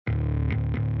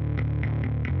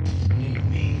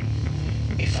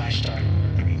started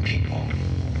murdering people.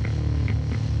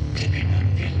 Dipping none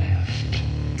of you left.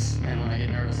 And when I get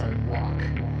nervous, I walk.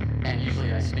 And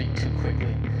usually I speak too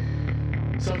quickly.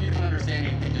 So if you don't understand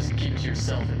anything, just keep it to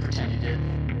yourself and pretend you did.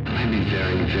 I'd be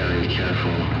very, very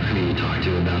careful who you talk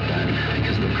to about that,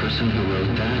 because the person who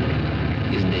wrote that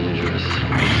is dangerous.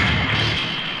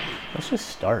 Let's just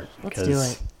start. Let's do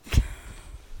it.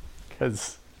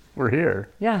 Because we're here.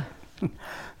 Yeah.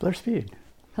 Blair Speed.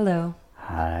 Hello.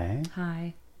 Hi.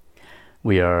 Hi.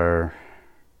 We are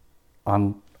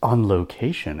on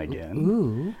location again.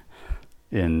 Ooh.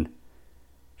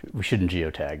 We shouldn't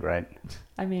geotag, right?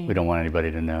 I mean, We don't want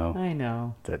anybody to know I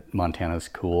know that Montana's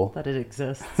cool. that it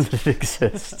exists. That it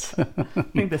exists. I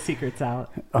think the secret's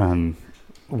out. Along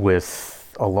with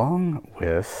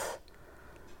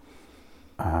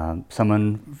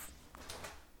someone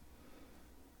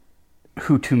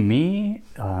who, to me,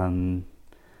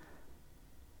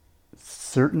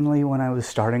 certainly when I was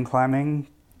starting climbing,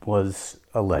 was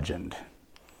a legend.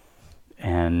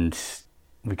 And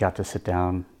we got to sit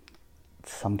down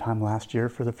sometime last year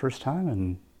for the first time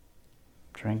and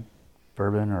drink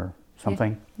bourbon or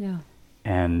something. Yeah.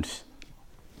 And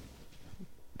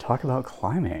talk about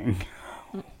climbing,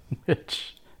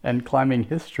 and climbing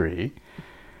history,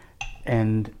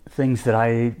 and things that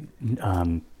I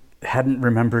hadn't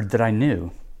remembered that I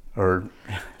knew, or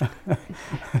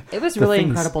It was really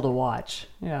incredible to watch.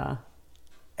 Yeah.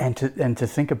 and to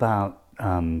think about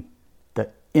the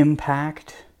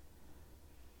impact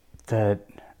that,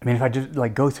 I mean, if I just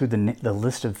like go through the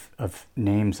list of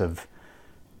names of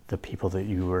the people that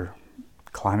you were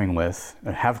climbing with,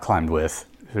 or have climbed with,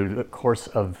 through the course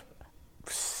of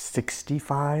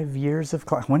 65 years of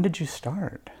climbing. When did you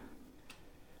start?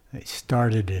 I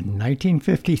started in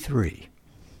 1953,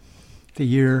 the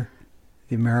year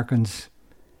the Americans,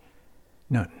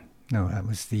 no, that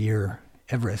was the year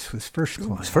Everest was first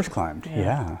climbed. It was first climbed,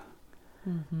 yeah.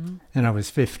 Mm-hmm. And I was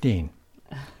 15.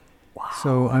 Wow.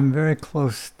 So I'm very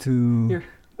close to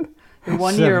You're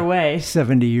 1 year away.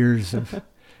 70 years of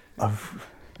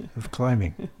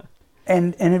climbing.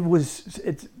 And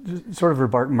it's sort of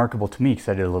remarkable to me, because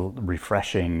I did a little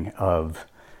refreshing of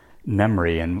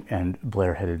memory, and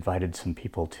Blair had invited some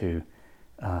people to,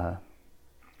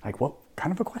 what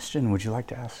kind of a question would you like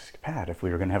to ask Pat if we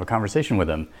were going to have a conversation with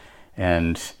him?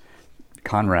 And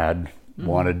Conrad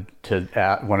wanted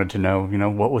to know,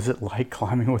 what was it like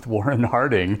climbing with Warren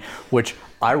Harding, which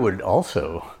I would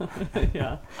also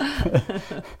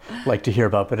like to hear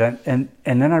about. But and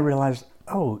then I realized,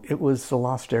 it was the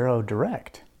Lost Arrow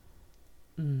Direct.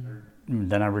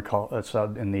 Then I recall saw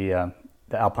in the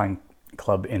Alpine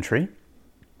Club entry,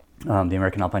 the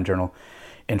American Alpine Journal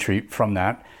entry from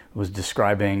that was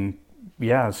describing,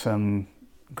 some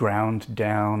ground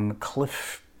down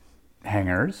cliff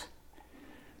hangers.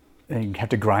 And you have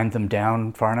to grind them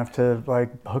down far enough to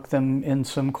hook them in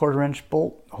some 1/4-inch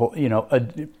bolt hole,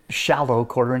 a shallow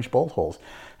 1/4-inch bolt holes.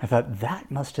 I thought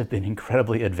that must have been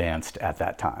incredibly advanced at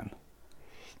that time.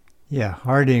 Yeah,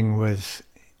 Harding was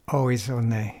always on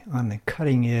the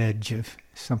cutting edge of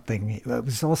something. It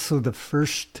was also the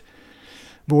first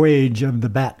voyage of the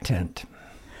bat tent.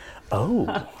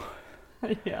 Oh.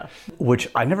 Yeah. Which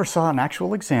I never saw an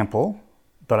actual example,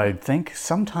 but I think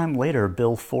sometime later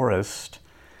Bill Forrest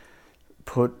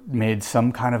made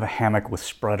some kind of a hammock with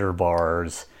spreader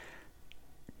bars.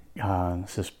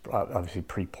 This is obviously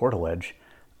pre-Portaledge.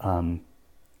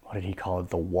 What did he call it?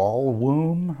 The wall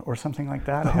womb or something like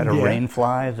that? It had a rain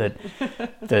fly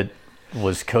that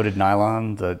was coated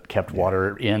nylon that kept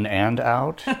water in and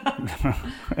out.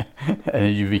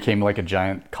 And you became like a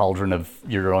giant cauldron of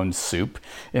your own soup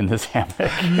in this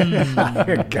hammock.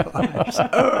 Oh, gosh.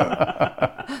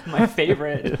 My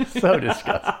favorite. It's so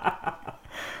disgusting.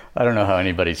 I don't know how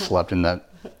anybody slept in that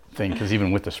thing, because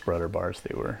even with the spreader bars,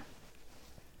 they were...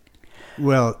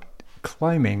 Well,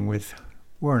 climbing with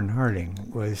Warren Harding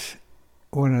was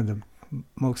one of the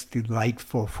most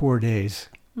delightful 4 days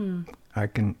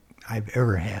I've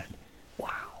ever had. Wow.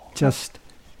 Just...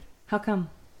 How come?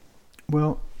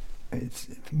 Well, it's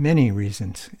many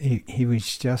reasons. He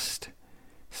was just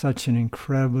such an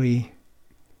incredibly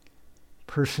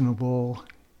personable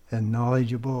and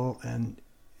knowledgeable, and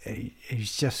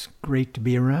he's just great to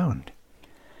be around.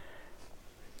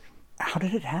 How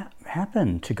did it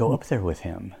happen to go up there with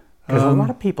him? Because a lot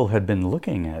of people had been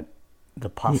looking at the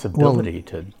possibility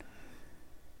to...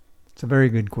 It's a very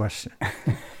good question.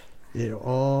 It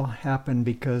all happened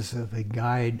because of a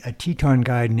Teton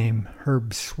guide named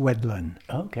Herb Swedlin.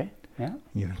 Oh, okay, yeah.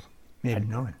 You may have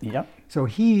known. Yep. So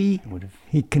he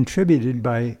contributed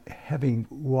by having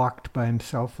walked by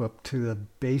himself up to the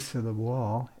base of the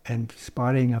wall and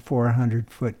spotting a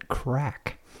 400-foot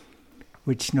crack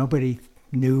which nobody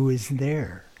knew was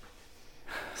there.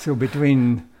 So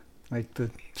between like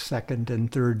the second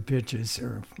and third pitches,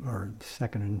 or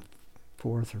second and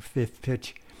fourth or fifth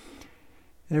pitch,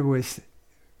 it was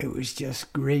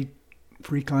just great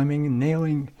free climbing and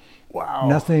nailing. Wow.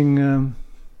 Nothing,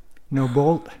 no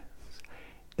bolt.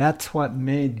 That's what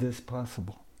made this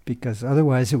possible, because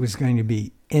otherwise it was going to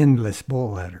be endless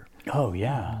bolt ladder. Oh,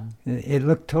 yeah. It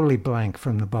looked totally blank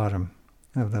from the bottom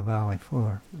of the valley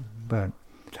floor. But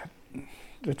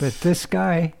this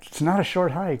guy... It's not a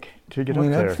short hike to get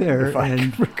went up there, if I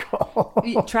and can recall.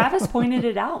 Travis pointed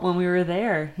it out when we were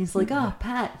there. He's like, "Oh,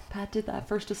 Pat did that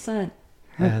first ascent."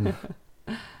 And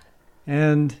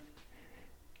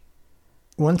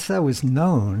once that was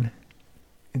known,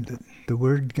 the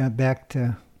word got back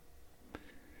to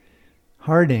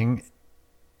Harding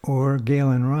or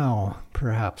Galen Rowell,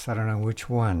 perhaps. I don't know which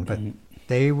one, but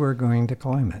they were going to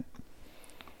climb it,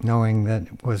 knowing that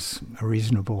it was a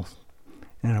reasonable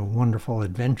and a wonderful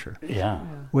adventure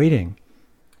waiting.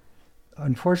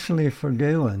 Unfortunately for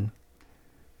Galen,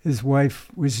 his wife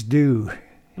was due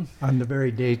on the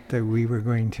very date that we were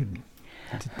going to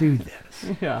do this.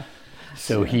 Yeah.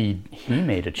 So he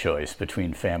made a choice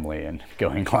between family and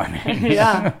going climbing.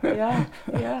 Yeah.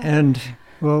 And,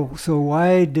 well, so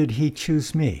why did he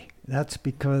choose me? That's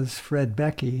because Fred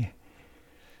Becky,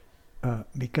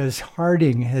 because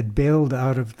Harding had bailed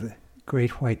out of the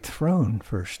Great White Throne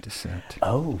first ascent.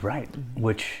 Oh, right.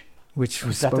 Which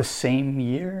was that the same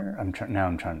year? I'm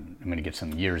going to get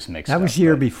some years mixed up. That was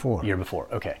year before. Year before,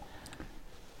 okay.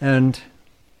 And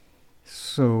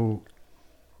so,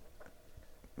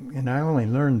 and I only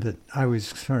learned that I was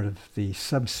sort of the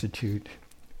substitute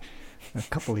a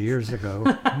couple of years ago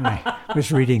when I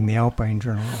was reading the Alpine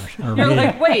Journal. Or You're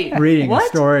like, wait, reading what? a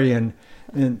story in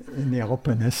the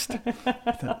Alpinist.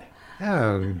 I thought,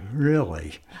 oh,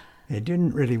 really? They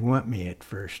didn't really want me at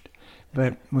first.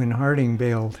 But when Harding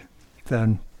bailed,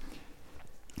 then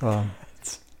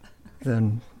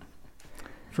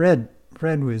Fred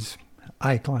was,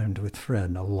 I climbed with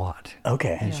Fred a lot.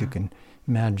 Okay. As you can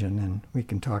imagine, and we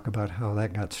can talk about how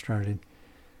that got started.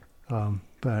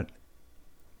 But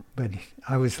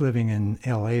I was living in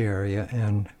L.A. area,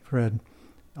 and Fred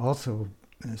also,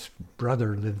 his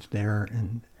brother lived there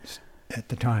and at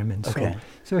the time, and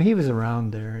so he was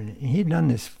around there, and he'd done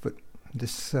this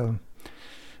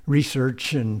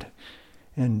research and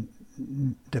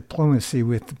diplomacy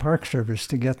with the Park Service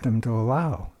to get them to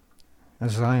allow a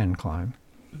Zion climb.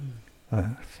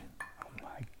 The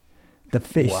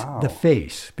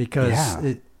face,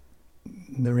 because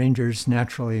the Rangers,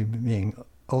 naturally being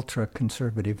ultra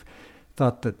conservative,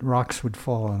 thought that rocks would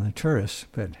fall on the tourists,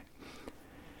 but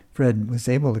Fred was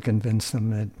able to convince them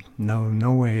that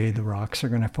no way the rocks are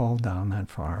going to fall down that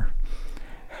far.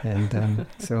 And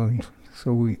so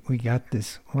we got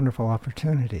this wonderful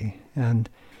opportunity, and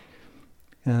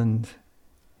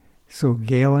so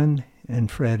Galen and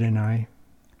Fred and I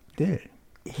did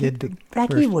the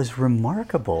Becky first. was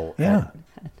remarkable at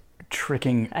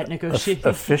tricking at negotiating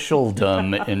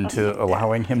officialdom into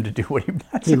allowing him to do what he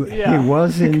wants. He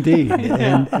was indeed,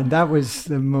 and that was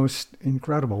the most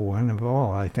incredible one of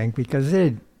all, I think, because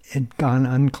it had gone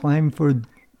unclimbed for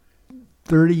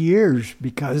 30 years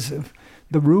because of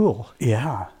the rule.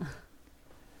 Yeah.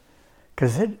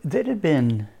 Because it had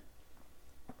been,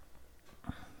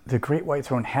 the Great White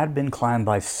Throne had been climbed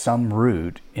by some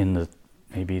route in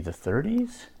maybe the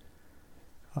 30s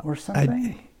or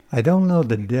something. I don't know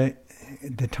the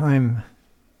time,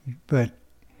 but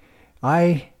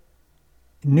I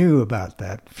knew about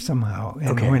that somehow.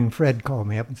 And when Fred called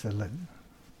me up and said, I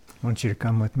want you to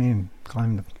come with me and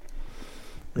climb the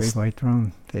Great White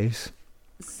Throne face,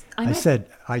 I said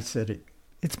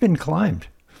it's been climbed.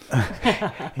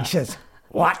 He says,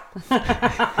 what?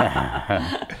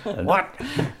 What?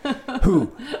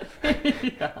 Who?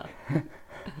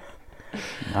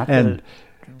 And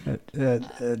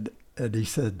he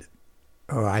said,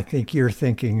 oh, I think you're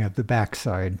thinking of the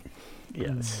backside.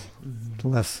 Yes.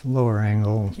 Less lower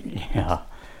angle. Yeah.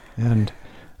 And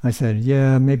I said,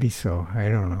 yeah, maybe so. I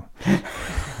don't know.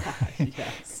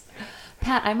 Yes.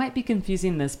 Pat, I might be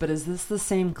confusing this, but is this the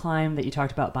same climb that you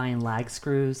talked about buying lag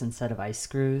screws instead of ice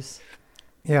screws?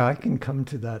 Yeah, I can come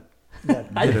to that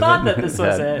I thought that this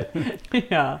was it.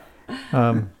 Yeah.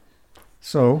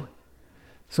 So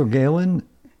Galen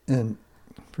and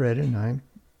Fred and I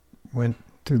went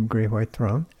to Great White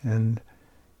Throne and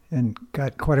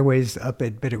got quite a ways up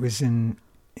it, but it was in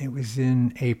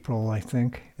April, I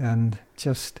think, and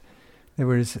there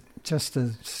was just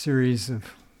a series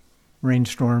of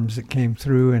rainstorms that came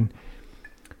through,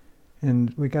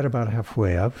 and we got about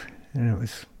halfway up, and it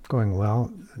was going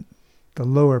well. the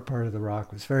lower part of the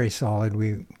rock was very solid.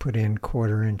 We put in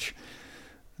quarter-inch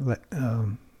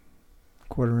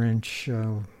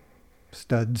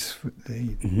studs,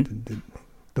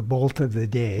 the bolt of the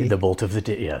day. The bolt of the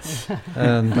day, yes.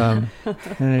 And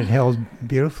it held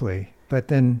beautifully. But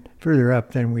then further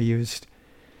up, then we used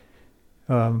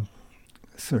sort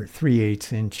of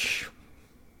 3/8-inch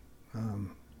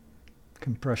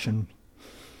compression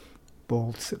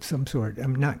bolts of some sort.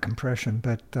 Not compression,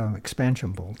 but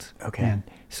expansion bolts. Okay. And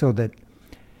so that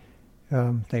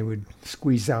they would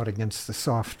squeeze out against the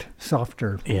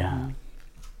softer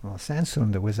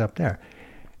sandstone that was up there.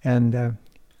 And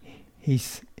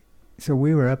so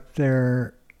we were up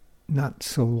there not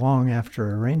so long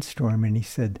after a rainstorm, and he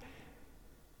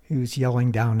was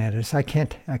yelling down at us, I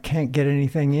can't get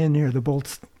anything in here, the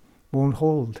bolts won't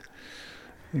hold.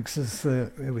 Because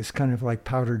it was kind of like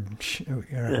powdered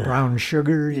brown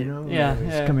sugar, you know. Yeah, it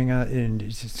was coming out, and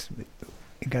it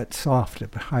got soft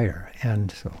up higher.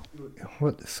 And so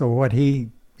what he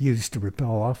used to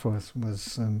repel off was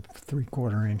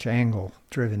 3/4-inch angle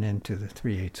driven into the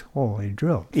 3/8 hole he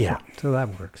drilled. Yeah. So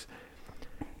that works.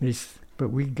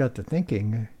 But we got to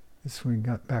thinking, as we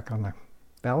got back on the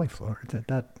valley floor,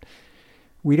 that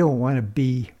we don't want to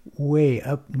be way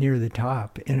up near the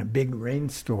top in a big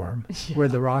rainstorm where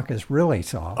the rock is really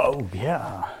soft. Oh,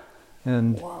 yeah.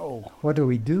 And whoa, what do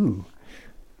we do?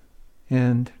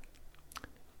 And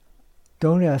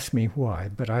don't ask me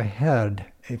why, but I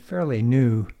had a fairly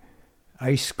new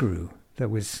ice screw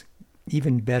that was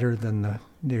even better than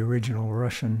the original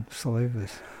Russian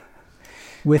Slavas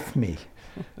with me.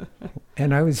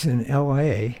 And I was in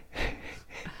L.A.,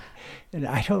 and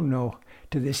I don't know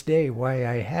to this day why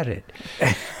I had it.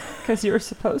 Because you were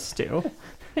supposed to.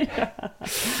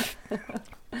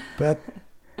 But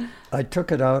I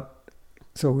took it out,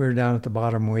 so we were down at the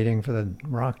bottom waiting for the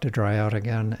rock to dry out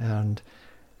again,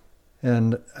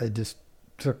 and I just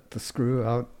took the screw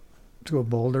out to a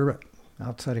boulder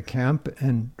outside of camp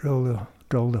and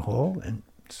drilled a hole and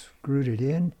screwed it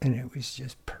in, and it was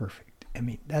just perfect. I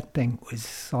mean, that thing was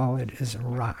solid as a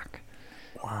rock.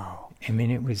 Wow. I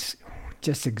mean, it was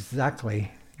just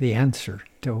exactly the answer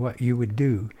to what you would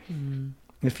do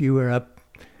if you were up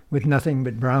with nothing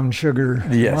but brown sugar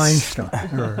limestone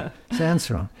or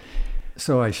sandstone.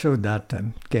 So I showed that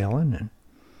to Galen, and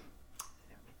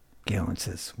Galen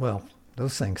says, well,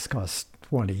 those things cost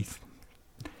 $20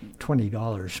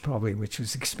 probably, which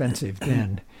was expensive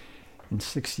then in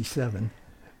 '67.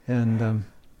 And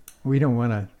we don't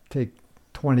want to take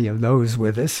 20 of those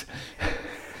with us.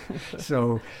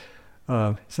 So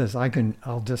says,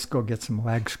 I'll just go get some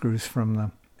lag screws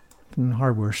from the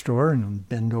hardware store and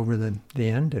bend over the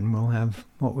end, and we'll have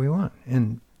what we want.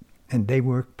 And they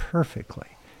work perfectly.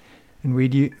 And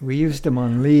we used them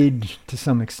on lead to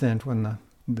some extent when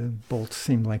the bolts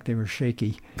seemed like they were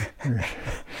shaky.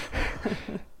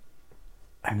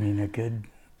 I mean, a good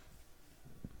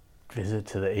visit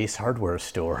to the Ace Hardware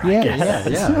store.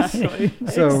 Yeah.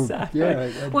 So,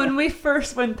 exactly.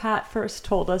 When Pat first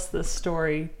told us this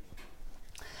story,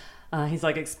 he's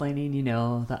like explaining,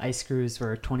 the ice screws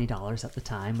were $20 at the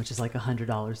time, which is like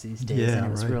 $100 these days. Yeah, and it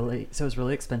was really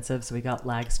expensive. So we got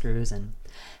lag screws, and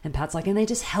Pat's like, and they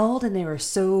just held, and they were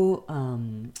so,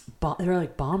 they were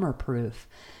like bomber proof.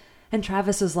 And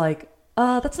Travis was like,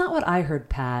 that's not what I heard,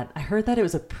 Pat. I heard that it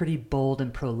was a pretty bold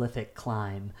and prolific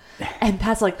climb. And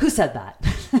Pat's like, who said that?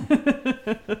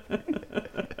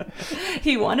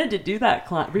 He wanted to do that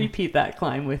repeat that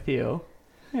climb with you.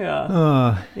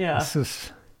 Yeah. Yeah.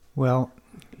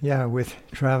 With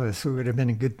Travis, it would have been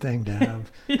a good thing to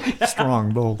have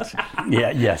strong bolts.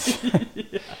 Yes. Yes.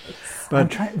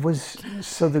 But is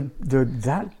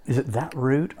it that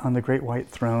route on the Great White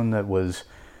Throne that was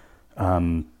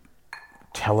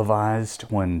televised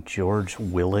when George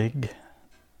Willig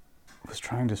was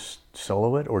trying to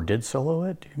solo it, or did solo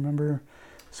it? Do you remember?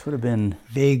 This would have been...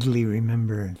 Vaguely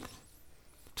remember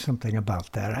something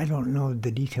about that. I don't know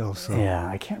the details. Though. Yeah,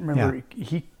 I can't remember.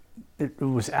 Yeah. It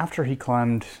was after he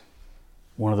climbed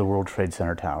one of the World Trade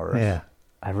Center towers. Yeah.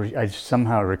 I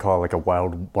somehow recall like a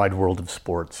wide world of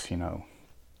sports,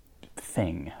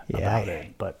 thing about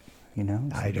it. But,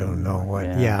 I don't know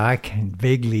what... Yeah, I can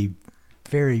vaguely...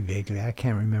 Very vaguely. I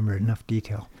can't remember enough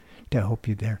detail to help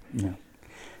you there. Yeah.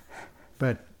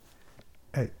 But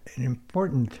an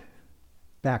important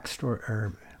backstory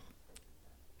or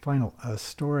final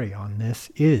story on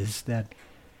this is that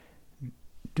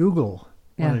Dougal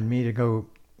wanted me to go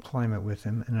climb it with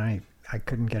him, and I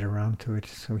couldn't get around to it,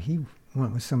 so he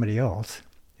went with somebody else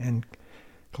and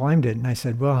climbed it. And I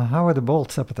said, well, how are the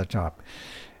bolts up at the top?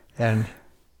 And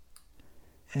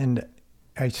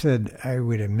I said, I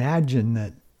would imagine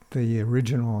that the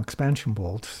original expansion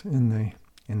bolts in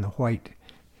the white,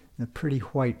 the pretty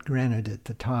white granite at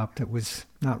the top that was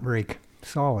not very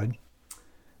solid.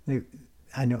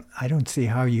 I don't see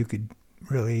how you could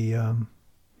really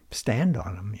stand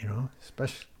on them,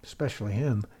 especially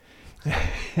him.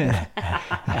 But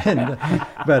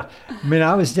I mean,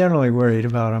 I was generally worried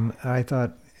about him. I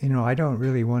thought, I don't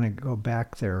really want to go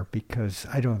back there because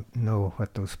I don't know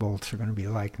what those bolts are going to be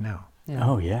like now. Yeah.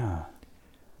 Oh yeah.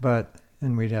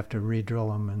 And we'd have to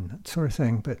re-drill them and that sort of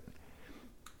thing.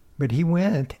 But he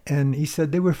went and he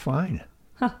said they were fine,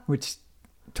 which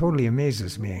totally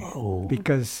amazes me. Whoa.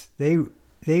 Because they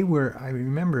were. I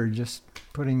remember just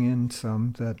putting in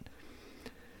some that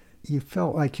you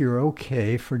felt like you're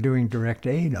okay for doing direct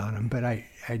aid on them, but I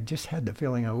just had the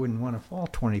feeling I wouldn't want to fall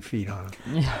 20 feet on them.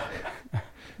 Yeah,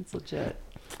 that's legit.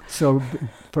 So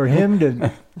for him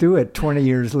to do it 20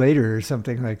 years later or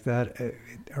something like that,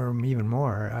 or even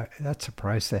more, that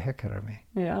surprised the heck out of me.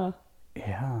 Yeah.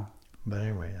 Yeah. But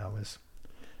anyway, that was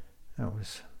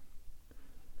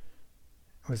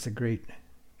a great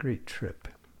trip.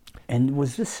 And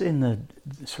was this in the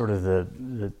sort of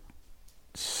the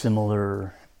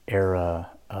similar era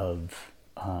of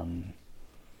I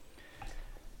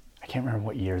can't remember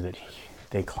what year that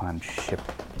they climbed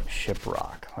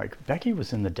Shiprock. Like Becky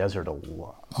was in the desert a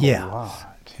lot.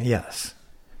 Yes.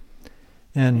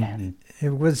 And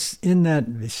it was in that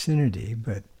vicinity,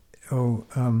 but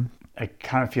I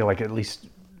kind of feel like at least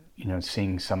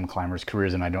seeing some climbers'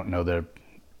 careers, and I don't know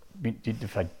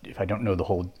if I don't know the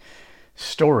whole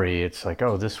story, it's like,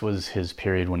 oh, this was his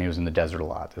period when he was in the desert a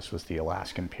lot. This was the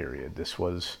Alaskan period. This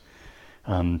was,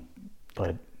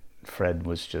 but Fred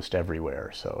was just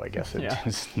everywhere. So I guess it's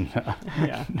just not.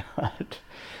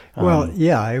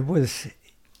 It was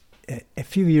a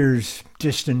few years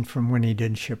distant from when he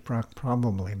did Shiprock,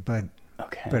 probably, but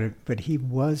he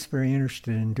was very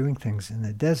interested in doing things in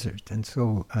the desert. And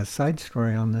so a side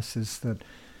story on this is that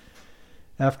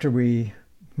after we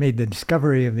made the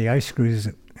discovery of the ice screws,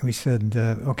 we said,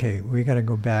 okay, we got to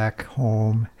go back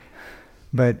home.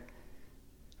 But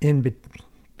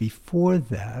before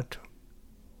that,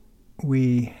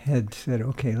 we had said,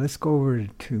 okay, let's go over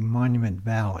to Monument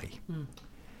Valley.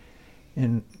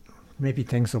 And maybe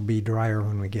things will be drier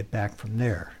when we get back from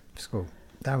there. So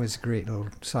that was a great little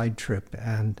side trip.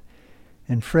 And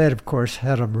Fred, of course,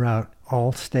 had a route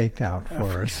all staked out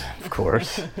for us. Of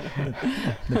course.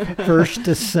 The first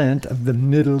descent of the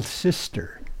Middle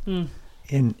Sister.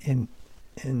 In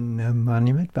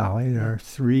Monument Valley, there are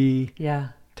 3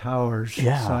 towers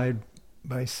side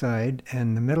by side,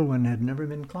 and the middle one had never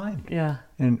been climbed. Yeah.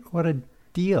 And what a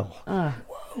deal.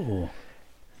 Whoa.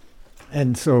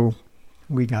 And so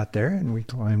we got there and we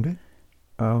climbed it.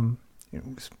 It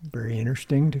was very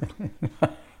interesting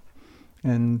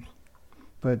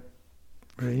but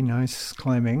really nice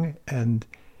climbing. And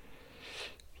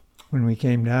when we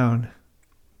came down,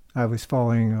 I was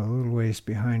following a little ways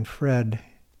behind Fred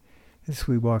as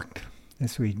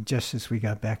we just as we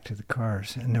got back to the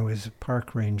cars, and there was a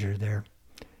park ranger there,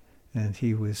 and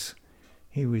he was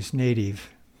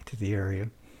native to the area,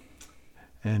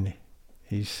 and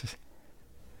as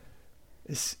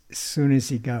soon as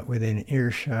he got within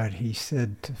earshot, he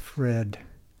said to Fred,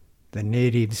 "The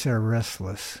natives are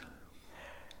restless."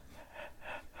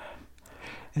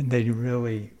 And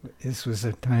this was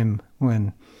a time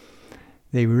when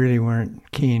they really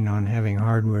weren't keen on having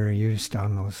hardware used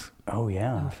on those. Oh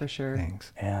yeah, for sure.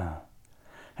 Things. Yeah,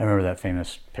 I remember that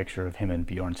famous picture of him and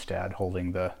Bjornstad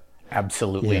holding the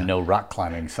absolutely no rock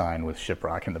climbing sign with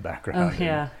Shiprock in the background. Oh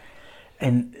yeah.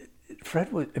 And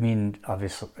Fred was,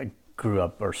 obviously grew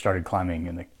up or started climbing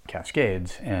in the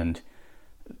Cascades, and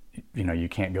you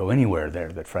can't go anywhere there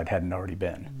that Fred hadn't already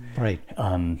been. Right.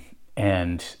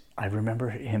 And I remember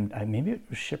him, maybe it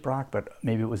was Shiprock, but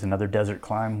maybe it was another desert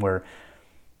climb where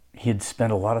he had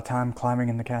spent a lot of time climbing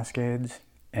in the Cascades,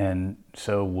 and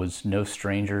so was no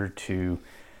stranger to,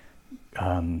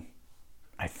 I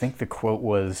think the quote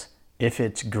was, "If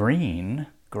it's green,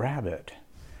 grab it."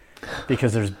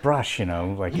 Because there's brush, you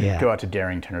go out to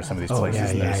Darrington or some of these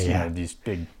places, and there's these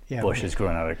big bushes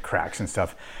growing out of cracks and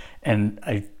stuff. And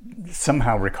I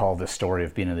somehow recall this story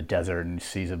of being in the desert and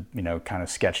sees kind of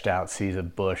sketched out, sees a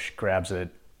bush, grabs it,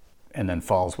 and then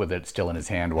falls with it still in his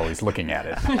hand while he's looking at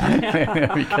it.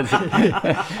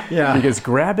 Because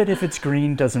grab it if it's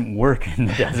green doesn't work in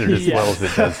the desert as well as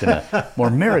it does in a more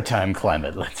maritime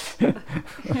climate.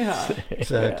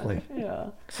 Exactly. Yeah.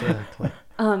 Exactly.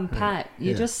 Pat,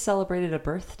 you just celebrated a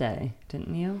birthday,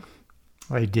 didn't you?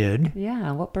 I did.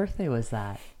 Yeah. What birthday was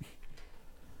that?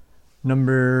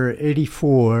 Number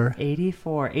 84.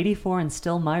 84 and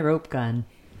still my rope gun.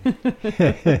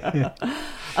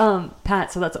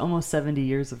 Pat, so that's almost 70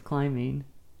 years of climbing.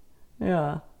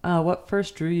 Yeah. What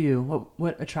first drew you?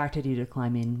 What attracted you to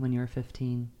climbing when you were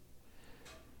 15?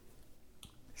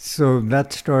 So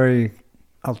that story,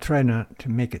 I'll try not to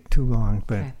make it too long,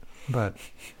 but as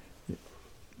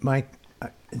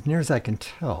near as I can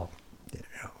tell,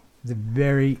 the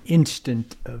very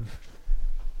instant of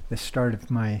the start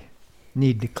of my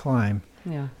need to climb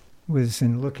was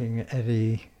in looking at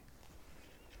a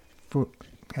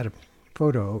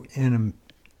photo in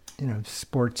a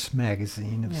sports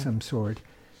magazine of some sort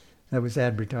that was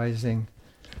advertising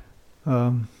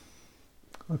a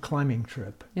climbing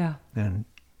trip. Yeah. And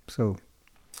so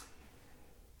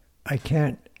I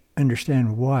can't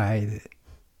understand why,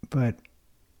 but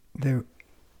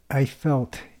I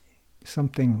felt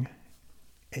something,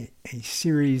 a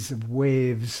series of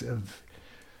waves of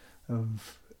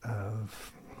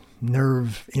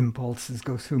nerve impulses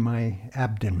go through my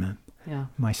abdomen,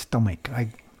 my stomach.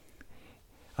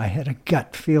 I had a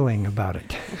gut feeling about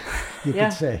it, you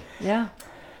could say. Yeah.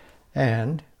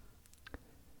 And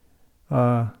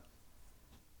I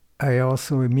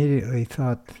also immediately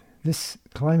thought, this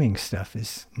climbing stuff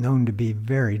is known to be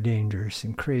very dangerous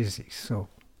and crazy. So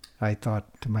I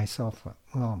thought to myself,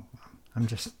 well, I'm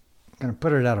just going to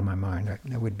put it out of my mind.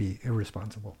 That would be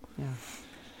irresponsible. Yeah.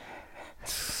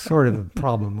 It's sort of a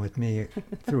problem with me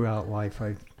throughout life.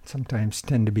 I sometimes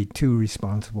tend to be too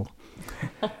responsible.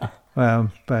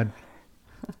 But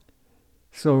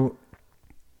so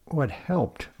what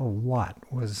helped a lot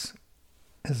was,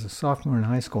 as a sophomore in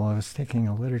high school, I was taking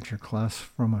a literature class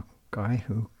from a guy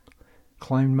who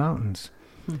climbed mountains.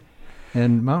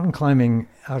 And mountain climbing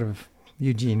out of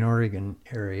Eugene, Oregon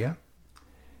area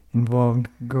involved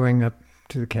going up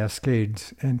to the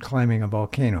Cascades and climbing a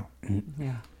volcano.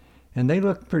 Yeah. And they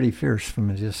look pretty fierce from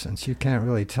a distance. You can't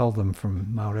really tell them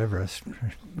from Mount Everest,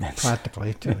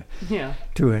 practically, to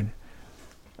an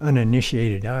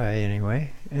uninitiated eye,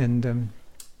 anyway. And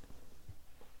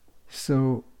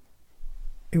so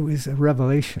it was a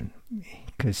revelation,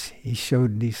 because he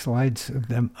showed these slides of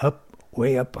them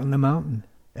way up on the mountain,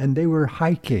 and they were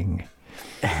hiking.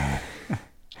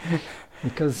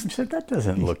 Because he said, that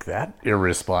doesn't look that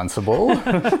irresponsible.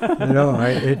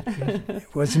 It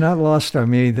was not lost on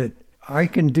me that I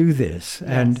can do this. Yes.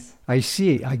 And I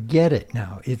get it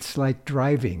now. It's like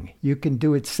driving. You can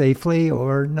do it safely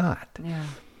or not. Yeah.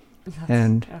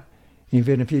 And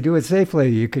even if you do it safely,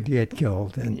 you could get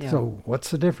killed. And so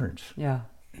what's the difference? Yeah.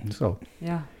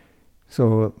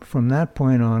 So from that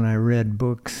point on, I read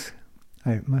books.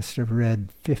 I must have read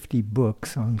 50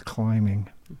 books on climbing.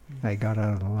 I got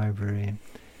out of the library, and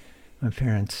my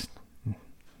parents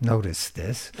noticed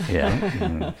this.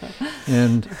 Yeah.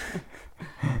 And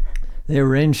they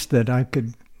arranged that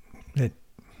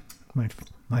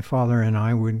my father and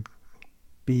I would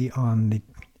be on the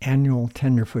annual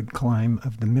tenderfoot climb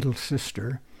of the Middle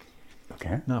Sister.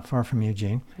 Okay. Not far from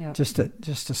Eugene. Yep. Just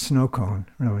a snow cone,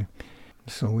 really.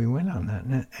 So we went on that,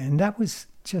 and that was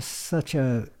just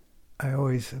I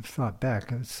always have thought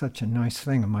back, it was such a nice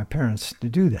thing of my parents to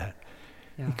do that.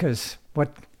 Yeah. Because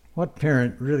what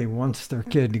parent really wants their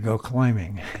kid to go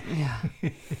climbing? Yeah.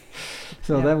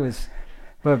 That was,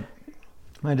 but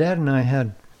my dad and I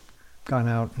had gone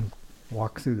out and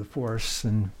walked through the forests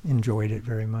and enjoyed it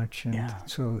very much. And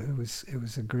so it was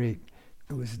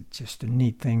just a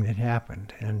neat thing that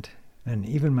happened. And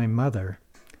even my mother,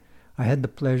 I had the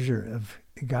pleasure of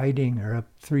guiding her up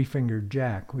Three Fingered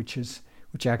Jack, which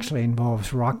actually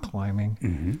involves rock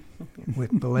climbing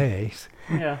with belays.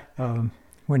 Yeah.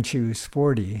 When she was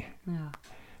 40,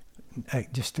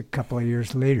 just a couple of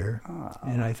years later,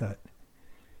 and I thought,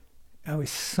 I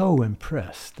was so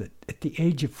impressed that at the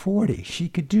age of 40, she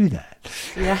could do that.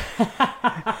 Yeah.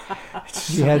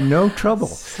 She had no trouble.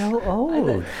 So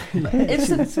old.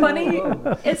 It's funny.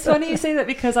 It's funny you say that,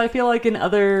 because I feel like in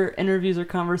other interviews or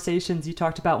conversations you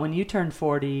talked about when you turned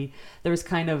 40, there was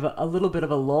kind of a little bit of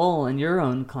a lull in your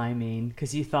own climbing,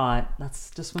 because you thought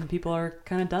that's just when people are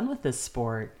kind of done with this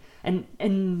sport.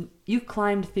 And you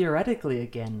climbed theoretically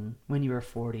again when you were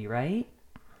 40, right?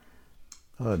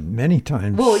 Many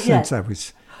times since I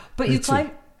was. But you climbed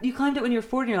it when you were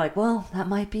 40, and you're like, well, that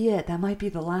might be it. That might be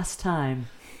the last time.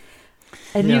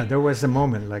 And there was a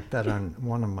moment like that on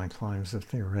one of my climbs,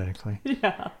 theoretically.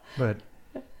 Yeah. But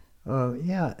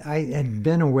I had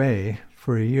been away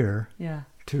for a year. Yeah.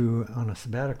 On a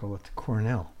sabbatical at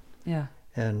Cornell. Yeah.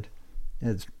 And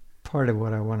it's part of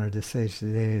what I wanted to say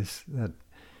today is that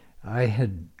I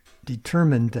had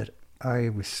determined that I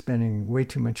was spending way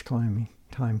too much time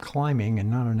climbing and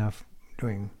not enough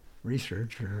doing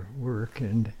research or work,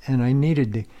 and I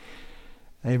needed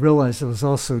I realized I was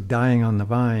also dying on the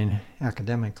vine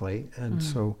academically, and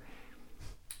so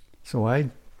I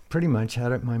pretty much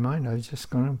had it in my mind I was just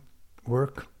going to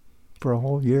work for a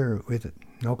whole year with it,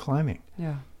 no climbing.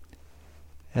 Yeah.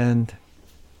 And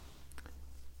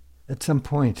at some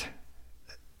point,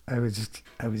 I was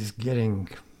getting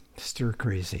stir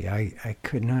crazy. I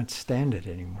could not stand it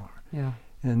anymore. Yeah.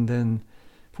 And then,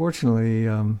 fortunately,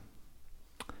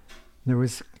 there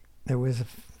was a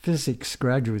physics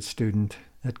graduate student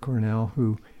at Cornell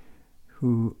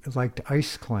who liked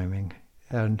ice climbing,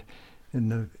 and in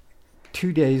the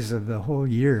 2 days of the whole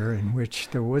year in which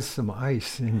there was some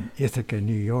ice in Ithaca,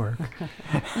 New York,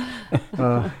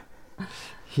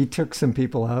 he took some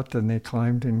people out and they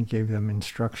climbed and gave them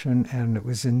instruction, and it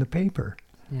was in the paper.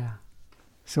 Yeah.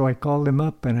 So I called him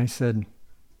up and I said,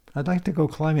 I'd like to go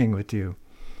climbing with you.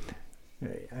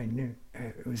 I knew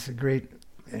it was a great,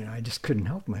 and I just couldn't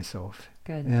help myself.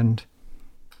 Good.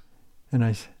 And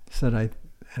I said, I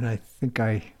think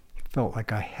I felt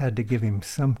like I had to give him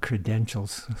some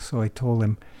credentials. So I told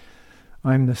him,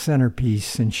 I'm the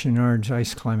centerpiece in Chenard's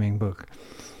ice climbing book.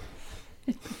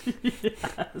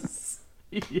 Yes.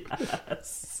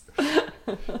 Yes.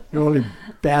 The only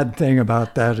bad thing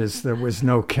about that is there was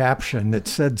no caption that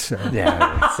said so.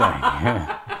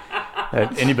 Yeah.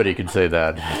 Anybody could say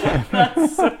that.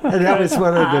 And that was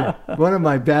one of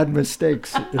my bad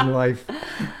mistakes in life,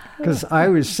 because I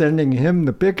was sending him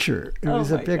the picture. It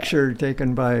was a picture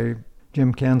taken by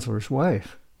Jim Kanzler's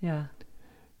wife. Yeah.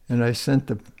 And I sent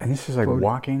the. And this is like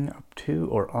walking up to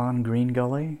or on Green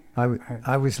Gully?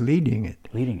 I was leading it.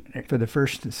 Leading it. For the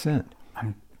first ascent.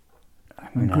 I'm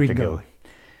going to have to go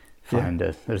find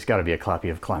there's got to be a copy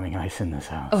of Climbing Ice in this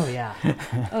house. Oh, yeah.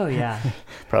 Oh, yeah.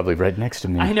 Probably right next to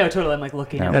me. I know, totally. I'm like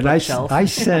looking at and the shelf. I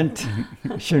sent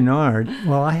Chenard.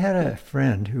 Well, I had a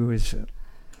friend who was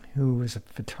a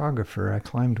photographer I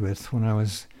climbed with when I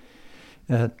was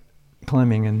at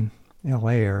climbing in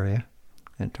L.A. area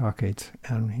at Talkates,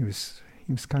 and he was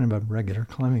kind of a regular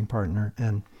climbing partner,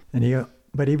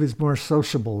 but he was more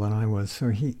sociable than I was, so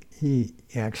he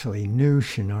actually knew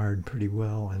Chenard pretty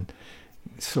well and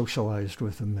socialized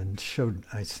with him and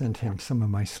I sent him some of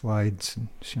my slides, and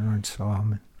Chenard saw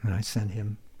them, and I sent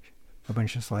him a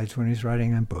bunch of slides when he was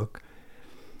writing a book.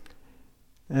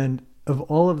 And of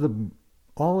all of them,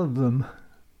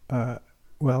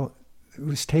 well, it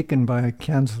was taken by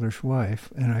Kanzler's wife,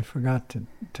 and I forgot to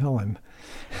tell him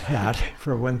that,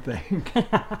 for one thing.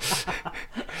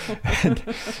 and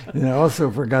I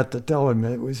also forgot to tell him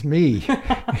it was me.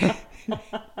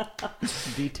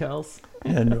 Details.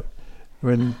 And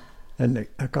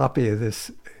a copy of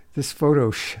this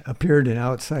photo appeared in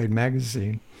Outside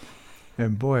magazine,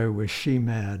 and boy, was she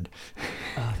mad.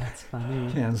 Oh, that's funny.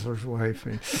 Kanzler's wife.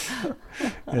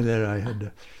 And then I had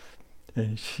to...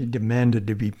 And she demanded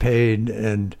to be paid,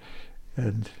 and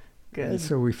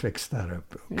so we fixed that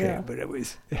up. Okay, yeah. But it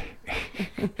was...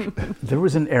 There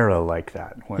was an era like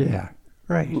that.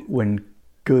 When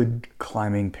good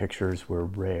climbing pictures were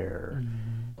rare.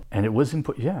 Mm-hmm. And it was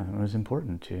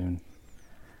important to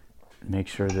make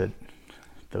sure that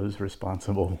those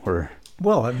responsible were...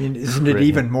 Well, I mean, isn't it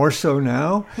even more so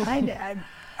now?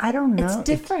 I don't know. It's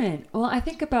different. Well, I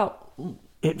think about...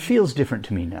 It feels different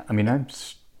to me now. I mean, I'm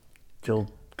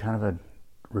still kind of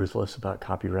ruthless about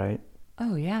copyright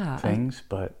things,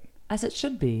 but... As it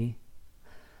should be.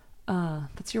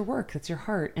 That's your work. That's your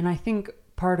heart. And I think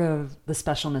part of the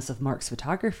specialness of Mark's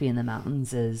photography in the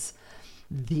mountains is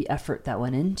the effort that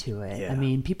went into it. Yeah. I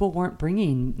mean, people weren't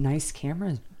bringing nice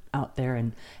cameras out there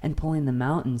and pulling them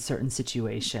out in certain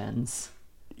situations.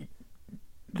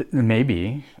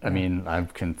 Maybe. I mean, I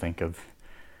can think of...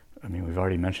 I mean, we've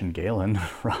already mentioned Galen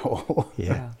Rowell.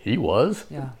 Yeah. He was.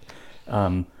 Yeah.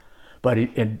 But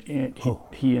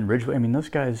he and Ridgway, I mean, those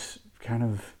guys kind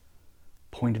of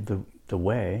pointed the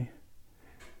way,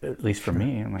 at least for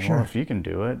me. I'm like, well, if you can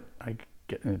do it,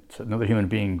 another human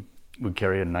being would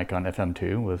carry a Nikon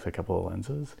FM2 with a couple of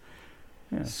lenses.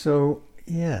 Yeah. So,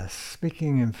 yes,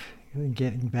 speaking of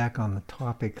getting back on the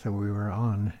topic that we were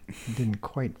on, didn't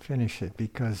quite finish it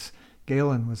because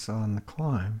Galen was on the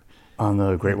climb. On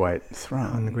the Great White Throne.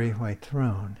 On the Great White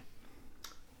Throne.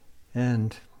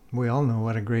 And we all know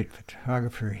what a great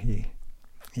photographer he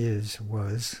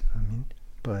was,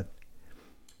 but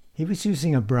he was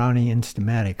using a Brownie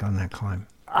Instamatic on that climb.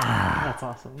 That's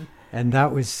awesome. And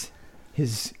that was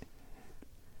his...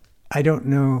 I don't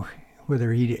know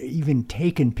whether he'd even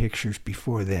taken pictures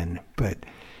before then, but...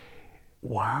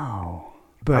 Wow.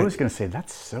 But I was going to say,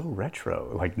 that's so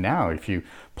retro. Like now, if you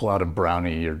pull out a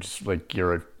Brownie, you're just like,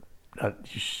 you're a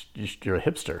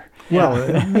hipster.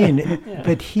 Well, I mean,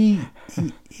 but he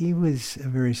was a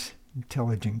very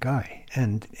intelligent guy,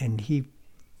 and he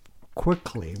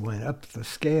quickly went up the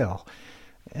scale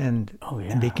and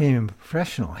became a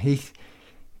professional.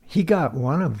 He got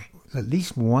at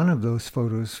least one of those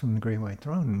photos from the Great White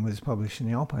Throne and was published in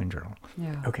the Alpine Journal.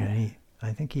 Yeah. Okay. And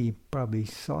I think he probably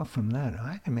saw from that,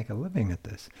 I can make a living at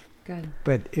this. Good.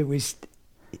 But it was,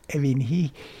 I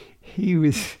mean,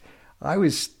 I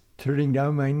was turning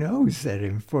down my nose at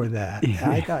him for that.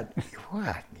 I thought,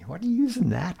 what are you using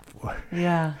that for?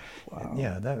 Yeah. Wow.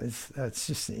 Yeah, that's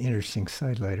just an interesting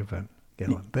sidelight about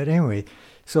Galen. But anyway,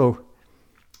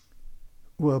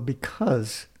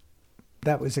 because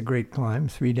that was a great climb,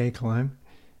 3-day climb,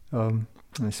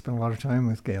 I spent a lot of time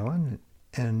with Galen,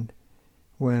 and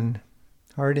when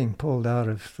Harding pulled out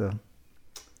of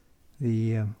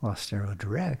the Lost Arrow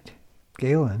Direct,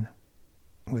 Galen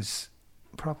was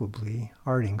probably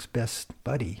Harding's best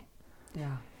buddy.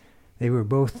 Yeah. They were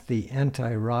both the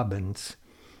anti-Robbins.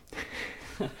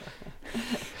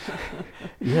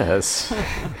 Yes.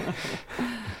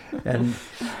 And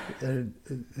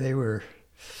they were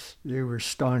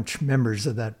staunch members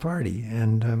of that party,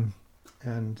 and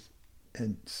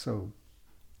so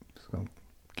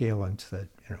Galen said,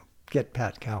 get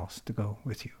Pat Callis to go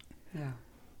with you. Yeah.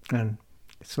 And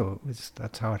so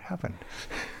that's how it happened.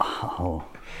 Oh.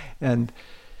 And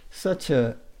such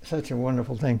a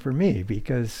wonderful thing for me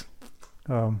because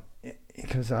I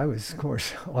was, of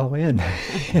course, all in.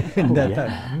 And I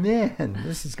thought, man,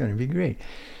 this is going to be great.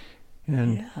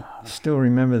 And still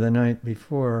remember the night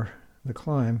before the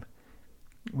climb,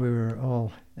 we were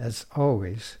all, as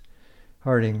always,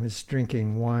 Harding was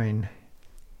drinking wine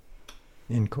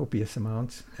in copious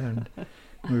amounts, and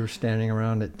we were standing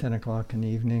around at 10 o'clock in the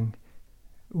evening.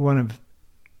 One of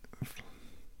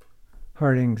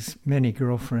Harding's many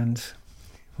girlfriends,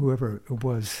 whoever it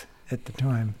was at the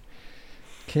time,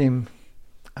 came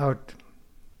out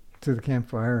to the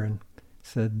campfire and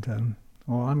said,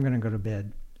 I'm going to go to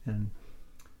bed. And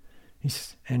he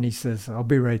says, I'll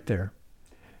be right there.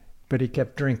 But he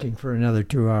kept drinking for another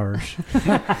 2 hours.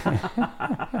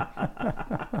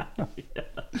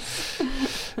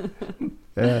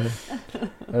 And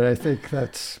I think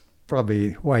that's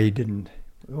probably why he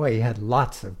had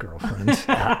lots of girlfriends.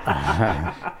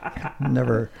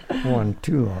 Never one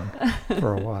too long,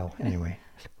 for a while anyway.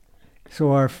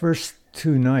 So our first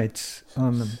 2 nights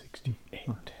on the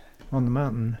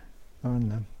mountain,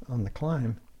 on the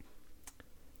climb,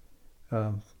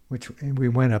 which we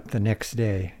went up the next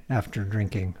day after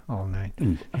drinking all night,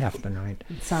 half the night.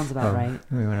 It sounds about right.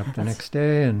 We went up the next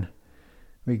day, and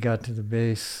we got to the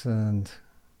base and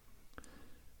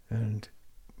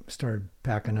started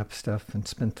packing up stuff and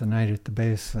spent the night at the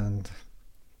base, and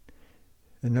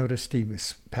I noticed he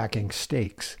was packing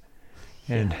steaks.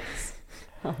 And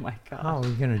oh my God. How are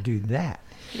we going to do that?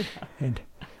 Yeah.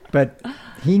 But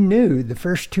he knew the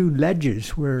first 2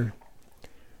 ledges were,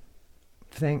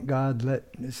 thank God,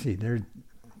 let's see, what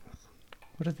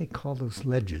do they call those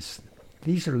ledges?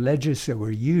 These are ledges that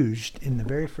were used in the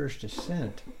very first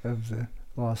ascent of the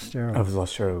Lost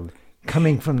Arrow.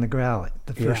 Coming from the valley,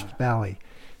 the first valley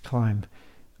climb,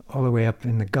 all the way up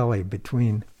in the gully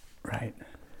between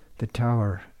the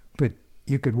tower. But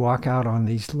you could walk out on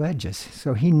these ledges.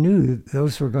 So he knew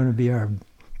those were going to be our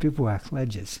bivouac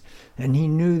ledges. And he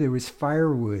knew there was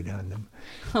firewood on them.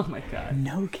 Oh my God.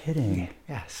 No kidding.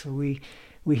 Yeah, so we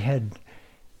had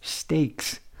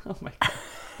steaks. Oh my God.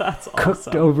 That's awesome.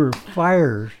 Cooked over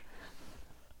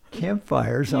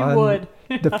campfires on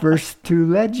the first 2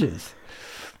 ledges.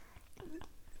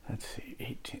 Let's see,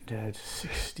 18 to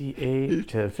 68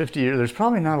 to 50 years. There's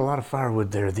probably not a lot of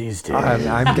firewood there these days.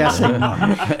 I'm guessing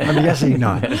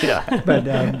not. Yeah. But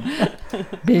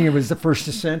being it was the first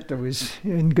ascent, it was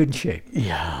in good shape.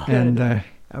 Yeah. And I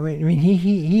mean,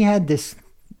 he had this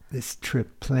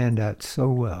trip planned out so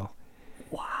well.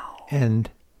 Wow. And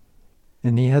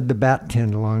he had the bat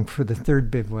tent along for the 3rd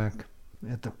bivouac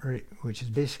which is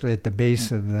basically at the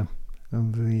base of the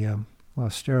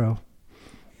Lost Arrow.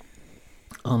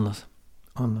 On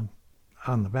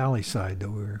the valley side, though,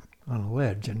 we were on a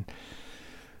ledge, and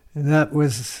that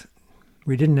was,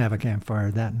 we didn't have a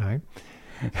campfire that night.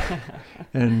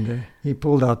 And he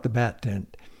pulled out the bat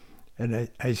tent, and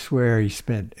I swear he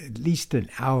spent at least an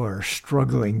hour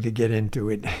struggling to get into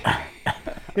it.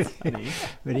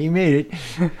 But he made it.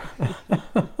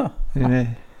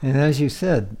 And as you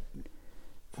said,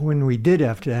 when we did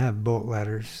have to have bolt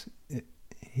ladders,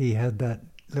 he had that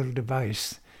little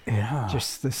device. Yeah.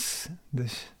 Just this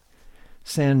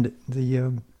sand,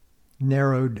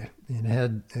 narrowed,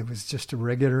 it was just a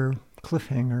regular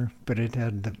cliffhanger, but it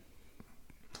had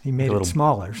he made it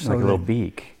smaller. So like a little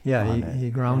beak. Yeah,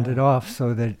 he ground it off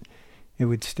so that it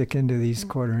would stick into these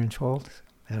 1/4-inch holes,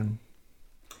 and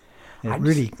it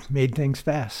really made things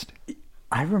fast.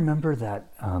 I remember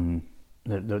that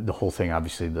the whole thing,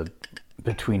 obviously,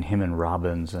 between him and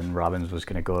Robbins was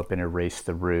going to go up and erase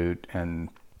the root, and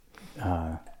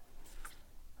I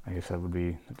guess that would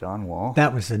be the Dawn Wall.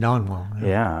 That was the Dawn Wall.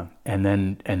 Yeah, and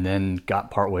then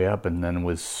got partway up, and then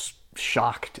was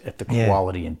shocked at the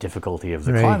quality and difficulty of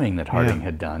the climbing that Harding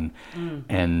had done,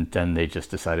 and then they just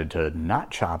decided to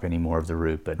not chop any more of the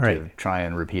root, but to try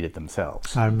and repeat it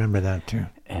themselves. I remember that too.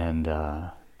 And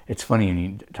it's funny when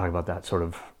you talk about that sort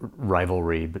of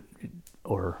rivalry,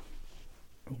 or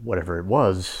whatever it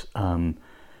was,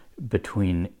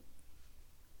 between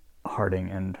Harding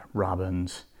and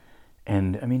Robbins.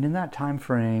 And I mean, in that time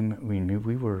frame,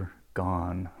 we were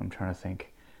gone. I'm trying to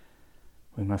think.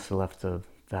 We must have left the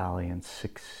valley in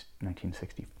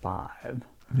 1965.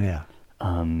 Yeah.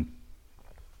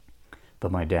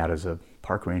 But my dad, as a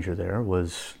park ranger there,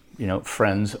 was,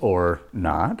 friends or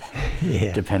not,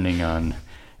 depending on,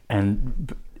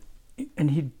 and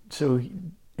he'd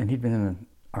been in the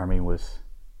Army with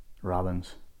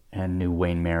Robbins and knew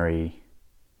Wayne Mary,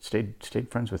 stayed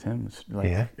friends with him.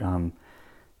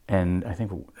 And I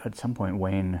think at some point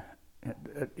Wayne,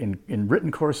 in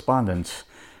written correspondence,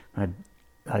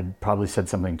 I'd probably said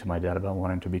something to my dad about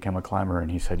wanting to become a climber, and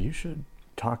he said, "You should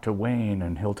talk to Wayne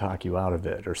and he'll talk you out of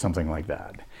it," or something like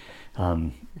that.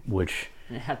 Which...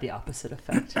 And it had the opposite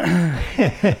effect.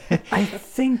 I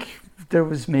think there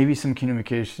was maybe some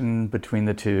communication between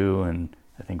the two, and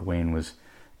I think Wayne was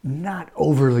not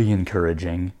overly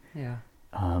encouraging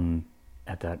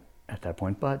at that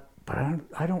point, but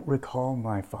I don't recall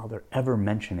my father ever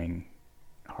mentioning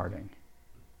Harding.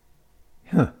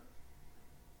 Huh.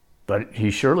 But he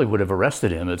surely would have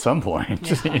arrested him at some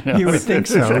point. Yeah. You would think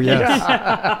so, yes.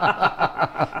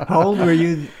 How old were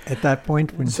you at that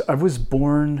point? So I was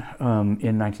born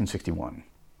in 1961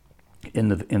 in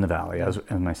the valley,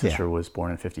 and my sister was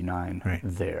born in 59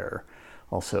 there,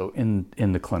 also in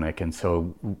the clinic. And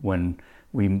so when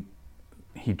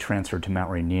he transferred to Mount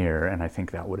Rainier, and I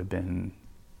think that would have been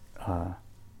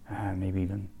maybe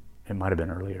even, it might have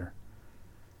been earlier.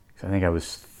 So I think I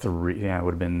was 3, it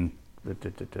would have been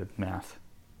the math,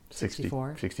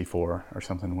 64 or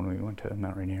something when we went to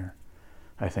Mount Rainier,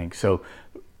 I think. So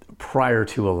prior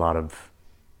to a lot of,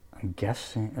 I'm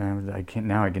guessing, I can't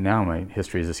now my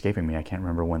history is escaping me. I can't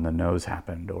remember when the nose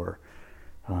happened or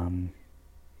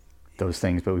those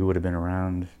things, but we would have been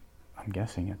around, I'm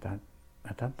guessing, at that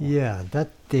point. Yeah,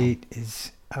 that date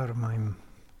is out of my,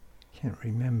 can't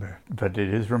remember. But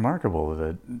it is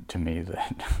remarkable to me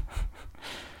that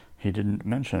he didn't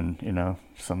mention,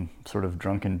 some sort of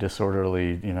drunken,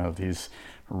 disorderly, these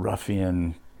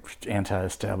ruffian,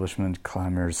 anti-establishment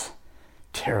climbers.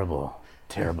 Terrible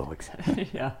example.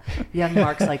 Yeah. Young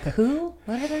Mark's like, who?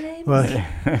 What are their names? Well,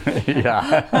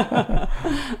 yeah.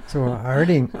 So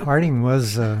Harding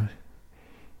was a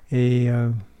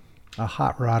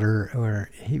hot rodder,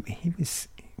 or he was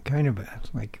kind of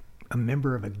like a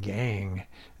member of a gang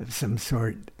of some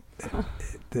sort.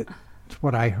 That's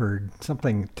what I heard,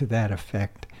 something to that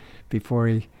effect.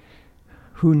 Before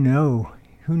who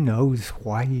knows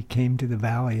why he came to the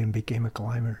valley and became a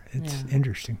climber. It's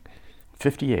interesting.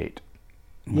 58.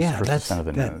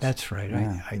 That's right.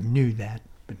 Yeah. I knew that.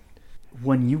 But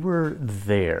when you were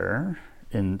there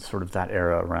in sort of that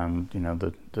era around,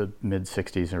 the mid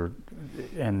 60s,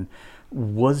 and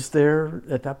was there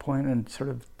at that point and sort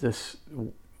of this,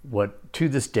 what to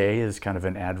this day is kind of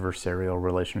an adversarial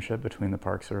relationship between the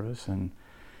Park Service and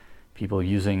people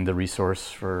using the resource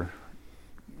for,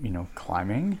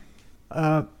 climbing?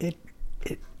 I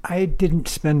didn't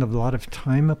spend a lot of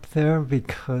time up there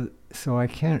so I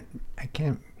can't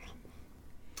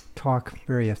talk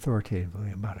very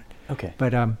authoritatively about it. Okay.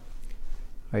 But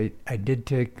I did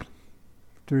take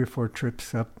 3 or 4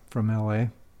 trips up from LA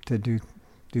to do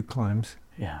climbs.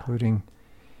 Yeah. Including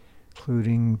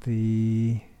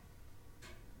the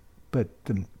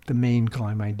main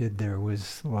climb I did there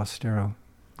was Lost Arrow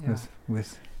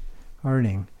with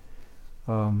Harding.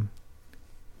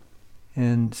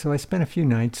 And so I spent a few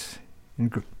nights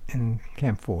in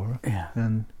Camp 4. Yeah.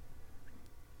 And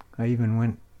I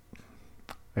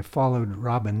followed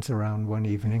Robbins around one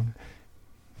evening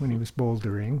when he was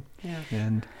bouldering. Yeah.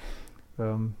 And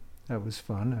that was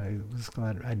fun. I was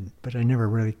glad, but I never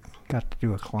really got to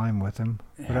do a climb with him.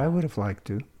 Yeah. But I would have liked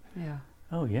to. Yeah.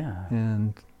 Oh, yeah.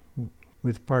 And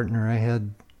with partner, I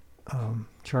had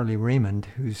Charlie Raymond,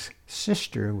 whose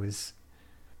sister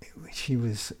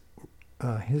his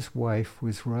wife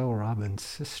was Royal Robbins'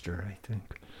 sister, I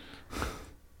think.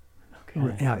 Okay.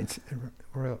 Yeah, it's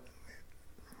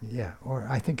Yeah, or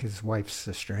I think his wife's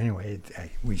sister. Anyway,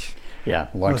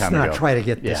 long let's time not ago. try to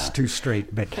get this too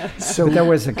straight, but so there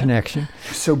was a connection.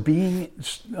 So being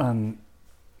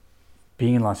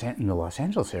in the Los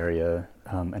Angeles area,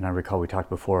 and I recall we talked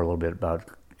before a little bit about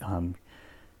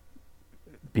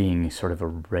being sort of a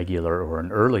regular or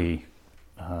an early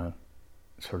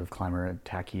sort of climber at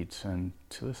Taquitos and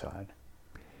Suicide.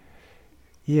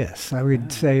 Yes, I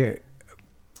would say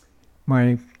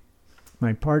my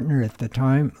partner at the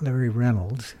time, Larry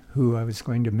Reynolds, who I was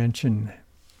going to mention,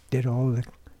 did all the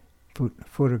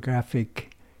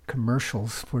photographic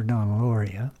commercials for Don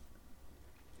Loria,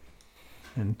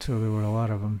 and so there were a lot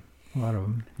of them,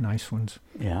 nice ones.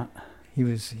 Yeah, he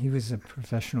was a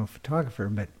professional photographer,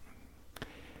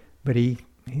 but he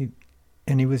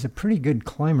was a pretty good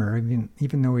climber. I mean,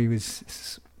 even though he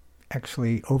was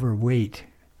actually overweight,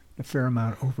 a fair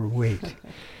amount overweight.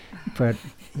 But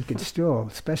he could still,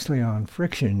 especially on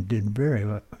friction, did very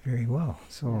well.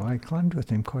 So I climbed with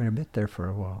him quite a bit there for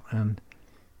a while. And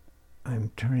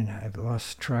I've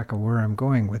lost track of where I'm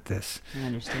going with this. I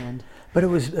understand. But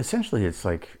it's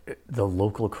like the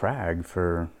local crag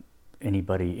for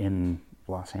anybody in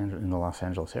the Los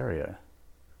Angeles area.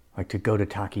 Like to go to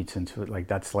Taquitos and to like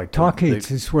that's like Taquitos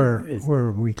is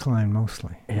where we climb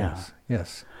mostly. Yeah.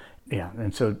 Yes. Yeah,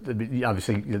 and so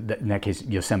obviously in that case,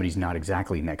 Yosemite's not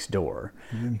exactly next door.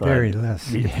 Very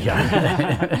less.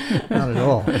 Yeah. Not at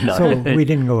all. So we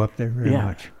didn't go up there very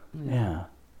much. Yeah.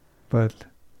 But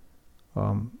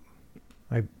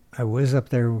I was up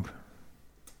there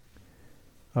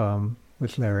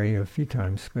with Larry a few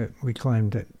times, but we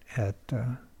climbed at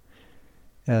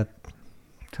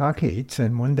Taquitos,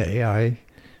 and one day I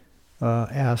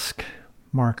asked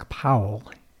Mark Powell,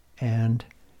 and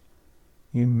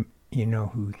you know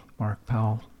who Mark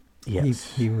Powell?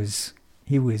 Yes. He was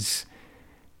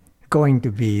going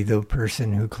to be the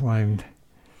person who climbed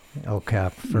El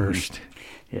Cap first.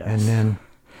 Yes. And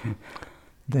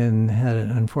then had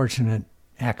an unfortunate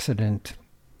accident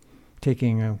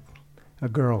taking a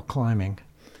girl climbing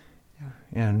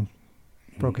and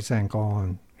broke his ankle,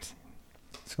 and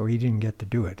so he didn't get to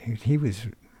do it. He was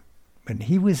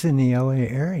in the LA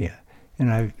area,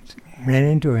 and I ran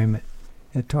into him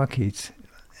at Taquitos.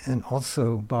 And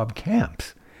also Bob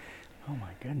Camps. Oh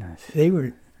my goodness. They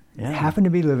happened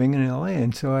to be living in LA,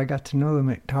 and so I got to know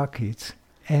them at Taquitos.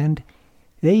 And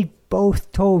they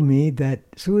both told me that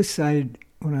Suicide,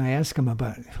 when I asked them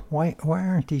about why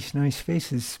aren't these nice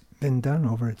faces been done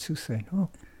over at Suicide? Oh,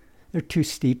 they're too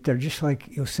steep. They're just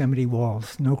like Yosemite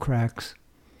walls, no cracks.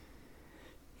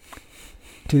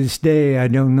 To this day, I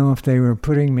don't know if they were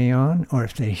putting me on or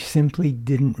if they simply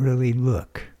didn't really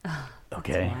look.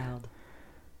 Okay. That's wild.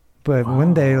 But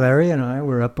one day, Larry and I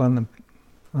were up on a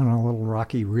little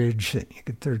rocky ridge that you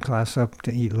could third class up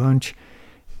to eat lunch,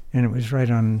 and it was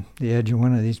right on the edge of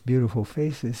one of these beautiful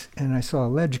faces. And I saw a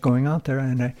ledge going out there,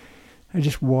 and I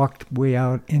just walked way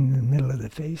out in the middle of the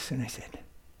face, and I said,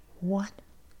 "What?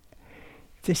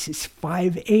 This is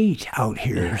 5'8" out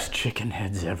here. There's chicken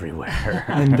heads everywhere."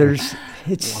 And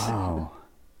it's wow.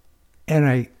 And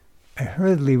I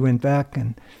hurriedly went back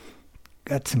and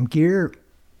got some gear.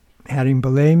 Had him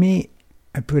belay me.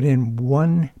 I put in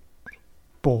one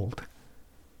bolt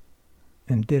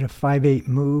and did a 5/8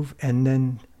 move, and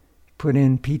then put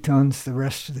in pitons the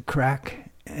rest of the crack,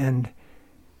 and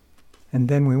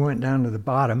then we went down to the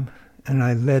bottom, and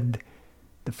I led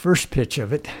the first pitch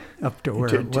of it up to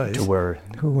where it was,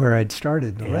 to where I'd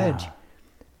started the ledge,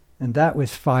 and that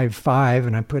was 5.5,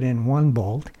 and I put in one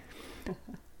bolt,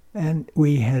 and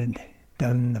we had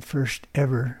done the first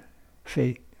ever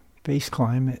face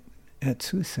climb at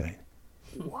Suicide.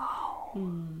 Wow.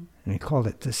 And he called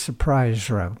it the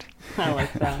surprise route. I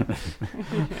like that.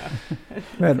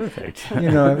 But, perfect.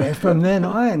 From then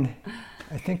on,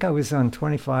 I think I was on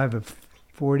 25 of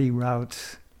 40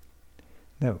 routes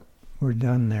that were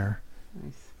done there.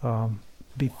 Nice.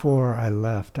 Before I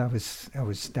left, I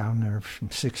was down there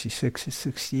from 66 to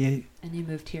 68. And you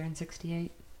moved here in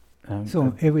 68?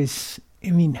 So it was,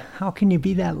 how can you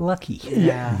be that lucky?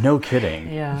 Yeah. No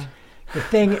kidding. Yeah. The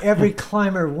thing every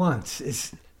climber wants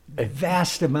is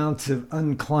vast amounts of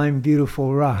unclimbed,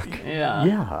 beautiful rock. Yeah.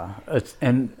 Yeah.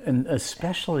 And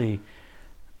especially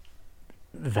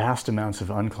vast amounts of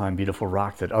unclimbed, beautiful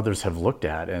rock that others have looked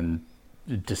at and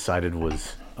decided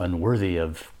was unworthy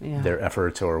of their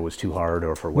efforts or was too hard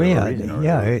or for whatever reason.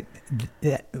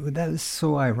 That was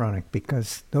so ironic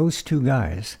because those two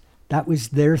guys, that was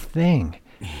their thing.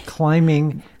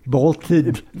 Climbing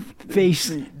bolted face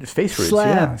routes,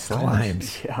 slab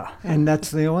climbs. Yeah. And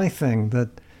that's the only thing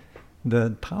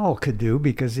that Powell could do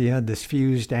because he had this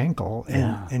fused ankle,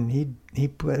 and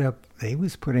he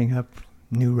was putting up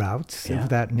new routes of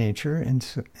that nature, and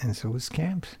so was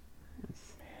camps.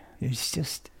 It's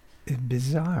just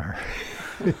bizarre.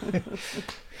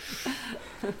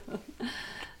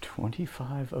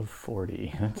 25 of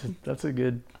 40. That's a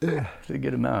good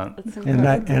amount.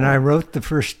 And I wrote the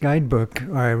first guidebook,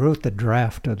 or I wrote the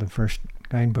draft of the first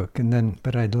guidebook,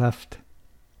 but I'd left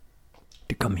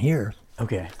to come here.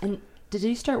 Okay. And did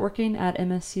you start working at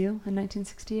MSU in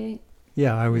 1968?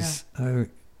 Yeah,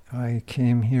 I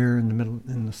came here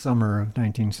in the summer of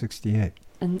 1968.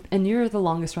 And you're the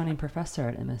longest running professor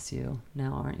at MSU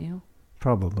now, aren't you?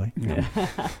 Probably. Yeah.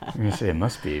 I'm gonna say it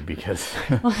must be because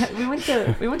well, we went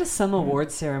to some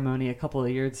award ceremony a couple of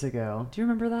years ago. Do you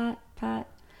remember that, Pat?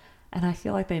 And I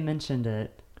feel like they mentioned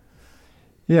it.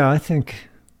 Yeah, I think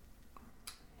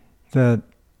that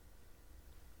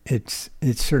it's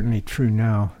certainly true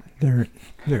now. There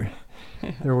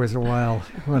was a while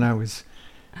when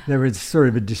there was sort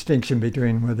of a distinction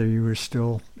between whether you were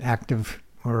still active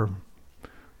or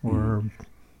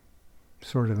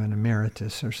sort of an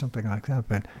emeritus or something like that.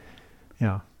 But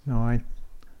yeah, no, I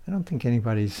don't think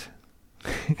anybody's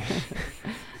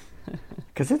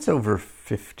because it's over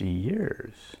 50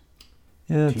 years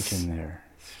teaching there.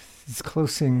 It's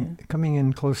coming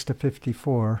in close to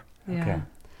 54. Yeah. Okay.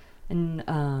 And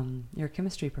you're a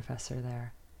chemistry professor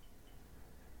there.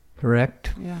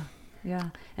 Correct. Yeah. Yeah.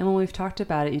 And when we've talked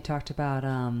about it, you talked about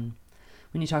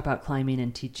when you talk about climbing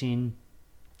and teaching,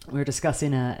 we were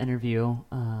discussing an interview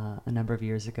a number of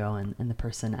years ago, and the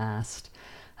person asked,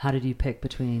 how did you pick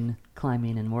between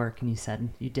climbing and work? And you said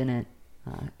you didn't.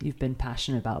 You've been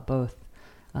passionate about both.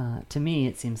 To me,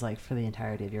 it seems like for the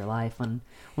entirety of your life.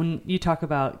 When you talk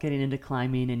about getting into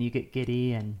climbing and you get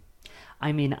giddy, and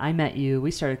I mean, I met you,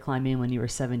 we started climbing when you were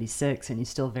 76, and you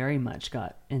still very much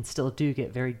still do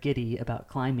get very giddy about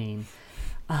climbing.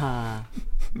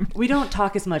 We don't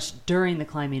talk as much during the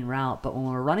climbing route, but when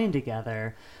we're running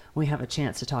together, we have a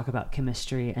chance to talk about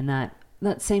chemistry, and that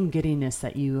same giddiness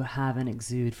that you have and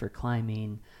exude for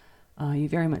climbing, you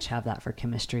very much have that for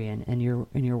chemistry and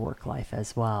your work life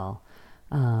as well.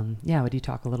 Would you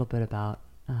talk a little bit about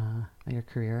your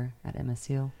career at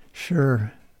MSU?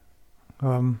 Sure.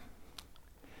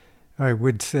 I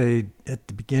would say at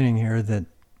the beginning here that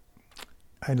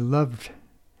I loved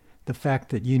the fact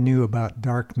that you knew about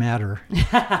dark matter.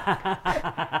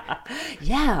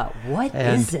 Yeah, what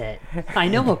is it? I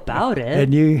know about it.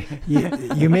 And you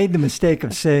made the mistake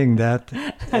of saying that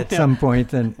at some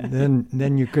point, and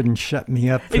then you couldn't shut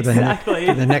me up for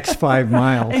the next 5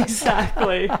 miles.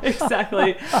 Exactly.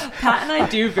 Pat and I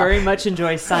do very much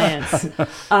enjoy science.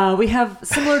 We have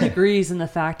similar degrees in the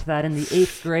fact that in the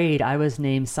 8th grade, I was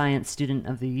named Science Student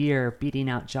of the Year, beating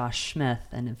out Josh Smith.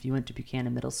 And if you went to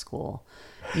Buchanan Middle School,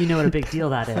 you know what a big deal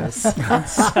that is. And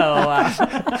so, I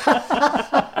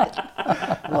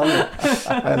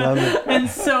love it. And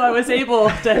so I was able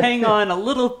to hang on a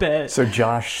little bit. So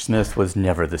Josh Smith was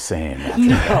never the same.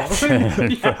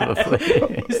 Probably.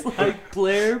 He's like,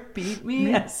 Blair beat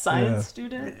me as science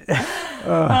student.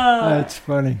 That's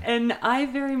funny. And I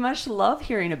very much love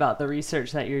hearing about the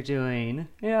research that you're doing.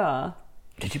 Yeah.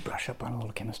 Did you brush up on a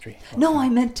little chemistry? No, I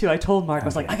meant to. I told Mark, I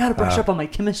was like, I got to brush up on my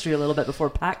chemistry a little bit before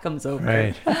Pat comes over.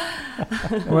 Right.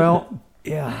 Well,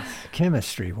 yeah,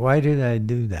 chemistry. Why did I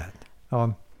do that?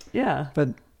 Yeah. But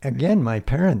again, my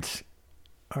parents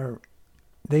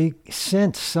they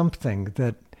sense something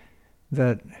that,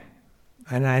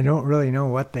 and I don't really know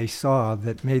what they saw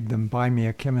that made them buy me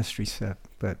a chemistry set,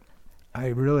 but I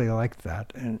really liked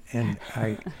that, and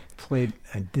I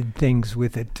did things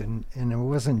with it, and it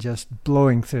wasn't just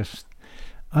blowing through.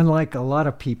 Unlike a lot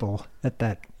of people at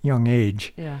that young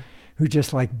age, who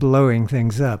just like blowing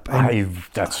things up.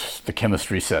 That's the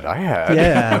chemistry set I had.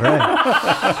 Yeah, right.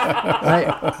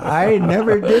 I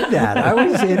never did that. I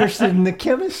was interested in the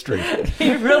chemistry.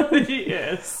 He really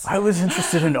is. I was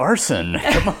interested in arson.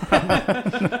 Come on.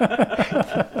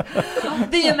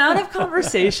 The amount of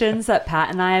conversations that Pat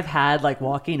and I have had, like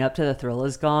walking up to the Thrill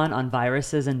Is Gone on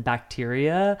viruses and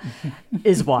bacteria,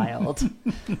 is wild.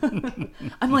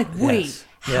 I'm like, wait,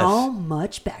 how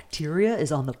much bacteria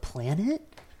is on the planet?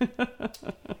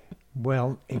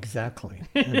 Well, exactly.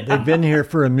 They've been here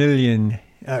for a billion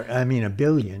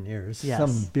years. Yes.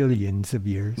 Some billions of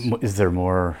years. Is there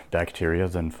more bacteria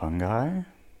than fungi?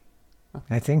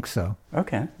 I think so.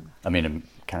 Okay. I mean, it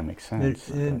kind of makes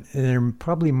sense. There are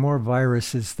probably more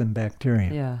viruses than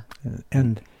bacteria. Yeah.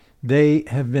 And they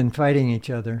have been fighting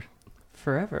each other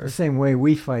forever. The same way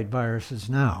we fight viruses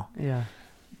now. Yeah.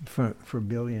 For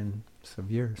billions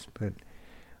of years. But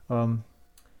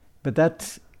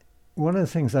that's one of the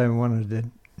things I wanted to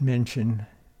mention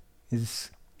is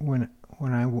when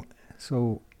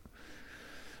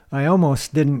I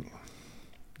almost didn't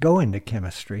go into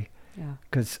chemistry Yeah.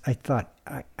 because I thought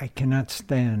I cannot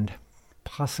stand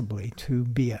possibly to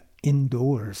be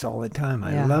indoors all the time.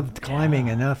 I loved climbing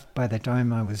enough by the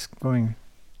time I was going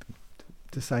to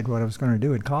decide what I was going to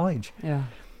do at college. Yeah.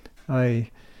 I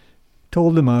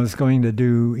told them I was going to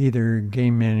do either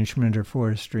game management or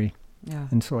forestry. Yeah.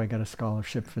 And so I got a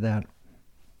scholarship for that.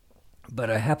 But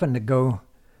I happened to go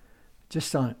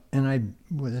and I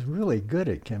was really good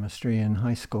at chemistry in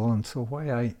high school, and so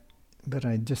but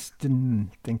I just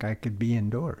didn't think I could be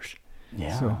indoors.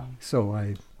 Yeah.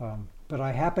 But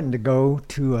I happened to go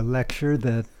to a lecture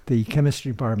that the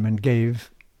chemistry department gave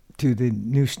to the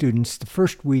new students the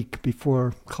first week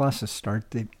before classes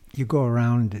start. You go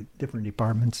around to different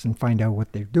departments and find out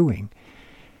what they're doing.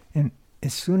 And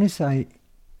as soon as I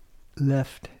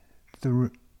left the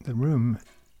room,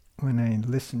 when I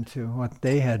listened to what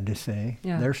they had to say,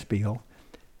 their spiel,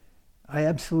 I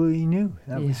absolutely knew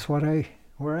that was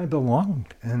where I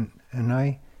belonged, and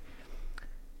I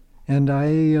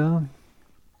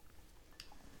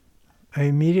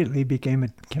immediately became a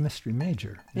chemistry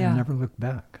major and never looked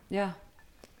back. Yeah.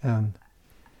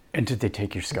 And did they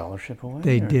take your scholarship away?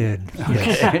 They did.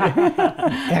 Yes.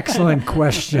 Excellent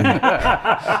question.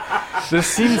 This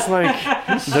seems like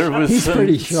there was He's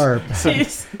pretty sharp.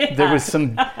 There was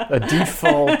a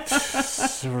default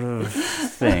sort of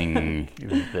thing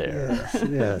there.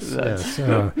 Yes.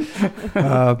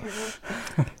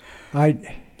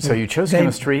 So you chose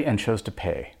chemistry and chose to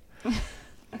pay.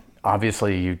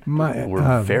 Obviously, you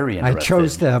were very interested. I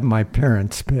chose to have my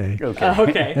parents pay. Okay.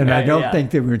 Okay. And I don't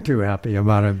think they were too happy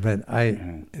about it, but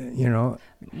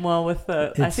Well,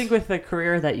 I think with the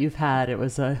career that you've had, it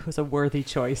was a worthy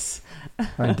choice.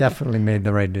 I definitely made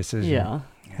the right decision. Yeah.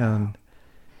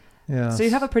 Yeah. So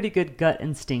you have a pretty good gut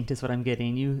instinct, is what I'm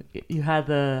getting. You had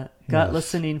the gut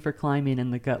listening for climbing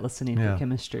and the gut listening for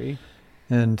chemistry.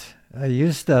 And I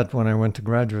used that when I went to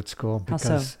graduate school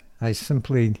because I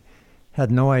simply had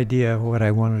no idea what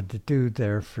I wanted to do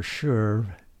there for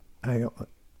sure. The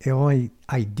only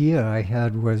idea I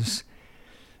had was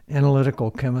analytical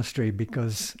chemistry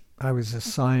because I was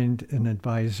assigned an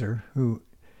advisor who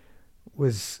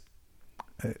was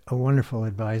a wonderful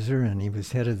advisor, and he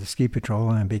was head of the ski patrol,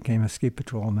 and I became a ski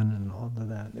patrolman and all of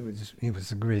that. He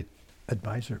was a great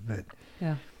advisor, but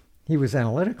he was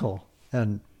analytical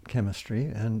and chemistry,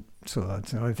 and so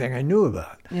that's the only thing I knew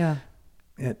about. Yeah.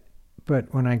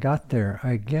 But when I got there,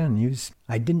 I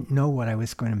didn't know what I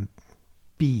was going to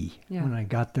be when I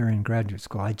got there in graduate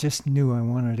school. I just knew I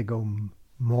wanted to go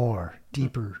more,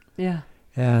 deeper. Yeah.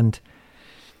 And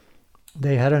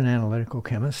they had an analytical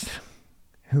chemist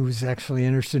who was actually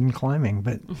interested in climbing,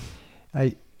 but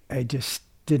I just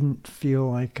didn't feel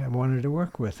like I wanted to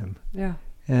work with him. Yeah.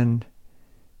 And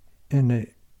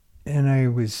I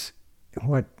was,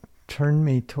 what turned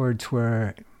me towards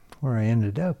where I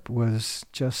ended up was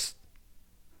just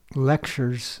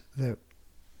lectures that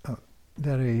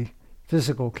a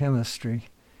physical chemist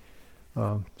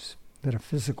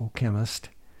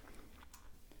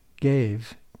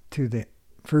gave to the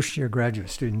first year graduate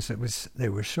students. They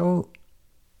were so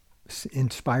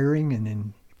inspiring and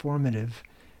informative,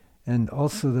 and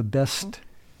also the best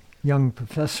young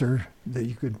professor that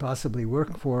you could possibly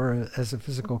work for as a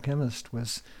physical chemist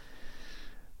was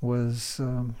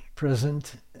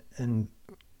present and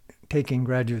taking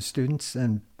graduate students,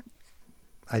 and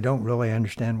I don't really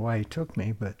understand why he took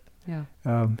me, but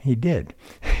he did.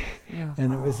 Yeah.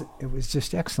 And it was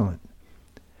just excellent.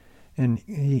 And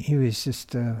he was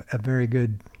just a very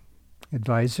good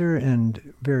advisor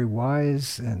and very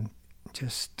wise, and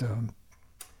just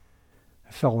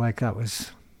I felt like that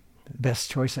was the best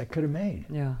choice I could have made.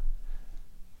 Yeah.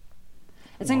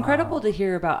 It's incredible to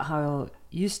hear about how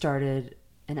you started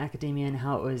in academia and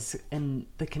how it was in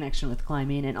the connection with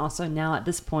climbing. And also now at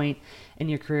this point in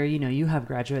your career, you have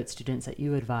graduate students that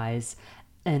you advise,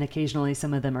 and occasionally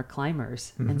some of them are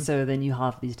climbers. Mm-hmm. And so then you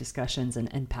have these discussions,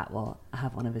 and Pat will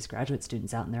have one of his graduate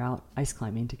students out, and they're out ice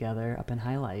climbing together up in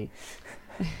Highlight.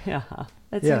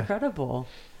 That's incredible.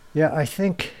 Yeah, I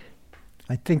think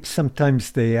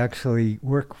sometimes they actually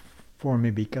work for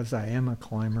me because I am a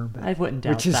climber, but I wouldn't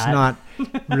doubt which is that. not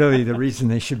really the reason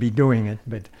they should be doing it,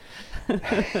 but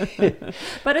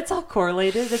but it's all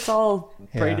correlated. It's all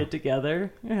braided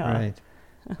together. Yeah.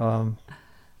 Right.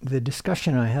 The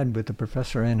discussion I had with the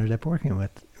professor I ended up working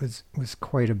with was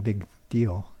quite a big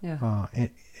deal. Yeah.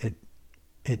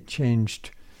 It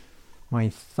changed my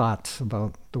thoughts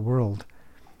about the world,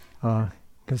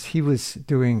 because he was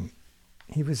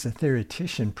a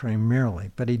theoretician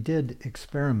primarily, but he did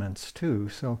experiments too.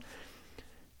 So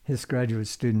his graduate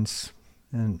students,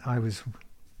 and I was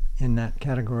in that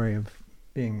category of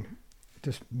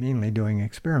just mainly doing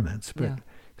experiments, but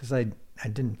because I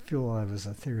didn't feel I was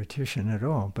a theoretician at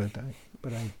all, but I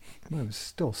was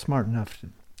still smart enough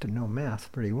to know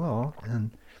math pretty well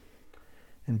and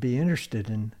be interested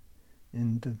in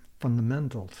the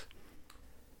fundamentals.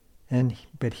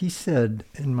 But he said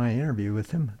in my interview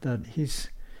with him that he's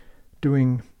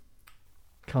doing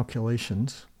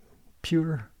calculations,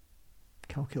 pure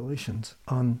calculations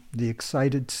on the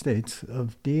excited states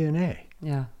of DNA.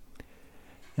 Yeah.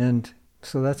 And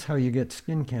so that's how you get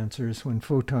skin cancers, when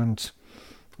photons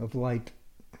of light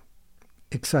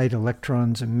excite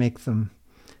electrons and make them,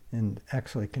 and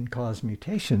actually can cause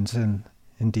mutations in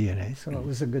DNA. So it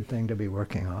was a good thing to be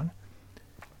working on.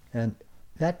 And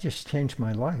that just changed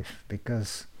my life,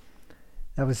 because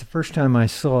that was the first time I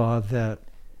saw that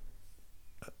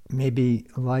maybe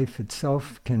life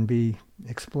itself can be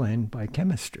explained by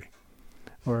chemistry,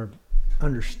 or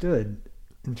understood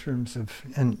in terms of,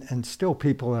 and still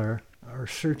people are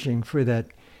searching for that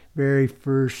very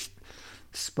first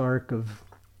spark of,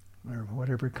 or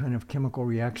whatever kind of chemical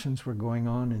reactions were going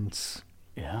on in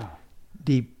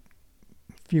deep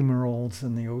fumaroles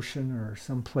in the ocean or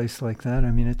someplace like that.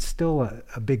 I mean, it's still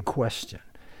a big question.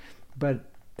 But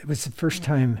it was the first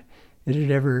time it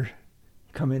had ever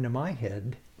come into my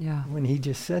head when he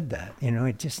just said that. You know,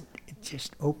 it just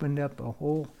opened up a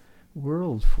whole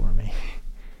world for me.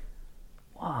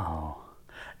 Wow.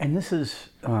 And this is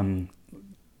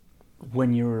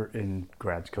when you were in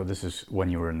grad school. This is when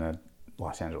you were in the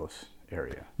Los Angeles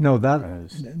area. No,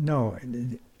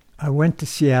 I went to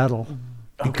Seattle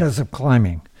because of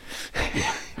climbing.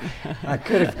 I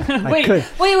could have.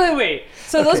 Wait.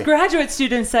 So those graduate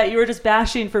students that you were just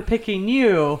bashing for picking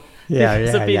you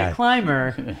because of being a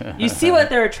climber, you see what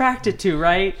they're attracted to,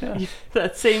 right?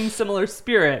 That same similar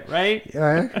spirit, right?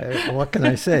 What can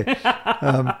I say?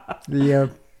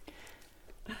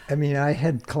 I mean, I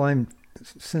had climbed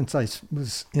since I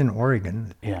was in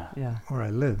Oregon, where I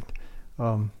lived.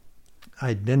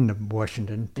 I'd been to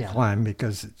Washington to climb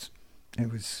because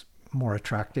it was more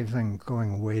attractive than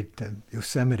going away to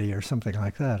Yosemite or something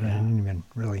like that. I didn't even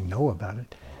really know about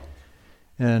it.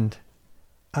 And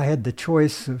I had the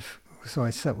choice of, so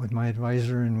I sat with my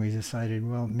advisor and we decided,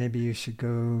 well, maybe you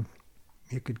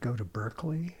could go to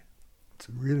Berkeley. It's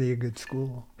really a good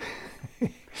school.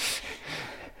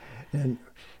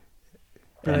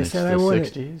 But I said I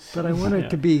wanted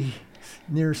to be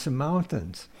near some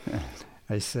mountains.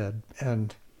 I said,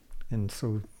 and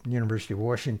so University of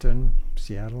Washington,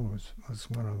 Seattle was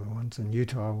one of the ones, and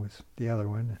Utah was the other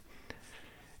one,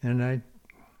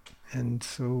 and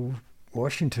so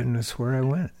Washington is where I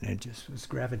went. It just was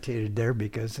gravitated there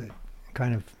because I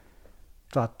kind of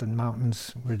thought the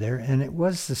mountains were there, and it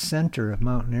was the center of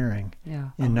mountaineering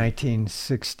in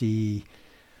 1960.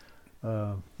 In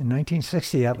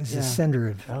 1960, that was the center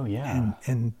of,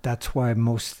 and that's why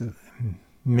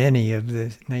many of the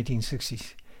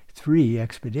 1963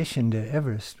 expedition to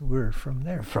Everest were from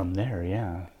there. From there,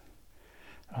 yeah.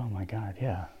 Oh my God,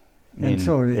 yeah. And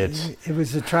so it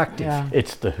was attractive. Yeah.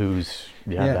 It's the Who's,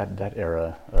 that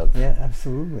era of... Yeah,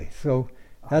 absolutely. So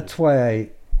that's why I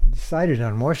decided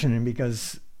on Washington,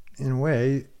 because in a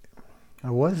way I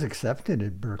was accepted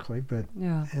at Berkeley, but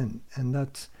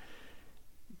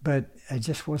but I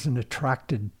just wasn't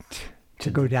attracted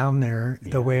to go down there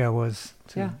the way I was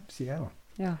to Seattle.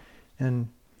 Yeah. And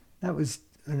that was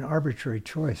an arbitrary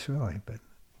choice, really, but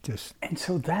just... And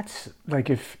so that's, like,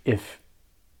 if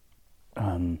so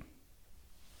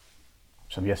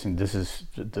I'm guessing this is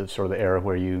the sort of the era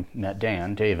where you met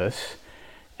Dan Davis,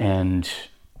 and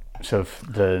so if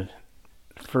the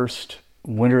first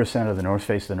winter ascent of the North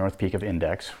Face of the North Peak of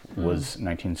Index was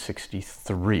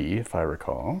 1963, if I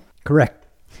recall. Correct.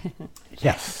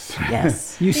 Yes.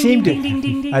 Yes. You seem to.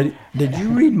 Did you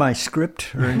read my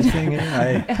script or anything?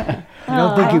 I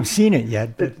don't think you've seen it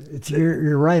yet, but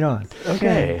you're right on.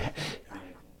 Okay.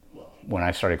 When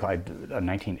I started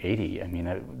 1980, I mean,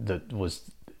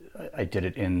 I did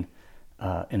it in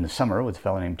the summer with a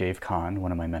fellow named Dave Kahn,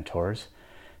 one of my mentors,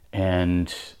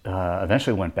 and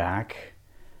eventually went back.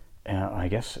 I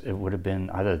guess it would have been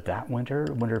either that winter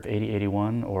of 80,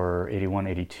 81, or 81,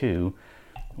 82.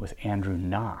 With Andrew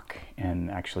Knock, and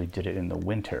actually did it in the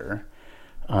winter.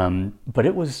 But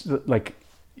it was like,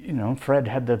 Fred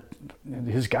had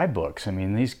his guidebooks. I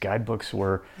mean, these guidebooks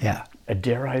were,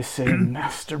 dare I say,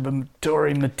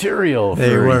 masturbatory material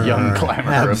for a young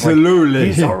climber. Absolutely. Like,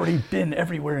 he's already been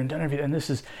everywhere and done everything.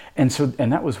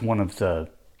 And that was one of the,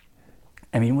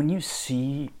 I mean, when you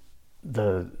see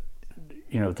the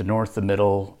north, the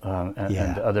middle, and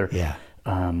the other,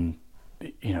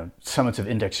 summits of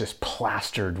Index just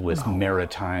plastered with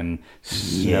maritime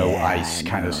snow, ice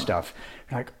kind of stuff.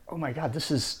 You're like, oh my God,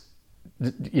 this is,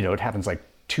 it happens like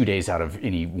 2 days out of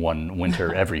any one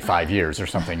winter every 5 years or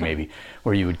something, maybe,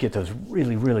 where you would get those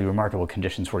really, really remarkable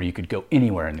conditions where you could go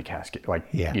anywhere in the Cascade. Like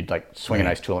you'd like swing an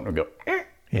ice tool and it would go,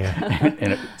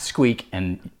 and it squeak,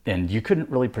 and you couldn't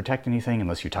really protect anything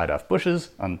unless you tied off bushes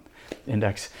on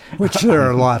Index, which there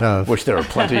are a lot of, which there are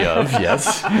plenty of,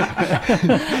 yes.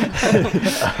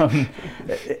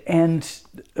 And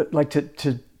like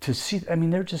to see, I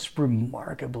mean, they're just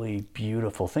remarkably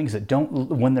beautiful things that don't,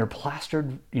 when they're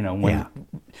plastered, when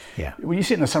you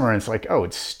see it in the summer and it's like, oh,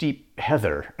 it's steep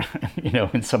heather,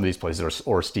 in some of these places,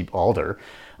 or steep alder,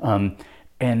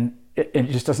 and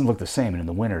it just doesn't look the same. And in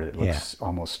the winter, it looks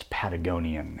almost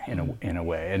Patagonian in a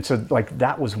way. And so, like,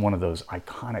 that was one of those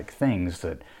iconic things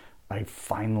that I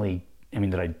finally,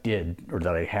 that I did, or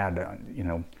that I had,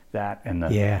 that and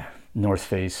the North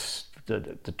Face,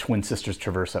 the Twin Sisters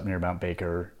Traverse up near Mount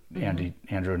Baker. Andrew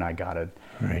and I got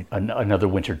another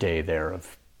winter day there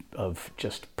of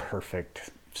just perfect,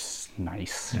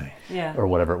 nice, or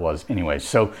whatever it was. Anyway,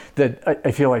 so that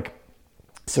I feel like,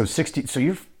 so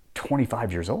you're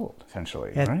 25 years old,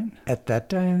 essentially, right? At that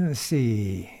time, let's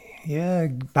see,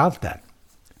 about that.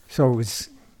 So it was,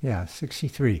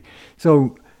 63.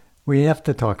 So we have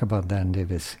to talk about Dan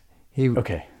Davis.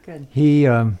 Okay. Good. He,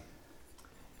 I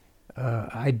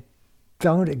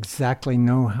don't exactly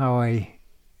know how I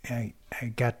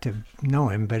got to know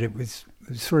him, but it was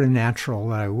sort of natural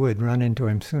that I would run into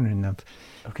him soon enough.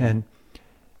 Okay.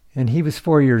 And he was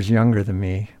 4 years younger than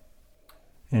me,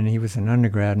 and he was an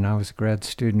undergrad and I was a grad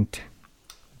student.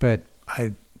 But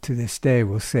I, to this day,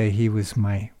 will say he was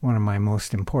one of my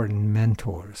most important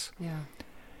mentors. Yeah.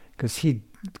 Because he'd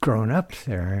grown up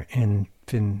there and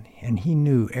he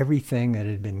knew everything that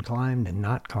had been climbed and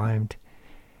not climbed.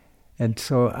 And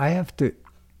so I have to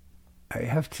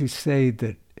say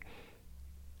that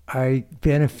I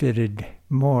benefited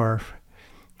more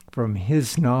from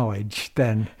his knowledge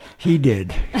than he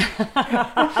did.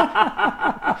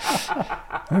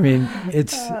 I mean,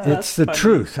 it's the funny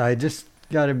truth. I just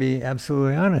got to be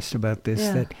absolutely honest about this.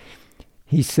 Yeah. That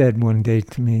he said one day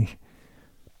to me,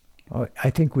 "Oh, I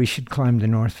think we should climb the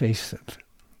north face of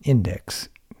Index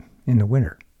in the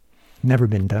winter. Never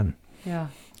been done." Yeah.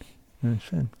 And I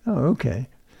said, "Oh, okay."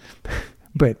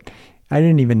 But I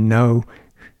didn't even know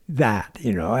that.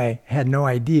 I had no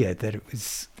idea that it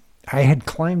was. I had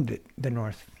climbed the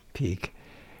North Peak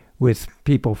with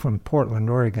people from Portland,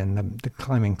 Oregon, the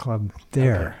climbing club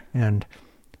there, and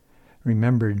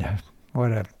remembered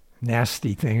what a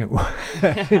nasty thing it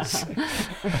was.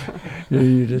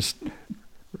 You just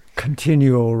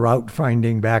continual route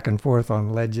finding back and forth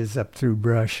on ledges up through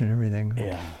brush and everything.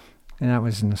 Yeah. And that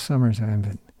was in the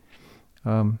summertime.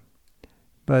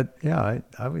 But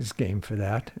I was game for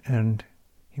that, and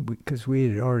because we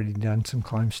had already done some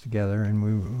climbs together, and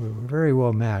we were very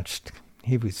well matched.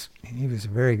 He was a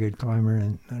very good climber,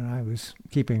 and I was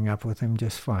keeping up with him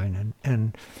just fine.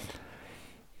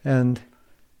 And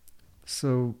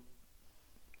so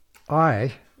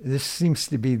this seems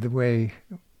to be the way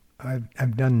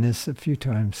I've done this a few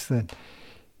times, that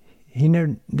he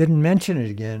never didn't mention it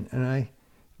again, and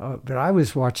but I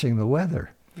was watching the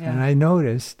weather, and I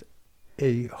noticed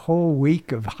a whole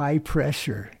week of high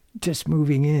pressure just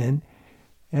moving in,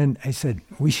 and I said,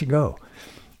 we should go.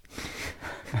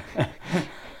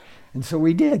 And so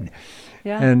we did.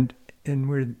 Yeah. And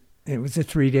it was a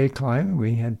 3-day climb.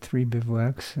 We had 3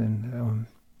 bivouacs, and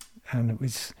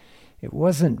it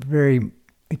wasn't very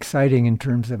exciting in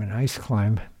terms of an ice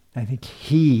climb. I think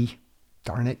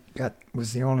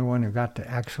was the only one who got to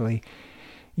actually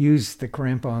use the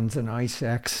crampons and Ice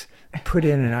X, put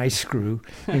in an ice screw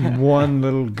in one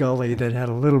little gully that had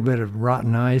a little bit of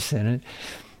rotten ice in it.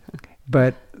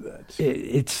 But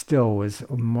it still was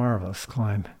a marvelous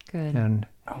climb. Good. And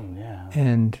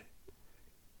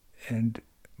and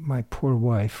my poor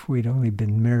wife, we'd only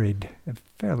been married a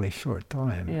fairly short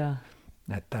time. Yeah.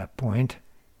 At that point.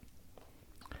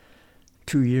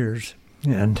 2 years.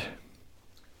 And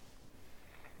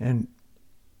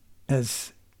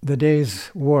as the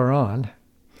days wore on,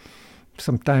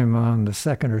 sometime on the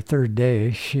second or third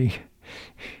day, she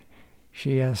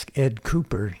asked Ed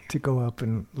Cooper to go up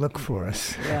and look for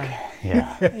us.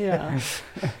 Yeah.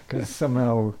 Because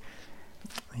somehow,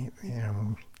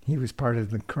 he was part of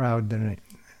the crowd that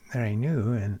I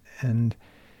knew, and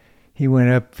he went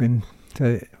up and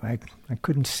I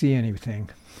couldn't see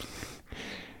anything.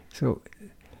 So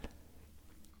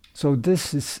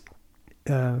this is,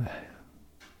 I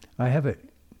have it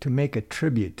to make a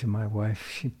tribute to my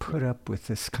wife. She put up with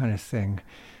this kind of thing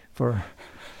for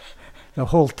the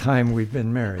whole time we've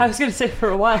been married. I was going to say for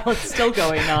a while it's still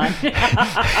going on.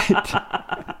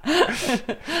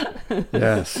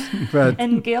 Yes, but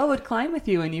and Gail would climb with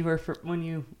you when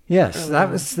you Yes, that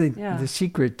was the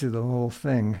secret to the whole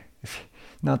thing.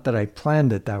 Not that I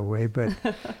planned it that way,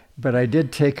 but I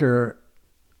did take her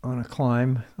on a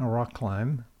rock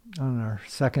climb, on our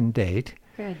second date.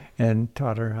 Good. And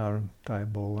taught her how to tie a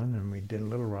bowline, and we did a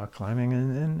little rock climbing,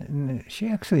 and she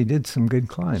actually did some good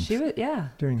climbs. She would, yeah.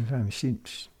 During the time,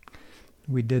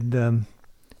 we did the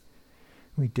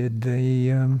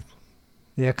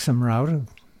Exum route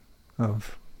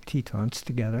of Tetons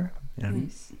together, and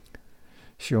nice.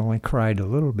 She only cried a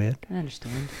little bit. I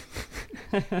understand.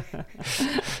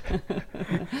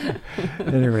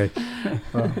 Anyway,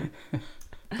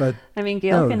 but I mean,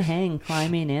 Gail can hang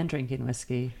climbing and drinking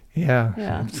whiskey. Yeah,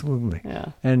 absolutely.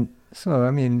 Yeah. And so,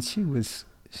 I mean,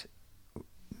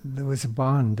 there was a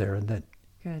bond there that,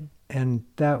 good. And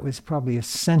that was probably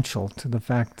essential to the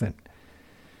fact that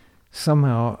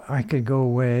somehow I could go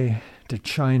away to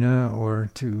China or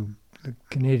to the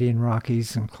Canadian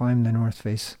Rockies and climb the North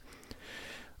Face.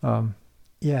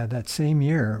 That same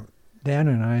year, Dan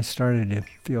and I started to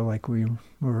feel like we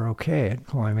were okay at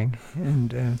climbing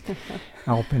and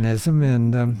alpinism,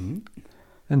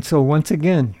 and so once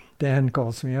again, Dan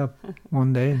calls me up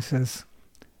one day and says,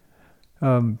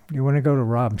 "You want to go to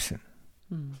Robson?"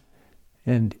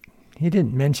 And he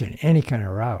didn't mention any kind of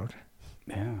route.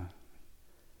 Yeah.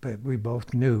 But we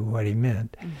both knew what he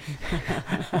meant.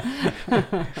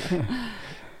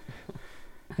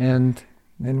 And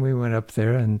then we went up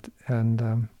there and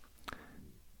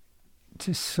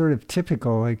just sort of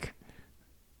typical, like,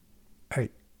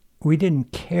 we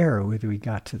didn't care whether we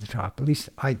got to the top. At least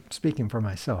speaking for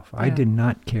myself, I did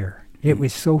not care. It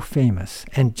was so famous,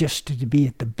 and just to be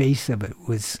at the base of it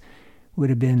would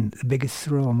have been the biggest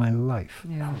thrill of my life.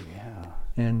 Yeah. Oh, yeah.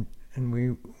 And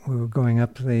we were going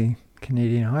up the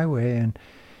Canadian Highway and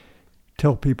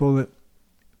tell people that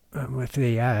if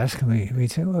they ask,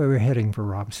 we'd say, "Well, we're heading for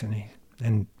Robson."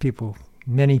 And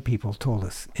many people told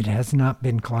us, "It has not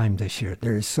been climbed this year.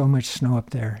 There is so much snow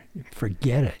up there.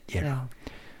 Forget it, you know."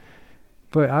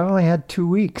 But I only had 2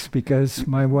 weeks because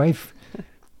my wife,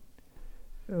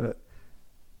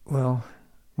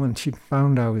 when she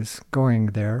found I was going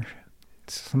there,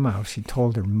 somehow she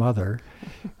told her mother,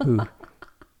 who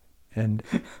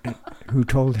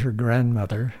told her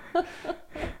grandmother,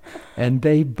 and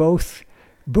they both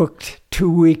booked 2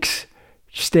 weeks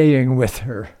staying with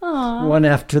her, one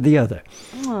after the other,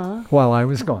 while I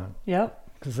was gone. Yep.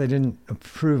 Because they didn't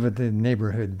approve of the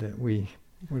neighborhood that we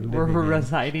were living in.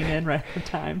 Residing in right at the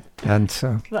time. And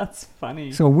so that's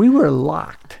funny. So we were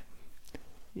locked.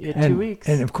 You had 2 weeks.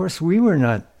 And of course we were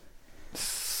not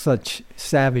such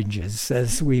savages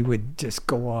as we would just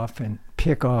go off and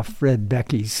pick off Fred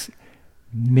Becky's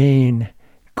main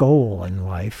goal in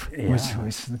life, which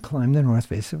was to climb the North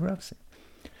Face of Robson.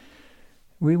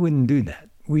 We wouldn't do that.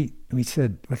 We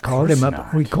said, we called him up.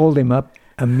 Not. We called him up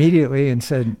immediately and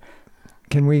said,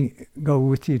 "Can we go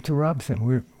with you to Robson?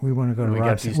 We want to go to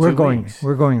Robson. We're going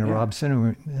to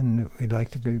Robson, and we'd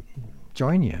like to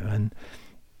join you."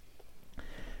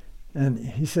 And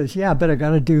he says, "Yeah, but I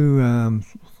got to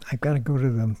go to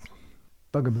the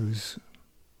Bugaboos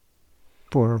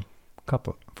for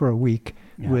a week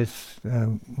with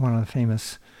one of the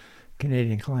famous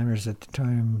Canadian climbers at the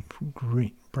time,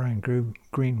 Brian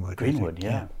Greenwood. Greenwood,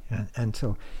 yeah. And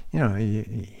so,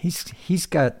 he's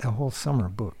got the whole summer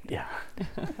booked. Yeah.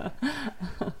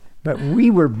 But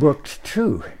we were booked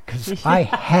too, because I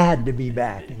had to be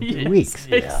back in 2 weeks.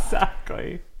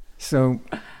 Exactly. So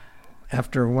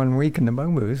after 1 week in the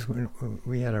Bugaboos,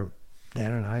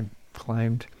 Dan and I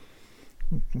climbed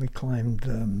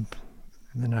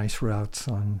the nice routes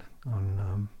on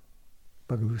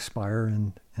Bugaboo Spire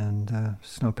and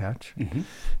Snowpatch,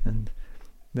 and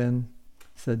then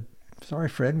said, "Sorry,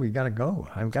 Fred, we got to go.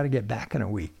 I've got to get back in a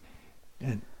week."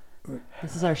 And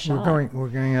this is our shot. We're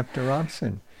going up to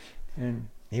Robson, and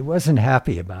he wasn't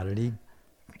happy about it. He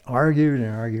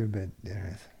argued, but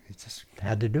he just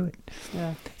had to do it.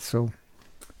 Yeah. So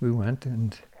we went,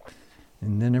 and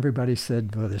then everybody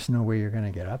said, "Well, there's no way you're going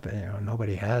to get up.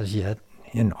 Nobody has yet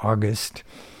in August."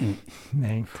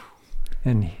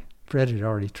 And Fred had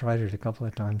already tried it a couple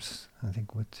of times, I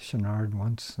think with Chenard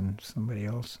once and somebody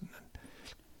else.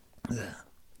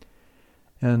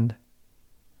 And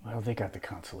well, they got the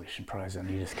consolation prize on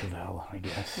Edith Cavell, I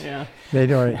guess. Yeah.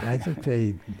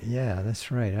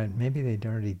 That's right. Maybe they'd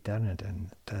already done it at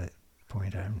that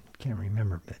point. I can't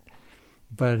remember.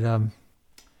 But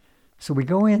so we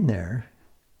go in there,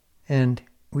 and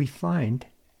we find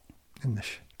in the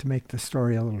to make the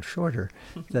story a little shorter,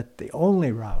 that the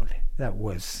only route that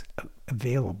was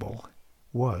available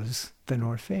was the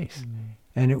North Face.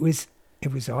 And it was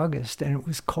August and it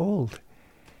was cold.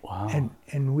 Wow.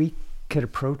 And we could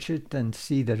approach it and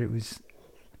see that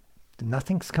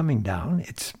nothing's coming down.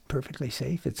 It's perfectly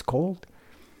safe. It's cold.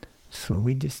 So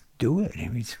we just do it.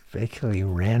 And we basically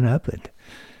ran up it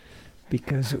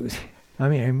because it was, I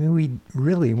mean, we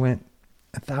really went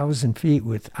 1,000 feet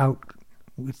without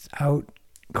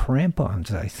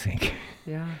crampons, I think.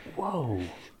 Yeah. Whoa.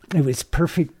 It was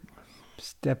perfect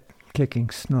step kicking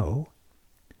snow.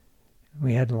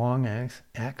 We had long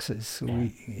axes, so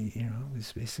it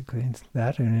was basically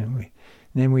that. And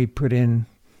then we put in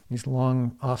these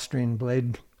long Austrian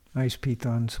blade ice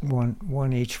pythons,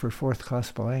 one each for fourth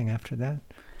class belaying after that.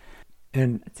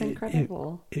 And it's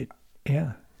incredible.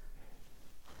 Yeah.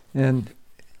 And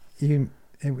it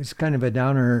was kind of a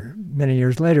downer. Many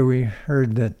years later, we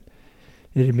heard that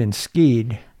it had been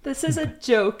skied. This is a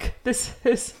joke. This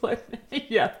is what,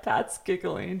 yeah, Pat's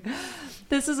giggling.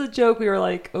 This is a joke. We were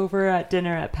like over at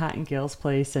dinner at Pat and Gail's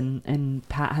place, and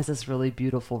Pat has this really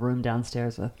beautiful room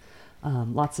downstairs with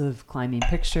lots of climbing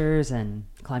pictures and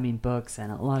climbing books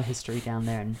and a lot of history down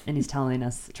there. And he's telling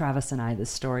us, Travis and I, this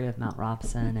story of Mount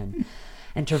Robson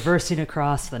and traversing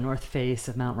across the north face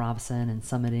of Mount Robson and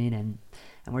summiting, and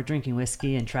we're drinking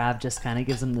whiskey, and Trav just kind of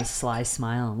gives him this sly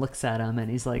smile and looks at him, and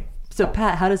he's like, "So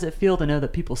Pat, how does it feel to know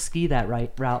that people ski that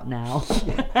route now?"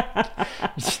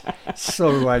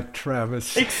 So like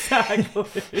Travis. Exactly.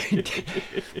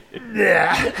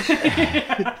 Yeah.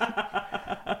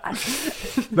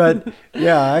 But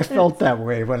yeah, I felt that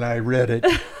way when I read it.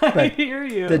 But I hear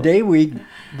you. The day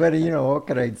but what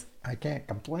could I can't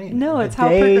complain. No, the it's how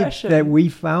day progression. that we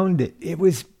found it, it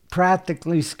was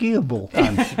practically skiable.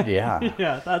 Yeah.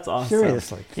 Yeah, that's awesome.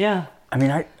 Seriously. Yeah. I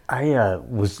mean, I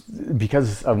was,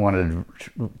 because I wanted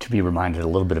to be reminded a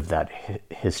little bit of that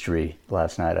history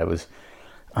last night. I was,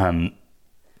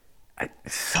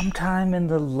 sometime in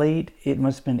the late, it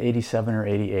must have been 87 or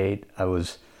 88. It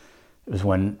was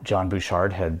when John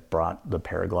Bouchard had brought the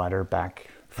paraglider back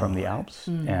from the Alps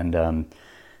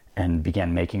and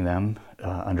began making them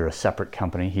under a separate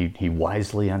company. He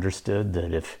wisely understood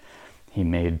that if he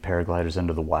made paragliders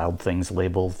under the Wild Things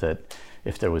label, that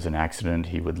if there was an accident,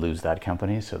 he would lose that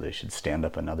company, so they should stand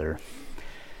up another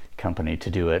company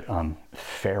to do it.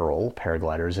 Feral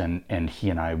paragliders, and he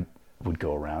and I would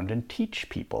go around and teach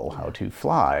people how to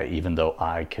fly, even though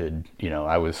I could,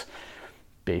 I was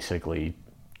basically,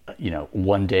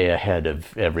 one day ahead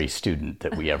of every student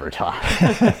that we ever taught.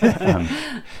 I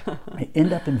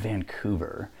end up in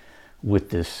Vancouver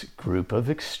with this group of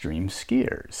extreme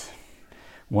skiers,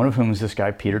 one of whom is this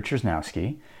guy, Peter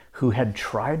Chersnowski, who had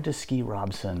tried to ski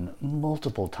Robson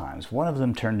multiple times. One of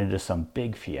them turned into some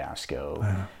big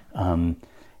fiasco. Wow.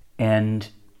 And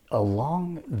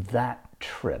along that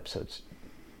trip, so it's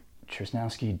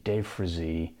Chersnowski, Dave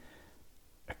Frazee,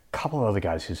 a couple of other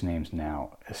guys whose names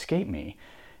now escape me.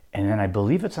 And then I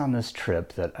believe it's on this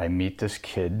trip that I meet this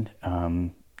kid,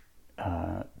 Pedor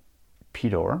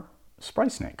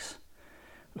Spreisniks,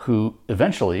 who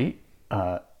eventually,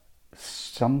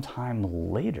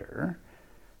 sometime later,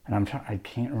 and I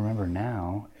can't remember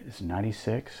now, it's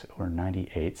 96 or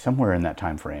 98, somewhere in that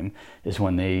time frame, is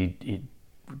when he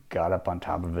got up on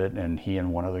top of it, and he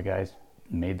and one other guy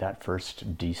made that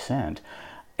first descent.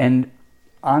 And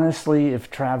honestly, if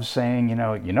Trav's saying,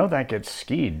 that gets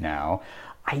skied now,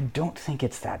 I don't think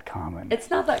it's that common.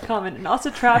 It's not that common. And also,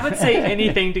 Trav would say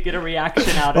anything to get a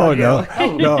reaction out of you.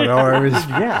 No,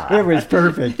 it was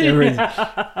perfect.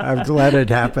 I'm glad it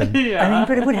happened. Yeah. I mean,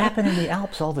 but it would happen in the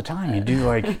Alps all the time. You do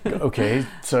okay,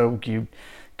 so you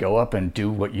go up and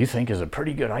do what you think is a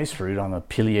pretty good ice route on the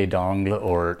Pilier d'Angle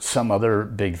or some other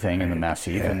big thing in the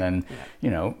Massif, and then,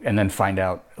 and then find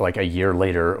out like a year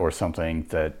later or something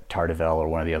that Tardevel or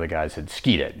one of the other guys had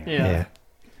skied it. Yeah.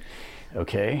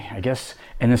 Okay, I guess,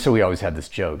 and then so we always had this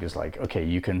joke, is like, okay,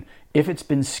 you can, if it's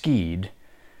been skied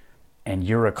and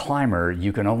you're a climber,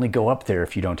 you can only go up there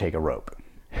if you don't take a rope.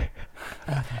 Oh,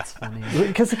 that's funny.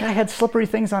 Because the guy had slippery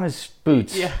things on his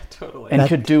boots. Yeah, totally. And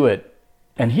could do it,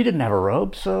 and he didn't have a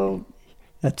rope, so...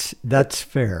 That's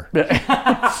fair.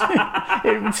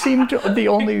 It seemed the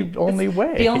only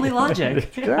way. The only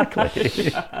logic.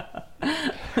 Exactly.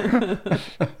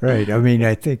 Right, I mean,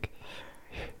 I think...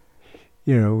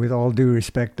 with all due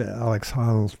respect to Alex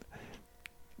Honnold,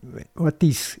 what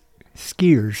these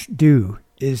skiers do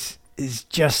is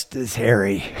just as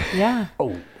hairy. Yeah.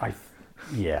 Oh,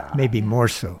 yeah. Maybe more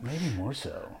so.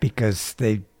 Because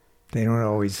they don't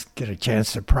always get a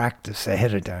chance to practice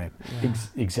ahead of time. Yeah.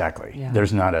 Exactly. Yeah.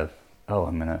 There's not I'm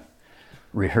going to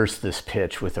rehearse this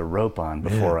pitch with a rope on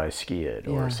before I ski it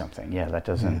or something. Yeah, that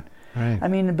doesn't. Right. I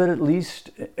mean, but at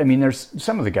least, I mean, there's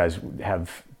some of the guys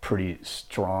have pretty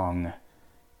strong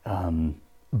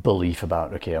belief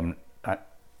about, okay,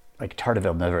 like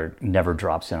Tardeville never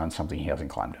drops in on something he hasn't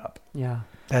climbed up. Yeah.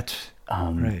 That's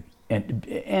right.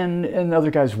 And other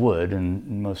guys would,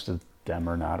 and most of them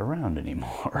are not around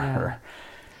anymore.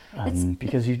 Yeah.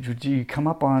 Because you come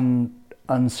up on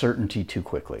uncertainty too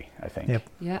quickly, I think. Yep.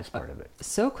 Yeah. That's part of it.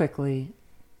 So quickly.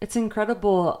 It's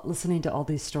incredible listening to all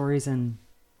these stories and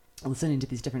listening to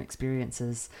these different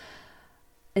experiences.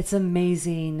 It's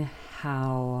amazing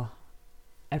how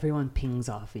everyone pings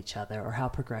off each other, or how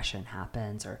progression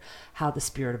happens, or how the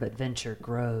spirit of adventure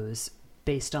grows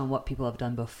based on what people have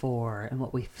done before and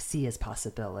what we see as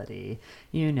possibility.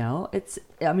 You know,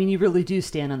 you really do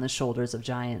stand on the shoulders of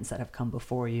giants that have come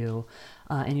before you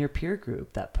and your peer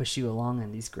group that push you along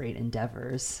in these great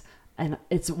endeavors. And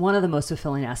it's one of the most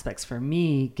fulfilling aspects for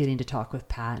me, getting to talk with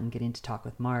Pat and getting to talk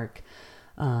with Mark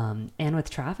and with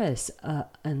Travis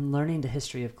and learning the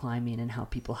history of climbing and how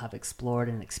people have explored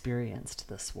and experienced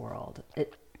this world.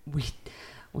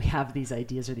 We have these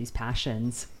ideas or these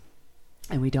passions,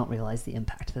 and we don't realize the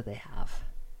impact that they have.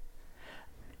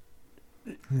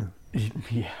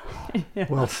 Yeah.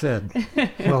 Well said.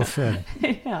 Well said.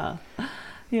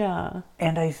 Yeah.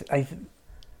 And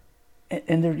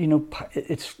and there,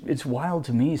 it's wild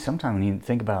to me sometimes when you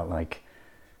think about like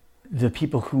the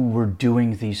people who were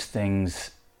doing these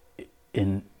things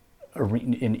in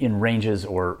ranges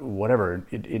or whatever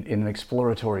in an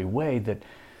exploratory way, that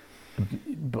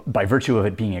by virtue of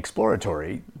it being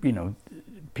exploratory,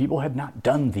 people had not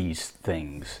done these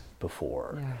things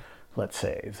before. Yeah. Let's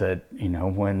say that,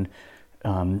 when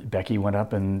Becky went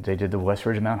up and they did the West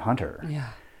Ridge of Mount Hunter.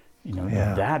 Yeah.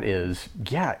 That is,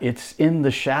 it's in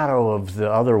the shadow of the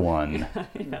other one.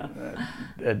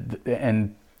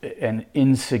 And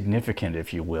insignificant,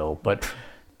 if you will, but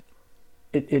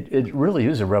it really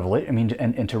is a revelation. I mean,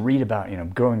 and to read about,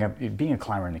 growing up, being a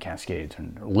climber in the Cascades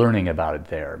and learning about it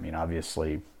there. I mean,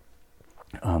 obviously,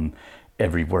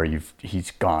 everywhere he's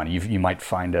gone, you might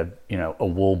find a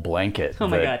wool blanket. Oh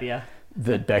my God, yeah.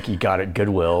 That Becky got at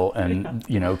Goodwill and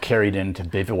carried in to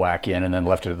bivouac in and then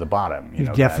left it at the bottom. You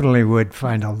definitely would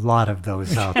find a lot of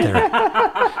those out there.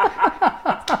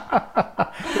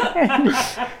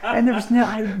 and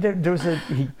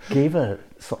he gave a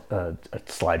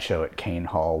slideshow at Kane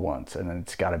Hall once, and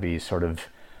it's got to be sort of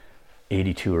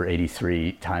 82 or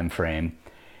 83 time frame,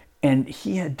 and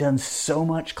he had done so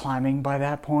much climbing by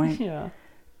that point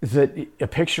that a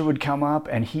picture would come up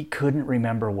and he couldn't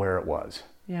remember where it was.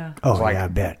 Yeah. Oh, I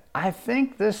bet. I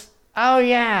think this. Oh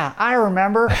yeah, I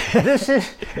remember. This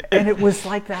is, and it was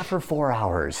like that for 4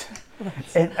 hours.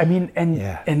 And I mean,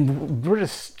 and we're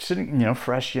just sitting,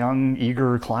 fresh, young,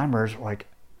 eager climbers. Like,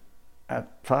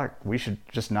 fuck, we should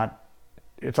just not.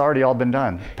 It's already all been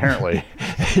done. Apparently,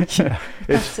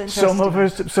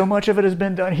 so much of it has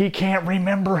been done. He can't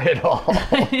remember it all.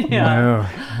 No,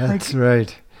 that's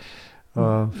right.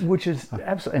 Which is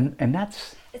absolutely, and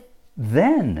that's.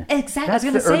 Then exactly, that's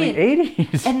I was going to say early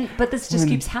 80s. But this just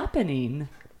keeps happening,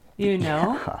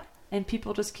 and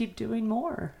people just keep doing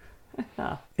more.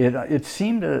 It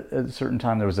seemed at a certain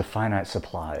time there was a finite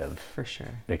supply of for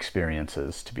sure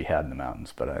experiences to be had in the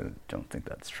mountains, but I don't think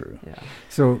that's true. Yeah.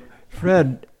 So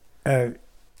Fred, to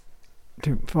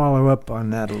follow up on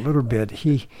that a little bit,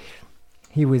 he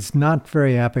was not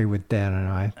very happy with Dan and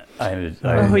I.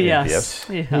 Yes.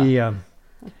 Yeah.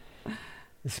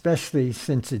 Especially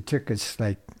since it took us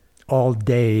like all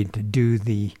day to do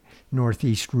the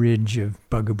northeast ridge of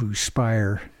Bugaboo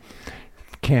Spire,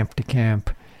 camp to camp.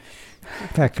 In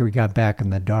fact, we got back in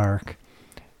the dark,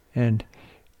 and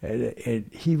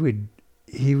he would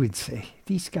say,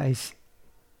 "These guys,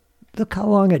 look how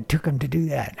long it took them to do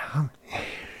that."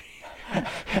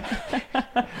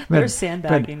 They're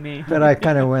sandbagging me. But I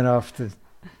kind of went off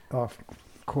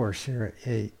course here.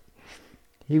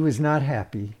 He was not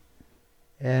happy.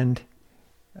 And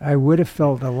I would have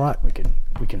felt a lot. We can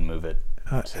move it.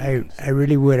 I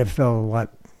really would have felt a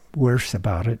lot worse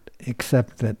about it,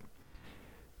 except that.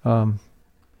 You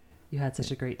had such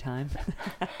a great time.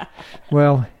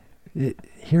 Well,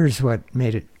 here's what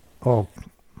made it all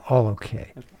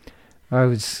okay.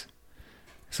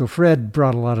 So Fred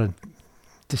brought a lot of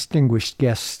distinguished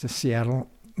guests to Seattle,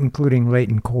 including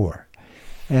Leighton Core,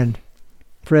 and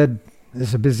Fred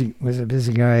was a busy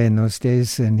guy in those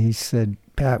days, and he said,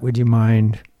 "Pat, would you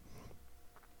mind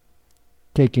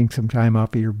taking some time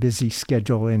off of your busy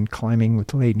schedule and climbing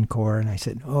with Leighton Core?" And I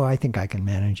said, "Oh, I think I can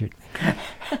manage it."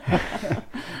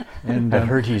 And I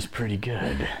heard he's pretty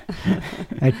good.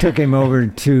 I took him over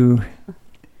to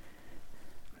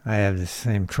I have the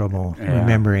same trouble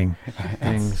remembering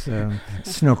things.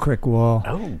 Snow Creek Wall.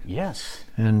 Oh, yes.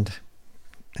 And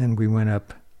we went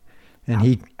up,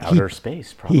 and outer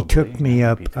space. Probably he took me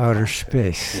up outer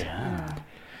space. Yeah.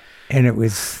 And it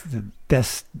was the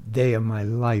best day of my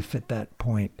life at that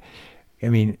point. I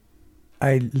mean,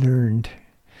 I learned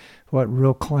what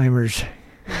real climbers,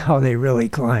 how they really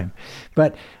climb.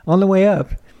 But on the way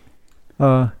up,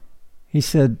 he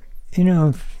said,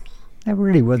 that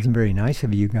really wasn't very nice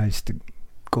of you guys to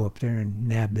go up there and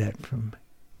nab that from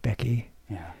Becky.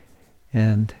 Yeah.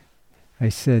 And I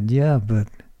said, yeah, but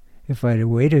if I'd have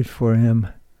waited for him,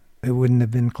 it wouldn't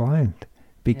have been climbed,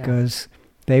 because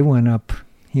he went up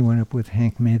with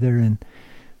Hank Mather and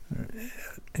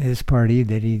his party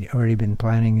that he'd already been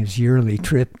planning his yearly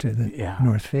trip to the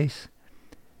North Face.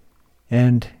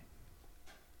 And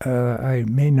I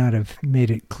may not have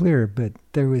made it clear, but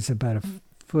there was about a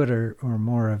foot or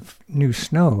more of new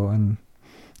snow, and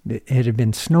it had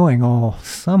been snowing all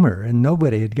summer, and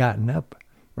nobody had gotten up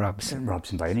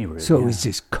Robson by any route. So it was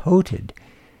just coated.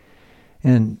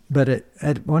 But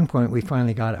at one point we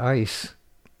finally got ice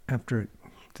after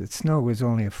the snow was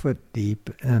only a foot deep,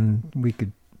 and we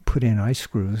could put in ice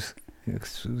screws. It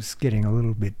was getting a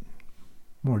little bit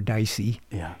more dicey.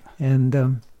 Yeah.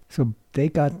 And so they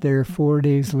got there 4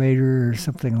 days later or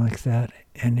something like that,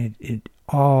 and it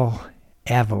all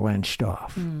avalanched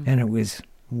off, and it was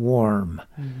warm,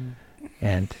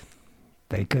 and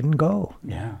they couldn't go.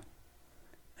 Yeah.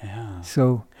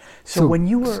 So when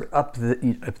you were up,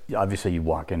 obviously you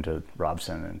walk into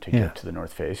Robson, and to get to the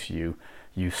North Face, you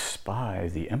spy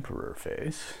the Emperor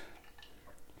Face.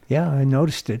 Yeah, I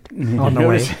noticed it on the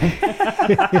way.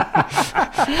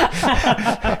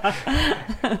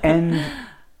 And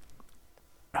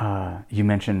you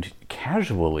mentioned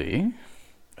casually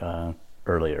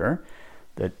earlier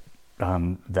that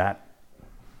that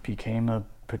became an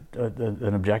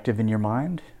objective in your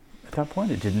mind at that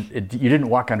point. You didn't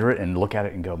walk under it and look at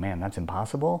it and go, "Man, that's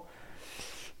impossible."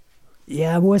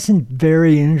 Yeah, I wasn't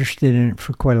very interested in it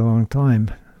for quite a long time,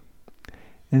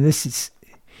 and this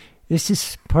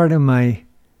is part of my,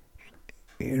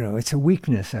 it's a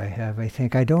weakness I have. I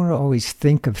think I don't always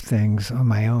think of things on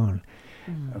my own.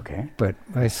 Okay. But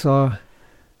I saw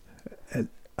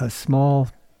a small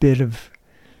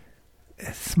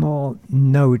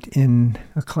note in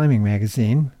a climbing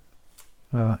magazine,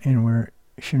 and where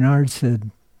Chenard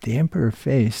said the Emperor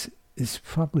Face is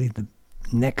probably the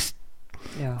next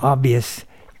obvious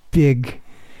big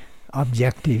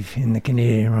objective in the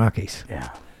Canadian Rockies. Yeah.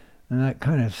 And that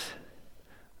kind of,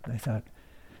 I thought,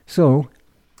 so,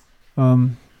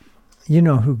 you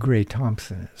know who Gray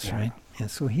Thompson is, right?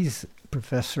 And so he's a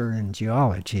professor in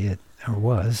geology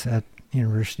was at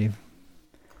University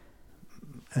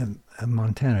of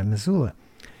Montana, Missoula.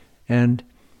 And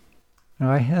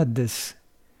I had this,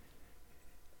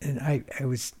 and I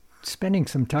was spending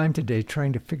some time today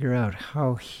trying to figure out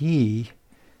how he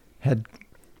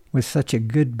was such a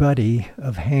good buddy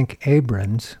of Hank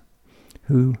Abrams,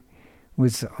 who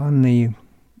was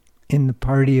in the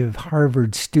party of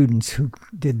Harvard students who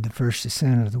did the first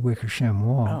ascent of the Wickersham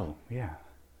Wall. Oh,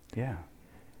 yeah.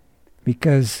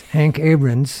 Because Hank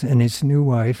Abrams and his new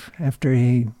wife, after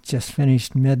he just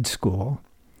finished med school,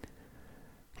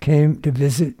 came to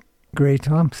visit Gray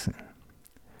Thompson.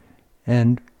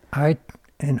 And I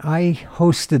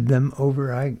hosted them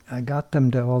over. I got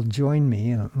them to all join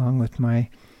me along with my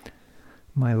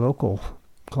local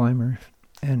climbers,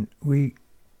 and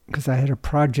because I had a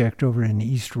project over in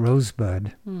East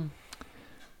Rosebud,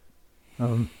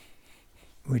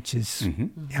 which is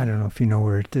I don't know if you know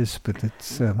where it is, but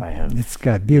it's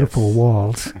got beautiful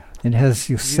walls. It has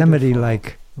Yosemite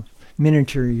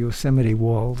miniature Yosemite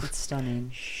walls. It's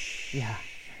stunning. Yeah.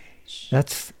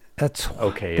 That's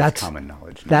okay. That's common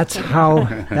knowledge. That's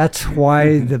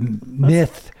why the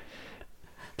myth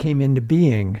came into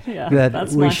being that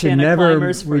we should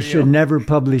never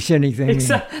publish anything.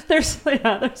 There's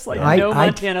no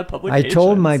Montana publications. I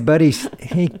told my buddies,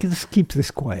 hey, just keep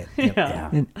this quiet.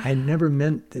 And I never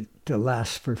meant it to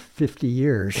last for 50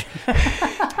 years.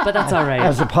 But that's all right.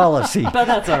 As a policy. But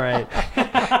that's all right.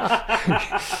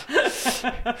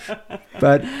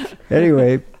 But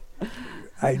anyway,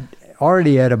 I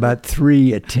already had about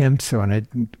 3 attempts on it,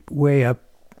 way up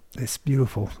this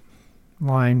beautiful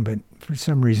line, but for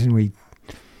some reason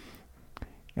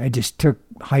I just took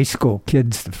high school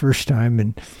kids the first time,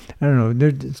 and I don't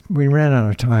know, we ran out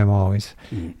of time always.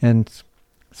 And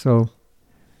so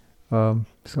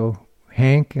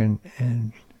Hank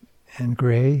and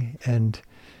Gray and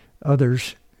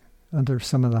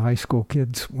some of the high school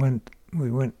kids went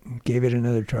and gave it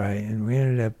another try, and we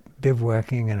ended up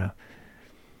bivouacking in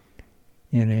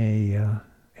I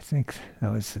think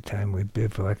that was the time we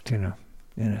bivouacked in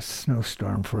a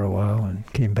snowstorm for a while and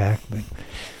came back.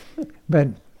 But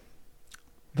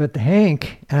the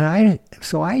Hank, and I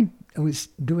was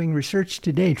doing research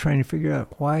today trying to figure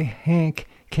out why Hank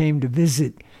came to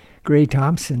visit Gray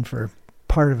Thompson for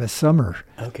part of a summer.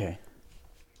 Okay.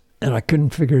 And I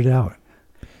couldn't figure it out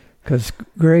because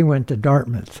Gray went to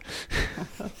Dartmouth.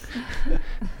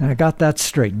 And I got that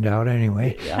straightened out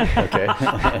anyway. Yeah,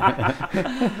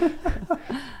 okay.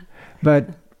 But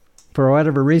for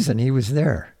whatever reason, he was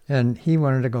there, and he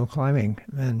wanted to go climbing,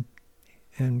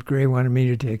 and Gray wanted me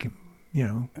to take him.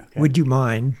 Would you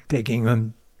mind taking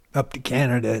him up to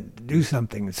Canada to do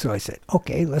something? So I said,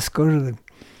 okay, let's go to the...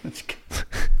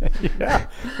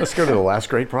 Let's go to the last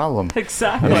great problem.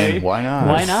 Exactly. I mean, why not?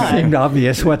 Why not? It seemed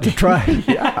obvious what to try.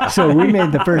 Yeah. So we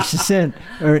made the first ascent,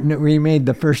 we made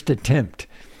the first attempt,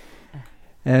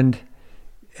 and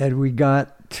we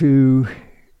got to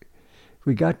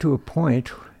a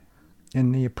point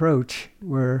in the approach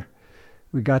where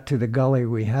we got to the gully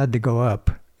we had to go up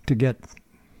to get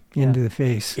into the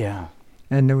face. Yeah.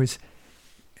 And there was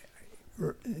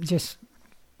just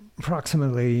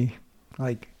approximately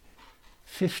like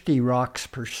 50 rocks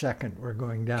per second were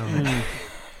going down.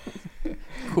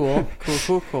 Cool.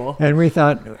 And we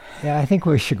thought, I think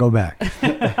we should go back.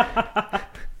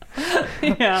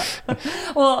 Yeah.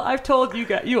 Well, I've told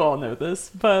you all know this,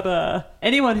 but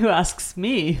anyone who asks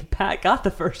me, Pat got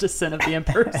the first ascent of the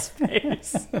Emperor's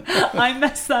Face. I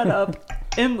mess that up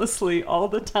endlessly all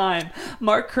the time.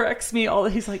 Mark corrects me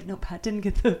he's like, no, Pat didn't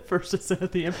get the first ascent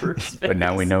of the Emperor's Face. But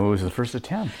now we know it was the first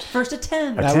attempt. First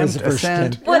attempt. That was the first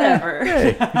attempt. Whatever.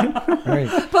 Yeah.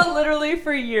 Right. But literally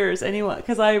for years,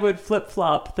 because I would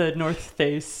flip-flop the north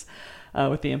face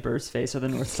with the Emperor's Face, or the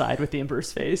north side with the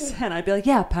Emperor's Face, and I'd be like,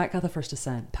 yeah, Pat got the first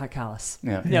ascent. Pat Callis.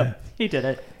 Yeah. Yep, he did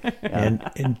it.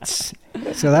 And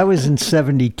so that was in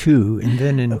 72, and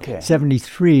then in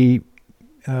 73,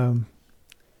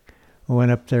 I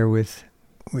went up there with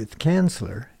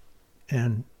Kanzler,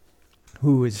 and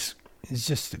who is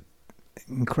just an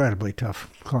incredibly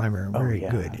tough climber, very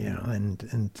good,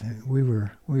 and we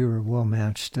were well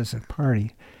matched as a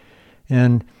party,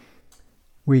 and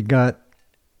we got.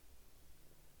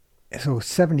 So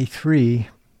 73,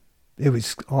 it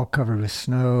was all covered with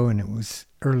snow, and it was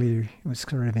sort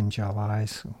of in July,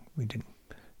 so we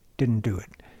didn't do it.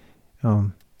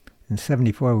 In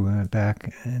 74, we went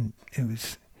back, and it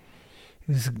was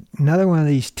another one of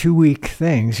these 2-week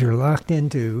things you're locked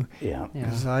into. Yeah.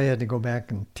 Because I had to go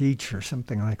back and teach or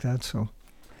something like that. So,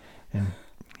 and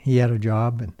he had a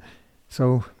job, and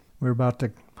so we're about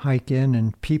to hike in,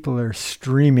 and people are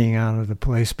streaming out of the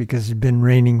place because it's been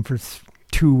raining for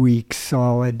 2 weeks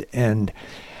solid, and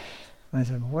I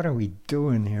said, what are we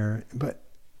doing here? But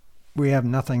we have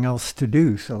nothing else to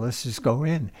do, so let's just go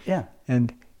in. Yeah.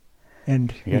 And you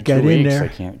we got got 2 in weeks, there. I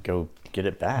can't go get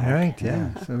it back. Right,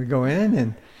 yeah. So we go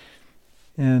in,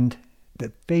 and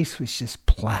the face was just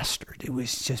plastered. It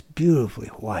was just beautifully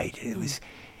white.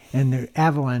 And the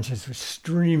avalanches were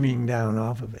streaming down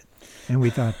off of it. And we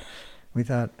thought,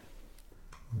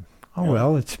 oh,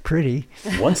 well, it's pretty.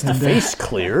 Once the face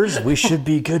clears, we should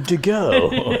be good to go.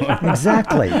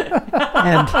 Exactly.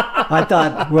 And I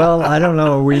thought, well, I don't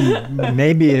know,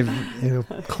 maybe it'll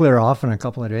clear off in a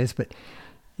couple of days, but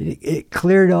it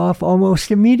cleared off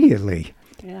almost immediately.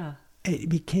 Yeah. It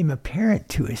became apparent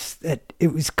to us that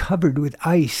it was covered with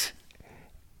ice.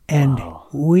 And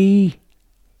we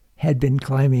had been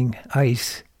climbing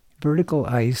ice, vertical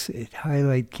ice at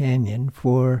Highlight Canyon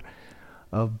for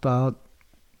about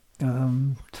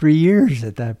 3 years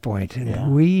at that point,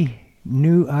 and we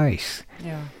knew ice.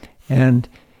 Yeah. And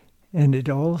it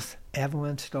all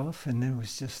avalanched off, and there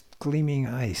was just gleaming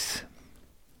ice.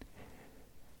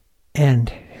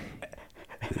 And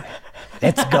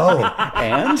let's go.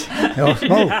 And?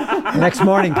 Next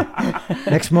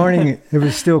morning it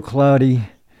was still cloudy,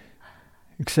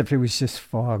 except it was just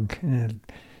fog. And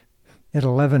at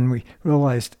 11, we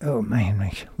realized, oh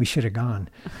man, we should have gone.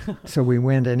 So we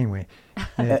went anyway.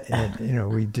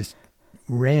 And, we just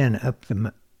ran up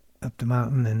the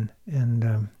mountain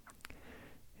and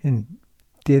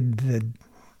did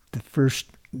the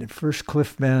first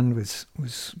cliff bend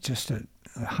was just a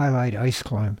highlight ice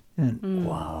climb. And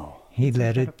wow, he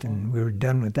led it, and we were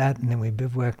done with that, and then we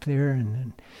bivouacked there, and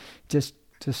then just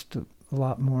a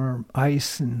lot more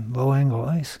ice and low angle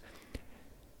ice,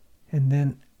 and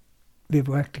then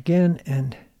bivouacked again,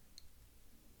 and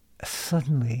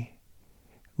suddenly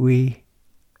we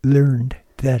learned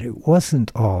that it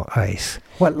wasn't all ice.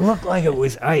 What looked like it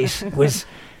was ice was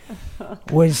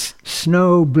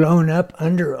snow blown up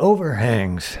under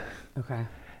overhangs. Okay.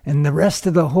 And the rest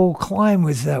of the whole climb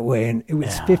was that way, and it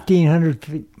was 1,500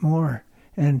 feet more.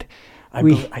 And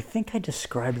I think I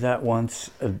described that once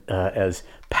as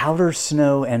powder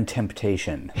snow and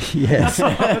temptation. Yes.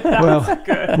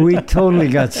 Well, we totally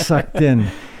got sucked in.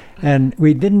 And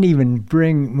we didn't even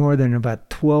bring more than about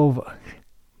 12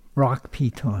 rock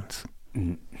pitons.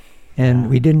 And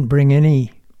we didn't bring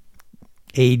any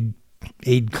aid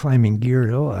climbing gear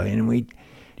at all. And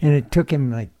it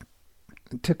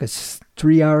took us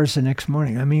 3 hours the next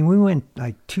morning. I mean, we went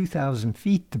like 2,000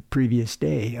 feet the previous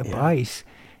day of ice.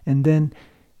 And then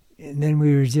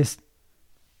we were just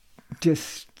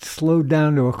slowed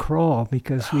down to a crawl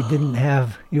because we didn't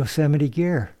have Yosemite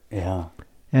gear. Yeah.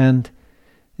 And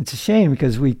it's a shame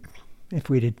because if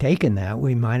we'd have taken that,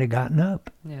 we might have gotten up.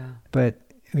 Yeah. But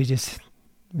we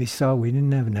saw we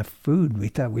didn't have enough food. We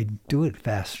thought we'd do it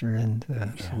faster, and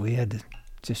so we had to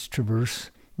just traverse.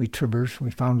 We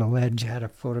found a ledge, had a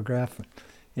photograph.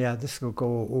 Yeah, this will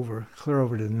go clear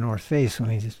over to the north face, and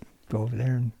we just go over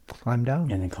there and climb down.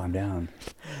 And then climb down.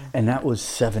 And that was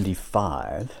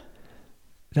 75.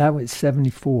 That was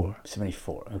 74.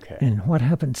 74, okay. And what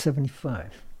happened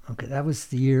 75? Okay, that was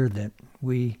the year that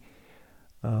we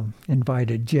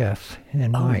invited Jeff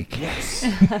and Mike. Yes.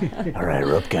 All right,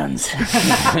 rope guns.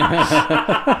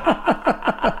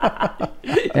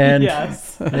 And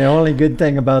the only good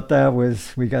thing about that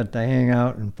was we got to hang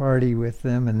out and party with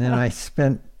them. And then I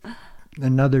spent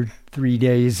another 3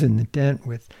 days in the tent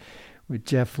with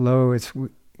Jeff Lowe. It's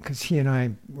because he and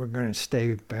I were going to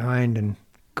stay behind and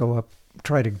go up,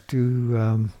 try to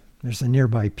do. There's a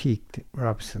nearby peak,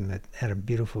 Robson, that had a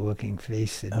beautiful looking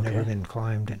face that had never been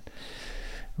climbed, and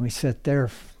we sat there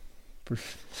for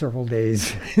several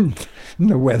days in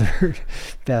the weather,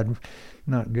 bad,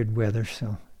 not good weather.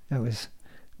 So it was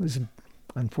an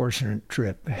unfortunate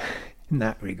trip in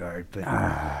that regard. But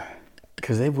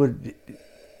because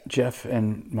Jeff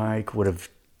and Mike would have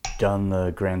done the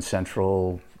Grand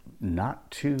Central not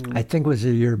too. I think it was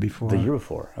the year before. The year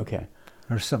before, okay,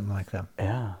 or something like that.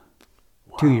 Yeah.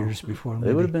 Wow. 2 years before.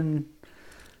 It would have been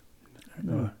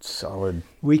solid.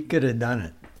 We could have done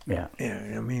it. Yeah.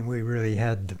 Yeah. I mean, we really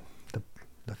had the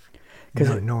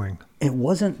knowing. It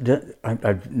wasn't.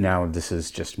 Now this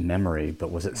is just memory, but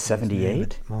was it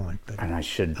 78? Moment, but and I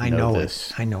should know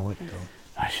this. I know it though.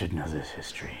 I should know this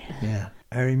history. Yeah.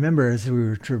 I remember as we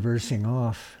were traversing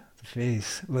off the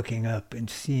face, looking up and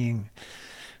seeing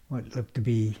what looked to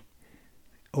be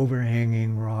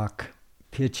overhanging rock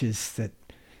pitches that.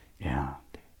 Yeah.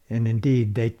 And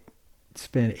indeed, they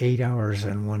spent 8 hours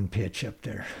on one pitch up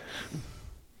there.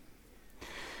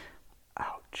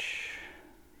 Ouch.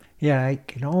 Yeah, I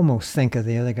can almost think of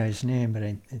the other guy's name, but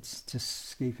it's just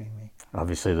escaping me.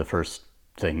 Obviously, the first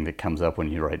thing that comes up when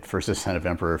you write First Ascent of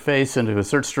Emperor Face into a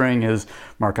search string is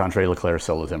Marc-Andre Leclerc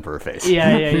solo's Emperor Face.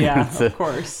 Yeah, of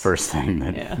course. First thing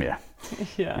that,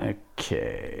 Yeah.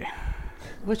 Okay.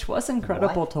 Which was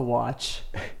incredible to watch.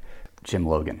 Jim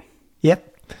Logan. Yep.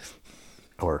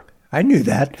 Or I knew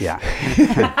that. Yeah.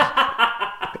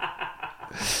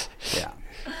 Yeah.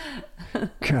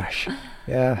 Gosh.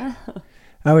 Yeah.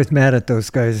 I was mad at those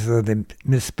guys though they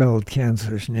misspelled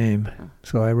Kanzler's name.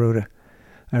 So I wrote a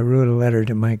letter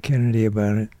to Mike Kennedy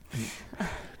about it.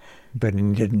 But he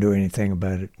didn't do anything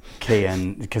about it.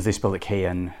 KN, because they spelled it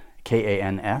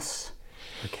KANS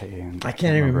or KAN. I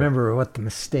can't even remember what the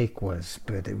mistake was,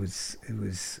 but it was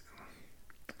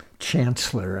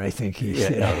Chancellor, I think he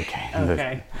said.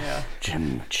 Okay. Yeah.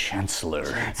 Jim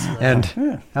Chancellor.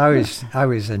 And I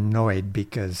was annoyed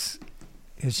because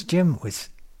Jim was,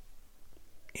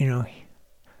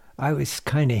 I was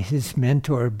kind of his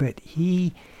mentor, but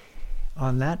he,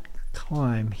 on that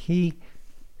climb, he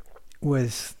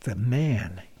was the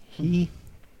man.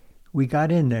 We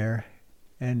got in there,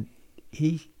 and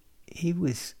he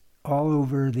was all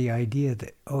over the idea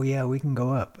that, oh yeah, we can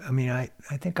go up. I mean, I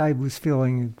think I was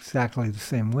feeling exactly the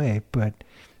same way, but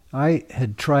I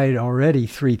had tried already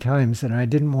 3 times, and I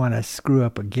didn't want to screw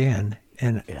up again.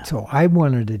 And so I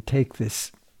wanted to take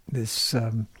this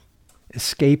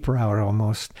escape route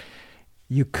almost.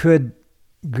 You could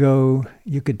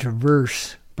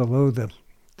traverse below the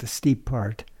steep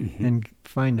part and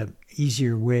find an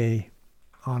easier way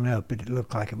on up, but it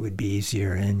looked like it would be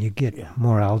easier, and you get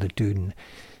more altitude. And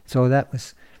so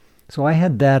so I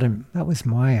had that, and that was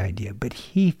my idea. But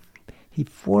he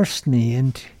forced me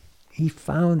into. He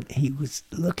was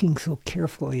looking so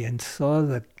carefully and saw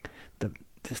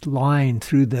this line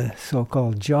through the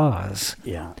so-called jaws.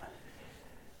 Yeah.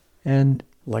 And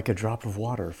like a drop of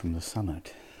water from the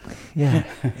summit. Yeah.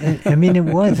 I mean, it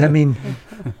was. I mean,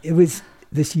 it was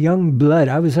this young blood.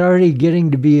 I was already getting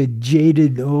to be a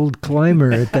jaded old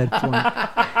climber at that point.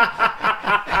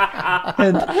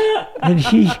 and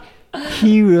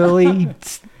he really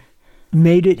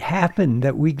made it happen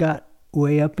that we got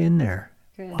way up in there.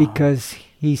 Good. Because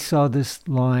he saw this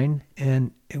line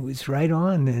and it was right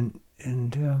on,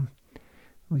 and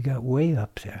we got way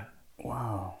up there.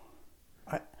 Wow.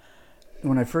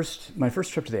 My first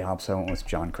trip to the Alps, I went with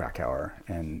John Krakauer,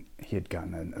 and he had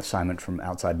gotten an assignment from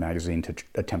Outside Magazine to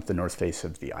attempt the North Face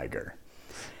of the Eiger.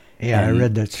 Yeah, I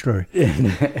read that story.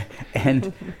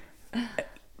 And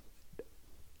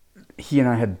he and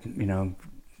I had,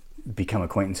 become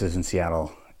acquaintances in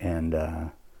Seattle, and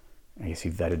I guess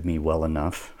he vetted me well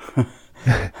enough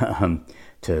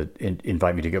to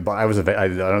invite me to go. But I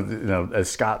don't as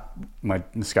Scott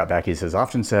Backey has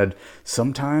often said,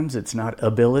 sometimes it's not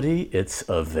ability, it's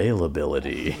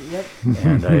availability. Yep.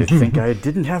 And I think I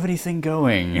didn't have anything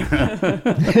going.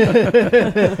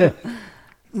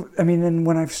 I mean, then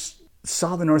when I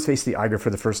saw the North Face of the Eiger for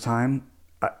the first time,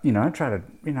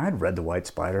 I'd read The White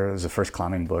Spider. It was the first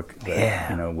climbing book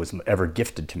that, was ever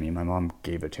gifted to me. My mom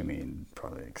gave it to me in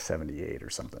probably like 78 or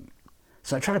something.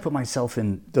 So I try to put myself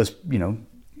in those,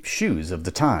 shoes of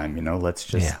the time, let's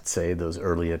just say those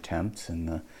early attempts in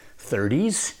the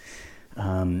 30s.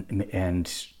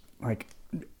 And like,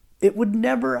 I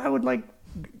would like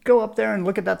go up there and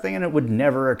look at that thing, and it would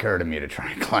never occur to me to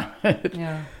try and climb it.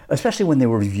 Yeah. Especially when they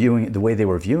were viewing it, the way they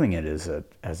were viewing it as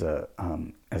a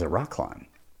rock climb.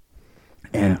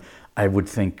 And I would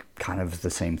think kind of the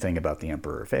same thing about the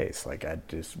Emperor Face. Like, I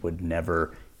just would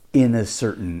never, in a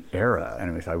certain era,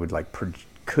 and if I would like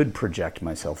could project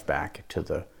myself back to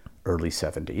the early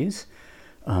 70s,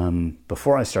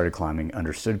 before I started climbing,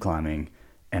 understood climbing,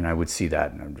 and I would see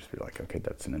that, and I'd just be like, okay,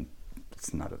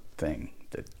 it's not a thing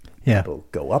that people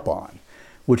go up on,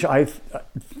 which I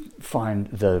find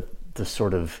the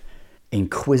sort of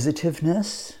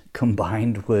inquisitiveness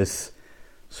combined with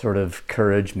sort of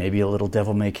courage, maybe a little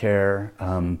devil may care,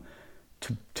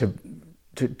 to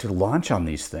launch on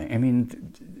these things. I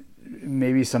mean,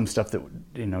 maybe some stuff that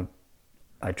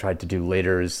I tried to do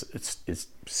later is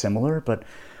similar, but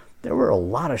there were a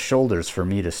lot of shoulders for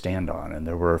me to stand on, and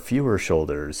there were fewer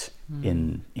shoulders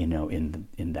in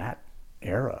that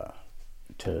era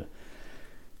to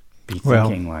be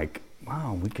thinking like,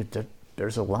 wow,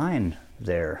 there's a line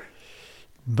there.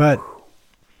 But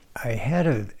I had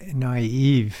a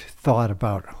naive thought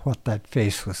about what that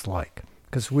face was like,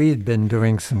 because we had been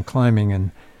doing some climbing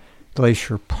in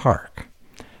Glacier Park.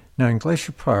 Now in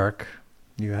Glacier Park,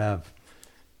 you have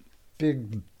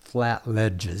big flat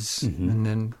ledges, and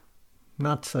then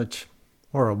not such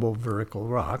horrible vertical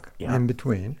rock in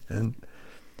between. And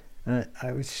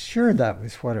I was sure that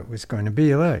was what it was going to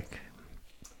be like.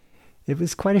 It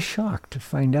was quite a shock to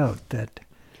find out that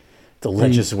the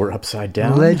ledges were upside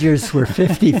down. The ledges were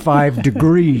 55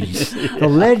 degrees. The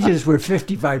ledges were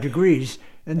 55 degrees.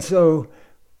 And so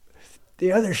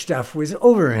the other stuff was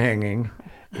overhanging.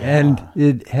 And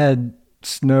it had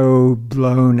snow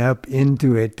blown up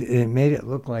into it. It made it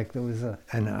look like there was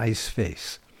an ice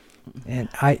face. And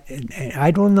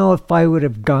I don't know if I would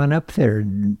have gone up there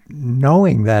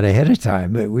knowing that ahead of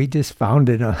time, but we just found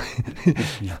it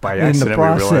by accident. In the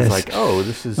process. We realized, like,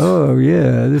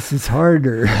 this is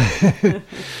harder.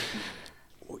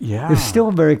 It's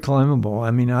still very climbable.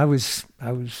 I mean, I was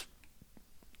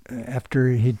after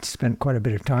he'd spent quite a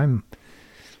bit of time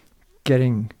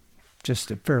getting just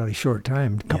a fairly short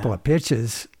time, a couple of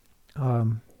pitches,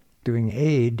 doing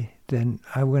aid. Then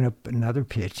I went up another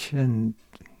pitch, and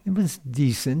it was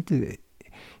decent. It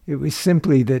was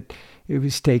simply that it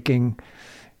was taking,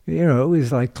 it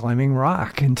was like climbing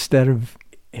rock instead of,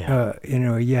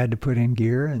 you had to put in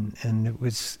gear, and it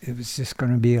was just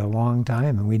going to be a long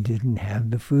time, and we didn't have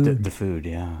the food. The food,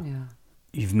 yeah.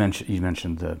 You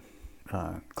mentioned the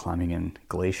climbing in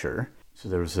Glacier. So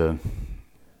there was an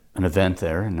event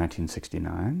there in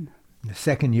 1969. The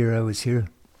second year I was here.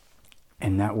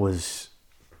 And that was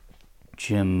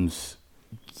Jim's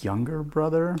younger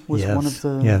brother was one of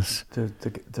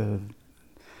the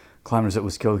climbers that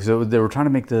was killed, because they were trying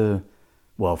to make the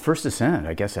first ascent,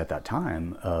 I guess, at that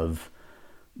time of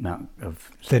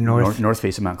the north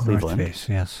face of Mount Cleveland. North face,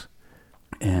 yes.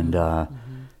 And I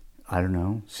don't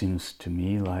know, seems to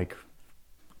me like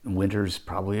winter's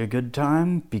probably a good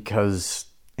time because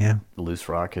loose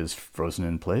rock is frozen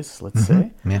in place, let's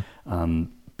say. Yeah.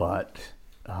 But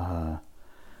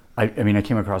I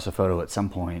came across a photo at some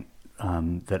point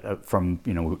that from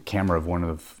camera of one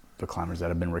of the climbers that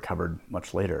had been recovered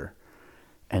much later,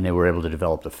 and they were able to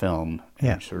develop the film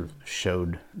and sort of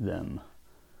showed them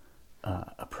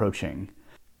approaching.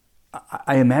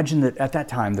 I imagine that at that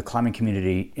time the climbing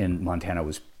community in Montana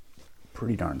was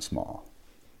pretty darn small.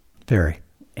 Very.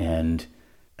 And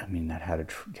I mean, that had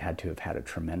to have had a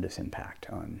tremendous impact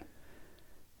on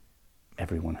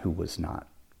everyone who was not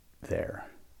there.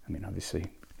 I mean, obviously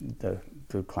the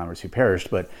climbers who perished,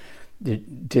 but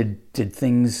did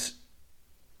things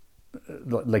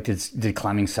like did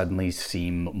climbing suddenly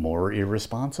seem more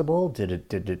irresponsible? Did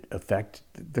it affect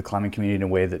the climbing community in a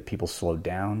way that people slowed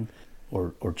down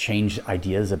or changed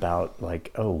ideas about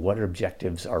like, oh, what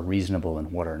objectives are reasonable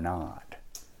and what are not?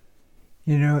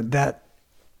 You know,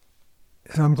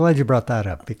 so I'm glad you brought that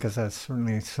up, because that's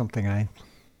certainly something I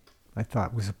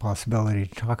thought was a possibility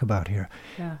to talk about here.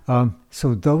 Yeah.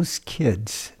 So those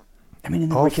kids, I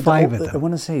mean, all five of them. I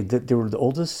want to say that the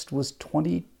oldest was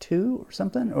 22 or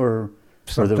something, or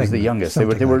there was Something- the youngest. They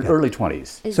something were like that. early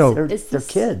 20s. So- They're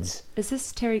kids. Is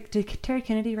this did Terry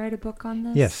Kennedy write a book on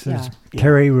this? Yes, Yeah.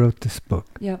 Terry wrote this book,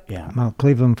 Yep. Yeah. Mount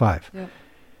Cleveland 5. Yep.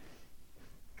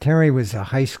 Terry was a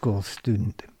high school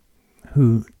student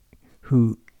who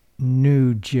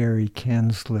knew Jerry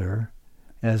Kensler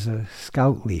as a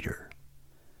scout leader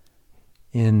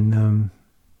in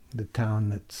the town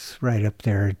that's right up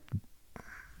there.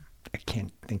 I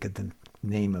can't think of the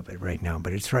name of it right now,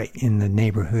 but it's right in the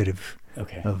neighborhood of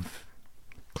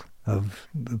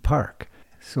the park.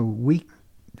 So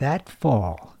that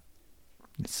fall,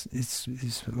 it's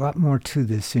a lot more to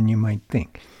this than you might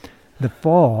think. The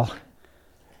fall,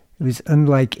 it was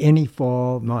unlike any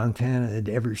fall Montana had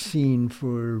ever seen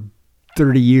for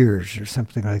 30 years or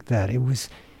something like that.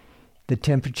 The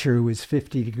temperature was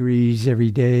 50 degrees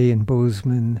every day in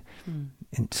Bozeman,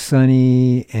 and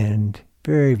sunny, and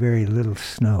very, very little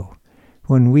snow.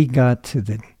 When we got to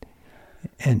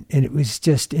and it was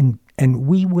just, and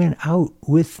we went out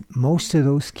with most of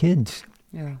those kids.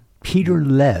 Yeah. Peter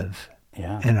Lev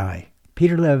Yeah. and I.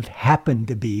 Peter Lev happened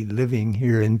to be living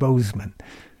here in Bozeman.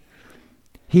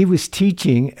 He was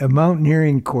teaching a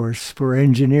mountaineering course for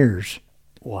engineers.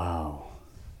 Wow.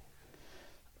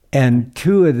 And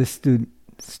two of the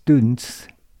students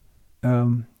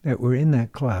that were in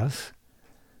that class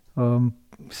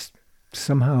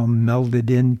somehow melded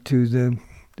into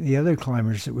the other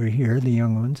climbers that were here, the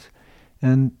young ones.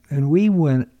 And we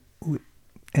went,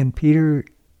 and Peter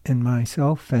and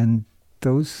myself and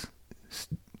those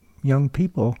young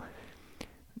people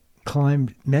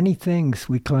climbed many things.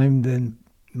 We climbed the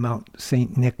Mount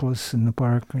St. Nicholas in the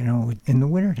park, in the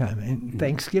wintertime, and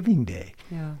Thanksgiving Day.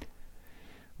 Yeah.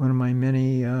 One of my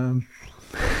many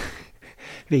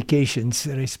vacations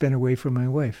that I spent away from my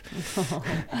wife.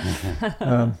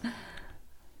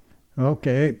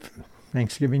 Okay,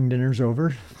 Thanksgiving dinner's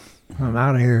over. I'm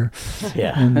out of here.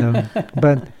 Yeah. And,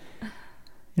 but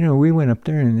we went up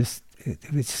there, and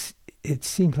it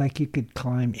seemed like you could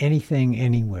climb anything,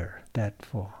 anywhere that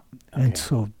fall. Okay. And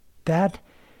so that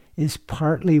is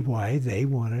partly why they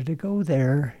wanted to go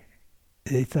there.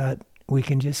 They thought, we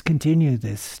can just continue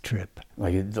this trip.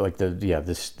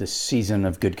 This season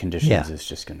of good conditions is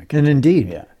just going to continue. And indeed.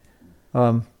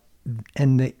 Yeah.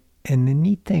 And the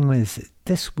neat thing was that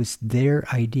this was their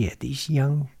idea. These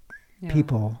young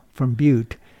people from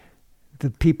Butte, the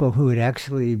people who had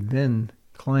actually been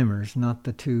climbers, not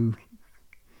the two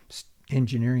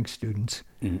engineering students.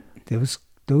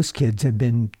 Those kids had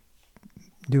been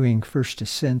doing first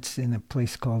ascents in a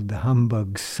place called the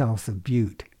Humbugs south of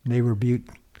Butte. They were Butte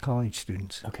college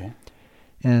students. Okay.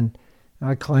 And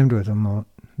I climbed with them.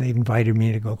 They invited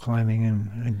me to go climbing, and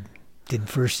I did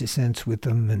first ascents with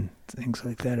them and things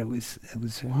like that. It was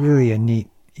really a neat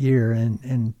year,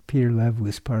 and Peter Lev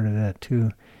was part of that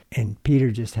too. And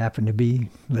Peter just happened to be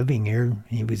living here.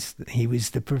 He was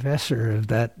the professor of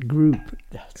that group,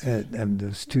 of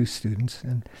those two students.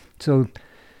 And so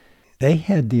they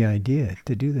had the idea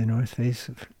to do the North Face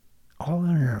all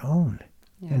on their own.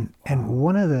 Yeah. And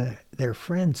one of their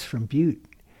friends from Butte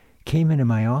came into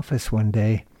my office one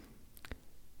day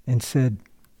and said,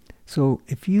 so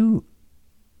if you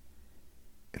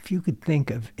could think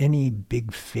of any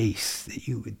big face that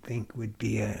you would think would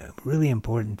be a really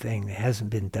important thing that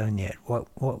hasn't been done yet, what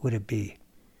would it be?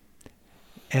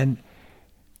 And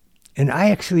I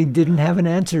actually didn't have an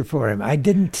answer for him. I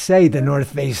didn't say the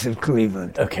North Face of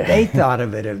Cleveland. Okay. They thought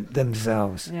of it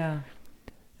themselves. Yeah.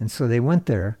 And so they went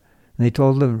there. And they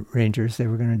told the Rangers they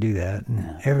were going to do that,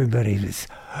 and everybody was.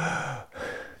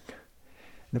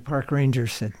 The park ranger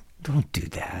said, "Don't do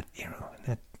that.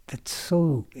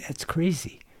 That's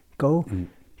crazy. Go,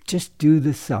 just do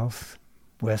the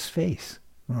southwest face,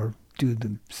 or do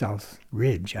the south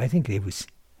ridge." I think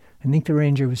the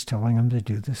ranger was telling them to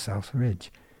do the south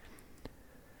ridge,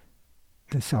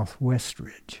 the southwest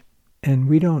ridge, and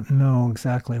we don't know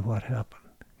exactly what happened.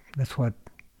 That's what.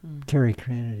 Terry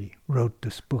Kennedy wrote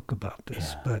this book about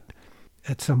this, but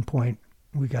at some point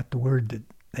we got the word that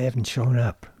they haven't shown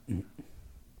up.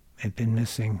 had been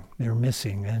missing. They were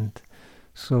missing, and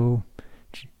so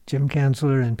Jim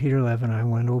Kanzler and Peter Lev and I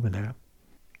went over there,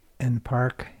 and the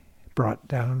park brought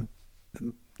down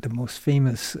the most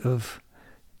famous of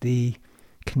the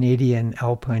Canadian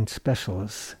alpine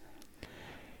specialists,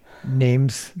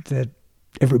 names that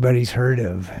everybody's heard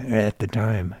of at the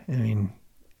time. I mean,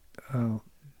 wow.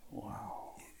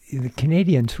 The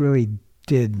Canadians really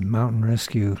did mountain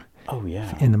rescue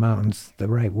in the mountains the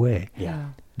right way. Yeah.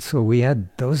 So we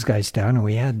had those guys down, and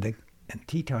we had the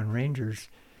Teton Rangers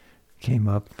came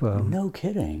up. No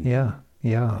kidding. Yeah.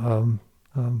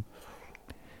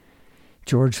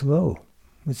 George Lowe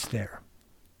was there,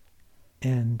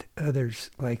 and others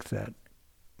like that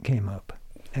came up,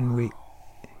 and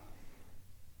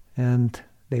and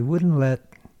they wouldn't let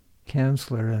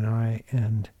Kanzler and I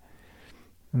and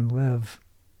Lev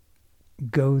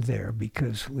go there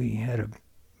because we had a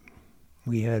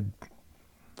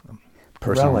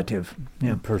relative,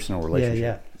 personal relationship.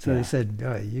 Yeah. So they said,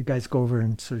 you guys go over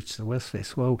and search the West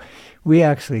Face. Well, we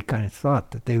actually kind of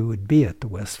thought that they would be at the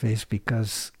West Face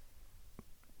because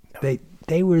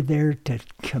they were there to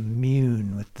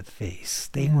commune with the face.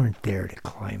 They weren't there to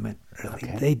climb it, really.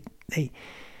 Okay.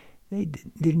 They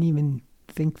didn't even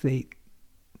think it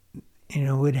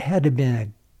had to have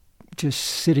been just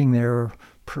sitting there,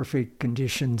 perfect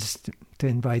conditions to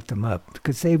invite them up,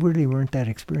 because they really weren't that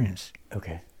experienced.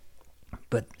 Okay.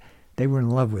 But they were in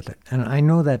love with it. And I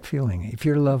know that feeling. If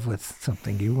you're in love with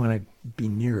something, you want to be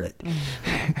near it.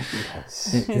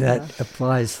 Yes. That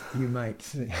applies, you might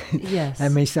say. Yes.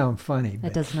 That may sound funny.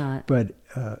 It does not. But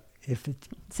if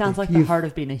sounds like the heart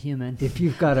of being a human. If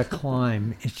you've got a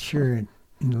climb, it's you're in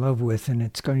love with, and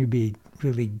it's going to be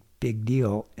really big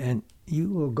deal, and you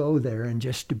will go there and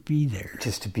just to be there.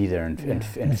 Just to be there and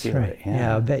feel right. it.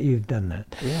 Yeah, I bet you've done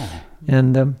that. Yeah.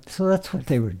 And so that's what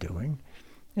they were doing.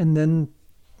 And then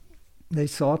they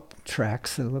saw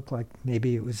tracks that looked like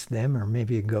maybe it was them or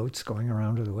maybe a goat's going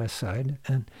around to the west side.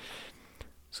 And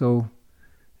so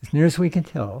as near as we can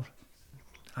tell,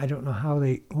 I don't know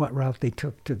what route they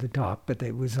took to the top, but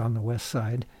it was on the west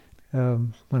side.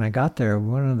 When I got there,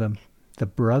 one of the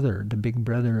big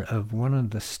brother of one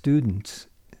of the students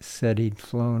said he'd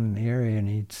flown in the area and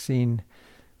he'd seen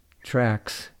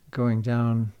tracks going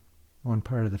down one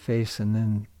part of the face, and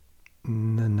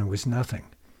then there was nothing.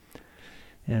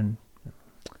 And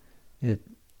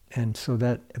so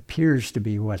that appears to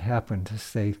be what happened.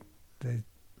 Is they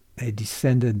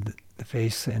descended the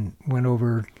face and went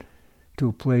over to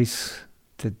a place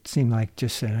that seemed like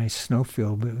just a nice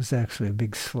snowfield, but it was actually a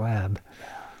big slab.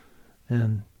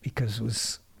 And because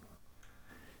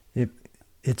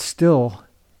it's still,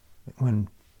 when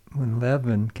Lev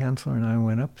and Kanzler and I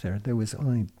went up there was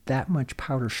only that much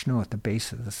powder snow at the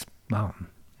base of this mountain.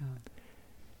 Yeah.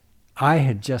 I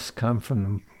had just come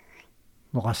from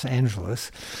Los Angeles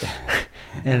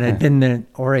and I'd been in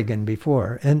Oregon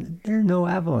before, and there are no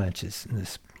avalanches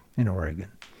in Oregon.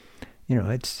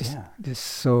 It's just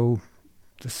so,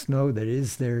 the snow that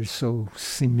is there is so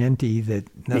cementy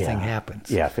that nothing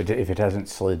happens. Yeah, if it hasn't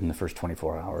slid in the first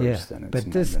 24 hours, then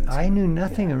it's but I knew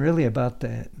nothing really about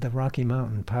the Rocky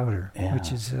Mountain powder,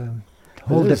 which is a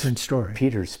whole different story.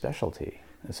 Peter's specialty,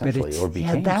 essentially, or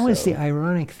became Yeah, that was the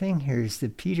ironic thing here, is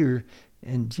that Peter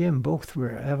and Jim both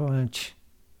were avalanche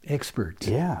experts.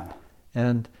 Yeah.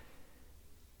 And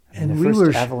the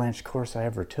first avalanche course I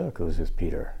ever took was with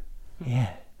Peter.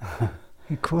 Yeah,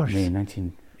 of course. In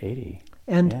 1980.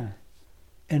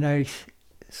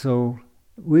 So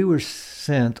we were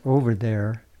sent over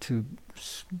there to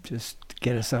just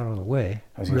get us out of the way.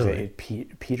 I was going to say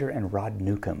Peter and Rod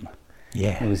Newcomb.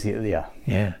 Yeah. It was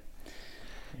Yeah.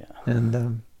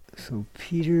 And so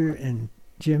Peter and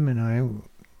Jim and I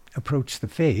approached the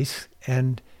face,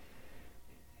 and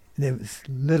there was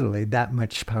literally that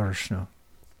much powder snow,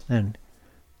 and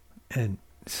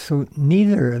so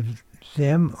neither of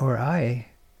them or I.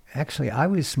 Actually, I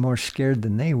was more scared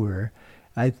than they were.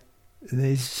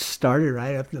 They started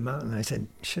right up the mountain. I said,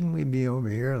 shouldn't we be over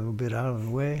here a little bit out of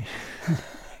the way?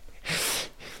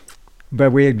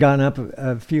 But we had gone up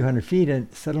a few hundred feet,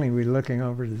 and suddenly we were looking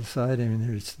over to the side, and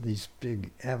there's these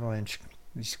big avalanche,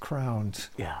 these crowns.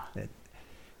 Yeah.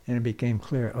 And it became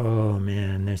clear, oh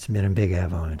man, there's been a big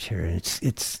avalanche here.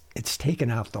 It's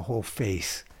taken out the whole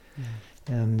face. Mm.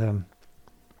 And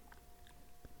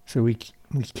so we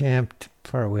camped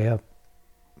far away up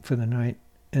for the night,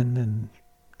 and then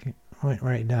went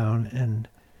right down and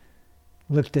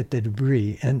looked at the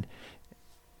debris. And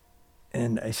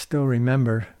I still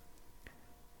remember,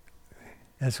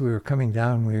 as we were coming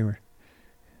down,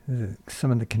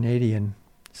 some of the Canadian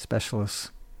specialists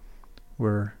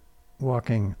were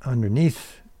walking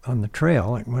underneath on the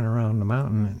trail that went around the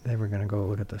mountain, and they were going to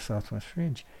go to the Southwest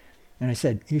Ridge. And I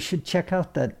said, you should check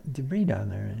out that debris down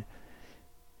there.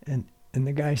 And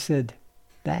the guy said,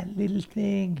 that little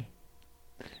thing.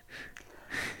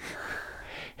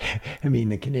 I mean,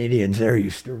 the Canadians there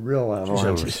used to real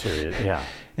avalanches. Serious, yeah.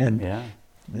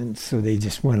 And so they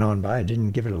just went on by,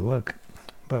 didn't give it a look.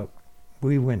 But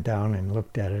we went down and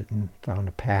looked at it and found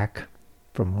a pack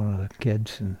from one of the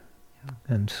kids.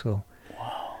 And so...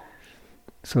 Wow.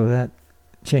 So that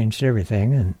changed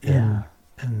everything.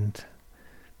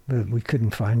 But we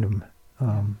couldn't find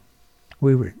them.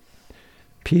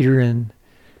 Peter and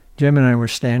Jim and I were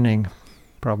standing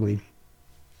probably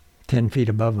 10 feet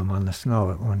above them on the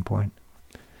snow at one point.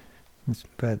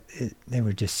 But they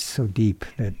were just so deep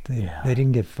that they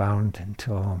didn't get found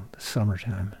until the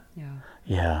summertime. Yeah.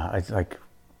 Yeah,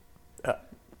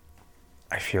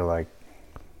 I feel like,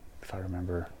 if I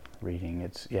remember reading,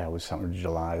 it was something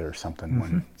July or something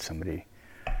when somebody...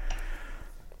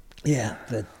 Yeah,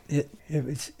 that it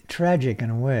was tragic in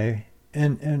a way.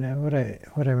 And what I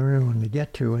really wanted to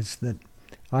get to is that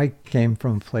I came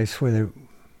from a place where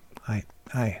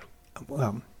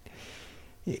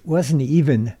it wasn't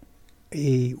even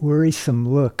a worrisome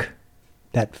look,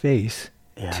 that face,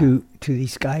 to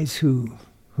these guys who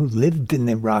lived in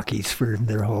the Rockies for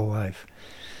their whole life.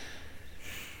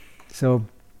 So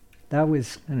that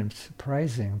was kind of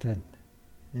surprising and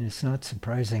it's not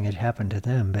surprising it happened to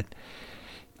them, but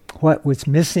what was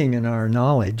missing in our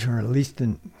knowledge, or at least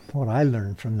in what I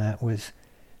learned from that, was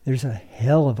there's a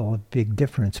hell of a big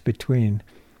difference between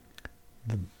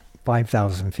the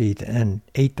 5,000 feet and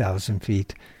 8,000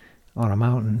 feet on a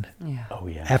mountain. Yeah. Oh,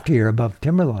 yeah. After you're above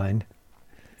timberline,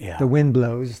 the wind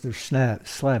blows, there's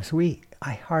slabs.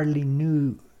 I hardly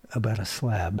knew about a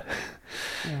slab.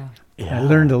 Yeah. I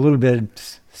learned a little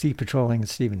bit sea patrolling at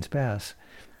Stevens Pass,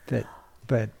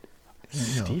 but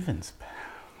Stevens Pass.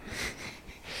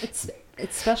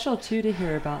 It's special too to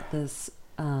hear about this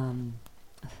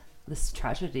this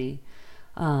tragedy.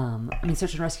 I mean,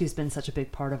 search and rescue has been such a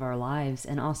big part of our lives,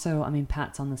 and also, I mean,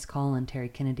 Pat's on this call, and Terry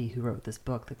Kennedy, who wrote this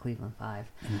book, The Cleveland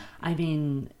Five. I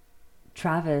mean,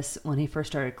 Travis, when he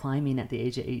first started climbing at the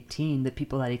age of 18, the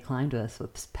people that he climbed with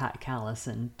was Pat Callis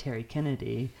and Terry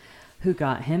Kennedy, who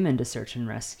got him into search and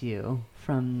rescue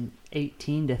from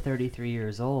 18 to 33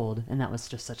 years old, and that was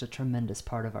just such a tremendous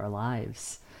part of our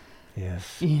lives.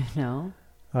 Yes. You know?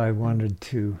 I wanted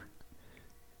to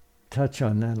touch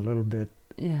on that a little bit.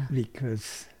 Yeah.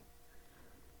 Because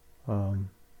at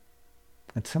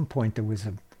some point there was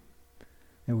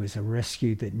a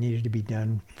rescue that needed to be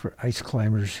done for ice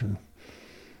climbers an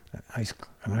ice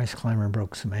climber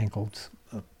broke some ankles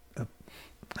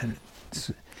and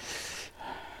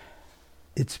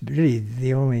it's really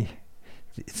the only,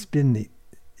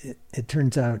 it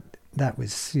turns out that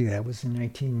was in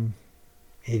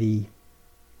 1980.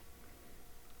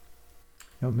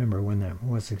 I don't remember when that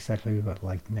was exactly, but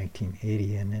like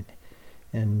 1980,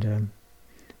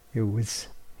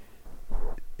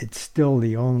 it's still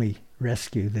the only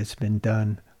rescue that's been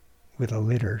done with a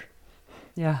litter.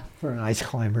 Yeah. For an ice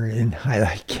climber in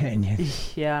Highlight Canyon.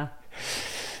 Yeah.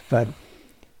 But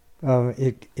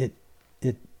it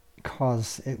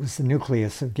was the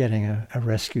nucleus of getting a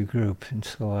rescue group, and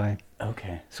so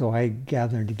I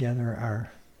gathered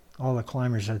together all the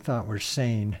climbers I thought were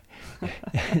sane,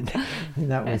 and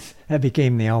that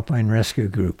became the Alpine Rescue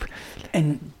Group.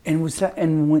 And was that,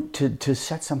 and to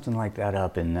set something like that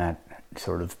up in that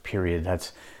sort of period,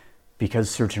 that's because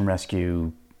search and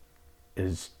rescue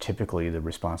is typically the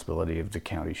responsibility of the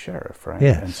county sheriff, right?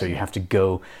 Yes. And so you have to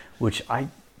go, which I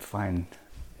find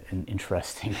an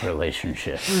interesting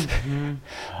relationship.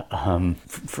 Mm-hmm.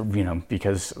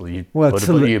 Because you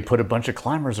put a bunch of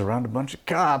climbers around a bunch of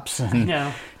cops, and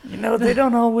they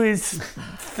don't always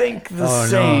think the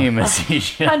same as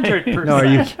each other. 100%. No,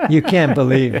 you can't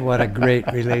believe what a great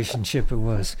relationship it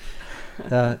was.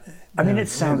 It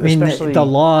sounds. The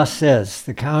law says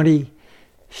the county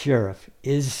sheriff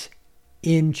is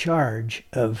in charge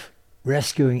of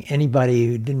rescuing anybody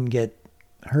who didn't get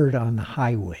hurt on the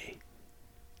highway.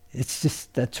 It's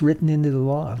just, that's written into the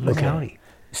law of the county.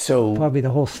 So probably the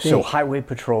whole state. So highway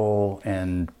patrol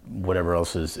and whatever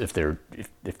else is, if they're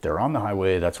on the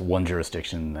highway, that's one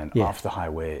jurisdiction. Then off the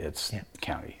highway, it's the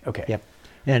county. Okay. Yep.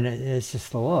 And it's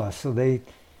just the law. So they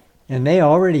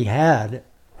already had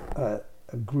a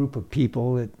group of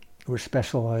people that were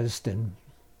specialized in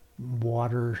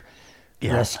water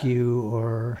rescue,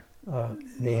 or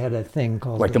they had a thing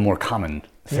called the more common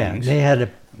things. Yeah, they had a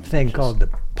thing called the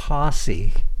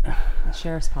posse. The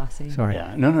sheriff's posse. Sorry.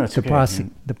 Yeah. No, it's the okay.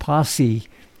 posse. The posse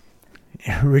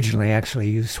originally actually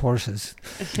used horses.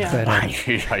 Yeah. But,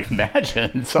 I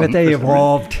imagine. But they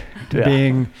evolved to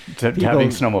being to having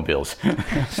snowmobiles.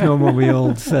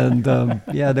 Snowmobiles, and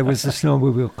there was a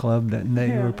snowmobile club, and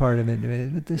they were part of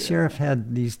it. But the sheriff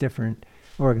had these different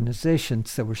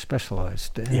organizations that were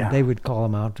specialized, and they would call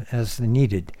them out as they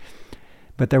needed.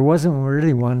 But there wasn't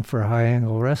really one for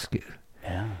high-angle rescue.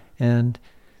 Yeah. And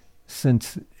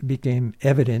since it became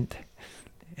evident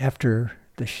after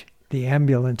the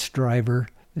ambulance driver,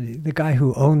 the guy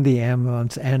who owned the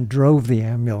ambulance and drove the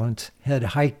ambulance, had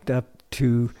hiked up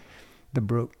to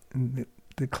the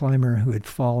climber who had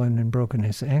fallen and broken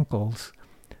his ankles,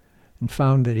 and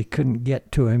found that he couldn't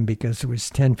get to him because there was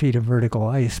 10 feet of vertical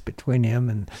ice between him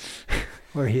and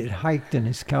where he had hiked in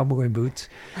his cowboy boots.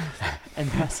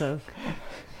 Impressive.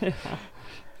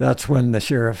 That's when the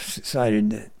sheriff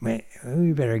decided that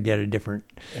we better get a different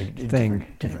thing.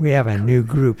 We have a new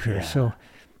group here. Yeah. So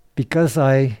because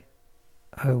I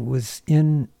was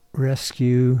in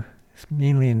rescue,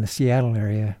 mainly in the Seattle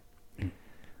area,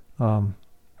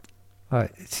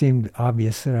 it seemed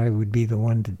obvious that I would be the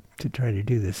one to try to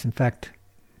do this. In fact,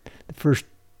 the first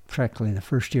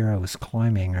year I was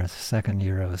climbing, or the second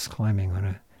year I was climbing, when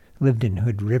I lived in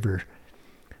Hood River,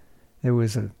 there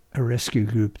was a rescue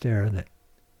group there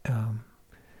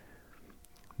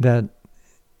that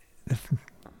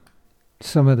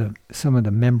some of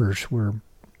the members were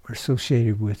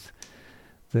associated with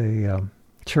the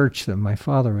church that my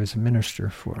father was a minister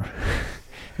for,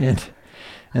 and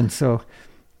so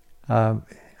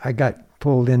I got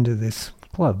pulled into this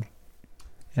club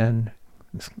and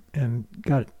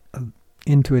got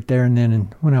into it there. And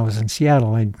then when I was in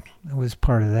Seattle, I was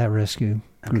part of that rescue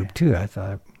group too. I thought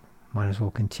I might as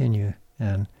well continue.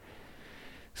 And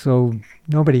so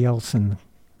nobody else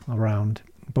around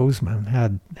Bozeman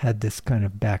had this kind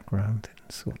of background.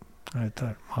 And so I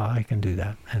thought, well, I can do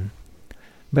that.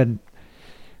 But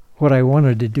what I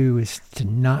wanted to do is to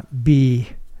not be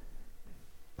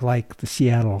like the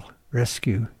Seattle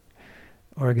Rescue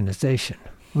Organization,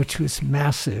 which was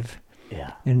massive.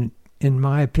 Yeah. And in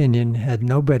my opinion, had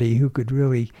nobody who could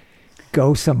really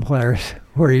go someplace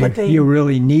where you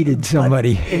really needed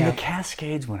somebody. In the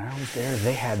Cascades, when I was there,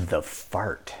 they had the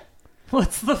FART.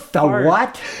 What's the FART? The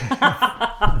what?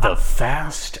 The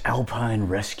Fast Alpine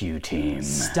Rescue Team.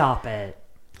 Stop it.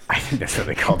 I think that's what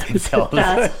they called themselves.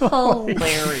 That's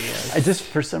hilarious.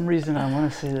 For some reason, I want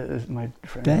to say that my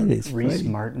friend Reese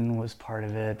Martin was part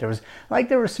of it. There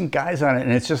were some guys on it,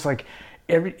 and it's just like,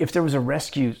 if there was a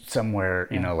rescue somewhere,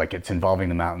 like it's involving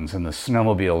the mountains, and the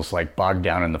snowmobiles like bogged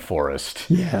down in the forest.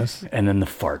 Yes. And then the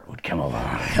FART would come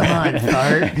along. Come on,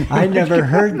 FART. I never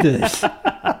heard this.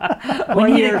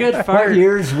 We need a good FART. What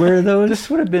years were those? This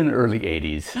would have been early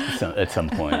 80s at some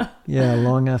point. Yeah,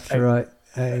 long after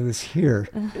I was here.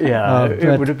 Yeah,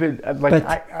 it would have been like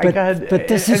but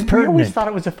this is pertinent. We always thought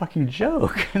it was a fucking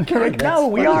joke. And they're like, no,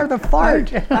 we are the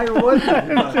FART. I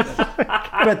wasn't about this.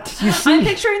 But you see, I'm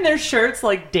picturing their shirts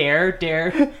like dare.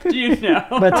 Do you know?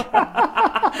 But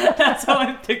that's how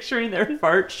I'm picturing their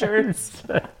FART shirts.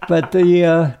 But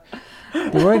the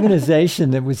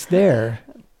organization that was there,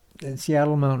 the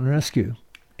Seattle Mountain Rescue,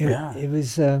 it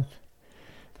was a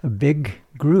big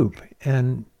group,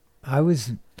 and I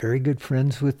was very good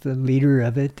friends with the leader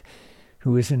of it,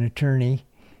 who was an attorney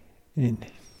in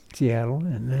Seattle,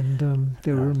 and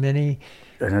there were many.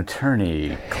 An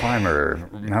attorney, climber,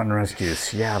 mountain rescue,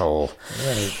 Seattle.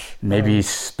 Right. Maybe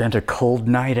spent a cold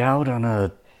night out on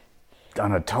a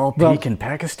tall peak in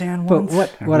Pakistan once. But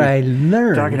what I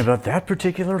learned, talking about that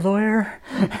particular lawyer.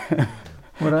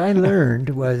 What I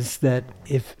learned was that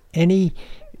if any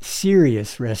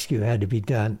serious rescue had to be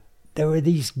done, there were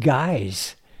these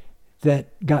guys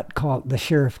that got called, the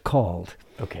sheriff called.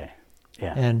 Okay,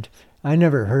 yeah. And I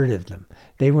never heard of them.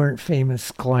 They weren't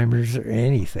famous climbers or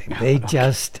anything. They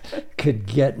just could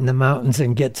get in the mountains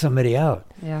and get somebody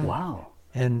out. Yeah. Wow.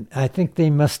 And I think they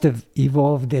must have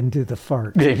evolved into the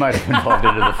FART. They might have evolved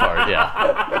into the FART,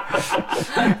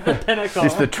 yeah. The pinnacle.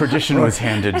 If the tradition was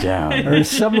handed down. Or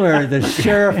somewhere the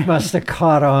sheriff must have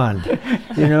caught on.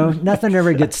 Nothing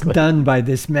ever gets done by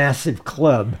this massive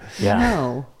club. Yeah.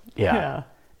 No. Yeah.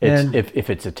 If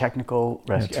it's a technical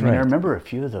rescue, I remember a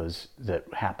few of those that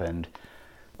happened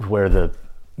where the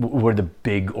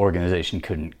big organization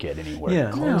couldn't get anywhere.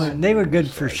 Yeah, close. no, they were good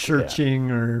for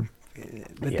searching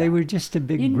but they were just a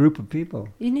big group of people.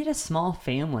 You need a small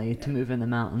family to move in the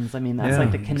mountains. I mean, that's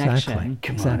like the connection. Exactly.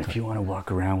 Come on, if you want to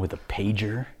walk around with a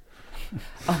pager.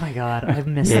 Oh my God, I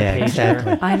miss the Yeah, pager.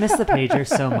 exactly. I miss the pager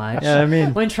so much. Yeah, I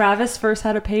mean, when Travis first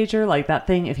had a pager, like that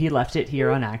thing, if he left it here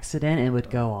on accident, it would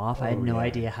go off. I had no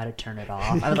idea how to turn it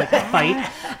off. I would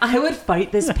I would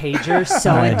fight this pager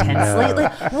so I intensely. know.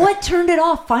 Like, what turned it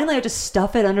off? Finally, I would just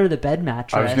stuff it under the bed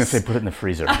mattress. I was going to say put it in the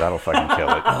freezer. That'll fucking kill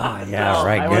it. oh, yeah, No,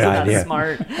 right, I good wasn't idea. that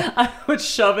smart. I would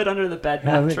shove it under the bed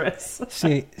Yeah, but- mattress.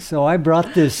 See, so I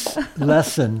brought this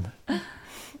lesson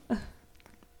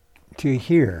to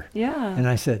here. Yeah. And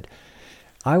I said,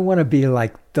 I want to be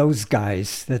like those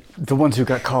guys that. The ones who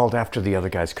got called after the other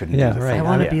guys couldn't Yeah, do the right. thing. I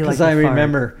wanna be like Because I the fart.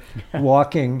 remember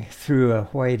walking through a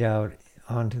whiteout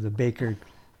onto the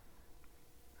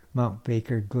Mount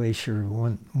Baker Glacier,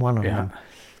 one of them,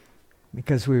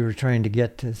 because we were trying to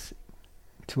get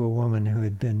to a woman who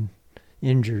had been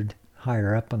injured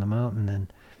higher up on the mountain,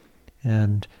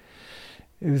 and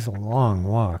it was a long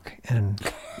walk, and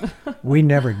we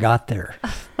never got there.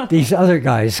 These other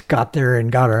guys got there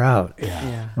and got her out.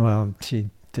 Yeah. Well, she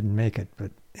didn't make it,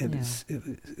 but it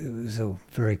was a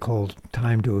very cold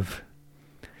time to have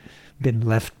been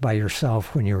left by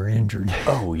yourself when you were injured.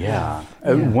 Oh yeah.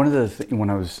 One of the when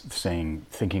I was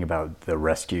thinking about the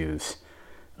rescues,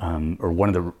 or one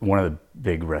of the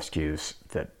big rescues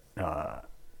that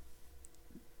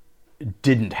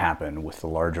didn't happen with the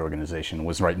large organization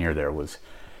was right near there, was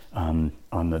on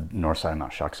the north side of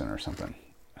Mount Shuckson or something.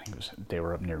 I think they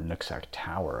were up near Nooksack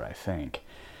Tower, I think.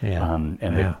 Yeah.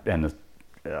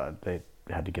 They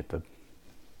had to get the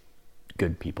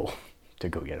good people to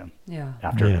go get him. Yeah.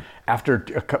 After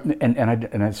a couple, and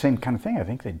the same kind of thing. I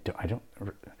think I don't.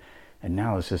 And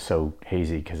now it's just so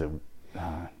hazy because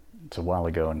it's a while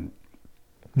ago, and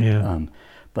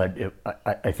but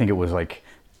I think it was like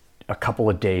a couple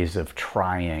of days of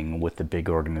trying with the big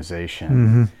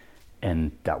organization,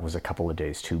 and that was a couple of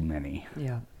days too many.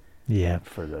 Yeah.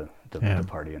 For the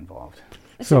party involved.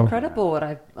 It's incredible what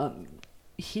I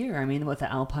hear. I mean, what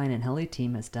the Alpine and Heli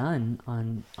team has done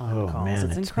on calls. Man,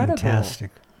 it's it's incredible.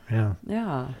 fantastic. Yeah.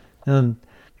 Yeah.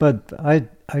 But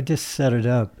I just set it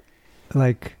up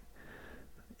like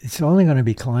it's only going to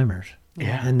be climbers.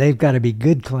 Yeah. And they've got to be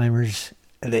good climbers.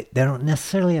 They don't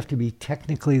necessarily have to be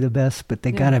technically the best, but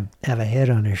they got to have a head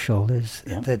on their shoulders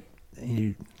that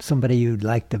somebody you'd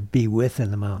like to be with in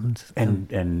the mountains.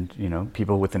 And you know,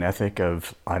 people with an ethic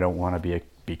of I don't want to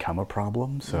become a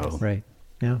problem. So right.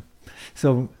 Yeah.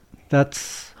 So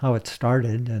that's how it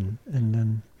started, and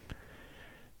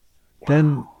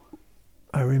then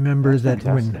I remember that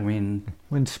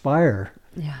when Spire,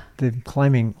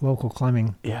 the local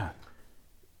climbing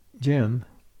gym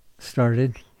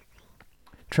started,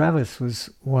 Travis was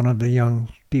one of the young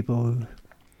people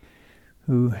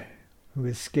who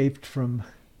escaped from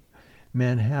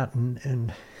Manhattan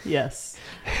and Yes.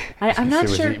 I'm not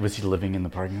sure. Was he living in the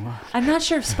parking lot? I'm not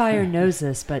sure if Spire knows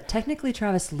this, but technically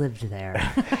Travis lived there.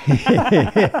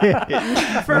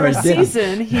 For a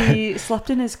season, he slept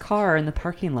in his car in the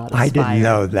parking lot of Spire. I didn't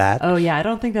know that. Oh yeah, I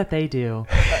don't think that they do.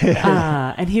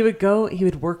 And he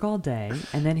would work all day,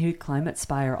 and then he would climb at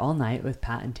Spire all night with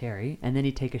Pat and Terry, and then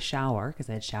he'd take a shower because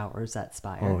they had showers at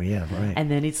Spire. Oh yeah, right. And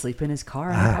then he'd sleep in his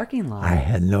car in the parking lot. I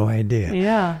had no idea.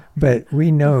 Yeah. But we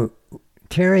know,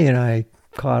 Terry and I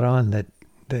caught on that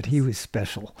he was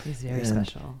special. He's very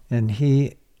special. And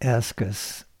he asked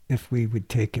us if we would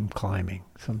take him climbing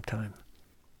sometime.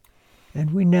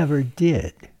 And we never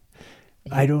did.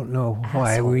 I don't know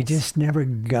why. Assholes. We just never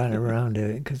got around to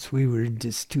it because we were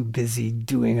just too busy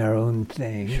doing our own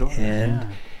thing. Sure.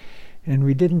 And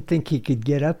we didn't think he could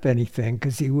get up anything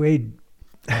because he weighed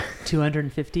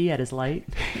 250 at his light.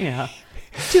 Yeah.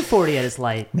 240 at his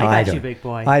light. No, I got you, big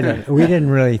boy. We didn't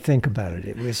really think about it.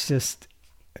 It was just...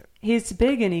 He's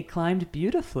big and he climbed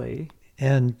beautifully.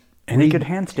 And he could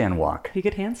handstand walk. He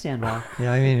could handstand walk.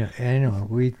 Yeah, I mean, I know.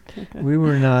 We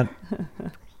were not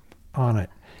on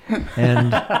it. And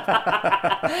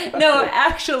No,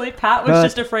 actually, Pat was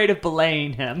just afraid of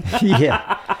belaying him.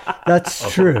 yeah,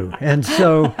 that's true. And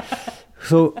so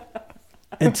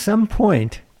at some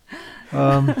point,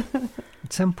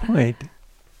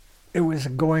 it was a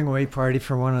going away party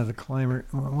for one of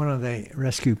the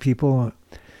rescue people,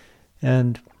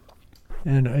 and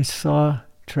I saw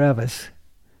Travis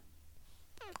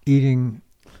eating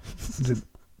the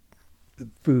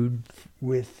food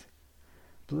with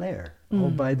Blair all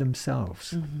by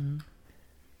themselves. Mm-hmm.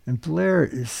 And Blair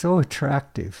is so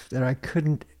attractive that I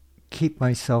couldn't keep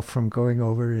myself from going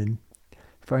over and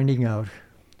finding out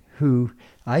who.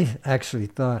 I actually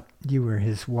thought you were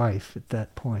his wife at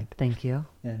that point. Thank you.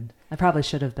 And I probably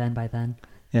should have been by then.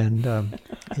 And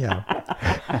yeah.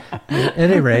 At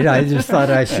any rate, I just thought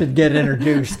I should get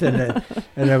introduced, and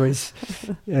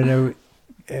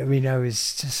I mean, I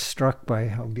was just struck by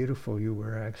how beautiful you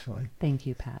were, actually. Thank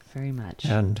you, Pat, very much.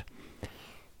 And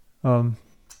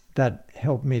that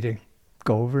helped me to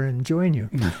go over and join you.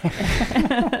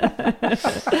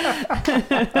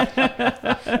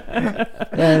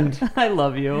 And I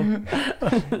love you.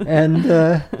 And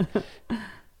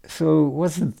so it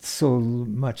wasn't so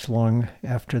much long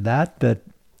after that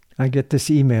I get this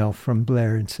email from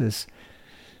Blair and says,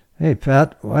 "Hey,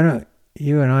 Pat, why don't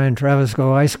you and I and Travis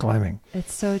go ice climbing?"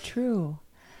 It's so true.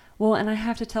 Well, and I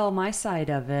have to tell my side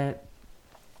of it,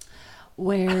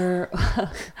 where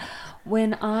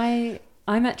when I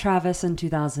met Travis in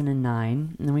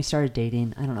 2009, and then we started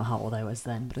dating. I don't know how old I was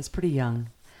then, but I was pretty young.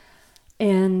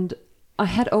 And I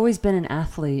had always been an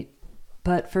athlete,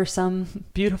 but for some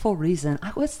beautiful reason,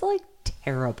 I was like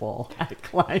terrible at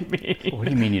climbing. What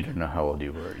do you mean you don't know how old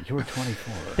you were? You were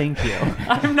 24. Thank you.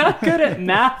 I'm not good at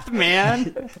math, man.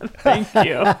 Thank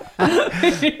you.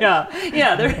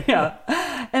 Yeah.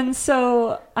 And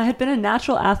so I had been a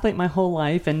natural athlete my whole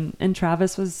life, and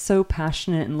Travis was so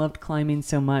passionate and loved climbing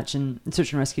so much, and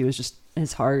search and rescue was just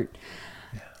his heart.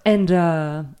 Yeah. And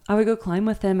I would go climb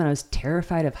with him, and I was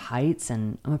terrified of heights,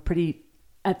 and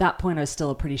at that point, I was still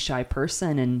a pretty shy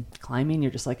person, and climbing,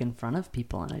 you're just like in front of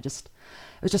people. And it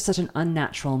was just such an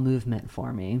unnatural movement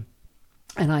for me.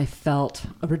 And I felt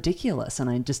ridiculous,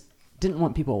 and I just didn't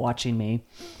want people watching me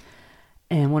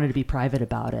and wanted to be private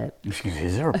about it. Excuse me,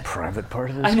 is there a private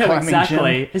part of this? I know, climbing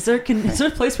exactly. gym? Is there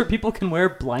a place where people can wear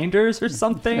blinders or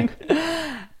something?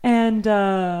 And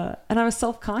I was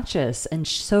self-conscious and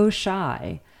so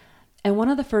shy. And one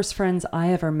of the first friends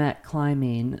I ever met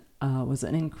climbing was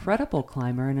an incredible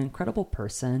climber, an incredible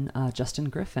person, Justin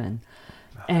Griffin.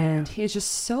 And he is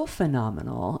just so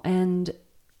phenomenal. And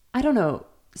I don't know,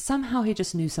 somehow he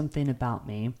just knew something about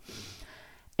me.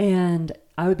 And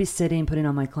I would be sitting, putting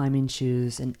on my climbing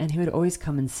shoes, and he would always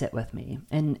come and sit with me.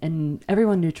 And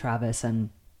everyone knew Travis. And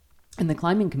in the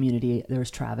climbing community, there was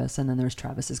Travis, and then there was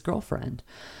Travis's girlfriend.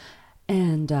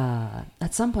 And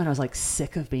at some point, I was like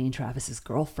sick of being Travis's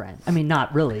girlfriend. I mean,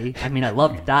 not really. I mean, I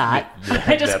loved that.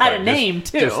 I just had a name,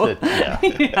 too.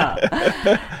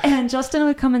 Yeah. And Justin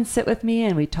would come and sit with me,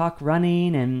 and we'd talk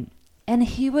running. And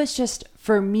he was just,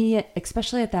 for me,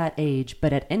 especially at that age,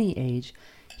 but at any age,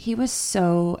 he was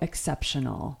so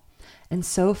exceptional and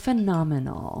so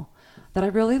phenomenal that I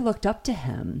really looked up to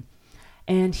him.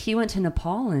 And he went to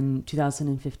Nepal in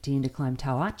 2015 to climb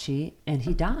Tawachi, and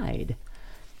he died.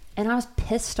 And I was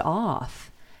pissed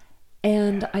off.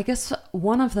 And I guess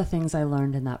one of the things I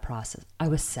learned in that process, I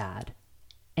was sad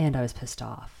and I was pissed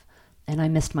off. And I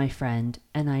missed my friend,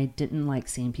 and I didn't like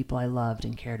seeing people I loved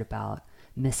and cared about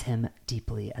miss him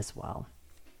deeply as well.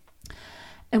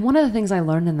 And one of the things I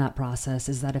learned in that process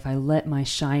is that if I let my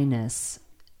shyness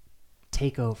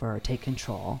take over or take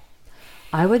control,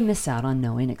 I would miss out on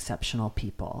knowing exceptional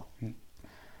people.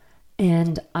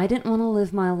 And I didn't want to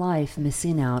live my life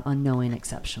missing out on knowing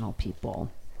exceptional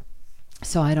people.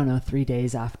 So I don't know, 3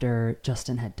 days after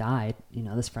Justin had died,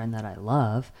 this friend that I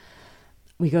love,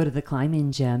 we go to the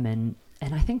climbing gym, and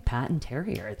I think Pat and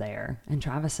Terry are there, and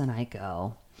Travis and I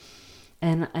go.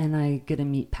 And I get to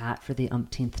meet Pat for the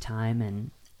umpteenth time,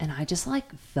 and I just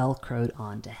like Velcroed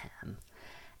onto him.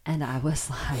 And I was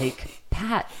like,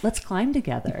 Pat, let's climb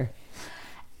together.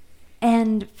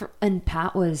 And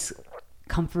Pat was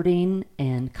comforting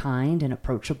and kind and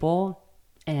approachable.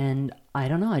 And I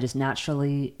don't know, I just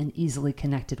naturally and easily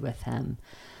connected with him.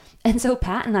 And so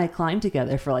Pat and I climbed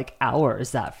together for like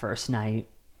hours that first night.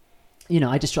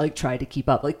 I just tried to keep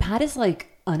up. Like Pat is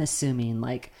like unassuming.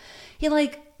 Like he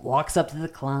walks up to the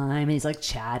climb and he's like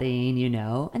chatting,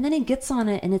 and then he gets on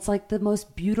it and it's like the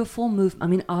most beautiful move. I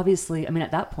mean, obviously,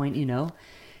 at that point,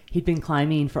 he'd been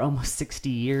climbing for almost 60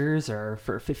 years or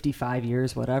for 55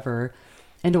 years, whatever.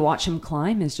 And to watch him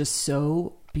climb is just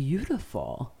so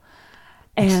beautiful.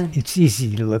 And it's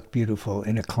easy to look beautiful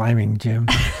in a climbing gym.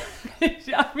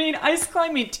 Ice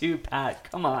climbing too,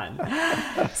 Pat. Come on.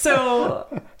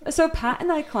 So Pat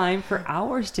and I climbed for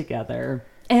hours together.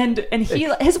 And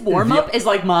his warm up is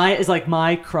like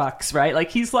my crux, right? Like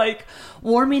he's like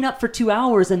warming up for 2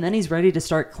 hours and then he's ready to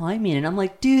start climbing. And I'm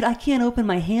like, dude, I can't open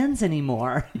my hands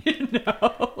anymore.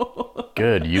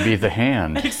 Good, you be the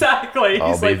hand. Exactly.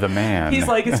 I'll be the man. He's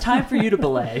like, it's time for you to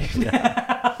belay.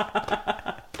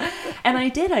 And I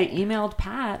did. I emailed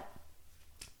Pat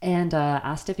and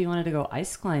asked if he wanted to go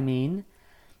ice climbing.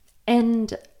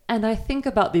 And I think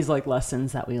about these like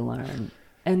lessons that we learn.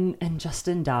 And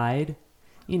Justin died,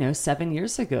 7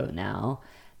 years ago now.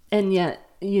 And yet,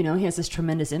 he has this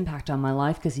tremendous impact on my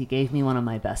life because he gave me one of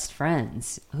my best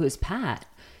friends, who is Pat.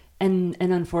 And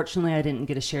unfortunately, I didn't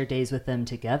get to share days with them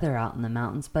together out in the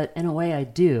mountains, but in a way I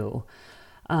do.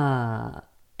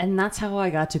 And that's how I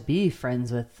got to be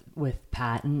friends with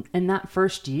Pat. And that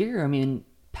first year, I mean,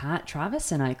 Pat,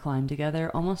 Travis, and I climbed together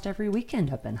almost every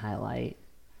weekend up in Highlight.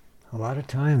 A lot of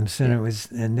times,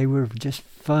 and they were just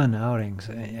fun outings.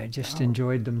 I just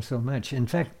enjoyed them so much. In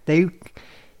fact, I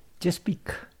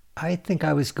think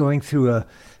I was going through a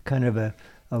kind of a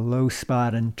low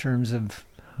spot in terms of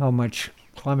how much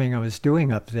climbing I was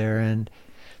doing up there, and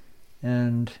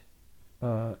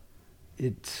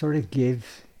it sort of it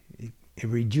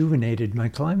rejuvenated my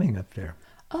climbing up there.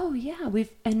 Oh yeah,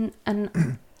 and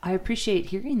I appreciate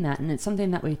hearing that, and it's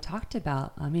something that we talked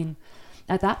about. I mean,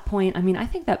 at that point, I mean, I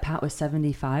think that Pat was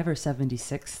 75 or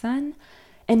 76 then.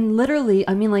 And literally,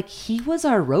 I mean, like, he was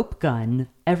our rope gun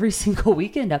every single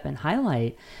weekend up in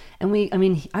Highlight.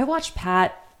 And I watched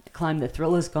Pat climb the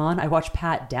Thrill Is Gone. I watched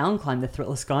Pat down climb the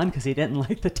Thrill Is Gone because he didn't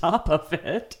like the top of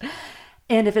it.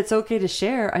 And if it's okay to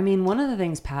share, I mean, one of the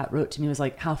things Pat wrote to me was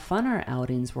like how fun our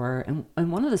outings were.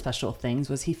 And one of the special things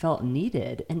was he felt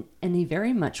needed. And he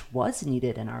very much was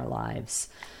needed in our lives.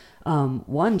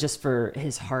 One, just for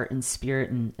his heart and spirit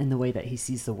and the way that he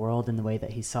sees the world and the way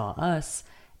that he saw us.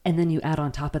 And then you add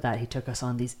on top of that, he took us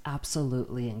on these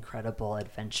absolutely incredible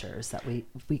adventures that we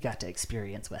got to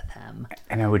experience with him.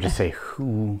 And I would just say,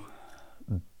 who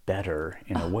better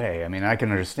in a way? I mean, I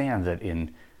can understand that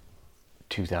in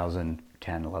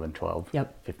 2010, 11, 12,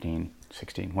 15,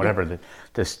 16, whatever,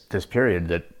 this period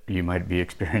that you might be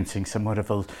experiencing somewhat of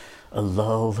a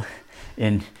lull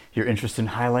in your interest in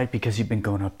Highlight because you've been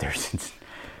going up there since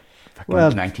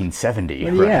 1970.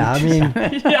 Well, right? Yeah, I mean,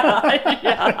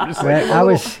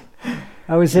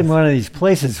 I was in one of these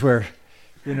places where,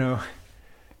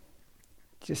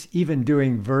 just even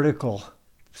doing vertical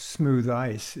smooth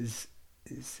ice is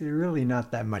really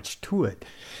not that much to it.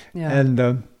 Yeah.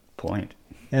 And point.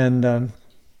 And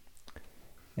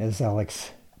as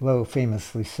Alex Lowe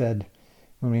famously said,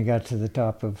 when we got to the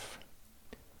top of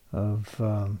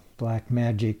Black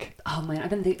Magic. Oh man,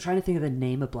 I've been trying to think of the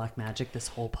name of Black Magic this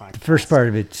whole podcast. The first part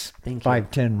of it's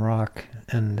 510 rock,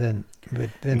 and then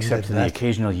except for the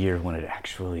occasional year when it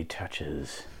actually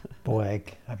touches. Boy,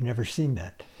 I've never seen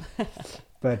that.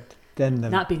 But then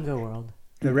not Bingo World.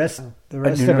 The rest of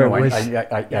it was.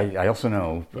 I also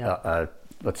know. Yeah.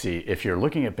 Let's see. If you're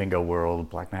looking at Bingo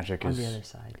World, Black Magic is on the other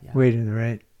side. Yeah. Way to the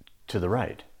right. To the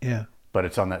right. Yeah. But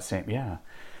it's on that same. Yeah.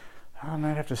 I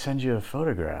might have to send you a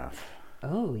photograph.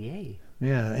 Oh, yay.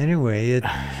 Yeah, anyway,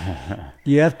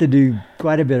 you have to do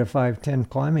quite a bit of 510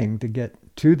 climbing to get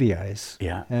to the ice.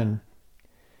 Yeah.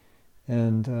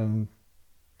 And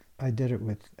I did it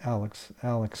with Alex.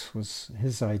 Alex was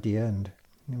his idea, and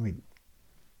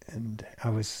I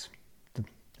was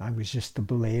just the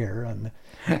belayer on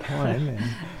the climb,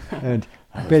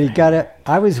 but he got it.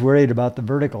 I was worried about the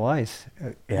vertical ice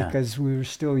because we were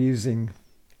still using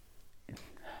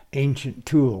ancient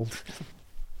tools.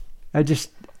 I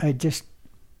just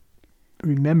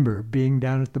remember being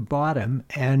down at the bottom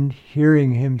and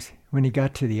hearing him when he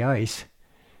got to the ice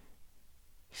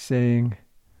saying,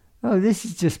 "Oh, this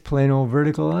is just plain old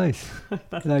vertical ice."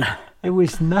 Like, it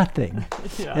was nothing.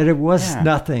 Yeah. And it was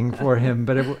nothing for him,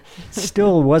 but it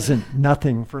still wasn't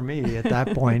nothing for me at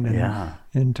that point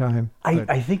in time.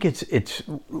 I think it's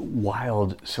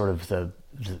wild, sort of the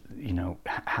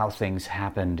how things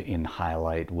happened in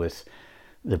Highlight with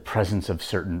the presence of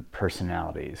certain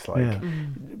personalities, like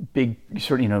big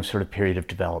sort of period of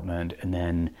development, and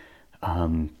then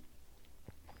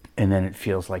it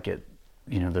feels like it,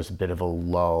 there's a bit of a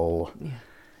lull,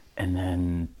 and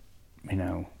then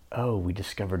we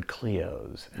discovered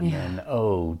Cleo's, and then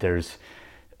there's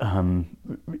or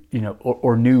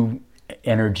new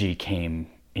energy came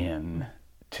in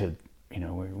to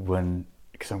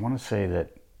because I want to say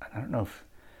that I don't know if.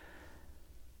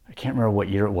 I can't remember what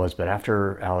year it was, but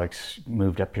after Alex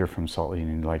moved up here from Salt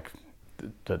Lake, like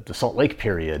the Salt Lake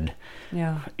period,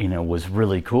 was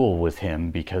really cool with him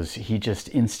because he just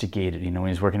instigated, when he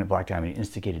was working at Black Diamond, he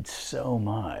instigated so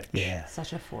much. Yeah.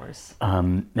 Such a force.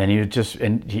 And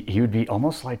he would be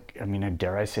almost like,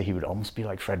 dare I say, he would almost be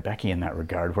like Fred Beckey in that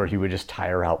regard, where he would just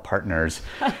tire out partners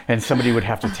and somebody would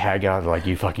have to tag out, like,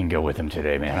 "You fucking go with him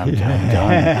today, man. I'm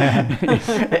done."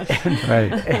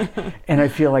 Right. And I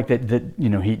feel like that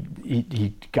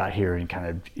he got here and kind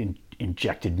of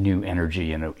injected new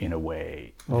energy in a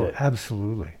way. Oh,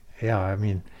 absolutely. Yeah,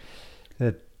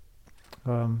 that.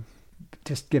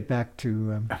 Just get back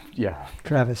to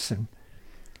Travis, and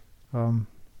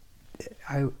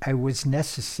I was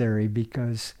necessary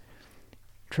because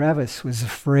Travis was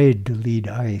afraid to lead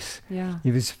ice. Yeah,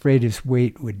 he was afraid his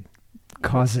weight would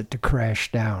cause it to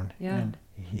crash down. Yeah, and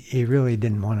he really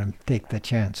didn't want to take the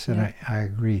chance, and I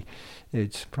agree.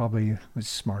 It's probably was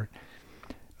smart.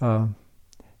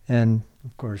 And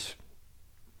of course,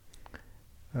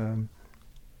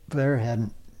 Blair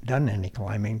hadn't done any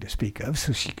climbing to speak of,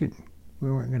 so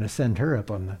we weren't going to send her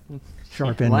up on the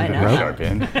sharp end of the rope. Sharp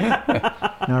end.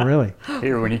 Not really.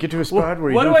 Here, when you get to a spot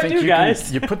where you what don't do I think do, you guys?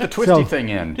 can, you put the twisty thing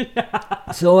in.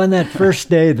 So on that first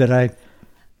day that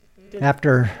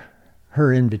after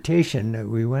her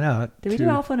invitation, we went out. Did we do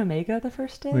Alpha and Omega the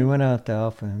first day? We went out to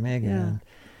Alpha and Omega.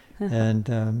 Yeah.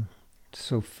 And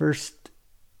so first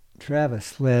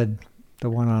Travis led the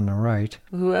one on the right.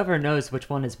 Whoever knows which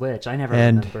one is which, I never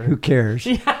and remember. Who cares?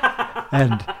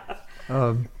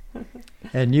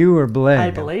 And you were belaying.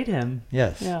 I belayed him.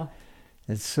 Yes. Yeah.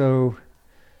 And so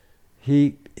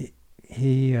he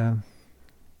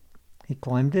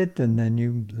climbed it, and then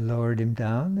you lowered him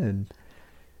down,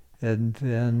 and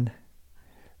then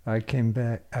I came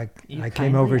back. I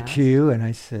came over to you, and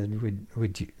I said,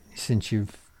 "Would you, since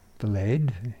you've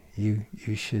belayed, you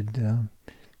should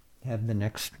have the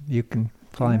next. You can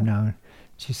climb now."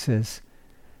 She says,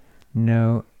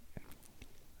 "No,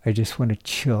 I just want to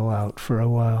chill out for a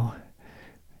while."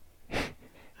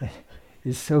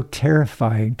 It's so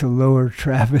terrifying to lower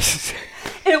Travis.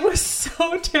 It was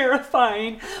so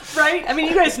terrifying, right? I mean,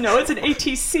 you guys know it's an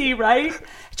ATC, right?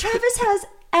 Travis has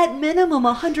at minimum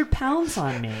 100 pounds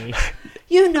on me.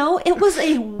 You know, it was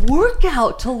a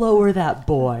workout to lower that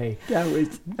boy. That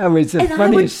was the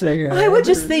funniest thing. I would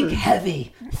just think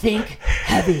heavy.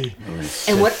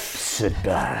 And what? Sit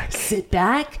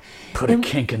back. Put a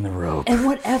kink in the rope. And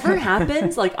whatever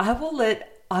happens, like I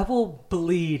will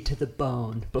bleed to the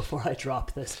bone before I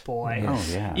drop this boy. Oh,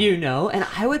 yeah. You know, and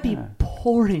I would be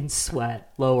pouring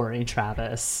sweat lowering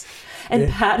Travis. And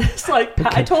Pat is like,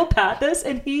 I told Pat this,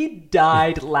 and he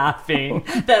died laughing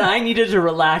that I needed to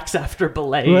relax after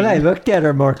belaying. When I looked at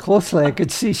her more closely, I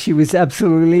could see she was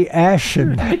absolutely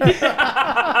ashen. And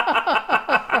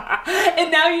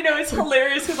now, you know, it's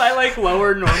hilarious because I like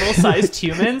lower normal sized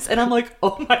humans, and I'm like,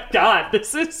 oh my God,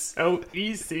 this is so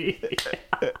easy.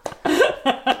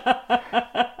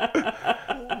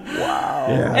 Wow.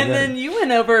 Yeah, and then you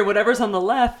went over whatever's on the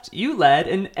left, you led,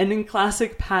 and in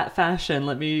classic Pat fashion,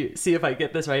 let me see if I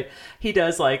get this right. He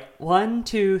does like 1,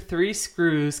 2, 3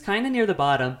 screws kind of near the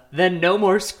bottom, then no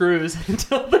more screws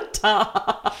until the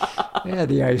top. Yeah,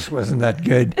 the ice wasn't that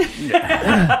good.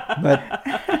 But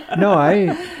no,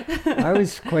 I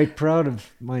was quite proud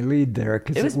of my lead there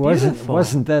because it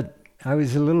wasn't that. I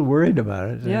was a little worried about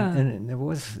it. Yeah. And it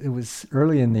was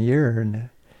early in the year,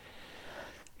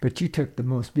 but you took the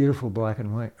most beautiful black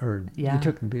and white, you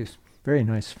took the very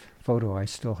nice photo. I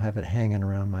still have it hanging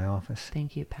around my office.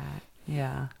 Thank you, Pat.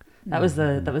 Yeah, that was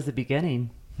the beginning.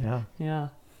 Yeah.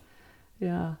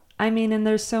 I mean, and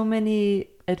there's so many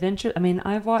adventures. I mean,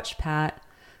 I've watched Pat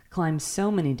climb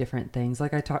so many different things.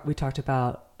 Like we talked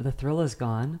about The Thrill Is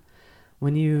Gone.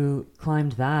 When you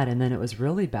climbed that and then it was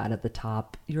really bad at the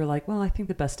top, you were like, well, I think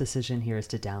the best decision here is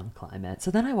to down climb it. So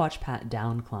then I watched Pat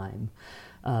down climb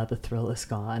The Thrill Is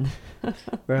Gone.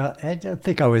 Well, I don't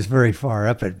think I was very far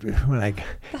up it when I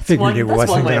figured it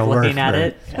wasn't going to work. Looking at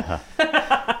it.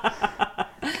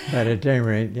 But at any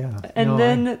rate, yeah. And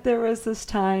then there was this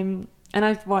time, and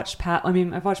I've watched Pat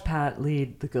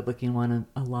lead the good looking one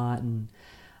a lot, and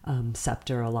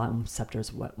Scepter a lot, and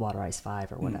Scepter's Water Ice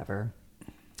 5 or whatever.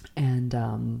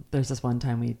 And there's this one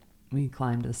time we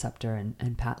climbed the Scepter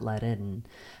and Pat led it, and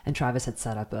Travis had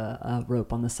set up a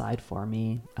rope on the side for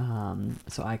me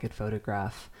so I could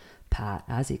photograph Pat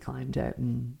as he climbed it.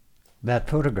 And that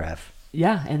photograph?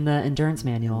 Yeah, in the endurance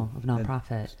manual of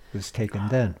Nonprofit. Was taken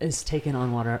then. Is taken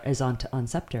on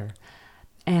Scepter.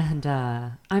 And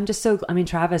I'm just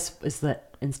Travis is the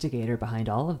instigator behind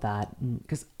all of that,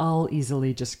 because I'll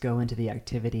easily just go into the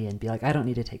activity and be like, I don't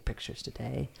need to take pictures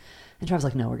today. And Travis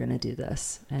like, no, we're going to do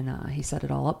this. And he set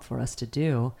it all up for us to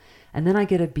do. And then I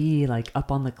get to be like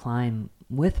up on the climb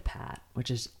with Pat, which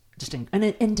is just,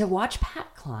 and to watch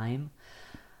Pat climb,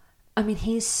 I mean,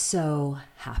 he's so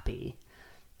happy.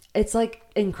 It's like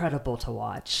incredible to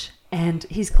watch. And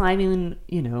he's climbing,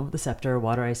 the Scepter,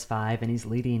 Water Ice 5, and he's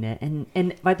leading it.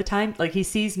 And by the time, like, he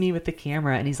sees me with the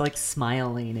camera, and he's like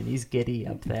smiling, and he's giddy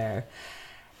up there.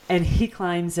 And he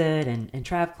climbs it, and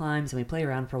Trav climbs, and we play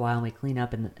around for a while, and we clean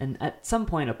up. And at some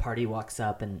point, a party walks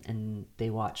up, and they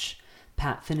watch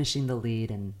Pat finishing the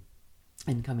lead and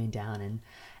coming down.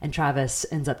 And Travis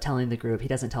ends up telling the group, he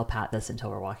doesn't tell Pat this until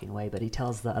we're walking away, but he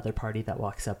tells the other party that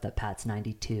walks up that Pat's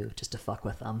 92, just to fuck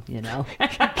with them,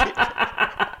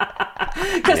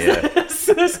 Because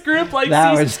this group like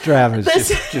that was Travis.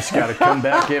 Just got to come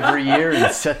back every year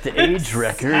and set the age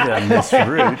record on this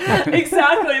route.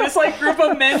 Exactly. This like group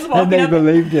of men's walking and they up,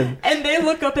 believed him. and they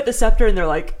look up at the Scepter and they're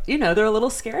like, they're a little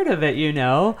scared of it,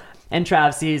 And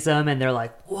Trav sees him, and they're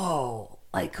like, whoa,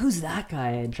 like, who's that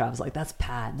guy? And Trav's like, that's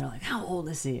Pat. And they're like, how old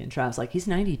is he? And Trav's like, he's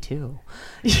 92.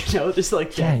 Just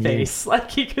like dead face. Like,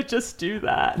 he could just do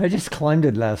that. I just climbed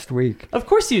it last week. Of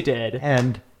course you did.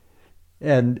 And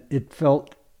it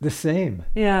felt the same.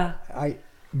 Yeah.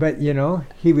 But,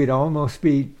 he would almost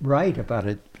be right about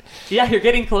it. Yeah, you're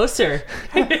getting closer.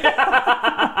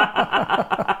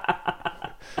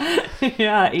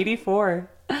 Yeah, 84.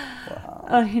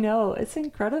 Wow. It's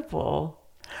incredible.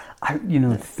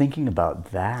 Thinking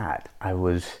about that, I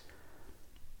was,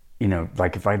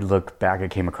 like if I look back, I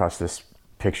came across this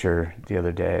picture the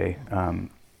other day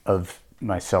of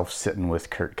myself sitting with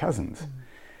Kurt Cousins.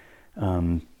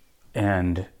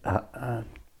 And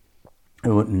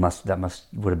would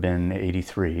have been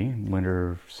 83,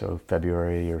 winter, so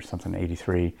February or something,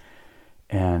 83.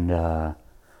 And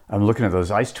I'm looking at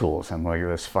those ice tools. I'm like,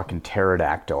 this fucking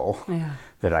pterodactyl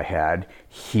that I had.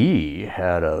 He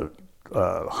had a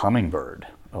hummingbird,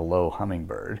 a low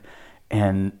hummingbird.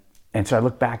 And so I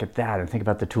look back at that and think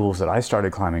about the tools that I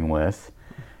started climbing with.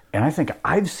 And I think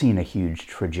I've seen a huge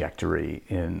trajectory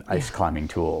in ice climbing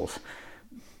tools,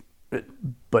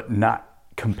 but not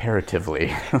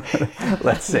comparatively,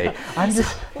 let's say. I'm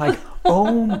just like,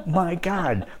 oh my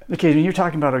God. Okay, you're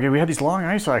talking about, we had these long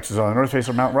ice axes on the north face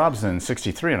of Mount Robson in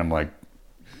 63, and I'm like,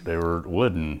 they were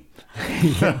wooden.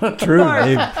 True,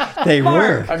 they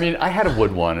were. I mean, I had a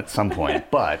wood one at some point,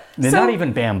 but not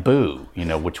even bamboo,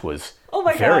 which was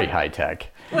very high tech.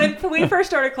 When we first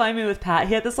started climbing with Pat,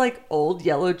 he had this like old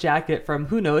yellow jacket from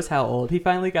who knows how old. He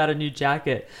finally got a new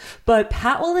jacket. But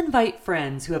Pat will invite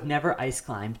friends who have never ice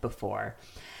climbed before.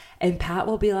 And Pat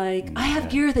will be like, I have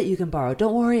gear that you can borrow.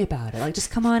 Don't worry about it. Like, just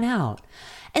come on out.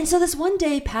 And so this one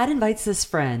day, Pat invites this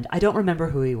friend. I don't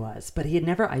remember who he was, but he had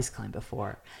never ice climbed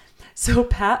before. So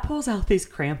Pat pulls out these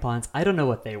crampons. I don't know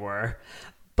what they were.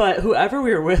 But whoever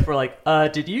we were with were like,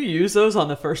 did you use those on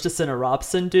the first ascent of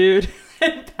Robson, dude?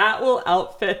 And Pat will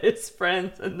outfit his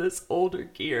friends in this older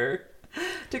gear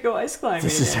to go ice climbing.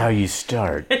 This is how you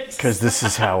start, because this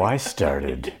is how I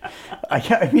started.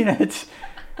 Yeah.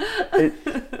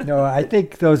 No, I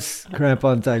think those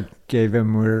crampons I gave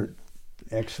him were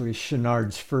actually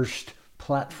Chenard's first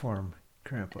platform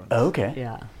crampons. Oh, okay.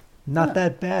 Yeah. Not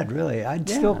that bad, really. I'd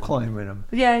still climb with them.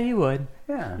 Yeah, you would.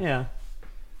 Yeah.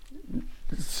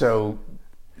 So,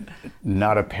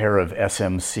 not a pair of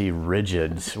SMC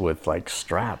rigids with like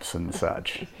straps and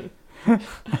such. I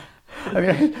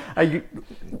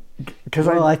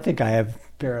think I have a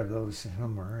pair of those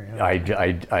somewhere.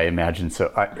 Yeah. I imagine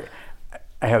so.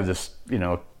 I have this,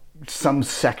 some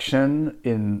section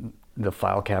in the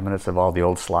file cabinets of all the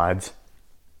old slides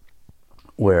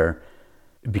where,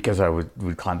 because I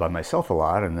would climb by myself a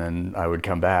lot, and then I would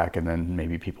come back, and then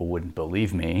maybe people wouldn't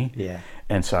believe me. Yeah.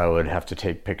 And so I would have to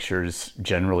take pictures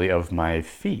generally of my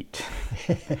feet,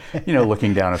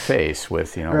 looking down a face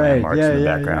with, landmarks in the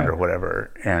background or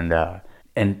whatever. And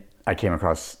I came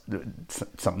across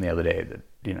something the other day that,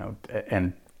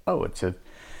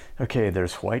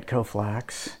 there's white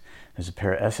Coflax. There's a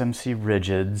pair of SMC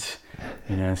rigids.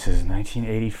 It says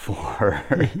 1984.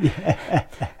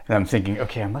 And I'm thinking,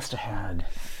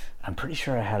 I'm pretty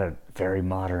sure I had a very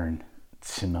modern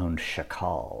Simone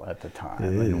Chacall at the time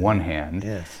in one hand.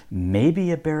 Yes.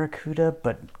 Maybe a Barracuda,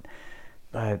 but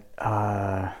it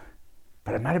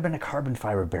might have been a carbon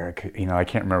fiber Barracuda. I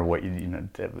can't remember what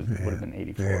that would have been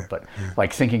 84. But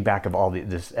like thinking back of all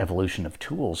this evolution of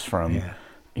tools from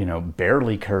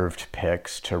barely curved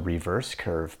picks to reverse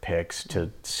curve picks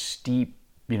to steep,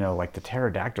 like the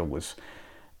pterodactyl was,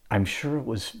 I'm sure it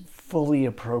was fully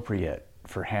appropriate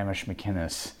for Hamish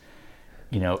McInnes,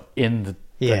 in the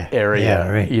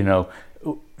area,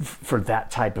 for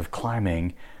that type of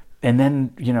climbing. And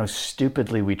then,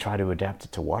 stupidly we try to adapt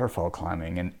it to waterfall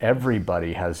climbing, and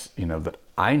everybody has, that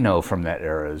I know from that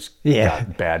era has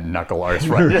got bad knuckle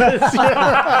arthritis.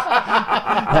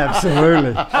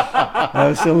 Absolutely.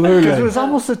 Because it was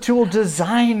almost a tool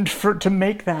designed to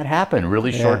make that happen.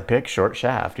 Really short pick, short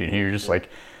shaft. You're just like,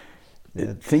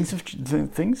 things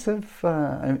have.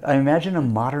 I imagine a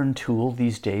modern tool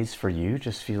these days for you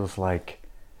just feels like,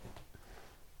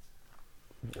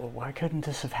 well, why couldn't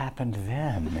this have happened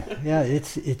then? Yeah,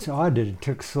 it's odd that it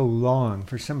took so long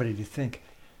for somebody to think.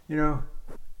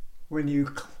 When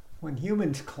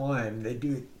humans climb, they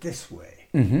do it this way.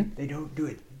 Mm-hmm. They don't do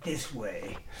it this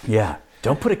way. Yeah,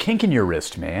 don't put a kink in your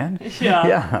wrist, man.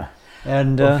 Yeah.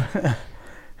 And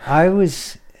I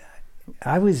was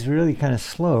really kind of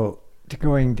slow to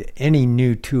going to any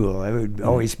new tool. I would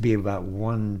always be about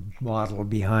one model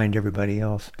behind everybody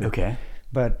else.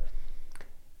 But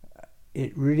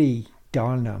it really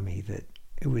dawned on me that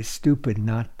it was stupid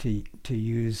not to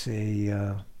use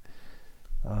a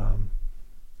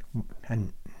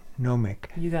Nomic.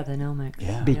 You got the Nomic.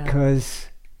 Yeah. Because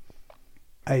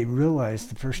I realized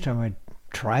the first time I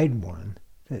tried one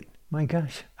that, my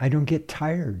gosh, I don't get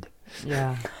tired.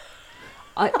 Yeah.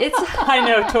 I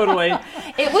know, totally.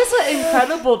 It was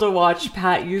incredible to watch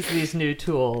Pat use these new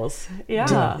tools.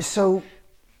 Yeah. So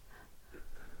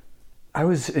I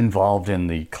was involved in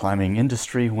the climbing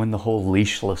industry when the whole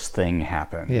leashless thing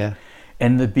happened. Yeah.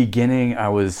 In the beginning, I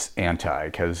was anti,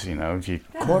 because, of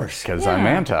course, because I'm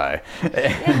anti.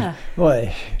 Yeah.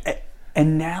 Boy.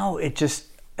 And now I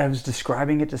was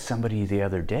describing it to somebody the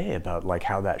other day about like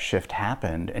how that shift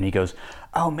happened. And he goes,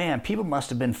 oh man, people must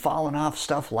have been falling off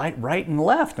stuff like right and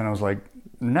left. And I was like,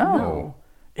 no.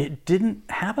 It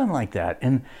didn't happen like that.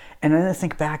 And then I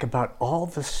think back about all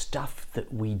the stuff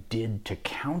that we did to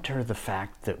counter the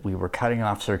fact that we were cutting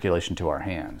off circulation to our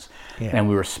hands. Yeah. And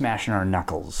we were smashing our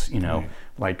knuckles,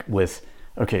 like with,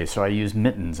 okay, so I use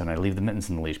mittens and I leave the mittens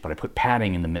in the leash, but I put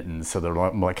padding in the mittens so they're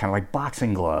like kind of like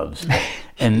boxing gloves.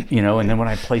 And then when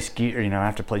I place gear, I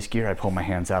have to place gear, I pull my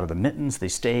hands out of the mittens. They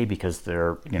stay because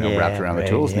they're, wrapped around the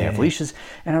tools and they have leashes.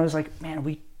 And I was like, man,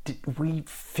 we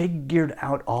figured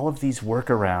out all of these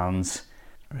workarounds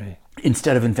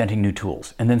instead of inventing new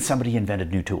tools. And then somebody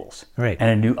invented new tools and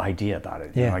a new idea about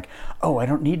it. Yeah. Like, oh, I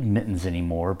don't need mittens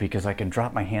anymore because I can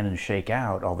drop my hand and shake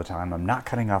out all the time. I'm not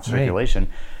cutting off circulation.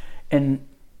 And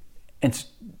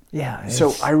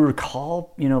so I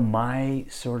recall, my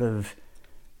sort of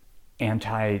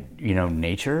anti,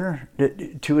 nature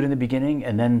to it in the beginning,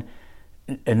 and then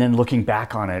looking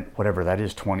back on it, whatever that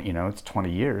is, 20, it's 20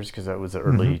 years, because that was the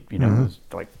early, it was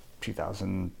like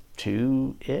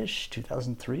 2002-ish,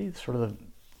 2003, sort of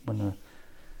I'm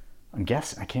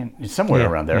guessing, somewhere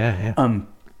around there. Yeah. And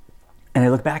I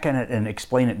look back on it and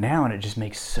explain it now, and it just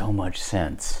makes so much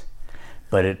sense.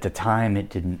 But at the time, it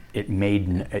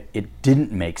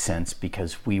didn't make sense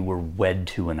because we were wed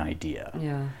to an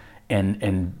idea,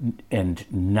 and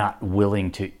not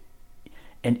willing to,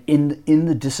 and in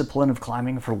the discipline of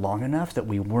climbing for long enough that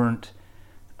we weren't,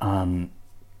 that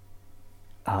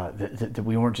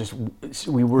we weren't just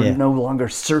no longer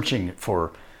searching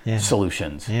for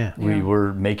solutions. We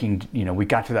were making, we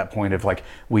got to that point of like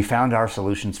we found our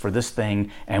solutions for this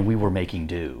thing and we were making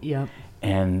do. Yep.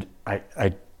 And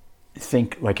I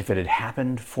think like if it had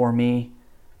happened for me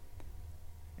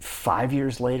 5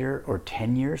 years later or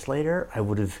 10 years later, I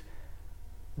would have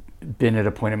been at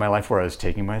a point in my life where I was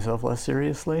taking myself less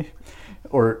seriously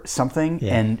or something.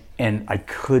 And I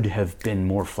could have been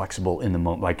more flexible in the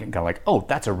moment, like kind of like, oh,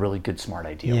 that's a really good, smart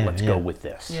idea. Let's go with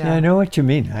this. Yeah, I know what you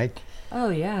mean. I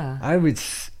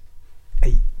was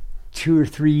 2 or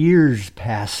 3 years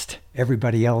past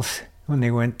everybody else when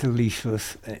they went to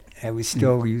leashless. I was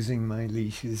still using my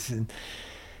leashes,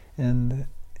 and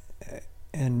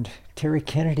Terry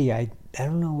Kennedy, I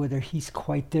don't know whether he's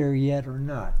quite there yet or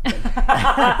not.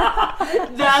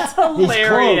 That's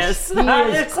hilarious. That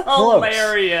is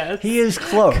hilarious. He is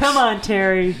close. Come on,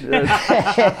 Terry.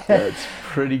 That's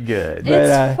pretty good.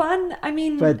 It's fun. I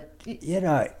mean, but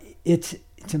it's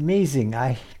amazing.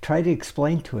 I try to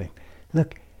explain to him,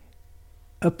 look,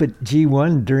 up at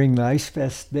G1 during the Ice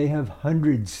Fest, they have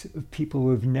hundreds of people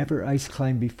who have never ice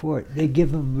climbed before. They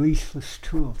give them leashless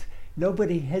tools.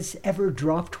 Nobody has ever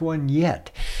dropped one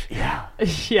yet. Yeah.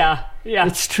 Yeah.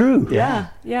 It's true. Yeah.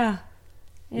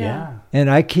 And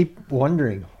I keep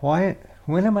wondering, when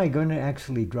am I going to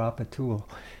actually drop a tool?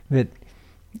 But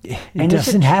it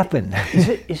doesn't happen.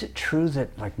 Is it true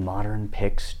that like modern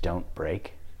picks don't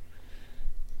break?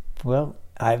 Well,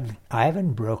 I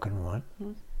haven't broken one.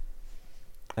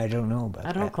 I don't know about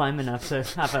that. I don't climb enough to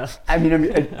have a... I mean,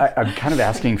 I'm kind of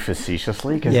asking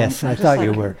facetiously. Yes, I thought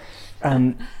you were.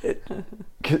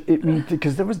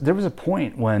 Because there was a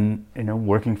point when,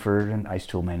 working for an ice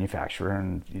tool manufacturer,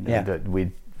 and that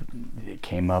we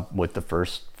came up with the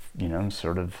first,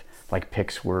 sort of like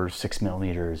picks were 6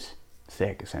 millimeters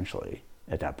thick, essentially,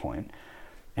 at that point.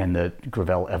 And the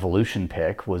Gravel Evolution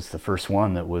pick was the first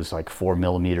one that was like 4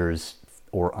 millimeters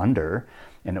or under.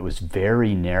 And it was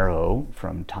very narrow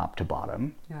from top to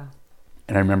bottom. Yeah.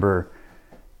 And I remember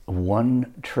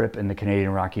one trip in the Canadian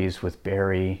Rockies with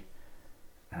Barry,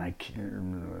 I'm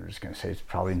just going to say it's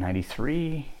probably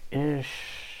 93-ish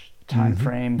time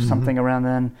frame, something around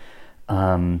then.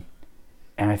 And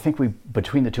I think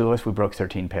between the two of us, we broke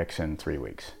 13 picks in 3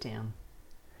 weeks. Damn.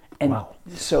 And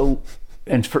so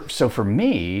and so for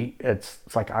me, it's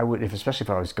like I would, especially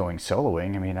if I was going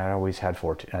soloing. I mean, I always had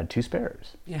two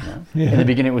spares. Yeah. You know? Yeah. In the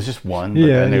beginning, it was just one, but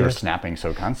then they were snapping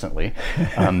so constantly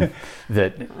that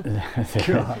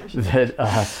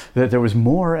there was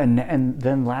more. And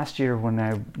then last year, when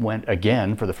I went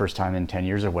again for the first time in 10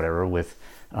 years or whatever, with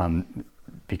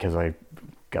because I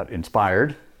got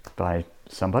inspired by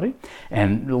somebody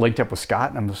and linked up with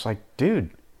Scott, and I'm just like, dude,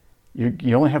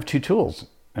 you only have two tools.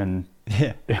 And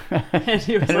and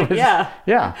he was like, yeah.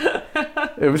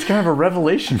 It was kind of a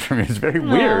revelation for me. It's very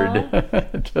weird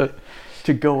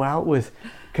to go out with,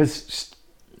 because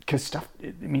stuff,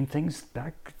 I mean, things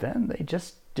back then, they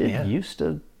just used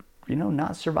to,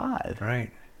 not survive. Right.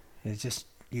 It's just,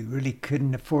 you really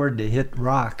couldn't afford to hit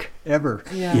rock ever.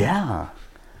 Yeah.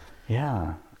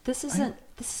 This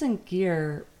isn't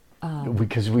gear.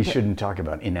 Because we shouldn't talk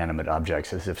about inanimate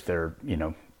objects as if they're,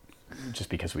 just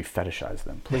because we fetishize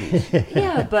them, please.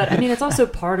 Yeah, but I mean, it's also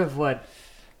part of what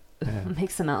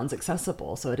makes the mountains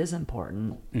accessible, so it is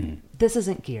important. This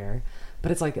isn't gear,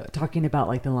 but it's like talking about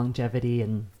like the longevity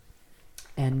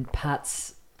and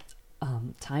Pat's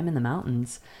time in the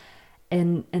mountains,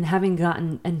 and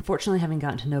fortunately having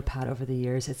gotten to know Pat over the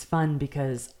years, it's fun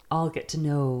because I'll get to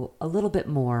know a little bit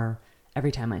more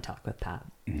every time I talk with Pat.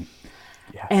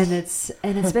 Yes.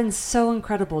 And it's been so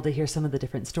incredible to hear some of the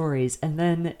different stories. And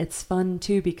then it's fun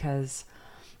too because,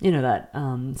 that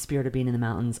spirit of being in the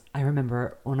mountains. I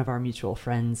remember one of our mutual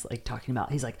friends like talking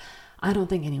about, he's like, I don't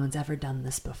think anyone's ever done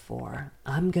this before.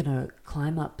 I'm going to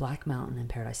climb up Black Mountain in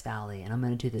Paradise Valley and I'm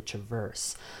going to do the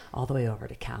traverse all the way over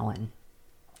to Cowan. And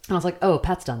I was like, oh,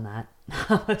 Pat's done that.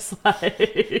 I was like,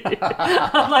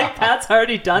 Pat's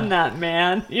already done that,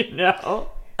 man,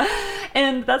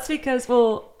 And that's because,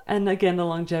 and again, the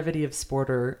longevity of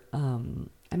Sporter.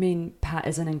 I mean, Pat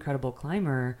is an incredible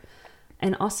climber.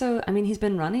 And also, I mean, he's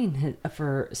been running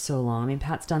for so long. I mean,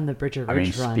 Pat's done the Bridger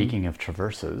Ridge run. Speaking of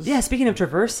traverses. Yeah, speaking of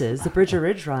traverses, the Bridger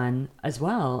Ridge run as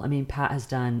well. I mean, Pat has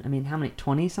done, how many,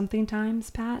 20-something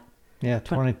times, Pat? Yeah,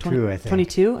 22, I think.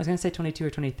 22? I was going to say 22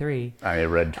 or 23. I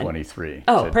read 23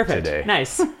 perfect. Today.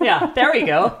 Nice. Yeah, there we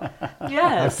go.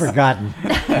 Yes. I've forgotten.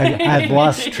 I've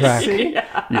lost track.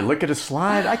 Yeah. You look at a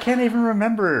slide, I can't even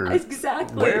remember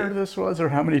exactly where this was or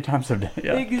how many times I've done it.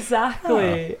 Yeah.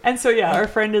 Exactly. And so, our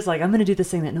friend is like, I'm going to do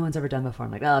this thing that no one's ever done before.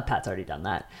 I'm like, oh, Pat's already done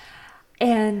that.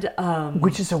 And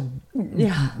which is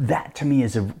that to me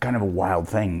is a kind of a wild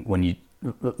thing when you,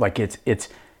 like it's,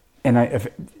 and I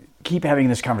keep having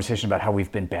this conversation about how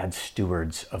we've been bad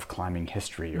stewards of climbing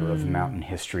history or of mountain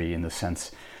history in the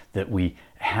sense that we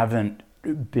haven't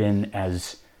been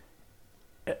as,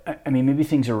 I mean, maybe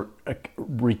things are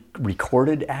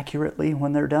recorded accurately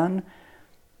when they're done,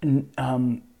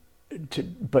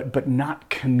 but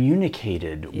not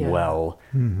communicated well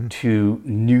to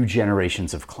new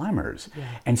generations of climbers. Yeah.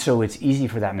 And so it's easy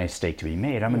for that mistake to be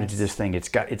made. I'm going to do this thing.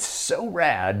 It's so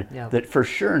rad that for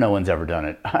sure no one's ever done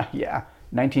it.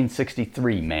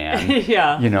 1963, man.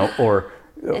 Or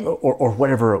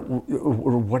whatever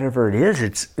it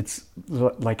is. It's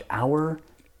like our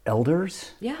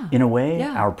elders, in a way,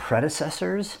 our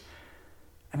predecessors.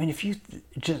 I mean, if you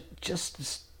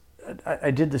just I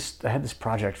had this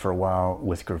project for a while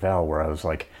with Gravel where I was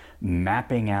like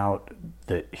mapping out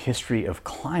the history of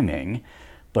climbing,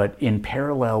 but in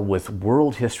parallel with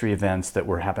world history events that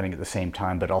were happening at the same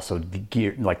time, but also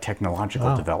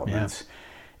technological developments. Yeah.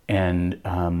 And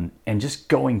just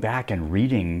going back and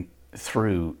reading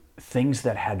through things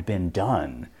that had been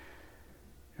done.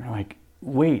 You're like,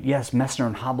 wait, yes, Messner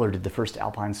and Hobler did the first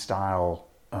alpine style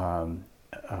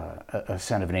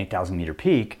ascent of an 8,000 meter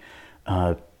peak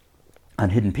on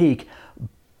Hidden Peak,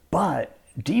 but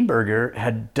Dienberger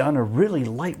had done a really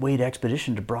lightweight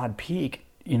expedition to Broad Peak,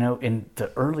 in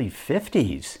the early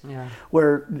 50s,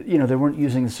 where, they weren't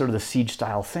using sort of the siege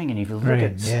style thing. And if you look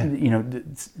at,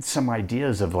 some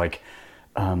ideas of like,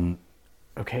 the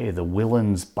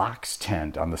Willens box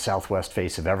tent on the southwest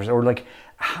face of Everest, or like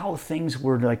how things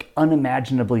were like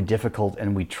unimaginably difficult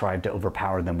and we tried to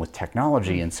overpower them with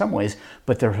technology in some ways,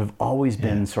 but there have always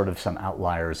been sort of some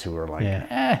outliers who are like,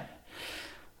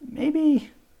 maybe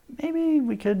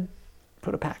we could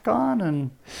put a pack on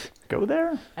and go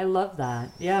there. I love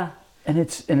that. Yeah. And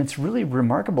it's really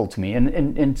remarkable to me.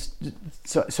 And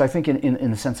so I think in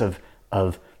the sense of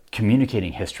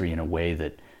communicating history in a way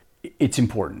that it's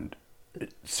important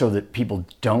so that people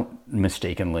don't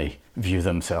mistakenly view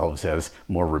themselves as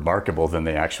more remarkable than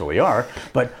they actually are,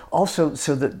 but also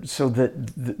so that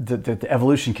the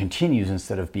evolution continues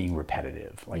instead of being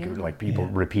repetitive, like people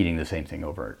repeating the same thing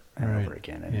over and over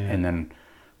again. And then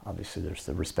obviously there's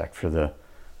the respect for the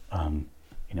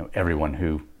everyone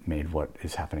who made what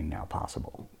is happening now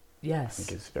possible. Yes. I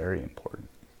think is very important.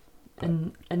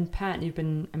 And Pat, you've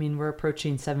been, I mean, we're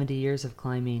approaching 70 years of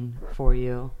climbing for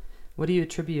you. What do you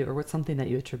attribute, or what's something that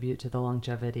you attribute to the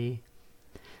longevity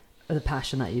or the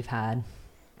passion that you've had?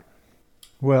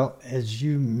 Well, as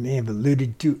you may have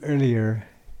alluded to earlier,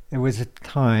 there was a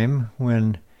time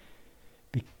when,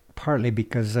 partly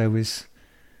because I was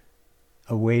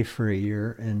away for a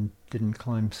year and didn't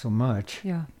climb so much.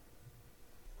 Yeah.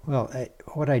 Well,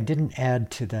 what I didn't add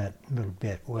to that little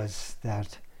bit was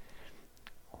that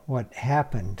what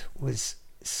happened was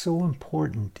so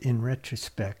important in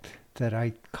retrospect that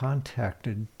I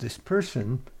contacted this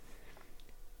person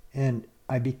and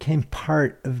I became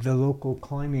part of the local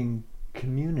climbing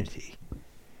community.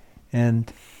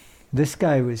 And this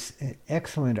guy was an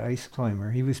excellent ice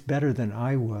climber. He was better than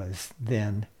I was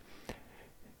then.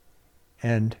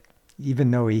 And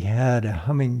even though he had a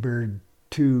hummingbird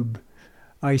tube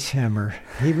ice hammer,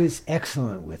 he was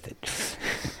excellent with it.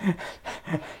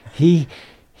 He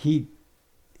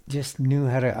just knew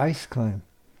how to ice climb.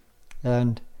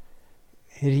 And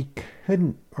he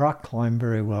couldn't rock climb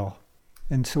very well.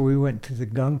 And so we went to the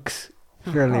Gunks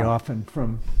fairly often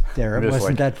from there. It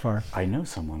wasn't that far. I know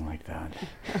someone like that.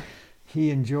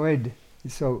 He enjoyed,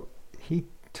 so he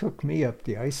took me up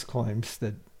the ice climbs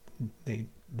that the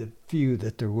few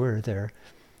that there were there.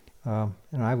 And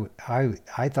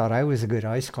I thought I was a good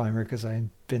ice climber because I'd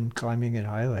been climbing at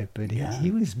Highlight, but he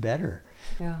was better.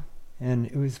 Yeah. And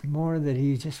it was more that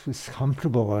he just was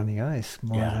comfortable on the ice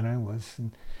more than I was.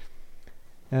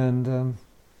 And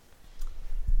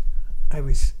it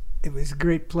was a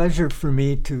great pleasure for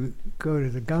me to go to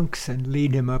the Gunks and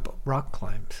lead him up rock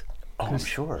climbs. Oh, I'm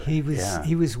sure. He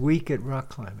was weak at rock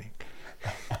climbing.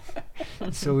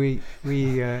 So we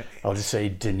I'll just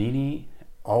say Danini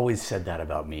always said that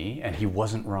about me, and he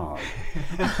wasn't wrong.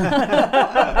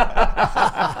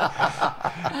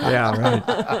 Yeah, right.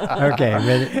 Okay,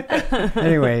 but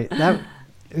anyway,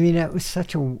 that was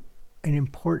such an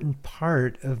important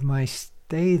part of my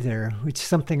stay there, which is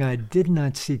something I did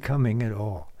not see coming at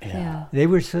all. Yeah. They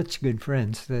were such good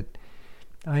friends that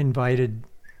I invited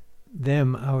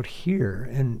them out here,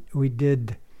 and we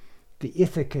did the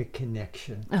Ithaca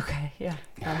connection. Okay, yeah,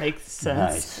 that makes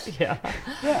sense. Nice.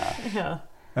 Yeah.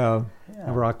 A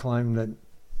rock climb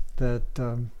that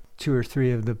 2 or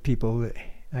 3 of the people that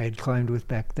I had climbed with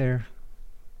back there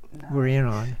were in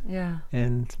on. Yeah.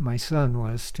 And my son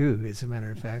was too, as a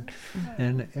matter of fact.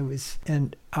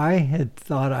 And I had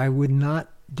thought I would not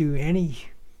do any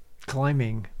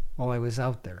climbing while I was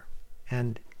out there.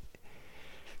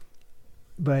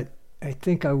 But I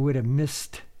think I would have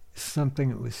missed something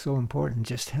that was so important,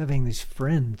 just having these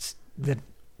friends that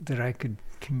I could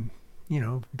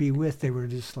be with. They were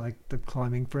just like the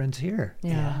climbing friends here.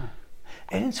 Yeah.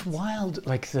 And it's wild,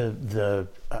 like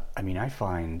I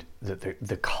find that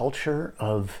the culture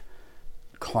of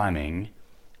climbing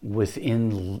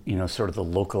within, sort of the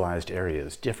localized area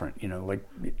is different. Like,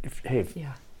 if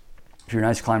you're an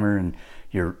ice climber and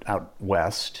you're out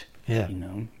west,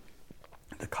 the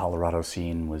Colorado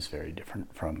scene was very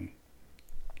different from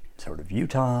sort of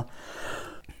Utah.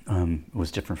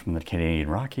 Was different from the Canadian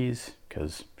Rockies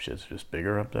because shit's just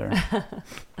bigger up there.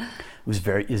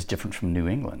 is different from New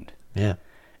England. Yeah.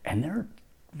 And there are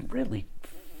really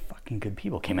fucking good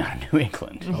people came out of New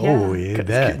England. Oh, you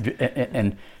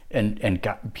bet. And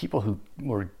got people who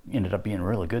ended up being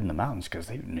really good in the mountains because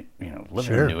they,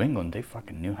 living in New England, they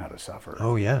fucking knew how to suffer.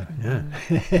 Oh yeah.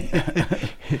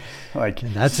 Like,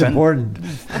 and that's important.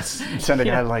 Send a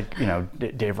guy like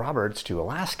Dave Roberts to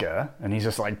Alaska, and he's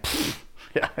just like,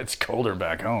 yeah, it's colder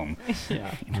back home.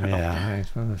 Yeah. Yeah, I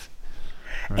suppose.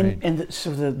 Right. And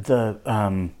so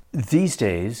the these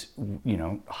days,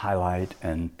 Highlight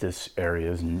and this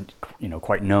area is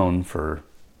quite known for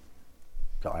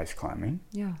the ice climbing.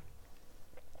 Yeah.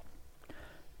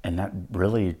 And that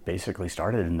really basically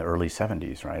started in the early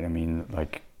 70s, right? I mean,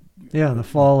 like... Yeah, the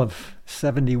fall of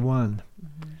 71.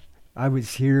 Mm-hmm. I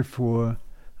was here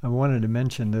I wanted to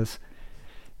mention this.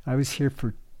 I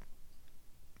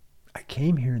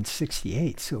came here in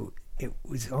 68, so it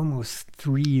was almost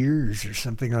 3 years or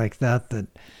something like that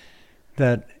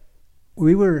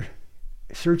we were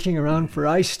searching around for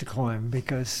ice to climb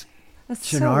because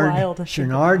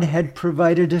Chenard had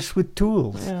provided us with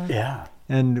tools. Yeah.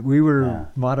 And we were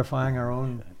modifying our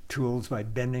own tools by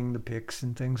bending the picks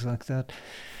and things like that.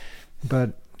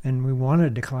 And we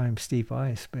wanted to climb steep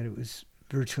ice, but it was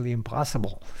virtually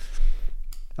impossible.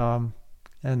 And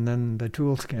then the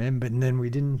tools came, but then we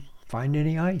didn't find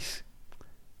any ice.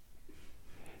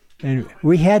 And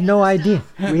we had no idea.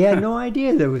 We had no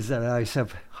idea there was that ice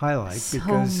up Highlight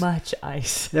because so much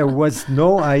ice. There was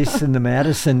no ice in the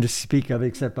Madison to speak of,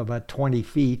 except about 20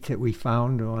 feet that we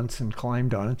found once and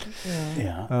climbed on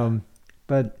it.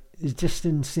 But it just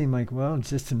didn't seem like, well, it's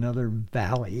just another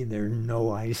valley. There's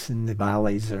no ice in the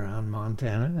valleys around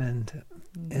Montana,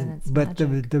 but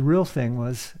the real thing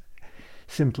was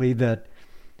simply that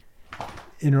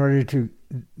in order to,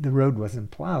 the road wasn't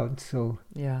plowed, so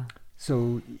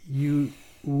you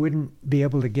wouldn't be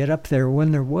able to get up there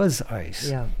when there was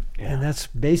ice. And that's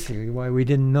basically why we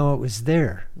didn't know it was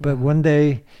there. But one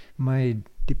day, my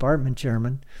department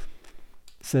chairman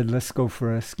said, let's go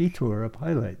for a ski tour up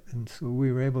Highlight. And so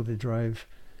we were able to drive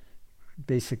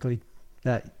basically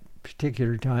that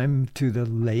particular time to the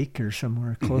lake or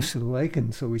somewhere close to the lake.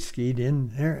 And so we skied in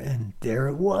there, and there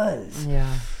it was.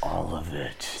 All of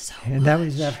it. So and that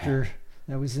was after,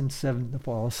 that was in the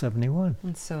fall of 71.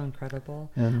 It's so incredible.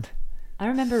 And I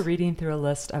remember reading through a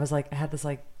list. I was like, I had this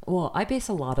like, well, I base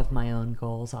a lot of my own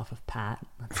goals off of Pat,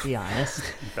 let's be honest.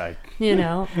 Right. You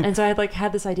know? And so I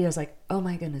had this idea. I was like, oh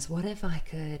my goodness, what if I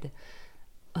could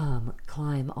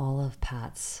climb all of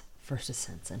Pat's first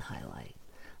ascents in Highlight?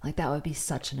 Like, that would be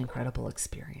such an incredible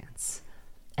experience.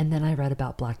 And then I read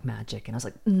about black magic, and I was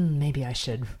like, maybe I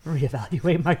should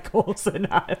reevaluate my goals in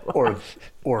Highlight.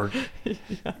 Or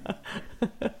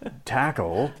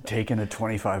tackle taking a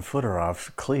 25-footer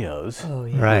off Cleo's. Oh,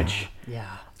 yeah. Right.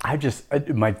 Yeah.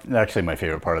 My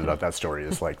favorite part about that story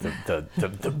is like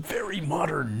the very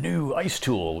modern new ice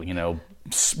tool, you know,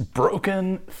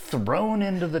 broken, thrown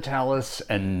into the talus,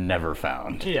 and never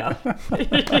found. Yeah.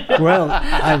 Well,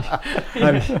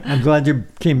 I'm glad you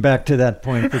came back to that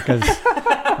point, because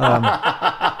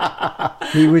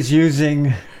he was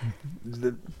using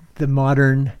the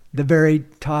modern, the very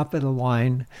top of the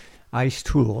line ice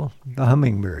tool, the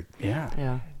Hummingbird.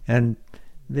 Yeah. And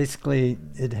basically,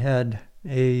 it had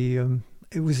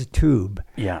it was a tube.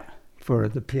 For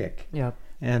the pick. Yep.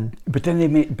 But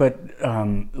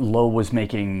then Lowe was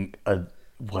making a,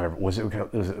 whatever was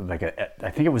it? Was it like I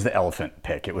think it was the elephant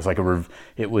pick. It was like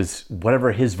it was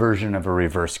whatever his version of a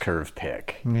reverse curve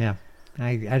pick. Yeah,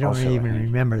 I don't even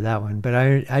remember that one, but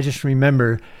I just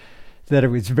remember that it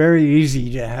was very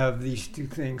easy to have these two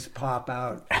things pop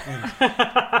out,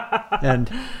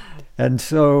 and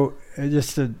so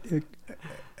just a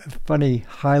funny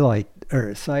highlight or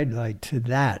a sidelight to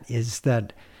that is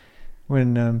that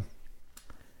when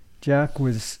Jack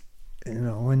was,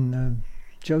 when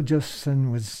Joe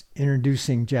Josephson was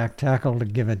introducing Jack Tackle to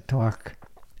give a talk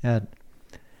at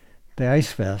the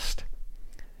Ice Fest,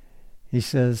 he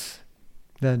says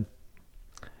that,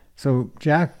 so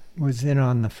Jack was in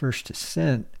on the first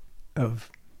ascent of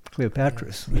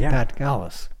Cleopatra's with Pat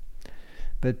Callis.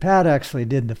 But Pat actually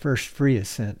did the first free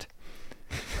ascent.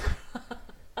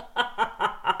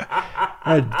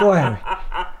 And boy,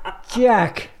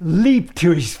 Jack leaped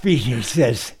to his feet and he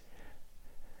says,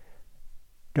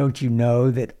 don't you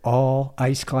know that all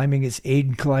ice climbing is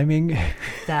aid climbing?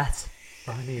 That's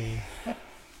funny.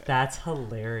 That's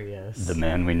hilarious. The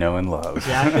man we know and love.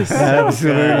 Jack is so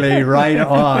absolutely good. Right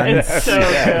on. It's so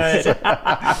good.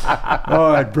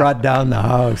 Oh, it brought down the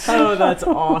house. Oh, that's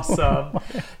awesome.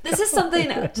 This is something,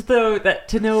 though, that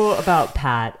to know about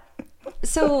Pat.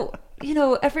 So,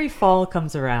 every fall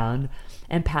comes around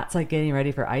and Pat's like getting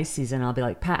ready for ice season. I'll be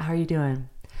like, Pat, how are you doing?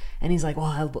 And he's like, well,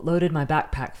 I loaded my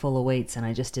backpack full of weights and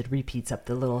I just did repeats up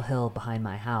the little hill behind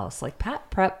my house. Like, Pat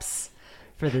preps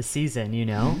for the season,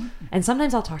 And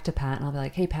sometimes I'll talk to Pat and I'll be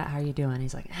like, hey, Pat, how are you doing?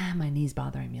 He's like, my knee's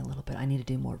bothering me a little bit. I need to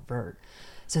do more vert.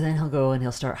 So then he'll go and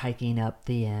he'll start hiking up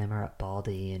the M or up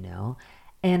Baldy,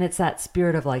 And it's that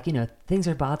spirit of like, things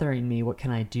are bothering me. What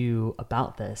can I do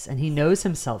about this? And he knows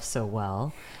himself so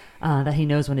well that he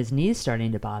knows when his knee's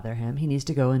starting to bother him, he needs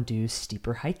to go and do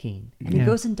steeper hiking. And he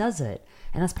goes and does it.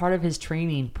 And that's part of his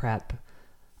training prep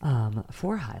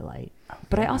for Highlight.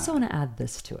 But I also want to add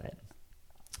this to it.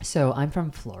 So I'm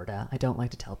from Florida. I don't like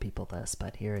to tell people this,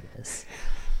 but here it is.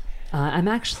 I'm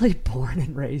actually born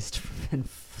and raised in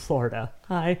Florida.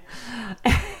 Hi.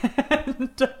 And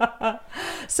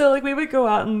so we would go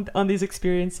out on these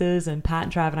experiences, and Pat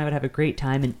and Trav and I would have a great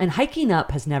time. And hiking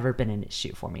up has never been an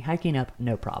issue for me. Hiking up,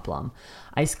 no problem.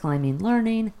 Ice climbing,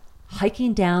 learning.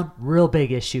 Hiking down, real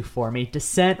big issue for me.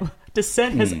 Descent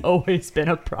has always been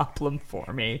a problem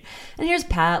for me. And here's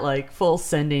Pat, full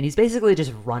sending. He's basically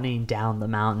just running down the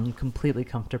mountain, completely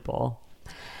comfortable.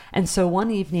 And so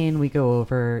one evening we go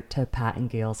over to Pat and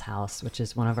Gail's house, which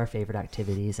is one of our favorite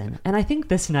activities. And I think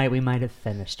this night we might have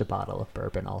finished a bottle of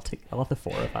bourbon all the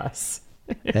four of us.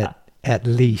 Yeah. At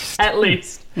least. At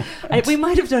least. We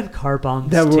might have done car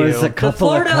bombs there too. Was a couple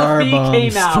the Florida of car bombs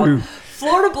came out too.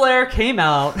 Florida Blair came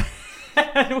out,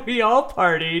 and we all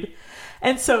partied.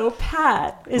 And so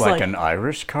Pat is like an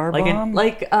Irish car bomb?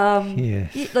 You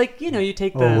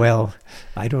take the... Oh, well,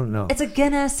 I don't know. It's a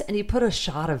Guinness, and you put a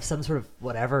shot of some sort of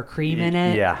whatever cream in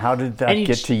it. Yeah, how did that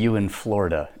get to you in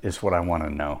Florida is what I want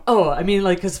to know. Oh, I mean,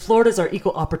 because Floridas are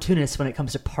equal opportunists when it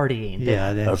comes to partying.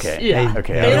 Okay. They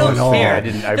don't care.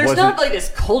 There's not like this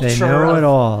culture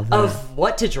of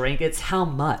what to drink. It's how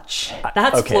much.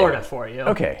 That's Florida for you.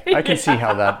 Okay, I can see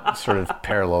how that sort of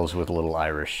parallels with a little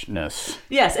Irishness.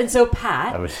 Yes, and so Pat...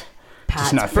 I was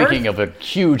just not thinking of a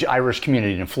huge Irish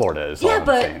community in Florida. Is all I'm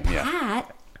saying.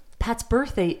 Pat's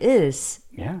birthday is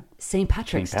St.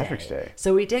 Patrick's Day.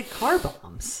 So we did car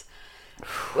bombs,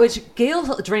 which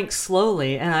Gail drank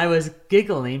slowly, and I was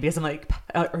giggling because I'm like,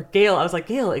 I was like,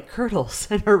 Gail, it curdles.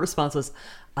 And her response was,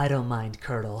 I don't mind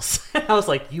curdles. I was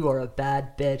like, you are a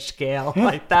bad bitch, Gail.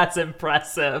 Like, that's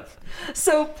impressive.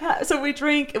 So we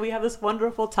drink, and we have this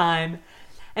wonderful time.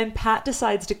 And Pat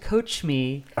decides to coach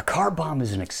me. A car bomb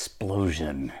is an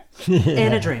explosion.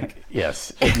 And a drink.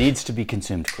 Yes. It needs to be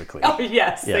consumed quickly. Oh,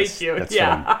 yes. Thank you.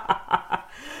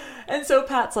 And so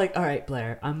Pat's like, all right,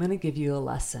 Blair, I'm going to give you a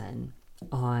lesson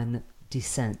on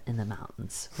descent in the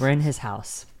mountains. We're in his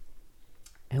house.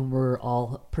 And we're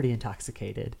all pretty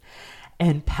intoxicated.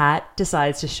 And Pat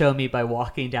decides to show me by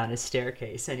walking down his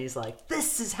staircase. And he's like,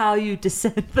 this is how you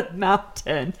descend the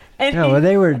mountain. And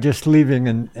they were just leaving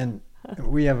and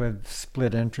we have a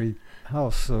split entry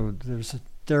house, so there's a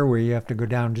stairway you have to go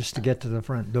down just to get to the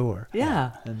front door.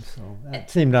 Yeah. And so that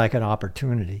seemed like an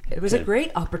opportunity. It was a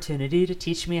great opportunity to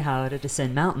teach me how to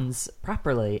descend mountains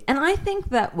properly. And I think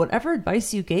that whatever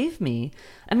advice you gave me,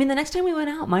 I mean, the next time we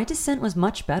went out, my descent was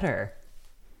much better.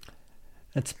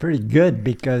 That's pretty good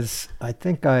because I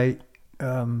think I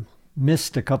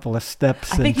missed a couple of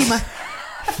steps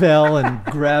fell and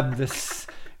grabbed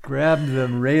the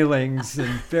railings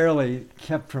and barely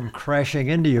kept from crashing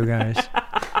into you guys.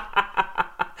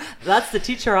 That's the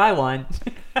teacher I want.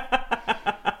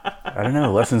 I don't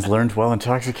know. Lessons learned while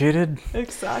intoxicated?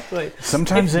 Exactly.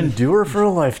 Sometimes endure for a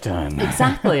lifetime.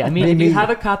 Exactly. I mean, if you have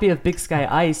a copy of Big Sky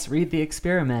Ice, read the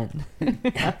experiment.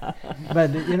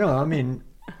 But,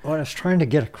 what I was trying to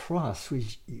get across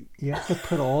was you have to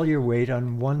put all your weight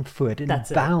on one foot and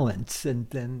balance and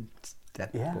then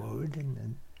step forward and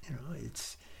then,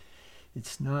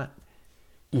 it's not.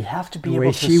 You have to be the able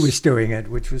way to. She was doing it,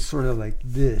 which was sort of like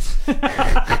this. Pat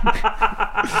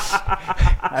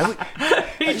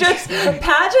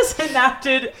just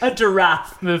enacted a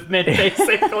giraffe movement,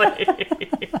 basically,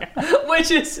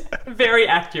 which is very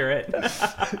accurate.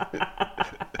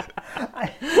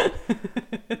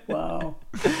 Wow.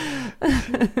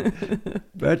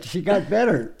 But she got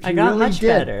better. I got much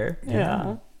better.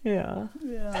 Yeah.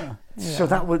 So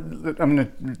that would, I'm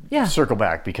going to circle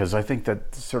back because I think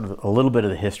that sort of a little bit of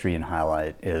the history and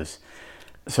highlight is,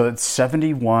 so it's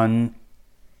 71,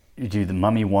 you do the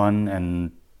Mummy 1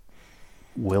 and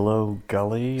Willow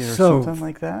Gully or something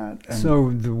like that?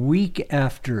 So the week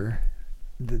after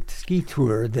the ski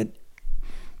tour that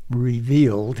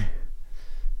revealed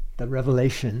the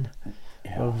revelation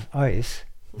of ice,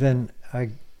 then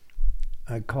I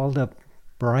called up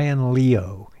Brian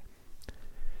Leo,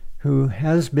 who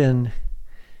has been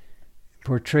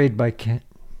portrayed by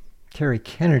Kerry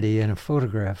Kennedy in a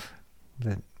photograph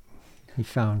that he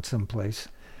found someplace,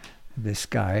 this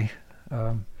guy,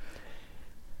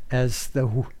 as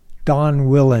the Don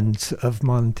Willans of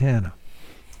Montana.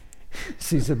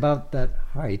 He's about that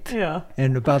height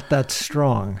and about that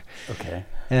strong. Okay.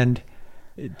 And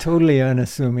totally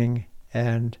unassuming,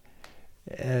 and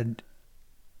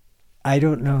I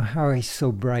don't know how he's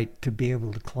so bright to be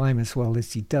able to climb as well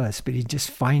as he does, but he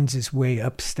just finds his way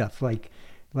up stuff like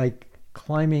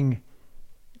climbing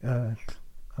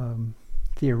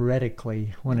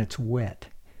theoretically when it's wet.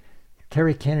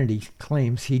 Terry Kennedy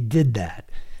claims he did that.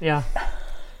 Yeah.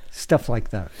 Stuff like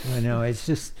that. It's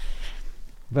just,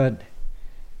 but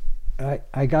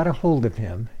I got a hold of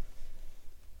him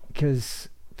because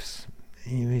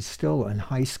he's still in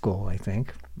high school, I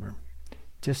think.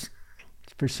 Just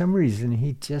for some reason,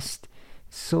 he just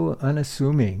so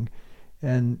unassuming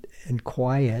and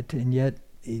quiet, and yet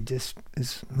he just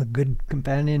is a good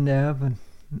companion to have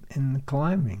in the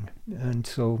climbing. And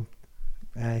so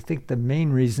I think the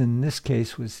main reason in this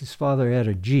case was his father had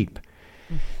a Jeep.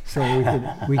 So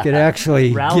we could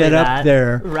actually get up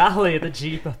there. Rally the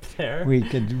Jeep up there. We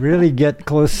could really get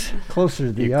closer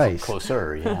to the ice.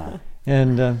 Closer, yeah.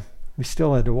 And we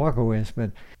still had to walk a ways,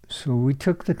 but so we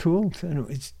took the tools, and it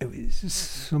was just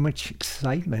so much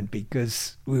excitement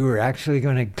because we were actually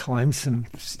going to climb some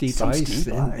steep ice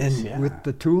with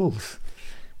the tools,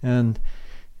 and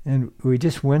And we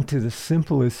just went to the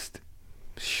simplest,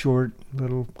 short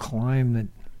little climb that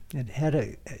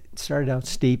it started out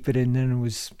steep, but and then it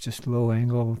was just low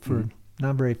angle for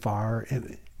not very far.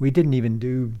 We didn't even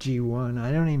do G1.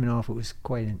 I don't even know if it was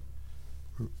quite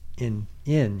in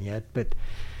yet, but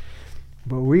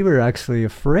we were actually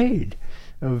afraid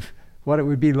of what it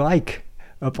would be like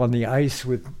up on the ice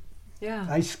with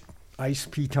ice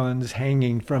pitons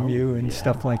hanging from you and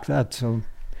stuff like that. So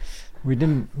we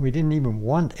didn't even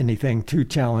want anything too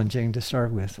challenging to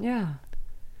start with. Yeah.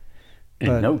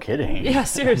 But, no kidding. Yeah,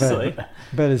 seriously.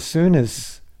 But as soon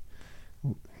as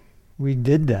we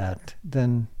did that,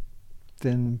 then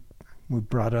we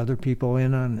brought other people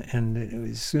in on, and it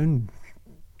was soon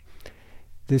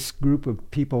this group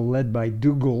of people led by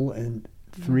Dougal and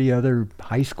 3 other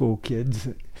high school kids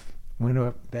went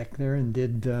up back there and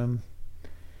did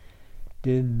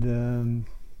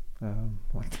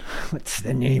what's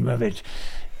the name of it?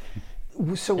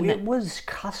 So it was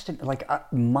custom. Like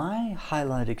my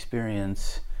highlight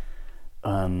experience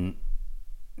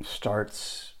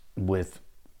starts with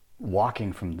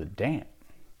walking from the dam.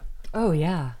 Oh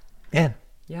yeah. Yeah.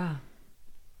 Yeah.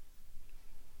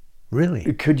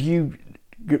 Really? Could you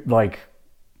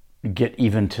get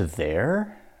even to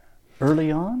there early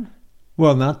on?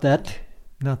 Well, not that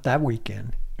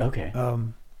weekend. Okay.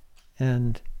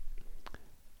 And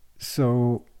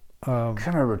so. I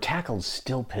remember Tackle's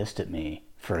still pissed at me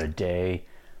for a day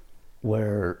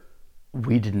where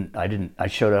I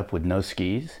showed up with no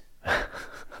skis.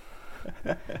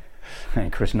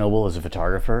 And Chris Noble is a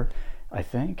photographer, I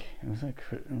think. It was like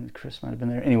Chris might have been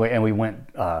there. Anyway, and we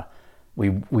went,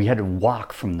 we had to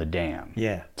walk from the dam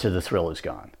to The Thrill Is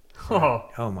Gone. Oh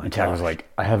my God. And Tackle was like,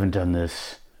 I haven't done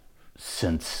this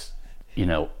since,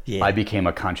 I became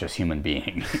a conscious human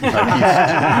being.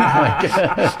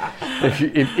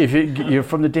 If you're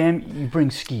from the dam, you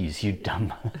bring skis, you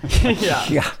dumb.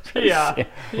 Yeah.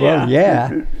 Well,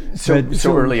 yeah. So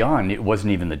early on, it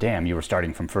wasn't even the dam. You were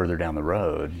starting from further down the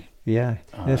road. Yeah.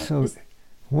 So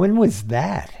when was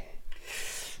that?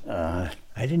 I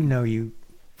didn't know you.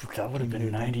 That would have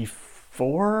been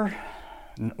 94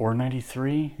 or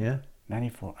 93. Yeah.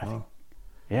 94. I think.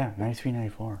 Yeah, 93,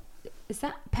 94. Is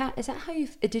that, Pat, is that how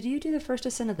did you do the first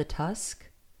ascent of the Tusk?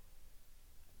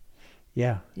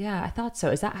 Yeah. Yeah, I thought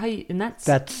so. Is that how you, and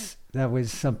that was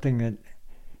something that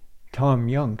Tom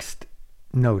Youngst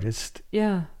noticed.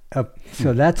 Yeah.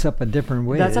 So that's up a different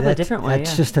way. That's a different way,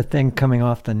 That's just a thing coming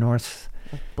off the north.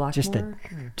 Blackmore?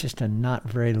 Just a not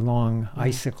very long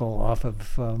icicle off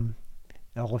of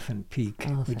Elephant Peak,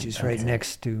 which is right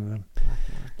next to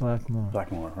Blackmore.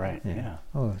 Blackmore, right? Yeah.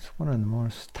 Oh, it's one of the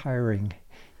most tiring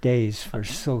days for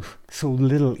so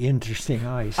little interesting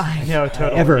ice I know,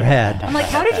 totally. ever had. I'm like,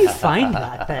 how did you find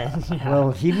that then? Yeah.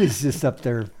 Well, he was just up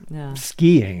there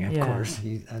skiing, of course.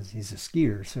 He's a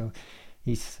skier, so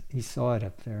he saw it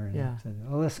up there and said,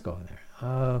 "Oh, let's go there."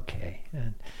 Okay,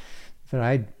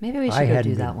 but maybe we should go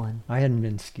do that one. I hadn't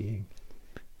been skiing.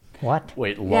 What?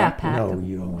 Wait, long? Yeah, Pat. No,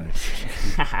 you don't want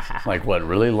to. Like what?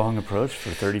 Really long approach for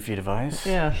 30 feet of ice?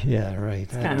 Yeah. Yeah, right.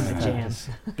 It's kind of a jam.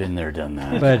 Been there, done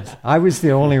that. But I was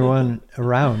the only one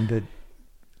around that.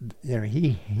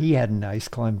 He hadn't ice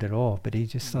climbed at all, but he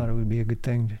just thought it would be a good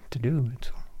thing to do.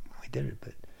 So we did it,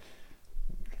 but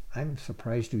I'm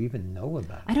surprised you even know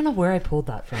about it. I don't know where I pulled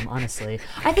that from, honestly.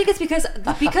 I think it's because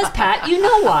Pat, you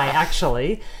know why,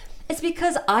 actually. It's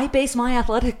because I base my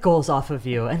athletic goals off of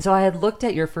you. And so I had looked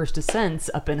at your first ascents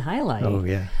up in Highlight. Oh,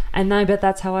 yeah. And I bet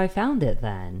that's how I found it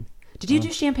then. Did you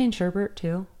do Champagne Sherbet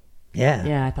too? Yeah.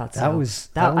 Yeah, I thought so.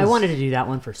 I wanted to do that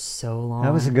one for so long.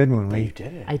 That was a good one. You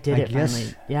did it. I did it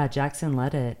finally. Yeah, Jackson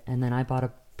led it. And then I brought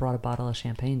a bottle of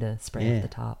champagne to spray at the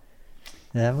top.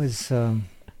 That was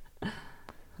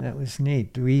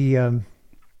neat.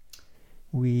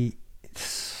 We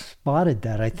spotted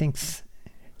that, I think,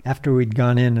 after we'd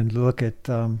gone in and look at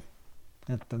the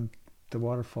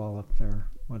waterfall up there.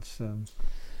 What's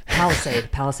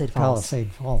Palisade Falls.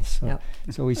 Palisade Falls.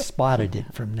 So we spotted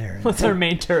it from there. What's our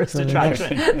main tourist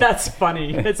attraction? That's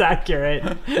funny. It's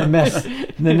accurate.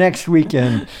 The next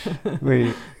weekend,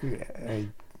 I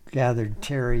gathered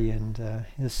Terry and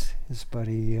his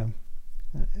buddy,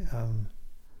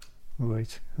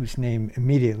 whose name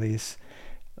immediately is.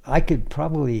 I think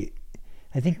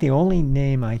the only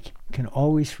name I can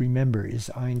always remember is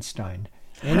Einstein.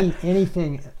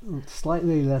 Anything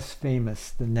slightly less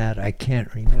famous than that, I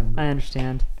can't remember. I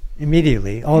understand.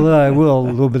 Immediately, although I will a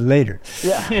little bit later.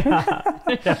 Yeah.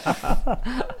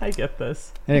 I get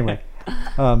this. Anyway,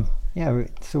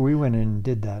 so we went in and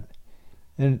did that.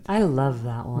 And I love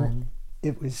that one.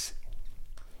 It was,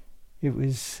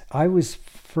 I was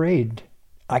afraid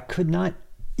I could not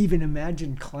even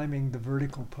imagine climbing the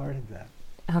vertical part of that.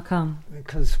 How come?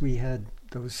 Because we had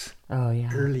those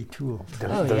early tools.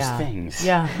 Those things.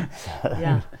 Yeah.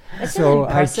 Yeah. It's an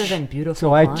impressive and beautiful So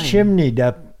climb. I chimneyed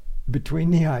up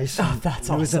between the ice. Oh, that's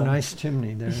awesome. It was a nice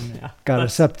chimney there. And got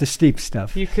us up the steep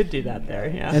stuff. You could do that there,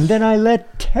 yeah. And then I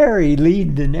let Terry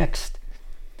lead the next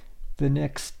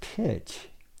pitch.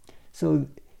 So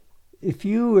if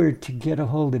you were to get a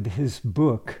hold of his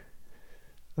book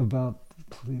about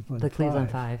the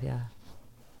Cleveland Five, yeah.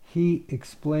 He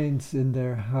explains in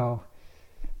there how,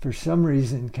 for some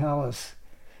reason, Callis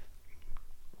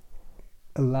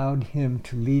allowed him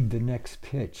to lead the next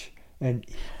pitch.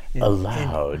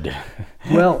 Allowed.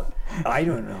 Well, I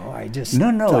don't know. I just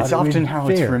no. It's often how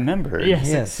it's remembered. Yes,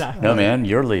 exactly. No, man,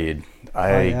 your lead.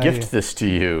 I gift this to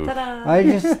you. Ta-da.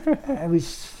 I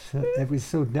was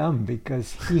so dumb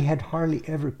because he had hardly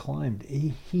ever climbed.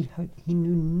 He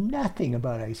knew nothing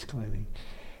about ice climbing,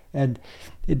 and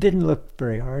it didn't look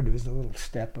very hard. It was a little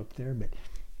step up there,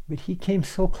 but he came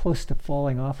so close to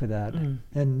falling off of that, and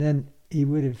then he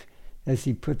would have, as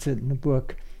he puts it in the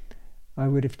book, I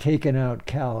would have taken out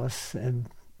Callis, and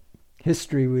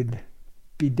history would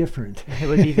be different. It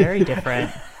would be very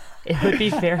different. It would be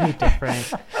very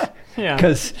different. Yeah.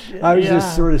 Because I was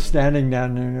just sort of standing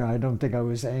down there. I don't think I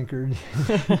was anchored.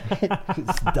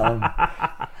 It's dumb.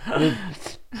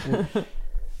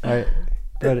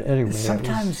 But anyway,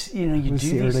 sometimes you do the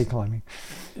these early climbing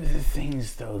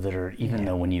things though that are even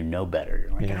though when you know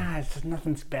better, you're like,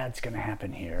 nothing bad's going to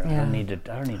happen here. I don't need to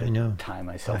tie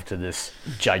myself to this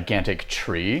gigantic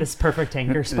tree. This perfect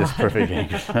anchor spot. This perfect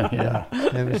anchor spot. Yeah.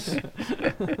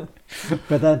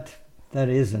 But that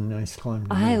is a nice climb.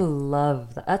 I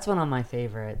love that. That's one of my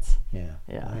favorites. Yeah.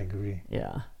 I agree.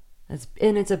 Yeah. It's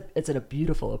a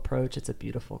beautiful approach. It's a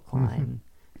beautiful climb.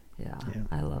 Yeah.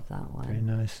 I love that one. Very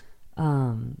nice.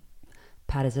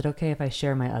 Pat, is it okay if I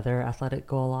share my other athletic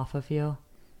goal off of you?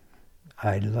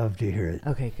 I'd love to hear it.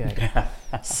 Okay, good.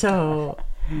 So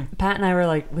Pat and I were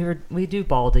like, we do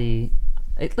Baldy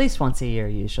at least once a year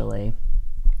usually,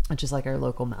 which is like our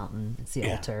local mountain. It's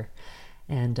the Altar.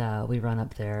 And we run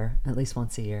up there at least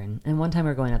once a year. And one time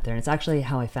we were going up there, and it's actually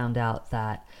how I found out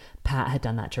that Pat had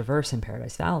done that traverse in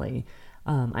Paradise Valley.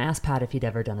 I asked Pat if he'd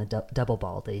ever done a double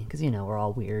Baldy, because we're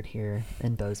all weird here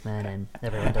in Bozeman, and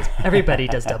everybody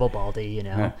does double Baldy.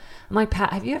 I'm like,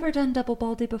 Pat, have you ever done double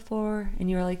Baldy before? And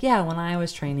you were like, yeah, when I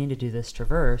was training to do this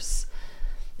traverse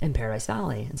in Paradise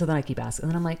Valley. And so then I keep asking,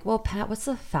 and then I'm like, well, Pat, what's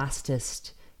the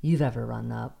fastest you've ever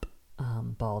run up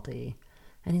Baldy?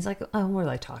 And he's like, oh, we're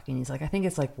like talking. He's like, I think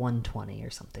it's like 120 or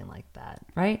something like that,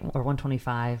 right? Or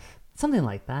 125, something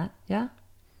like that. Yeah.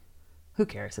 Who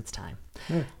cares? It's time.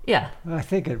 Yeah. I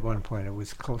think at one point it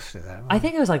was close to that. I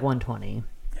think it was like 120.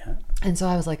 Yeah. And so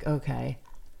I was like, okay.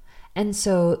 And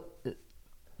so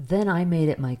then I made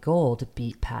it my goal to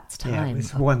beat Pat's time. Yeah, it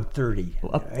was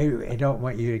 130. I don't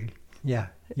want you to... Yeah.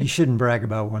 You shouldn't brag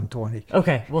about 120.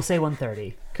 Okay, we'll say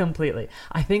 130 completely.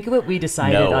 I think what we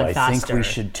decided on faster. I think we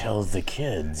should tell the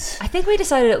kids. I think we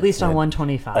decided at least on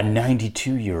 125. A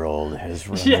 92-year-old has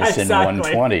run this in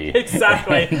 120.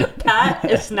 Exactly. Pat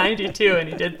is 92 and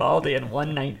he did Baldy in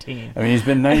 119. I mean, he's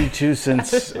been 92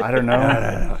 since, I don't know.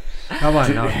 No. Come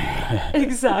on, no.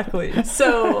 Exactly.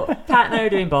 So Pat and I are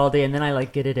doing Baldy, and then I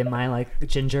like get it in my like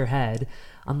ginger head.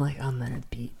 I'm like, I'm going to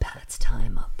beat Pat's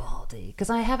time up Baldy. Because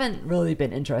I haven't really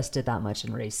been interested that much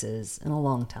in races in a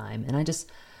long time. And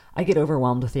I get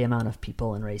overwhelmed with the amount of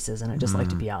people in races, and I just like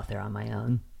to be out there on my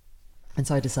own. And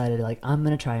so I decided, like, I'm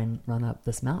going to try and run up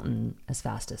this mountain as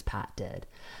fast as Pat did.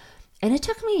 And it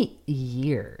took me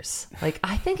years. Like,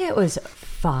 I think it was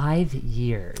 5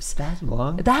 years. That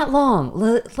long? That long,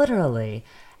 literally.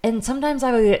 And sometimes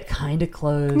I would get kind of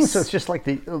close. So it's just like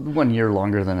the 1 year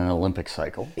longer than an Olympic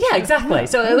cycle. Yeah, exactly.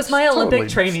 So it was my Olympic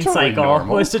training cycle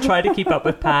normal. Was to try to keep up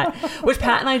with Pat, which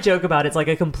Pat and I joke about. It's like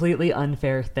a completely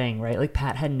unfair thing, right? Like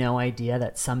Pat had no idea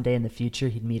that someday in the future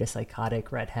he'd meet a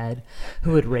psychotic redhead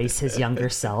who would race his younger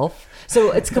self.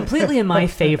 So it's completely in my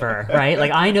favor, right?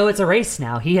 Like I know it's a race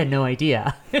now. He had no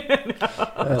idea.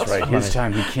 That's right. His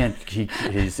time, he can't.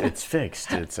 It's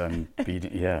fixed. It's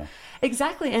unbeaten. Yeah.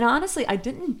 Exactly. And honestly, I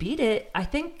didn't beat it. I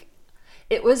think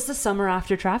it was the summer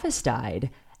after Travis died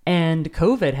and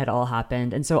COVID had all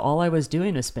happened. And so all I was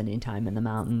doing was spending time in the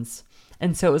mountains.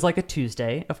 And so it was like a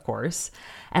Tuesday, of course.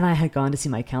 And I had gone to see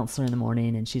my counselor in the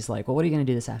morning, and she's like, well, what are you going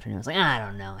to do this afternoon? I was like, I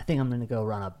don't know. I think I'm going to go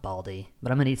run up Baldy,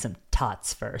 but I'm going to eat some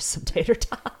tots first, some tater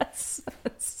tots.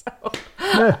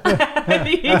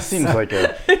 That seems like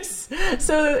a...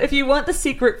 So if you want the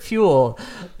secret fuel,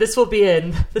 this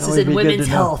is in Women's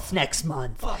Health next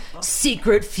month.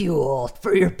 Secret fuel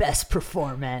for your best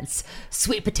performance.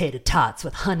 Sweet potato tots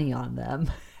with honey on them.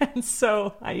 And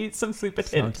so I eat some sweet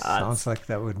potato tots. Sounds like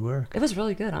that would work. It was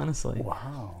really good, honestly.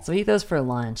 Wow. So I eat those for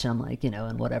lunch, and I'm like, in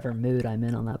whatever mood I'm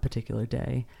in on that particular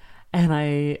day. And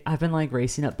I've been like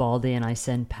racing up Baldy, and I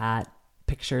send Pat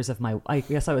pictures of I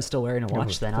guess I was still wearing a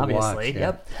watch then, obviously. Watch, yeah.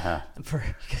 Yep. Yeah.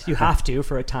 Because you have to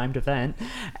for a timed event.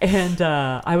 And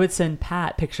I would send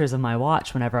Pat pictures of my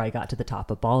watch whenever I got to the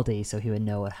top of Baldy, so he would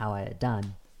know how I had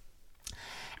done.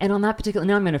 And on that particular,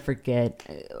 now I'm going to forget,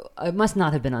 it must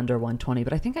not have been under 120,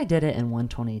 but I think I did it in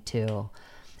 122.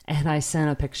 And I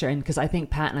sent a picture, and because I think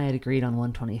Pat and I had agreed on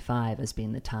 125 as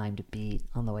being the time to beat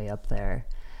on the way up there.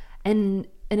 And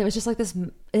it was just like this,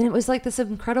 and it was like this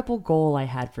incredible goal I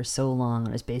had for so long.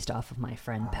 It was based off of my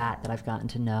friend Pat that I've gotten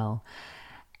to know.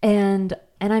 And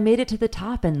I made it to the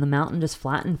top, and the mountain just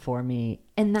flattened for me.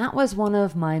 And that was one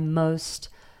of my most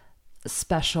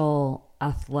special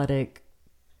athletic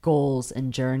goals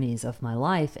and journeys of my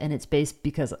life, and it's based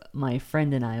because my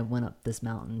friend and I went up this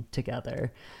mountain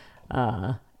together,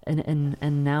 and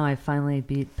now I finally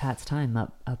beat Pat's time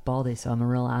up Baldy, so I'm a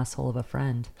real asshole of a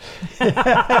friend.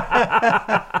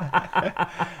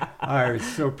 I was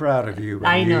so proud of you.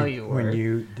 I know you were when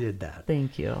you did that.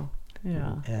 Thank you.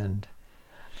 Yeah, and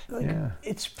yeah,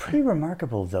 it's pretty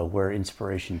remarkable though where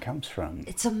inspiration comes from.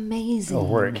 It's amazing, or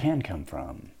where it can come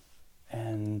from,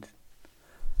 and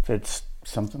if it's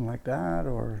something like that,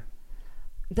 or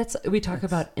we talk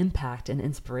about impact and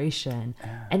inspiration,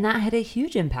 and that had a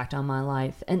huge impact on my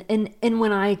life. And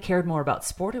when I cared more about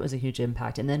sport, it was a huge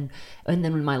impact. And then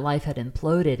when my life had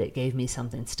imploded, it gave me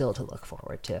something still to look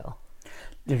forward to.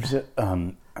 There's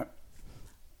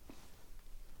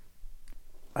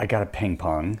I got a ping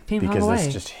pong because away.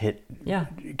 this just hit. Yeah,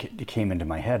 it came into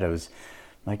my head. I was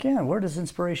like, where does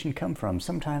inspiration come from?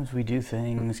 Sometimes we do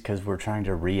things because we're trying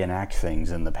to reenact things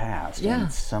in the past. Yeah. And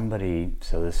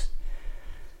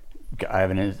I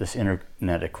have this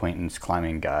internet acquaintance,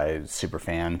 climbing guy, super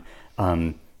fan,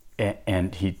 and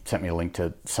he sent me a link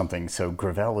to something. So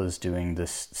Gravel is doing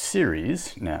this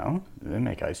series now. They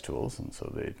make ice tools, and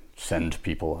so they send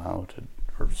people out,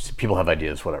 or people have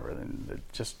ideas, whatever, and it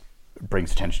just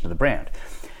brings attention to the brand.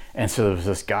 And so there was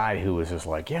this guy who was just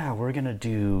like, we're going to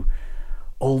do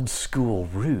old school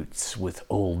roots with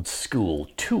old school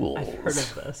tools. I've heard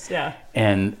of this, yeah.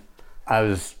 And I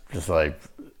was just like,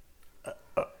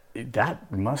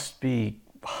 that must be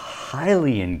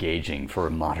highly engaging for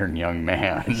a modern young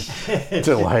man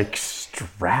to like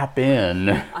strap in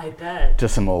I bet. to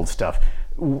some old stuff.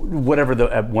 Whatever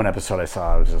the one episode I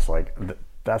saw, I was just like,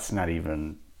 that's not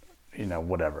even,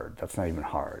 whatever. That's not even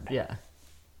hard. Yeah.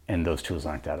 And those tools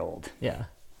aren't that old. Yeah.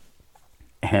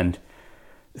 And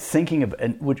thinking of,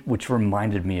 which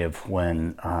reminded me of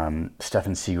when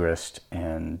Stefan Segrist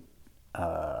and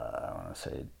I want to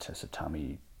say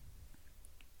Tessitami,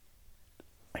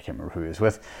 I can't remember who he was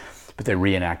with, but they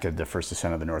reenacted the first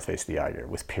ascent of the North Face of the Eiger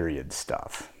with period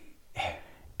stuff.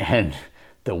 And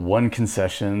the one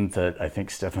concession that I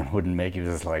think Stefan wouldn't make, he was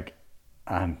just like,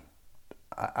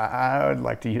 I would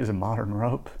like to use a modern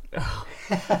rope.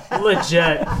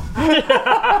 Legit.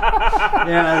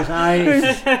 Yeah,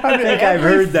 I think I've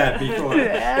heard that before.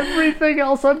 Everything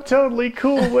else I'm totally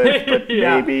cool with, but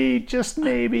maybe, just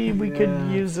maybe, we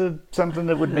could use something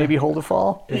that would maybe hold a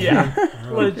fall. Yeah, If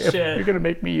legit. you're going to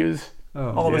make me use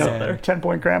all this other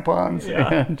 10-point crampons. Yeah.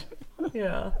 And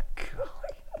Yeah.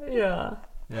 Yeah.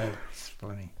 That's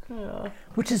funny. Yeah.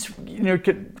 which is,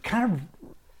 kind of,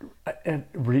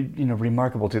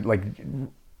 remarkable to, like,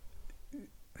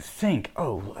 think,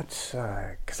 let's,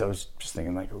 because I was just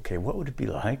thinking, like, okay, what would it be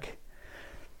like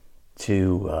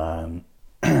to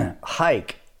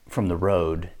hike from the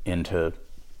road into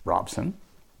Robson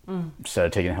instead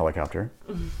of taking a helicopter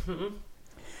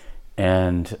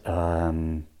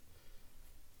and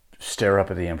stare up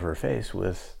at the Emperor face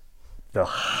with the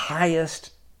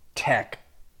highest tech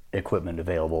equipment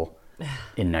available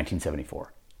in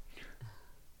 1974.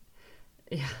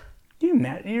 Yeah.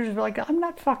 You're just like, I'm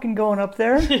not fucking going up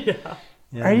there. Yeah.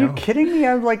 Are you kidding me?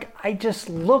 I'm like, I just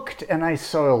looked and I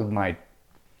soiled my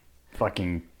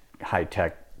fucking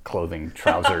high-tech clothing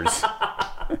trousers.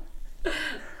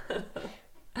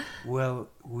 Well,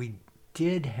 we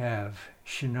did have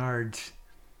Chenard's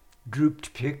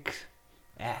drooped pick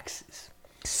axes.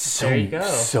 There you go.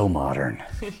 So modern.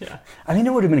 Yeah. I mean,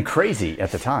 it would have been crazy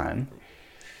at the time.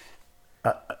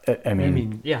 I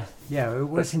mean, Yeah. Yeah, it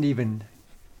wasn't even.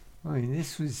 I mean,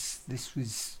 this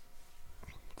was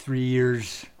 3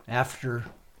 years after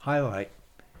Highlight.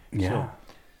 yeah.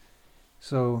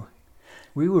 So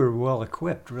we were well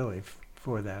equipped, really,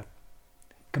 for that.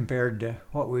 compared to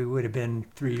what we would have been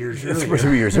 3 years earlier.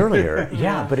 3 years earlier,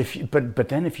 yeah. But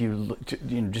then if you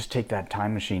just take that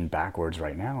time machine backwards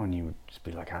right now, and you would just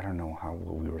be like, I don't know how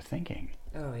we were thinking.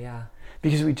 Oh yeah.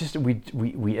 Because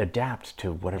we adapt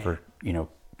to whatever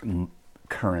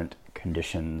current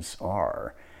conditions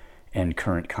are, and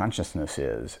current consciousness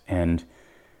is, and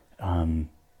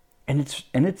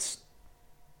it's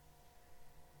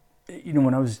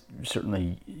when I was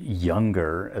certainly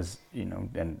younger, as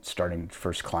and starting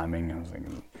first climbing, I was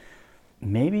thinking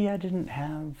maybe I didn't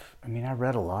have. I mean, I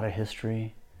read a lot of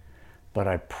history, but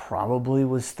I probably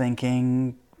was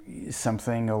thinking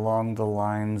something along the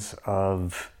lines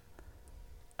of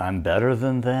I'm better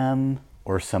than them,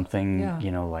 or something,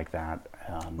 like that.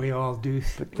 We all do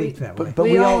think that way. But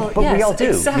we all do.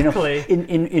 Exactly.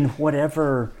 In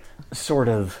whatever sort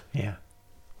of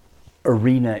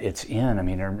arena it's in. I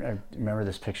mean, I remember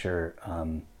this picture,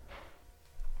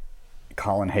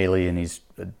 Colin Haley, and he's,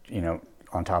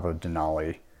 on top of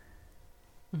Denali,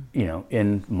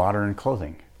 in modern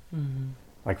clothing. Mm-hmm.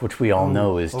 Like, which we all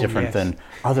know is different than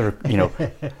other,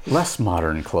 less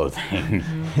modern clothing.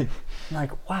 Mm-hmm.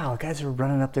 Like, wow, guys are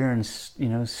running up there in,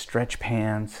 stretch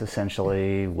pants,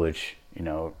 essentially, which, in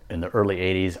the early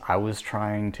 80s, I was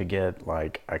trying to get,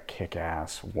 like, a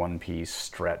kick-ass one-piece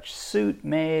stretch suit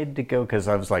made to go, because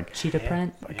I was like... Cheetah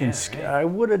print? I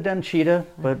would have done cheetah,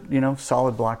 but,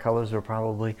 solid black colors were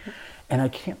probably... And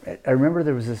I remember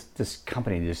there was this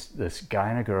company, this guy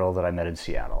and a girl that I met in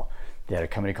Seattle. They had a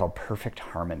company called Perfect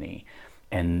Harmony,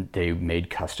 and they made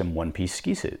custom one-piece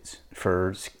ski suits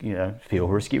for people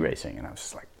who were ski racing. And I was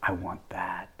just like, I want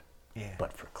that,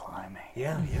 but for climbing.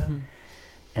 Yeah. Mm-hmm.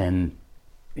 And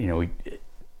we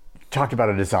talked about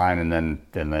a design, and then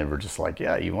they were just like,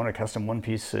 yeah, you want a custom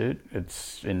one-piece suit?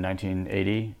 It's in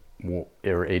 1980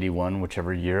 or 81,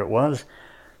 whichever year it was.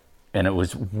 And it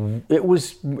was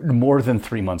more than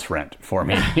 3 months rent for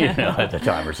me, at the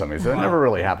time or something. So it never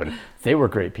really happened. They were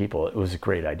great people. It was a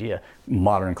great idea.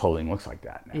 Modern clothing looks like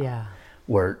that now. Yeah.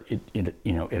 Where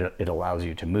it allows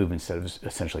you to move instead of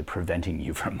essentially preventing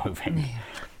you from moving.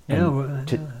 Yeah.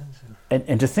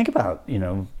 And to think about,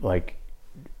 like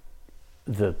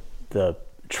the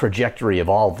trajectory of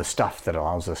all the stuff that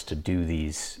allows us to do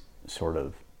these sort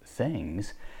of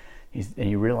things. And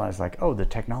you realize, like, the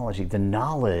technology, the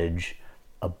knowledge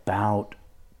about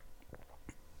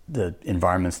the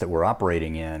environments that we're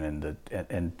operating in, and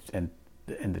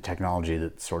the technology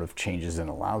that sort of changes and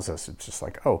allows us. It's just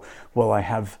like, I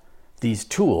have these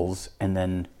tools, and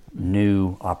then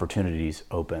new opportunities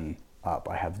open up.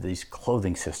 I have these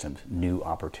clothing systems, new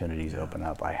opportunities open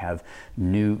up. I have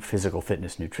new physical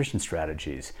fitness nutrition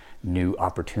strategies, new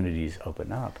opportunities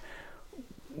open up.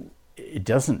 It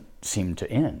doesn't seem to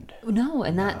end. No,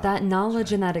 and that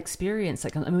knowledge and that experience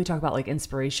that comes, we talk about like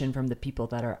inspiration from the people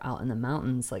that are out in the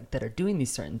mountains, like that are doing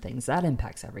these certain things, that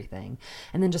impacts everything.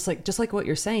 And then just like what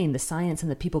you're saying, the science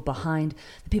and the people behind,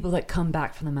 the people that come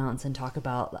back from the mountains and talk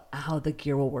about how the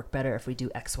gear will work better if we do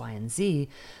X, Y, and Z.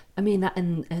 I mean, that,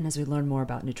 and as we learn more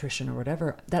about nutrition or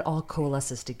whatever, that all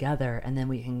coalesces together, and then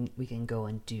we can go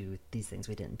and do these things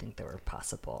we didn't think that were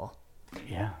possible.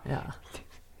 Yeah. Yeah.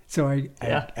 So I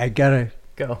gotta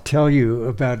tell you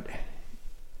about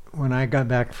when I got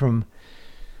back from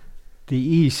the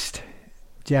East,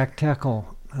 Jack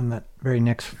Tackle, on that very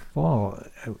next fall,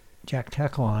 Jack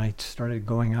Tackle and I started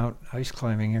going out ice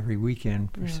climbing every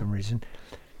weekend for some reason.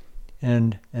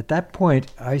 And at that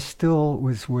point, I still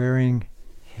was wearing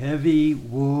heavy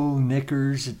wool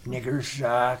knickers, knicker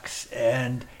socks,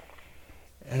 and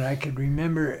I could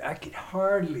remember I could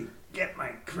hardly get my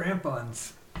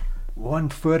crampons 1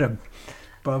 foot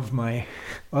above my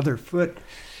other foot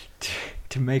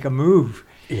to make a move.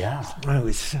 Yeah.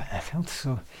 I felt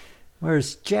so.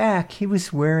 Whereas Jack, he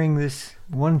was wearing this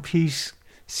one-piece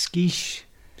ski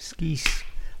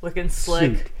looking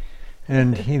slick, suit,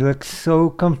 and he looked so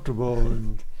comfortable.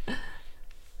 And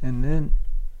then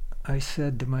I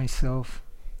said to myself,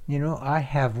 I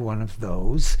have one of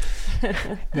those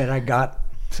that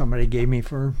somebody gave me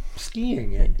for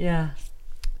skiing. Yeah.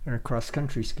 Or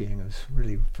cross-country skiing. It was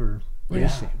really for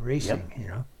racing.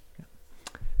 Yep.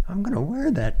 I'm going to wear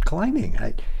that climbing.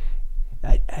 I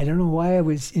don't know why I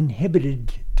was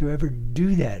inhibited to ever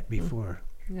do that before.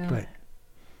 Yeah. But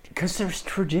because there's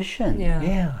tradition.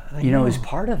 Yeah. I know. Is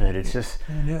part of it. It's just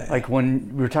like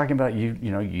when we were talking about you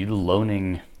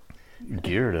loaning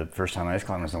gear to first-time ice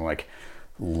climbers, I'm like,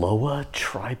 Loa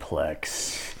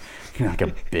Triplex. Like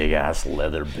a big ass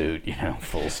leather boot,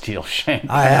 full steel shank.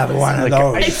 I have one of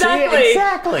those.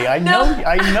 Exactly. I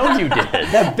know you did.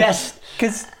 The best,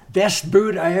 because best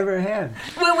boot I ever had.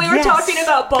 When we were talking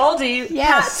about Baldy,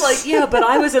 Pat's like, yeah, but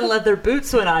I was in leather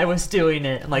boots when I was doing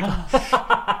it. I'm like,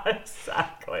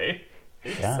 exactly.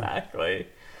 Yeah,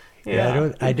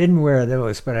 I didn't wear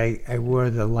those, but I wore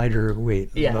the lighter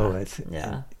weight Lowith.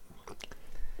 Yeah.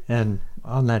 And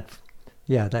on that,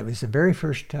 that was the very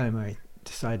first time I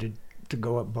decided to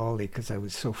go up Baldy because I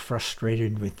was so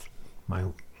frustrated with my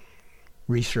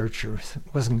research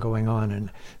wasn't going on, and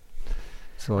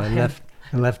so I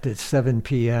left at 7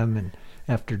 p.m. and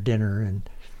after dinner and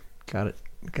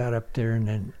got up there in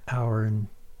an hour and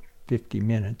 50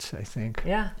 minutes, I think.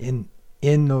 Yeah. In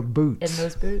the boots. In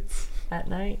those boots at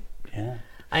night. Yeah.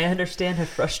 I understand her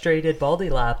frustrated Baldy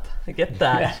lap. I get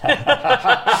that.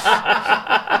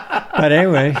 But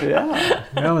anyway,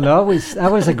 that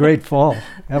was a great fall.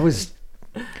 That was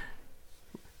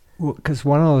because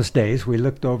one of those days we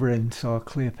looked over and saw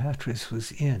Cleopatra's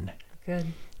was in. Good.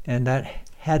 And that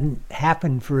hadn't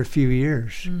happened for a few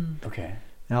years. Okay.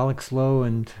 Alex Lowe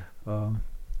and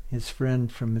his friend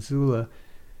from Missoula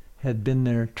had been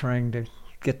there trying to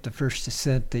get the first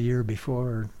ascent the year before,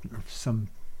 or some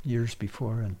years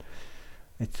before, and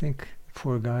I think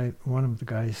one of the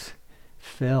guys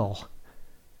fell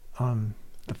on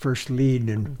the first lead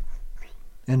and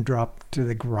dropped to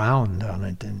the ground on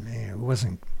it, and it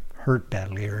wasn't hurt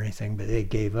badly or anything, but they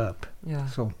gave up. Yeah.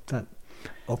 So that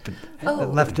left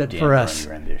it for us.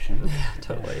 Rendition. Yeah,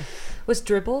 totally. Was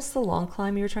Dribbles the long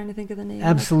climb you were trying to think of the name?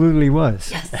 Absolutely was.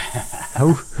 Yes.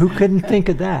 Who couldn't think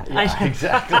of that? Yeah,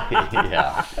 exactly.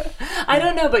 Yeah. I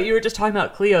don't know, but you were just talking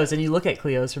about Cleo's, and you look at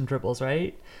Cleo's from Dribbles,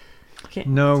 right? It's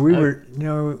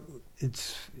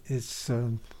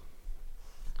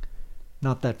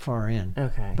not that far in.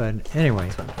 Okay. But anyway,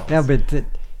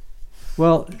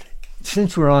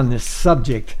 since we're on this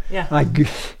subject,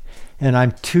 and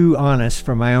I'm too honest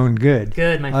for my own good.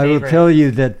 Good, my favorite. I will tell you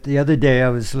that the other day I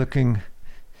was looking.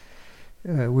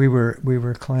 We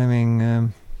were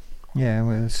climbing. I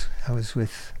was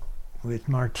with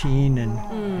Martine and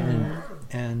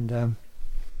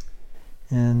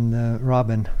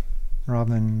Robin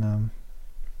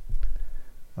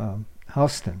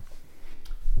Houston,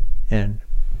 and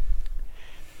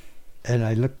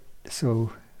I looked.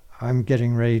 So I'm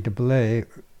getting ready to belay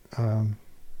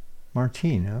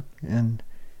Martine up, and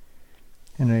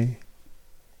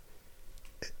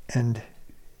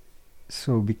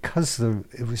so because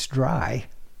it was dry,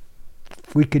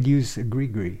 we could use a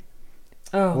gree-gree.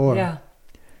 But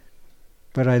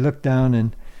I looked down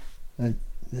and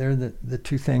there the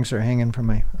two things are hanging from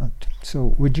my.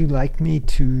 So would you like me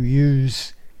to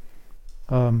use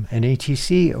an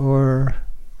ATC or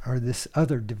this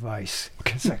other device?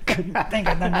 Because I couldn't think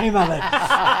of the name of it.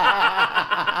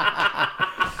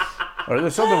 Or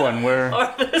this other one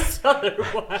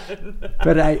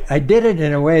But I did it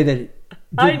in a way that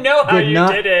I know how you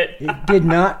did it. It did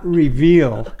not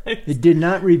reveal. It did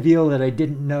not reveal that I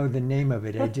didn't know the name of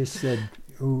it. I just said,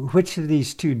 which of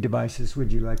these two devices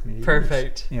would you like me to use?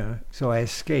 Perfect. So I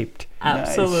escaped.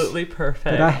 Absolutely nice. Perfect.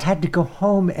 But I had to go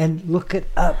home and look it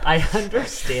up. I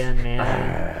understand,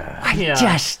 man.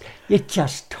 It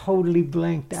just totally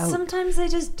blanked out. Sometimes they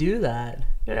just do that.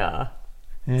 Yeah.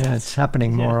 Yeah, it's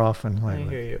happening more often lately. I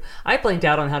hear you. I blanked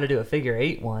out on how to do a figure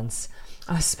 8 once.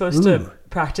 I was supposed to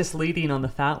practice leading on the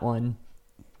fat one.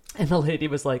 And the lady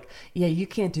was like, yeah, you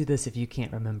can't do this if you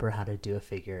can't remember how to do a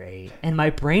figure 8. And my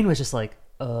brain was just like,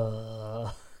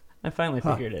 I finally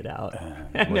figured it out.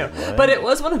 I know. But it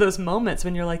was one of those moments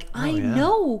when you're like, I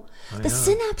know. The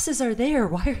synapses are there.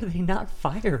 Why are they not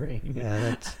firing?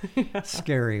 Yeah, that's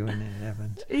scary when it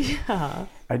happens. Yeah.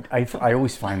 I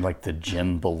always find like the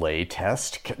gym belay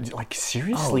test like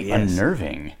seriously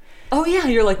unnerving. Oh yeah,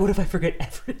 you're like, what if I forget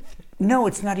everything? No,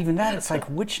 it's not even that. It's like,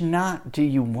 which knot do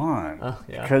you want?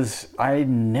 Because I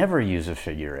never use a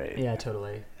figure 8. Yeah,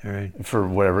 totally. All right. For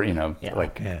whatever,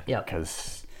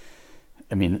 because,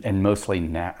 I mean, and mostly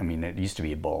now, I mean, it used to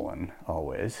be a bowline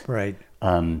always. Right.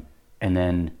 And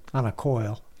then... On a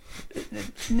coil.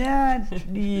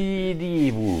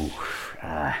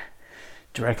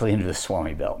 Directly into the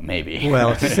Swami belt, maybe.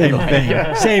 Well, same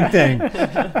thing. Same thing.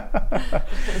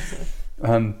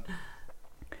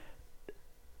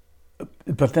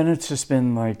 But then it's just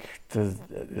been like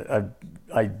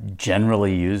I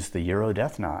generally use the Euro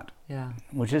Death Knot. Yeah.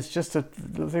 Which is just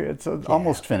it's an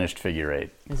almost finished figure 8.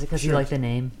 Is it because you like the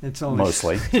name? It's only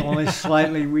mostly. It's only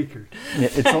slightly weaker.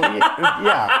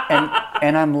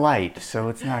 And I'm light, so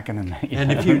it's not going to make. And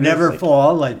if you never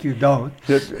fall, like you don't,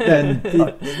 then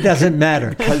it doesn't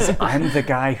matter. Because I'm the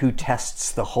guy who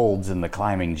tests the holds in the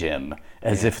climbing gym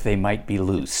as if they might be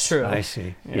loose. True. I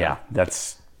see. Yeah,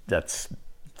 that's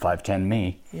 5'10"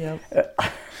 me. Yep.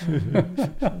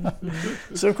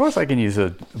 So of course I can use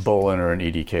a Bolin or an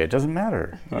EDK. It doesn't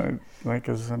matter,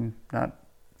 because I'm not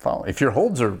following. If your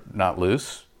holds are not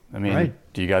loose, I mean,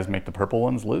 do you guys make the purple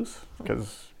ones loose?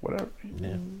 Because whatever.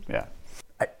 Yeah.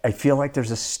 I feel like there's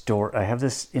a story. I have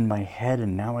this in my head,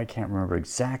 and now I can't remember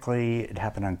exactly. It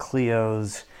happened on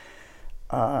Cleo's.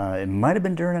 It might have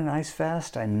been during an ice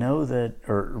fest. I know that,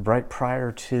 or right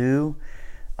prior to,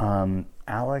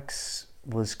 Alex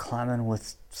was climbing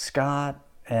with Scott,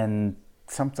 and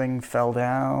something fell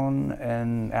down,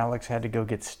 and Alex had to go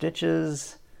get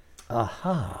stitches.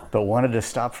 But wanted to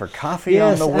stop for coffee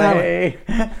on the way.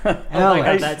 Oh my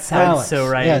God, that sounds so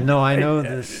right. Yeah, no, I know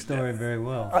this story very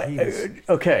well.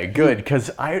 Okay, good, because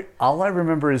all I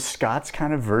remember is Scott's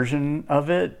kind of version of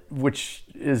it, which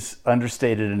is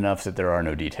understated enough that there are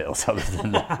no details other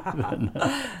than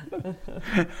that.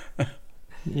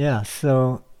 Yeah,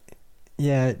 so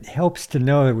it helps to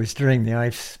know it was during the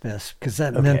Ice Fest, because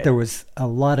that meant there was a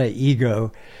lot of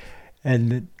ego,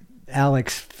 and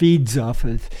Alex feeds off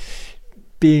of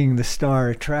being the star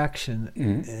attraction,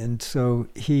 and so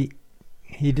he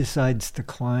decides to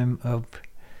climb up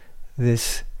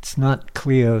this. It's not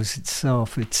Cleo's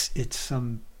itself. It's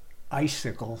some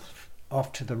icicle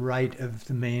off to the right of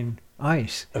the main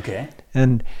ice. Okay.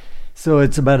 And so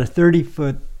it's about a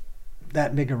 30-foot,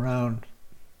 that big around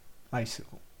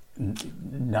icicle.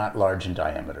 Not large in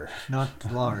diameter. Not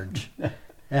large,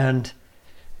 and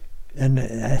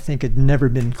I think it'd never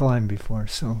been climbed before.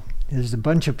 So there's a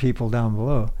bunch of people down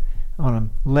below on a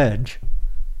ledge,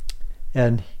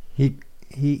 and he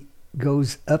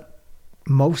goes up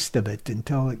most of it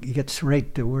until it gets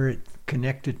right to where it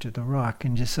connected to the rock,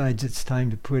 and decides it's time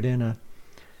to put in a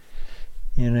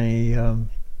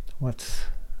what's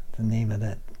the name of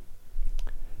that?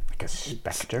 Like a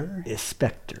specter? A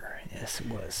specter, yes, it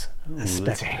was. A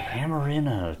specter. Hammer in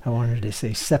a... I wanted to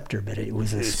say scepter, but it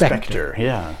was a specter.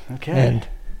 Yeah, okay. And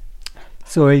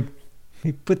so he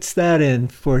puts that in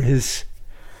for his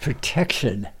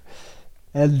protection.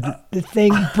 And the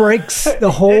thing breaks,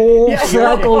 the whole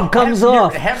circle comes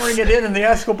off. Hammering it in and the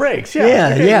icicle breaks.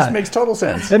 Yeah. This makes total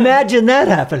sense. Imagine that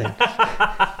happening.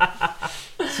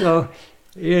 So,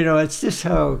 it's just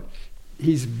how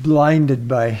he's blinded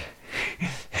by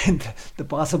the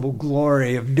possible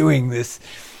glory of doing this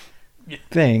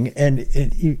thing.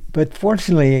 But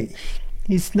fortunately,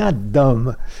 he's not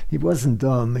dumb. He wasn't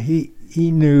dumb. He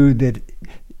knew that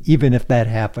even if that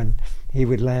happened, he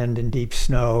would land in deep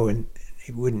snow and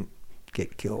he wouldn't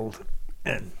get killed.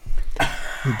 And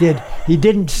he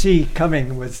didn't see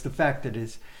coming was the fact that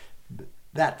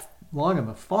that long of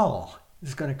a fall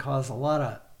is going to cause a lot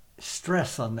of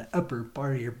stress on the upper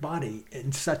part of your body,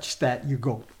 and such that you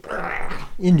go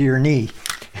into your knee.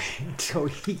 So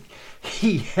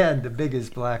he had the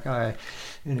biggest black eye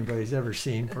anybody's ever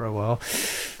seen for a while.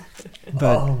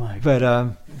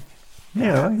 But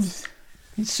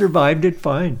he survived it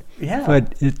fine. Yeah.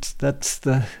 But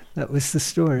that was the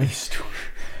story.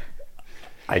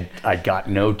 I got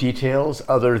no details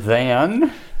other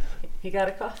than He got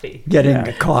a coffee. Getting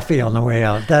the coffee on the way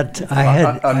out. That I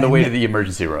had on the way to the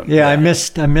emergency room. Yeah, I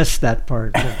missed that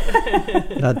part.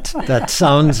 That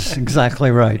sounds exactly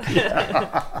right.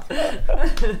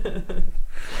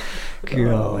 Golly.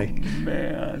 Oh,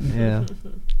 man. Yeah.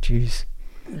 Jeez.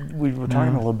 We were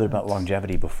talking a little bit about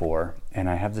longevity before, and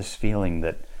I have this feeling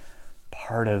that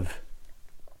part of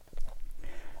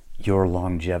your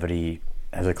longevity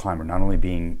as a climber, not only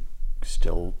being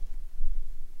still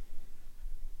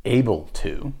able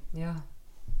to,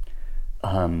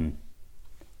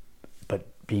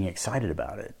 but being excited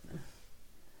about it,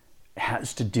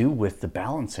 has to do with the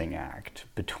balancing act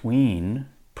between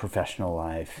professional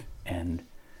life and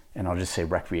I'll just say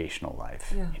recreational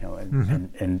life.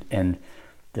 And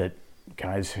that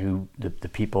guys who the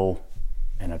people,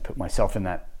 and I put myself in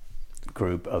that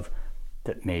group of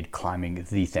that made climbing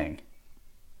the thing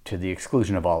to the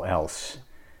exclusion of all else,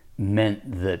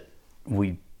 meant that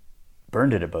we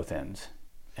burned it at both ends,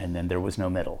 and then there was no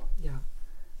middle.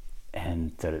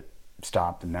 And that it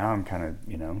stopped, and now I'm kind of,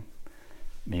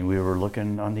 we were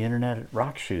looking on the internet at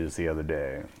rock shoes the other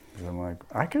day. And I'm like,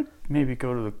 I could maybe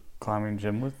go to the climbing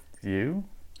gym with you,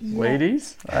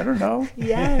 ladies. I don't know.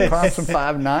 Yes. Climb some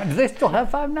 5'9". Do they still have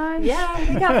 5'9"?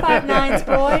 Yeah, we got 5'9",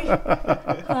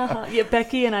 boy. Yeah,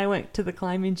 Becky and I went to the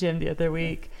climbing gym the other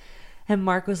week, and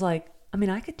Mark was like,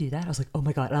 I could do that. I was like, oh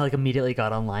my God. And I immediately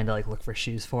got online to look for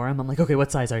shoes for him. I'm like, okay, what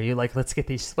size are you? Let's get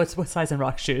these. What size in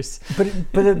rock shoes?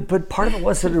 But part of it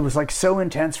was that it was so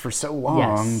intense for so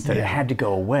long that it had to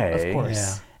go away. Of course.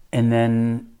 Yeah. And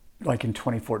then in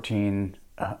 2014,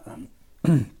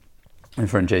 my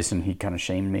friend Jason, he kind of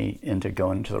shamed me into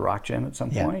going to the rock gym at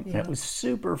some point. Yeah. And it was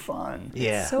super fun.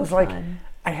 Yeah. So it was fun.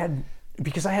 like,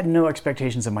 because I had no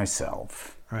expectations of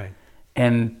myself. Right.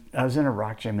 And I was in a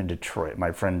rock gym in Detroit,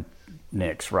 my friend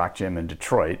Nick's rock gym in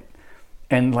Detroit,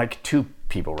 and like 2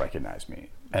 people recognized me.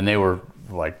 And they were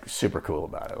like super cool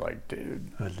about it. Like,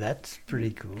 dude. Well, that's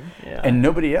pretty cool. Yeah. And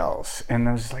nobody else. And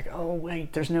I was like, oh,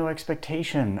 wait, there's no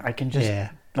expectation. I can just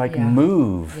Yeah.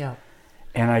 move. Yeah.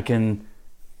 And I can,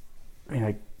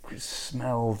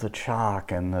 smell the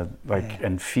chalk and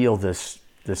and feel this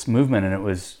movement. And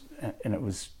it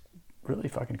was really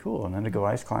fucking cool. And then to go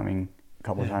ice climbing a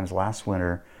couple of times last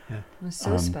winter. It was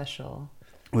so special.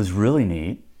 It was really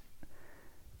neat.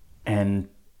 And,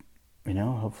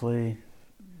 hopefully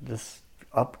this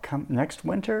next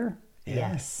winter.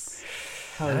 Yes.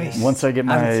 Nice. Once I get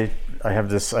I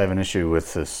have an issue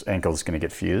with this ankle that's going to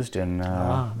get fused in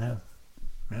a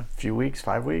few weeks,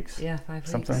 5 weeks. Yeah, 5 weeks.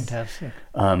 Something. Fantastic.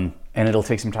 And it'll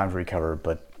take some time to recover,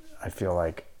 but I feel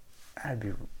like I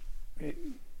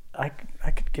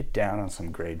could get down on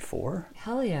some grade 4.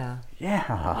 Hell yeah. Yeah.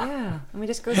 Yeah. I mean,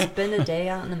 just go spend a day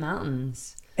out in the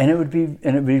mountains. And it would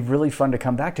be really fun to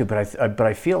come back to, but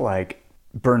I feel like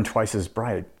burn twice as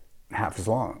bright, half as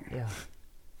long. Yeah.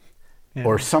 Yeah.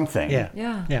 Or something. Yeah.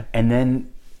 Yeah. Yeah. And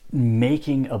then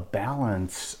making a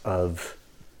balance of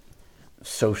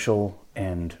social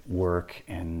and work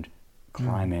and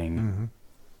climbing,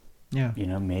 Yeah.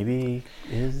 Maybe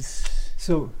is...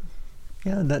 So,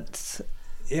 that's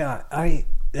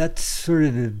sort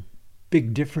of the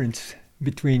big difference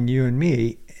between you and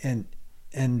me, and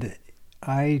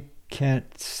I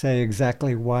can't say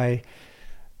exactly why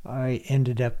I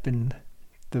ended up in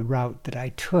the route that I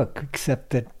took,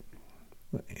 except that,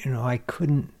 I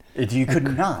couldn't. You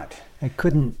couldn't not. I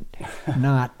couldn't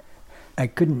not. I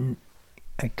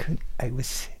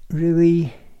was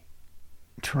really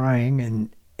trying and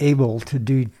able to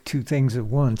do 2 things at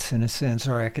once, in a sense,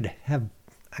 or I could have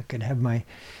my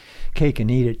cake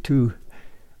and eat it too.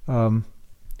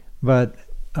 But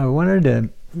I wanted to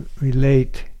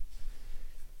relate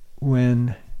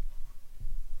when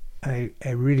I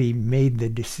really made the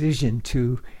decision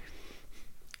to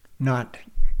not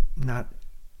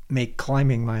make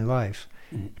climbing my life,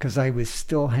 because I was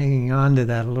still hanging on to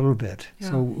that a little bit.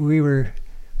 Yeah. So we were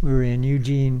in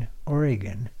Eugene,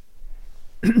 Oregon.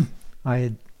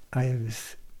 I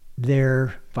was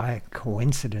there by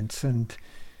coincidence, and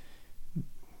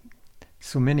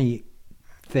so many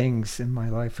things in my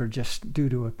life are just due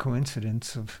to a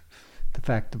coincidence of the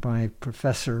fact that my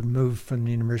professor moved from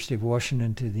the University of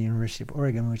Washington to the University of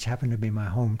Oregon, which happened to be my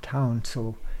hometown.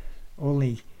 So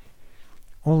only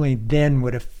then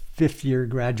would a 5th-year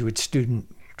graduate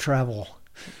student travel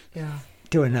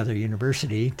to another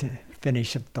university to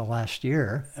finish up the last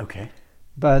year. Okay.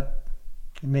 But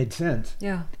it made sense.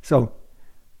 Yeah. So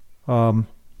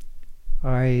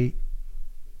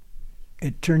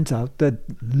it turns out that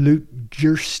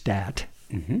Lutgerstadt,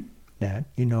 that,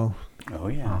 Oh,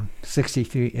 yeah.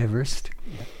 63 Everest,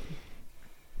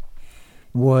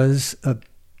 was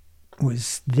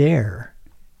there,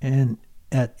 and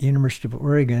at the University of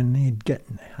Oregon,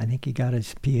 I think he got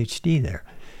his PhD there,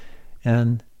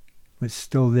 and was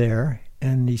still there.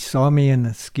 And he saw me in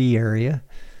the ski area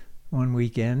one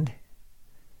weekend,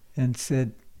 and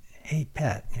said, "Hey,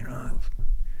 Pat, I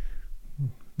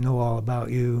know all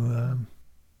about you."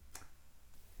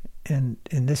 And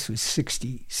this was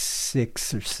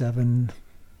 66 or 7.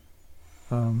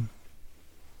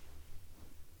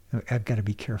 I've got to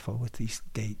be careful with these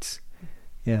dates.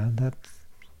 Yeah, that's.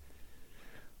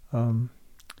 So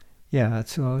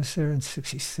I was there in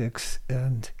 66,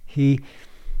 and he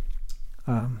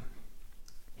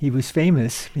was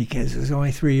famous because it was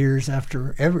only 3 years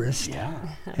after Everest.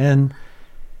 Yeah. And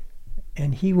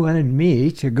he wanted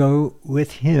me to go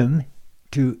with him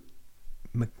to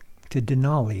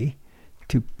Denali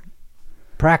to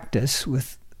practice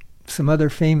with some other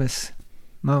famous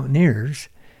mountaineers,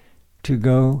 to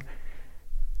go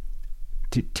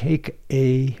to take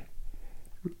a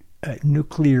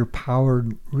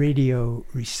nuclear-powered radio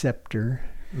receiver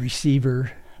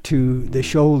to the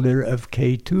shoulder of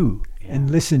K2 and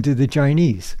listen to the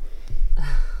Chinese.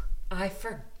 I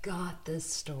forgot this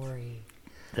story.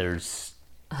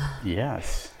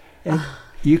 Yes. And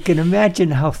you can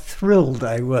imagine how thrilled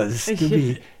I was to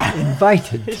be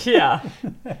invited. Yeah.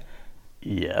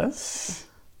 Yes.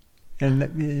 And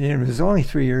it was only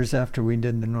 3 years after we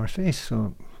did the North Face,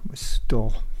 so it was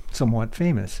still somewhat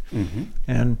famous. Mm-hmm.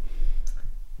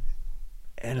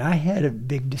 And I had a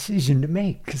big decision to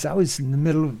make, because I was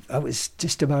I was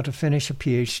just about to finish a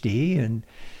PhD and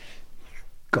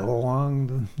go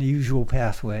along the usual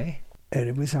pathway.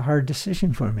 it was a hard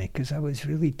decision for me because I was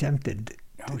really tempted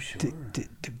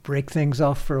to break things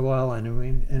off for a while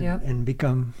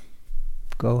and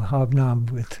go hobnob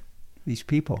with these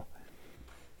people.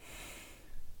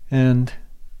 And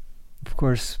of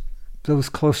course, those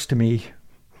close to me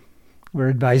were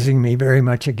advising me very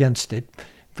much against it,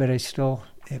 but it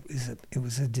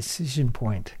was a decision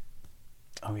point.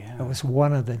 Oh yeah. It was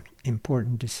one of the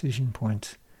important decision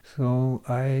points. So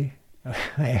I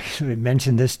actually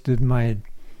mentioned this to my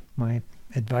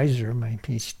advisor, my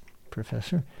PhD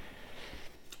professor.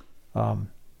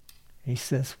 He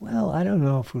says, "Well, I don't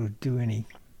know if we'll do any.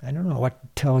 I don't know what to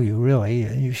tell you. Really,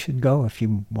 you should go if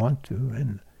you want to.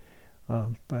 And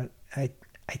but I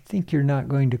think you're not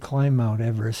going to climb Mount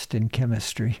Everest in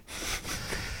chemistry."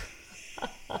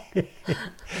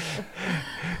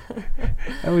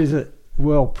 That was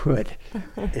well put.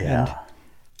 Yeah.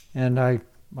 And I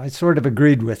sort of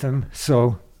agreed with him.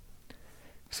 So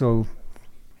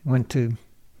went to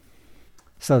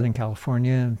Southern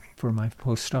California for my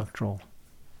postdoctoral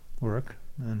work.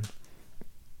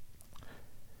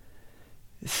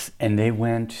 And they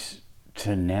went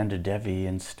to Nanda Devi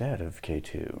instead of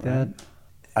K2, right?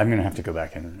 I'm going to have to go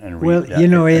back and read that.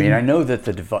 Well, I know that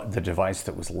the device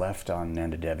that was left on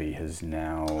Nanda Devi has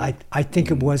now... I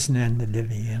think it was Nanda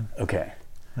Devi, yeah. Okay.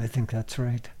 I think that's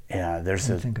right. Yeah,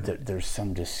 there's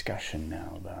some discussion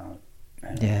now about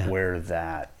where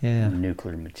that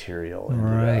nuclear material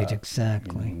ended up,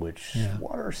 exactly. Which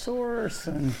water source,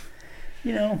 and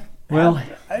well,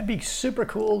 I'd be super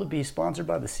cool to be sponsored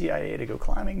by the CIA to go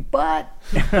climbing, but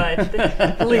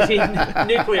leaving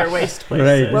nuclear waste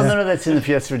places. Right. Well, no, that's in the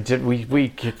future. We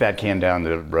kick that can down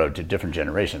the road to different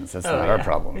generations. That's not our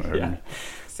problem. Yeah.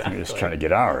 We're just trying to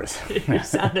get ours. You're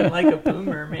sounding like a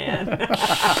boomer, man.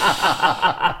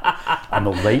 I'm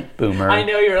a late boomer. I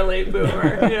know you're a late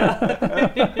boomer. Yeah.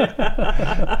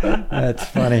 That's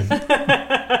funny.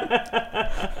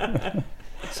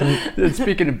 So,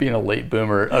 speaking of being a late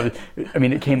boomer, I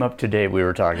mean, it came up today. We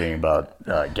were talking about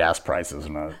gas prices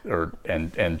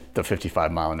and the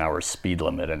 55 mile an hour speed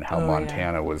limit and how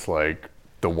Montana was like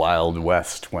the Wild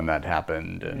West when that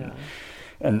happened.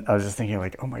 And I was just thinking,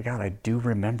 like, oh my God, I do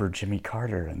remember Jimmy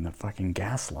Carter and the fucking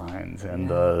gas lines and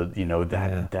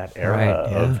that era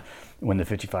of when the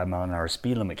 55 mile an hour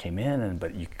speed limit came in.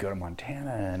 But you could go to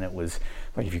Montana and it was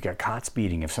like, if you got caught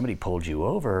speeding, if somebody pulled you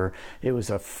over, it was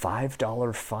a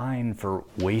 $5 fine for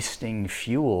wasting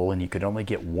fuel, and you could only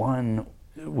get one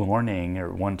warning or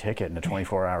one ticket in a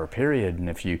 24-hour period. And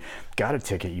if you got a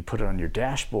ticket, you put it on your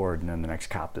dashboard, and then the next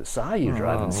cop that saw you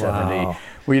driving 70,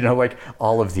 well, like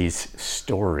all of these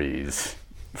stories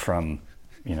from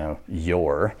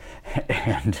yore,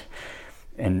 and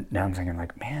now I'm thinking,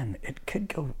 like, man,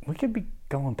 we could be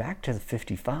going back to the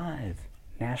 55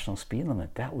 national speed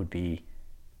limit. That would be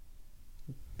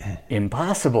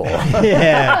impossible. Exactly.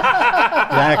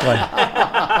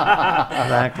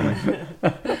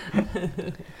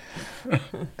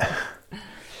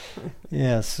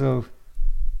 Yeah, so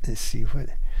let's see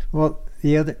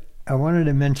I wanted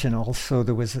to mention also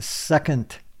there was a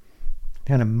second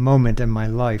kind of moment in my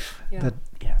life that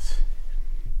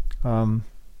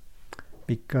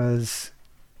because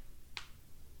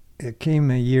it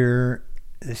came a year,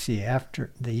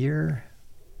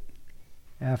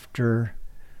 after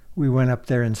we went up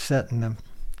there and sat in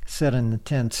the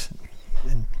tents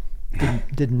and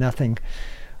did nothing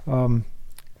to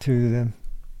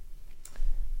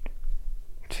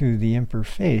the Emperor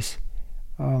face.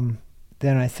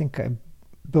 Then I think I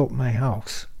built my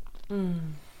house,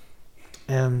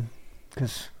 and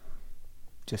because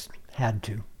just had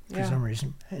to for some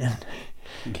reason.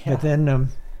 But then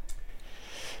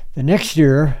the next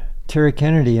year, Terry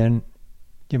Kennedy and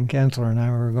Jim Kansler and I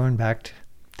were going back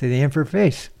to the Emperor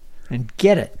face and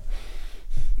get it.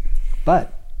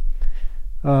 But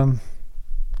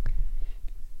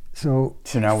so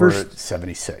now we're at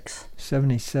 76.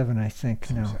 77, I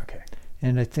think now. Okay.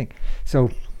 And I think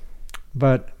so.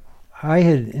 But I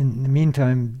had, in the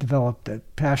meantime, developed a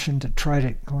passion to try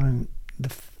to climb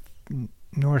the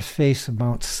north face of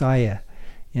Mount Saya,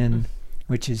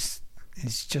 which is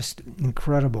just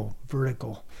incredible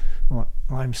vertical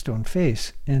limestone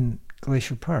face in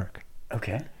Glacier Park.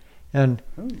 Okay. And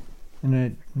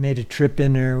I made a trip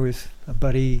in there with a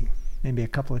buddy, maybe a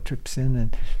couple of trips in,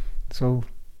 and so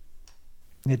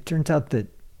it turns out that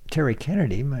Terry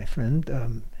Kennedy, my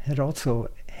friend, had also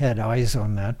had eyes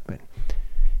on that. But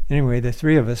anyway, the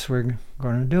three of us were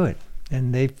going to do it,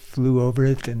 and they flew over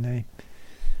it, and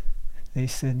they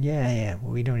said, well,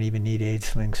 we don't even need aid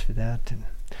slings for that. And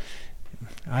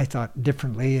I thought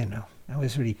differently, and I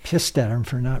was really pissed at him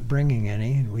for not bringing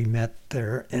any. And we met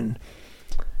there, and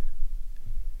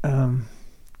and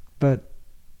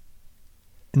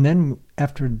then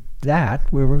after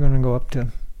that, we were going to go up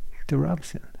to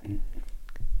Robson.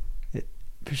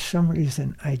 For some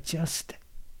reason, I just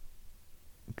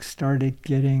started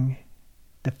getting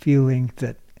the feeling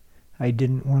that I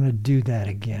didn't want to do that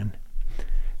again.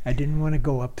 I didn't want to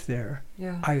go up there.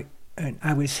 Yeah. I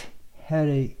had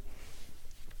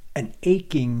an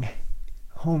aching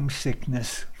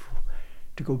homesickness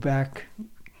to go back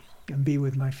and be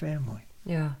with my family.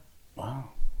 Yeah. Wow.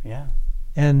 Yeah.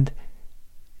 And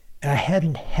I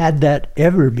hadn't had that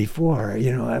ever before.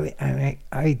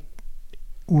 I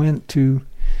went to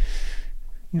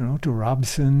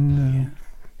Robson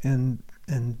and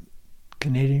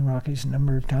Canadian Rockies a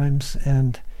number of times,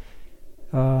 and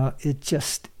I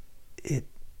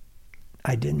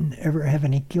didn't ever have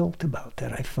any guilt about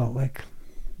that. I felt like,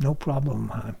 no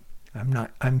problem.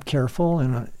 I'm careful,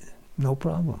 and no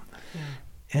problem. Yeah.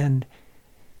 And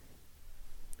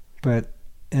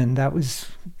that was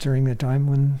during the time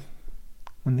when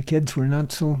the kids were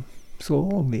not so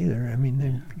old either. I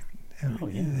mean,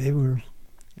 they were,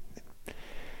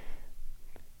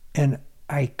 and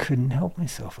I couldn't help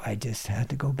myself. I just had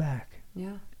to go back.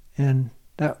 Yeah. And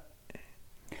that,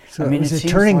 so I mean, it was a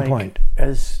turning point.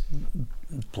 As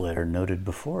Blair noted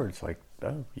before, it's like,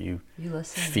 you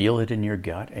listen. Feel it in your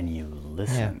gut and you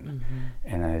listen.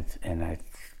 Yeah. Mm-hmm. And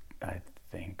I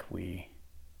think we,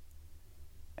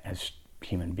 as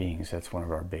human beings, that's one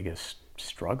of our biggest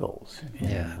struggles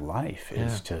in life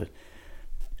is to,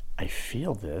 I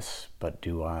feel this, but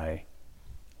do I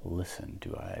listen?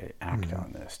 Do I act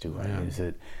on this? Is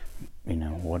it,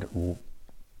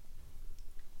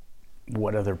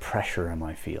 what other pressure am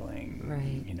I feeling?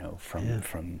 Right.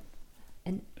 From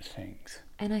things.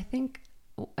 And I think,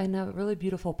 and a really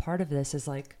beautiful part of this is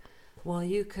like, well,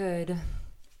 you could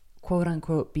quote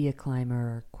unquote be a climber,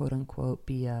 or quote unquote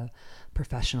be a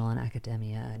professional in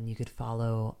academia, and you could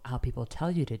follow how people tell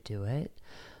you to do it,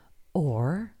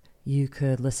 or you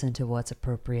could listen to what's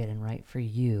appropriate and right for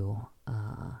you.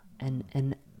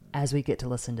 And as we get to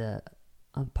listen to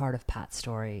a part of Pat's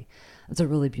story, that's a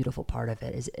really beautiful part of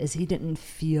it, is he didn't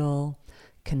feel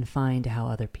confined to how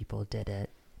other people did it.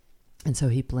 And so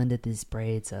he blended these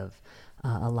braids of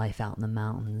a life out in the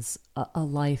mountains, a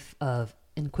life of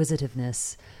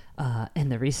inquisitiveness in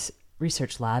the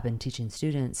research lab and teaching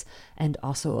students, and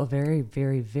also a very,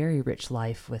 very, very rich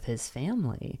life with his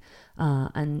family.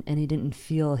 And he didn't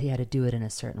feel he had to do it in a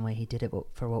certain way. He did it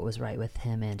for what was right with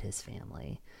him and his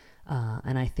family.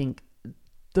 And I think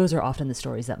those are often the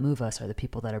stories that move us, are the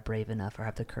people that are brave enough or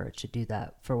have the courage to do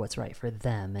that for what's right for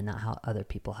them and not how other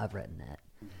people have written it.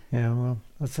 Yeah, well,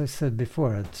 as I said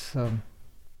before, it's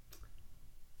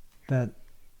that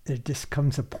it just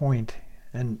comes a point,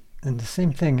 and the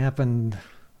same thing happened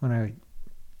when I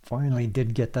finally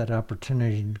did get that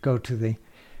opportunity to go to the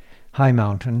high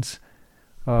mountains.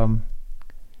 I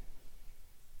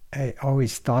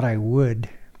always thought I would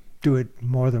do it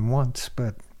more than once,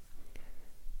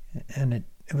 and it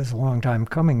was a long time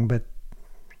coming, but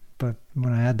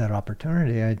when I had that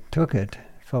opportunity, I took it.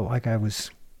 Felt like I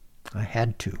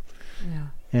had to. Yeah.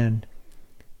 And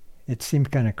it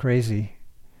seemed kind of crazy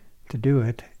to do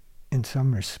it in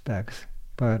some respects,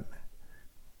 but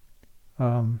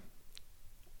I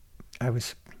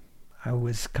was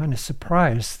kind of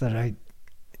surprised that I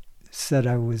said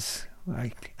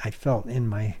I felt in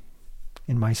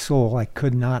my soul I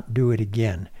could not do it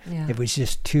again. Yeah. It was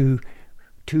just too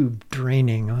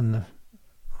draining on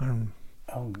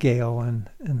Gail and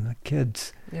the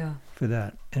kids for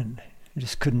that, and I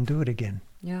just couldn't do it again.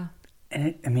 Yeah.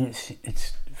 And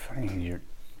it's funny you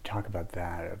talk about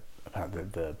that, about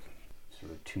the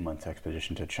sort of 2 months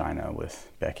expedition to China with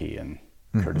Becky and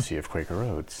courtesy of Quaker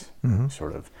Oats,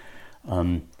 sort of.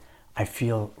 I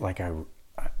feel like I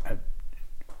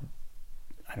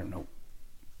don't know,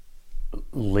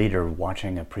 later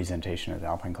watching a presentation at the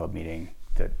Alpine Club meeting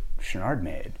that Chenard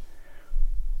made,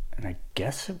 and I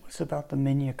guess it was about the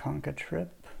Minnetonka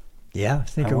trip. Yeah, I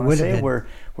think it would have been.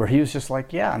 Where he was just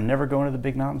like, yeah, I'm never going to the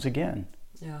big mountains again.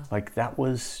 Yeah. Like, that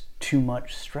was too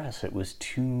much stress. It was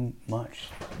too much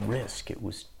risk. It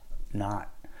was not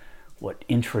what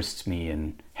interests me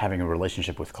in having a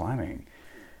relationship with climbing.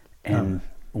 And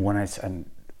when it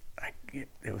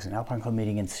was an Alpine Club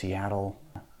meeting in Seattle.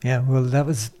 Yeah, well, there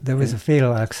was a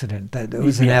fatal accident. It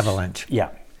was an avalanche.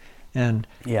 Yeah. And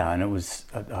it was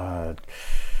I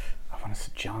want to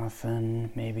say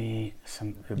Jonathan, maybe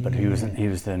but he was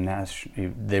the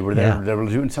national. They were there. They were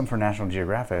doing something for National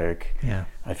Geographic. Yeah,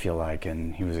 I feel like,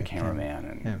 and he was a cameraman,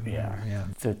 and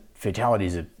the fatality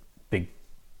is an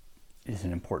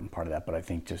important part of that. But I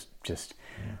think just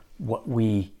what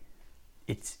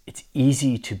it's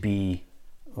easy to be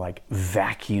like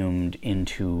vacuumed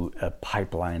into a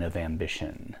pipeline of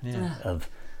ambition, of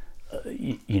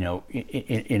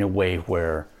in a way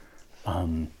where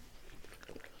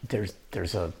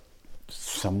there's a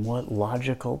somewhat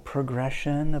logical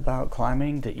progression about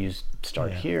climbing, that you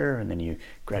start here and then you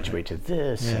graduate to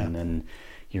this, and then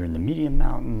you're in the medium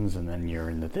mountains, and then you're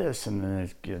in the this, and then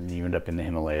you end up in the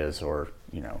Himalayas, or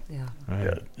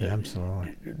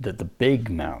absolutely the big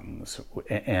mountains,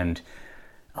 and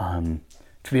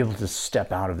to be able to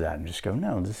step out of that and just go,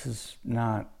 no, this is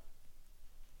not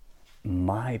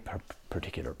my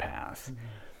particular path.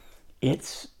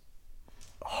 It's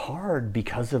hard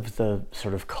because of the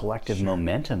sort of collective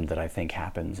momentum that I think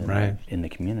happens in the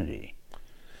community.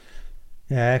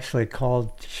 Yeah, I actually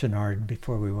called Chenard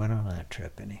before we went on that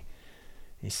trip, and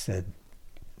he said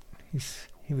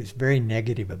he was very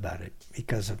negative about it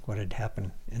because of what had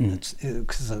happened,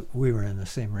 because we were in the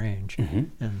same range,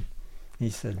 and he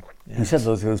said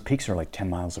those peaks are like 10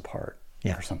 miles apart,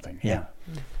 or something. Yeah.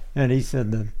 And he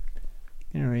said that,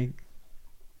 he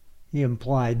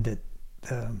implied that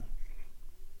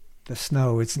the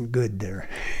snow isn't good there.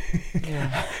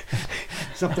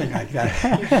 Something like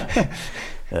that.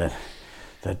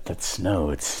 That snow,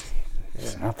 it's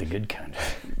not the good kind.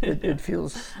 It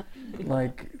feels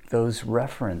like those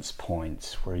reference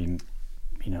points where you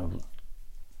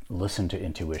listen to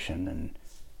intuition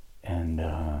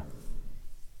and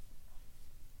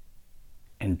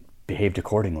behaved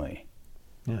accordingly.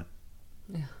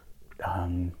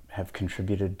 Have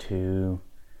contributed to,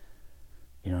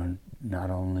 not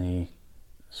only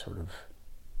sort of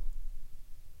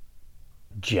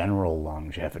general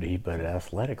longevity, but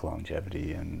athletic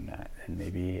longevity and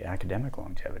maybe academic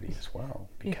longevity as well.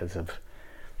 Because of,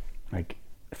 like,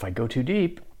 if I go too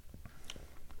deep,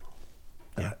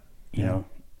 I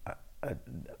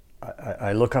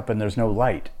look up and there's no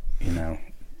light,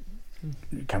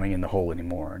 coming in the hole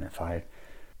anymore. And if I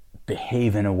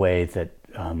behave in a way that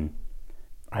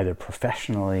either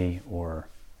professionally or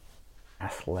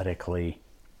athletically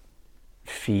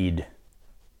feed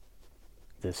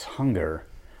this hunger,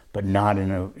 but not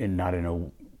in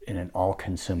an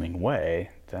all-consuming way,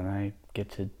 then I get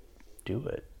to do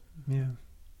it.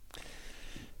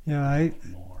 I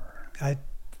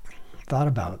thought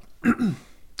about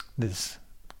this,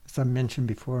 as I mentioned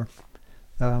before.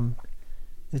 I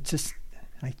just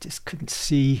couldn't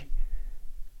see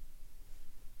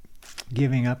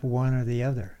giving up one or the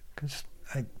other, because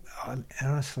I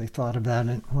honestly thought about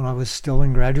it when I was still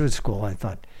in graduate school. I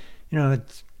thought,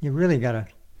 you really got to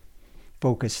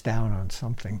focus down on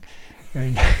something,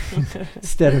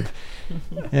 instead of,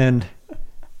 and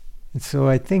so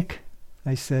I think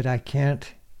I said, I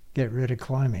can't get rid of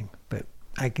climbing, but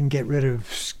I can get rid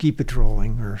of ski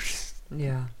patrolling, or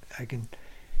I can.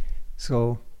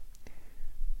 So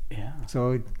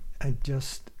I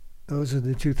just, those are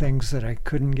the two things that I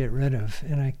couldn't get rid of,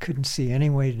 and I couldn't see any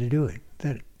way to do it.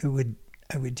 That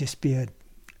I would just be a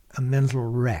mental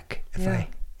wreck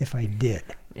if I did.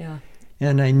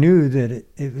 And I knew that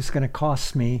it was going to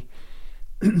cost me.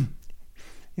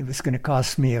 It was going to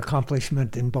cost me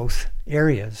accomplishment in both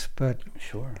areas, but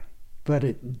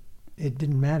it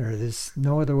didn't matter. There's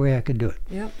no other way I could do it.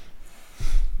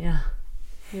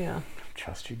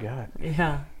 Trust your gut.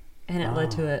 And it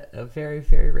led to a very,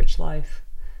 very rich life.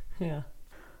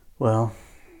 Well,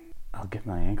 I'll get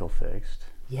my ankle fixed.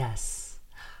 Yes.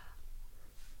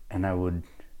 And I would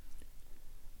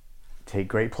take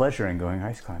great pleasure in going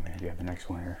ice climbing again the next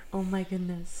winter. Oh my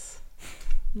goodness.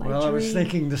 My dream. I was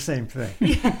thinking the same thing.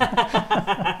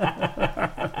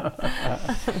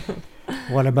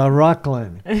 What about rock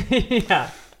climbing?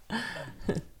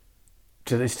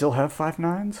 Do they still have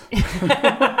 5.9s?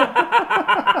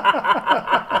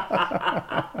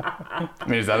 I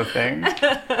mean, is that a thing?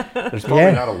 There's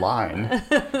probably not a line.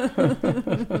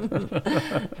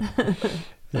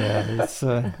 It's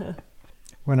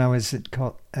when I was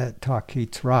at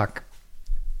Talkeets Rock,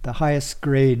 the highest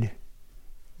grade,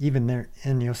 even there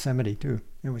in Yosemite too,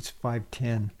 it was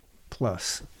 510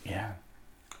 plus.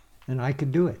 And I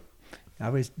could do it. I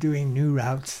was doing new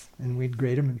routes, and we'd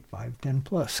grade them at 510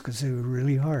 plus because they were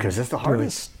really hard. Because it's the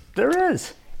hardest there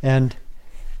is. And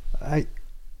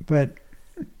but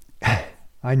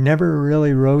I never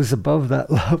really rose above that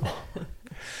level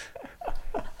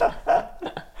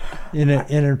in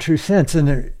a true sense.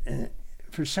 And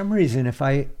for some reason, if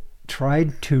I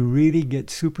tried to really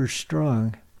get super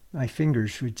strong, my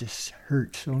fingers would just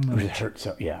hurt so much. It would hurt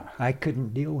so, I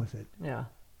couldn't deal with it.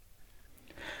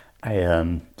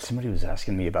 Somebody was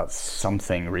asking me about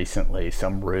something recently,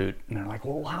 some route, and they're like,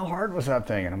 well, how hard was that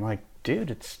thing? And I'm like,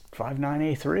 dude, it's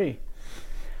 5.9 A3.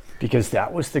 Because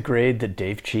that was the grade that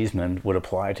Dave Cheeseman would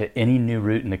apply to any new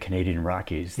route in the Canadian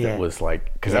Rockies. That was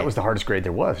like, because that was the hardest grade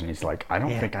there was. And he's like, I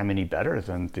don't think I'm any better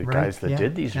than the guys that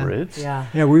did these routes.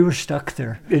 Yeah, we were stuck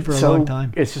there for a long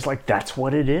time. It's just like, that's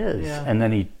what it is. Yeah. And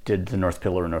then he did the North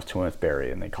Pillar and North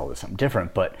Twinthberry, and they called it something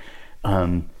different. But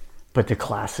the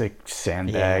classic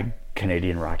sandbag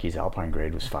Canadian Rockies Alpine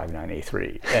grade was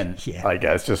 5.9A3. And I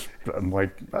guess I'm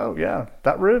like, oh yeah,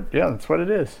 that route, that's what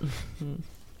it is.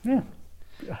 Yeah.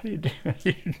 How do you do?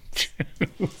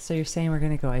 So you're saying we're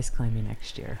going to go ice climbing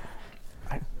next year?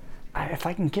 If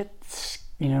I can get,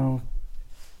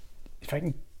 if I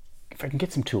can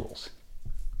get some tools.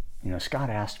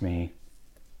 Scott asked me.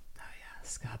 Oh yeah,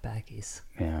 Scott Baggies.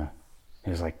 Yeah,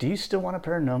 he was like, "Do you still want a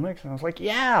pair of Nomics?" And I was like,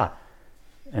 "Yeah."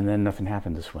 And then nothing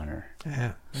happened this winter.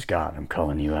 Yeah, Scott, I'm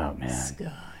calling you out, man.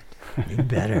 Scott. You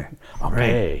better. I'll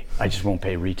pay. I just won't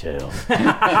pay retail. We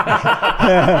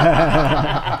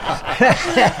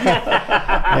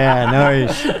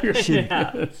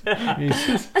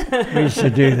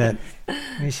should do that.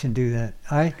 We should do that.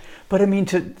 But I mean,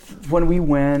 when we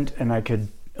went, and I could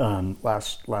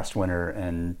last winter,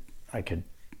 and I could,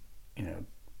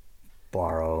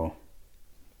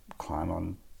 climb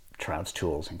on Trout's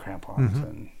tools and crampons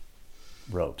and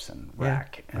ropes and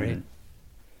rack, and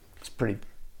it's pretty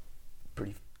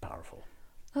powerful.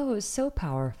 Oh, it was so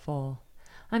powerful.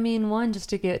 I mean, one, just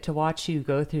to get to watch you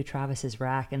go through Travis's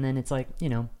rack, and then it's like,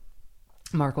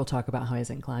 Mark will talk about how he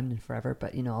hasn't climbed in forever,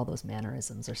 but all those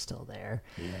mannerisms are still there.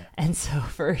 Yeah. And so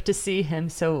to see him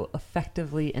so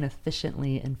effectively and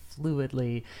efficiently and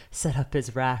fluidly set up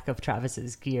his rack of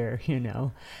Travis's gear,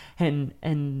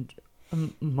 and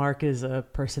Mark is a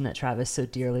person that Travis so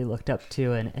dearly looked up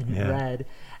to and read.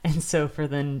 And so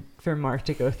for Mark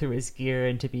to go through his gear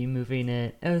and to be moving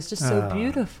it was just so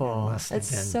beautiful.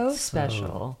 It's so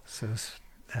special. So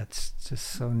that's just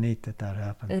so neat that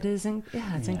happened. It is,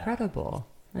 it's incredible.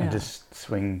 Yeah. And just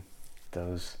swing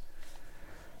those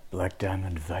Black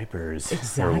Diamond Vipers,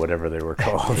 exactly. or whatever they were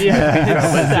called.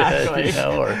 Exactly.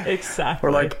 Exactly.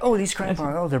 Or like, oh, these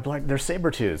crampons, they're black, they're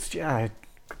saber-toothed. Yeah, I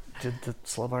did the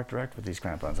Slovak Direct with these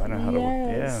crampons. I know how to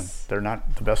work. Yeah, they're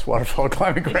not the best waterfall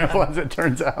climbing crampons, it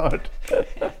turns out.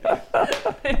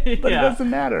 But it doesn't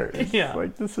matter. It's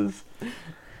like, this is...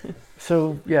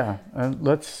 So,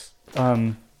 let's...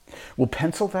 we'll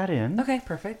pencil that in. Okay,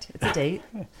 perfect. It's a date.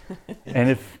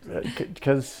 And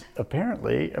because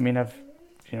apparently, I mean, I've,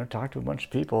 talked to a bunch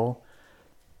of people,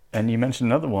 and you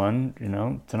mentioned another one,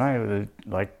 tonight,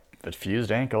 like a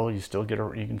fused ankle, you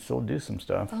can still do some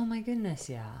stuff. Oh my goodness,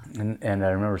 yeah. And I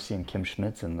remember seeing Kim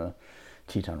Schmitz in the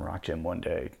Teton Rock Gym one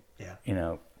day,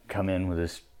 come in with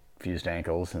his fused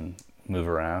ankles and move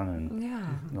around,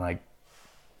 and like,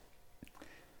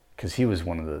 because he was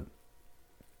one of the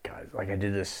guys, like I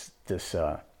did this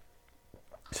so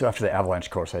after the avalanche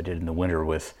course I did in the winter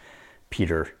with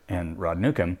Peter and Rod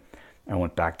Newcomb, I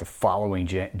went back the following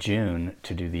June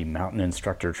to do the mountain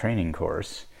instructor training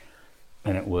course,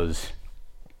 and it was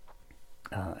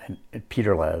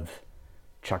Peter Lev,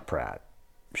 Chuck Pratt,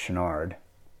 Chenard,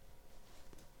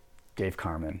 Dave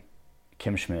Carmen,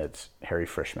 Kim Schmitz, Harry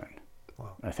Frischman.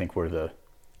 Wow. I think we're the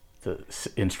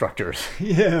instructors.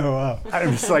 Yeah, wow. I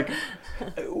was like,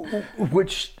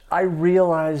 which I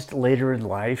realized later in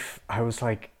life, I was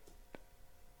like,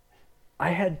 I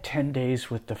had 10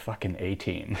 days with the fucking A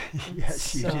team.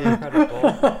 Yes, you did.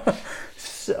 Incredible.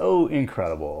 So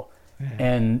incredible.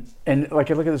 Yeah. And like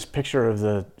I look at this picture of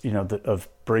of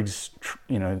Briggs,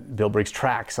 Bill Briggs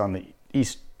tracks on the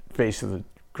east face of the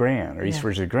Grand, or east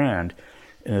ridge of the Grand,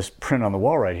 and this print on the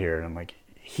wall right here, and I'm like,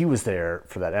 he was there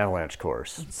for that avalanche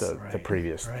course, the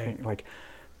previous thing. Like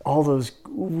all those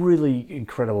really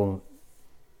incredible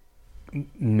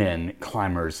men,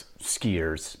 climbers,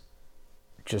 skiers,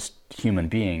 just human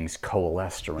beings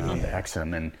coalesced around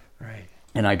Exum,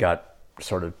 and I got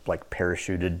sort of like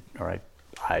parachuted, or I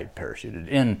parachuted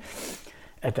in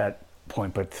at that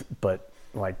point, but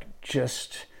like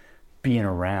just being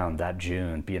around that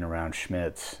June, being around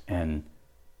Schmitz, and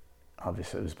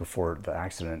obviously it was before the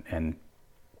accident, and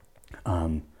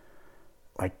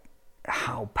like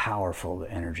how powerful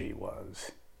the energy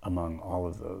was among all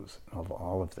of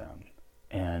them,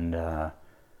 and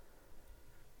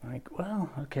like, well,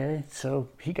 okay, so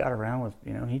he got around with,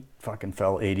 he fucking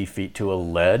fell 80 feet to a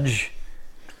ledge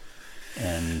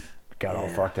and got all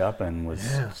fucked up, and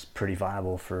was pretty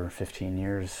viable for 15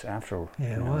 years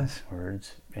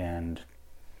afterwards. And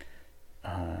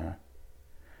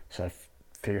so I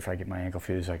figure if I get my ankle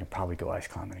fused, I can probably go ice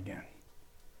climbing again.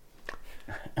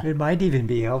 It might even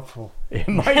be helpful. It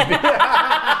might be.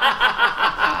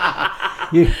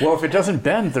 Well, if it doesn't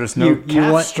bend, there's no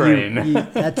calf strain.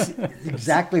 That's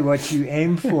exactly what you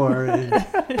aim for in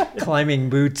climbing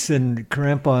boots and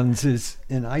crampons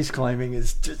in ice climbing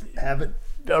is to have it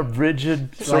a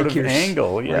rigid sort of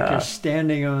angle. Yeah. Like you're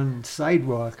standing on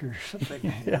sidewalk or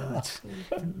something. Yeah.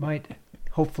 It might,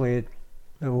 hopefully it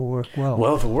will work well.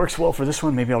 Well, if it works well for this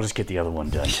one, maybe I'll just get the other one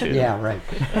done too. Yeah, right.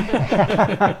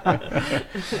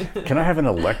 Can I have an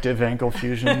elective ankle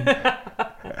fusion?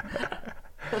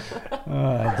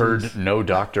 Heard no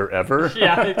doctor ever.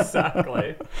 Yeah,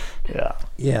 exactly. Yeah.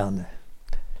 Yeah,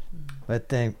 but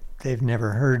they've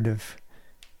never heard of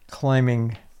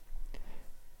climbing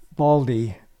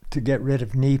Baldy to get rid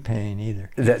of knee pain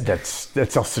either.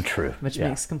 That's also true. Which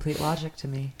makes complete logic to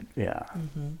me. Yeah.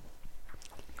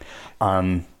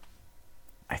 I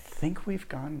think we've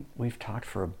talked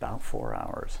for about 4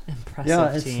 hours. Impressive.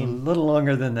 Yeah, it's a little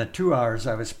longer than the 2 hours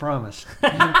I was promised.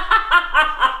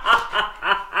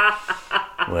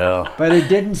 Well, but it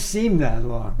didn't seem that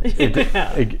long.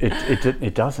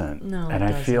 It doesn't. No, and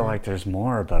I feel like there's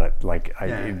more, but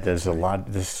there's a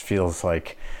lot. This feels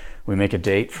like we make a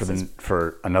date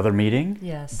for another meeting.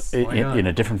 Yes. In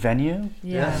a different venue.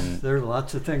 Yeah. Yes, there are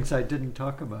lots of things I didn't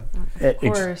talk about. Of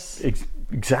course.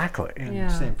 Exactly.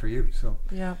 And same for you. So.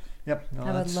 Yeah. Yep. No,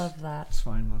 I would love that. It's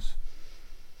fine, Liz.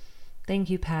 Thank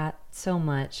you, Pat, so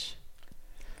much.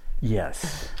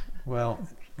 Yes. Well,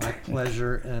 my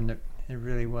pleasure, and it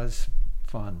really was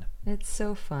fun. It's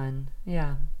so fun.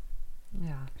 Yeah.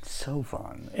 Yeah. So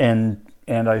fun. And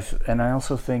I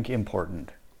also think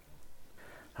important.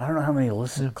 I don't know how many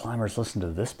climbers listen to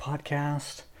this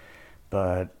podcast,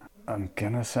 but I'm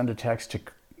gonna send a text to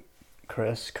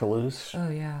Chris Callis. Oh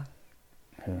yeah.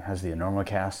 Who has the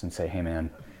Enormocast, and say, hey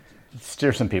man,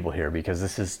 steer some people here, because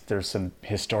there's some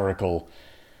historical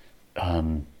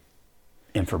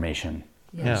information.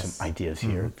 Yes. Some ideas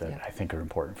here that I think are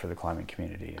important for the climbing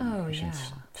community. And we should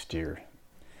steer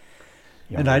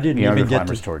and I didn't even get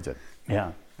towards it.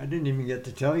 Yeah. I didn't even get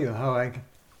to tell you how I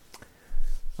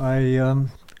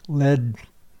led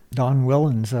Don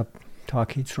Willens up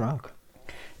Talkeet's Rock.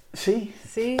 See?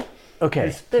 There's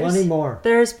Okay. plenty more.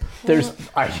 I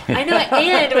know,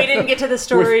 and we didn't get to the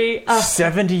story.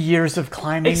 70 years of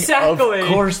climbing. Exactly. Of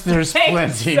course, there's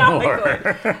plenty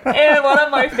more. And one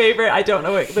of my favorite, I don't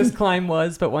know what this climb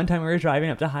was, but one time we were driving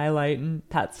up to Highlight, and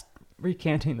Pat's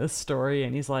recanting this story,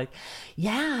 and he's like,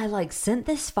 yeah, I sent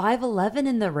this 511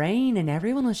 in the rain, and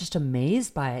everyone was just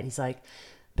amazed by it. He's like,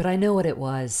 but I know what it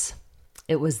was.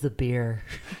 It was the beer.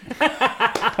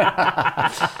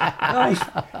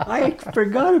 I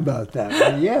forgot about that.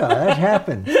 But yeah, that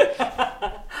happened.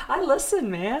 I listen,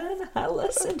 man. I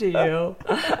listen to you.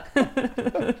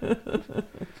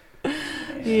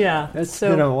 Yeah. It's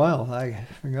been a while. I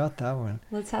forgot that one.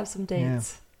 Let's have some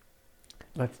dates.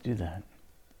 Yeah. Let's do that.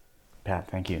 Pat,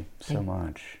 thank you so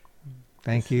much.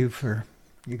 Thank you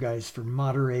guys for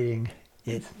moderating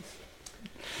it.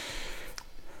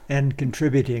 And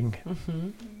contributing. Mm-hmm.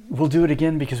 We'll do it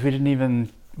again, because we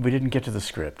didn't get to the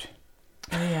script.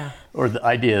 Oh yeah. Or the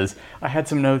ideas. I had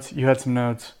some notes. You had some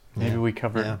notes. Maybe we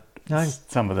covered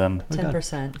some of them.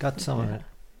 10%. Got some of it.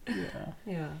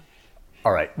 Yeah.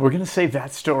 All right, we're gonna save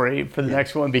that story for the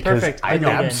next one, because I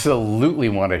absolutely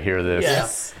want to hear this.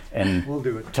 Yes. And we'll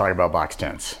do it. Talk about box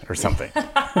tents or something.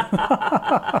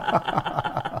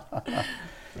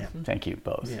 Thank you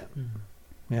both. Yeah.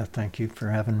 Yeah, thank you for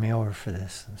having me over for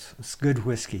this. It's good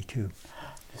whiskey, too.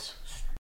 This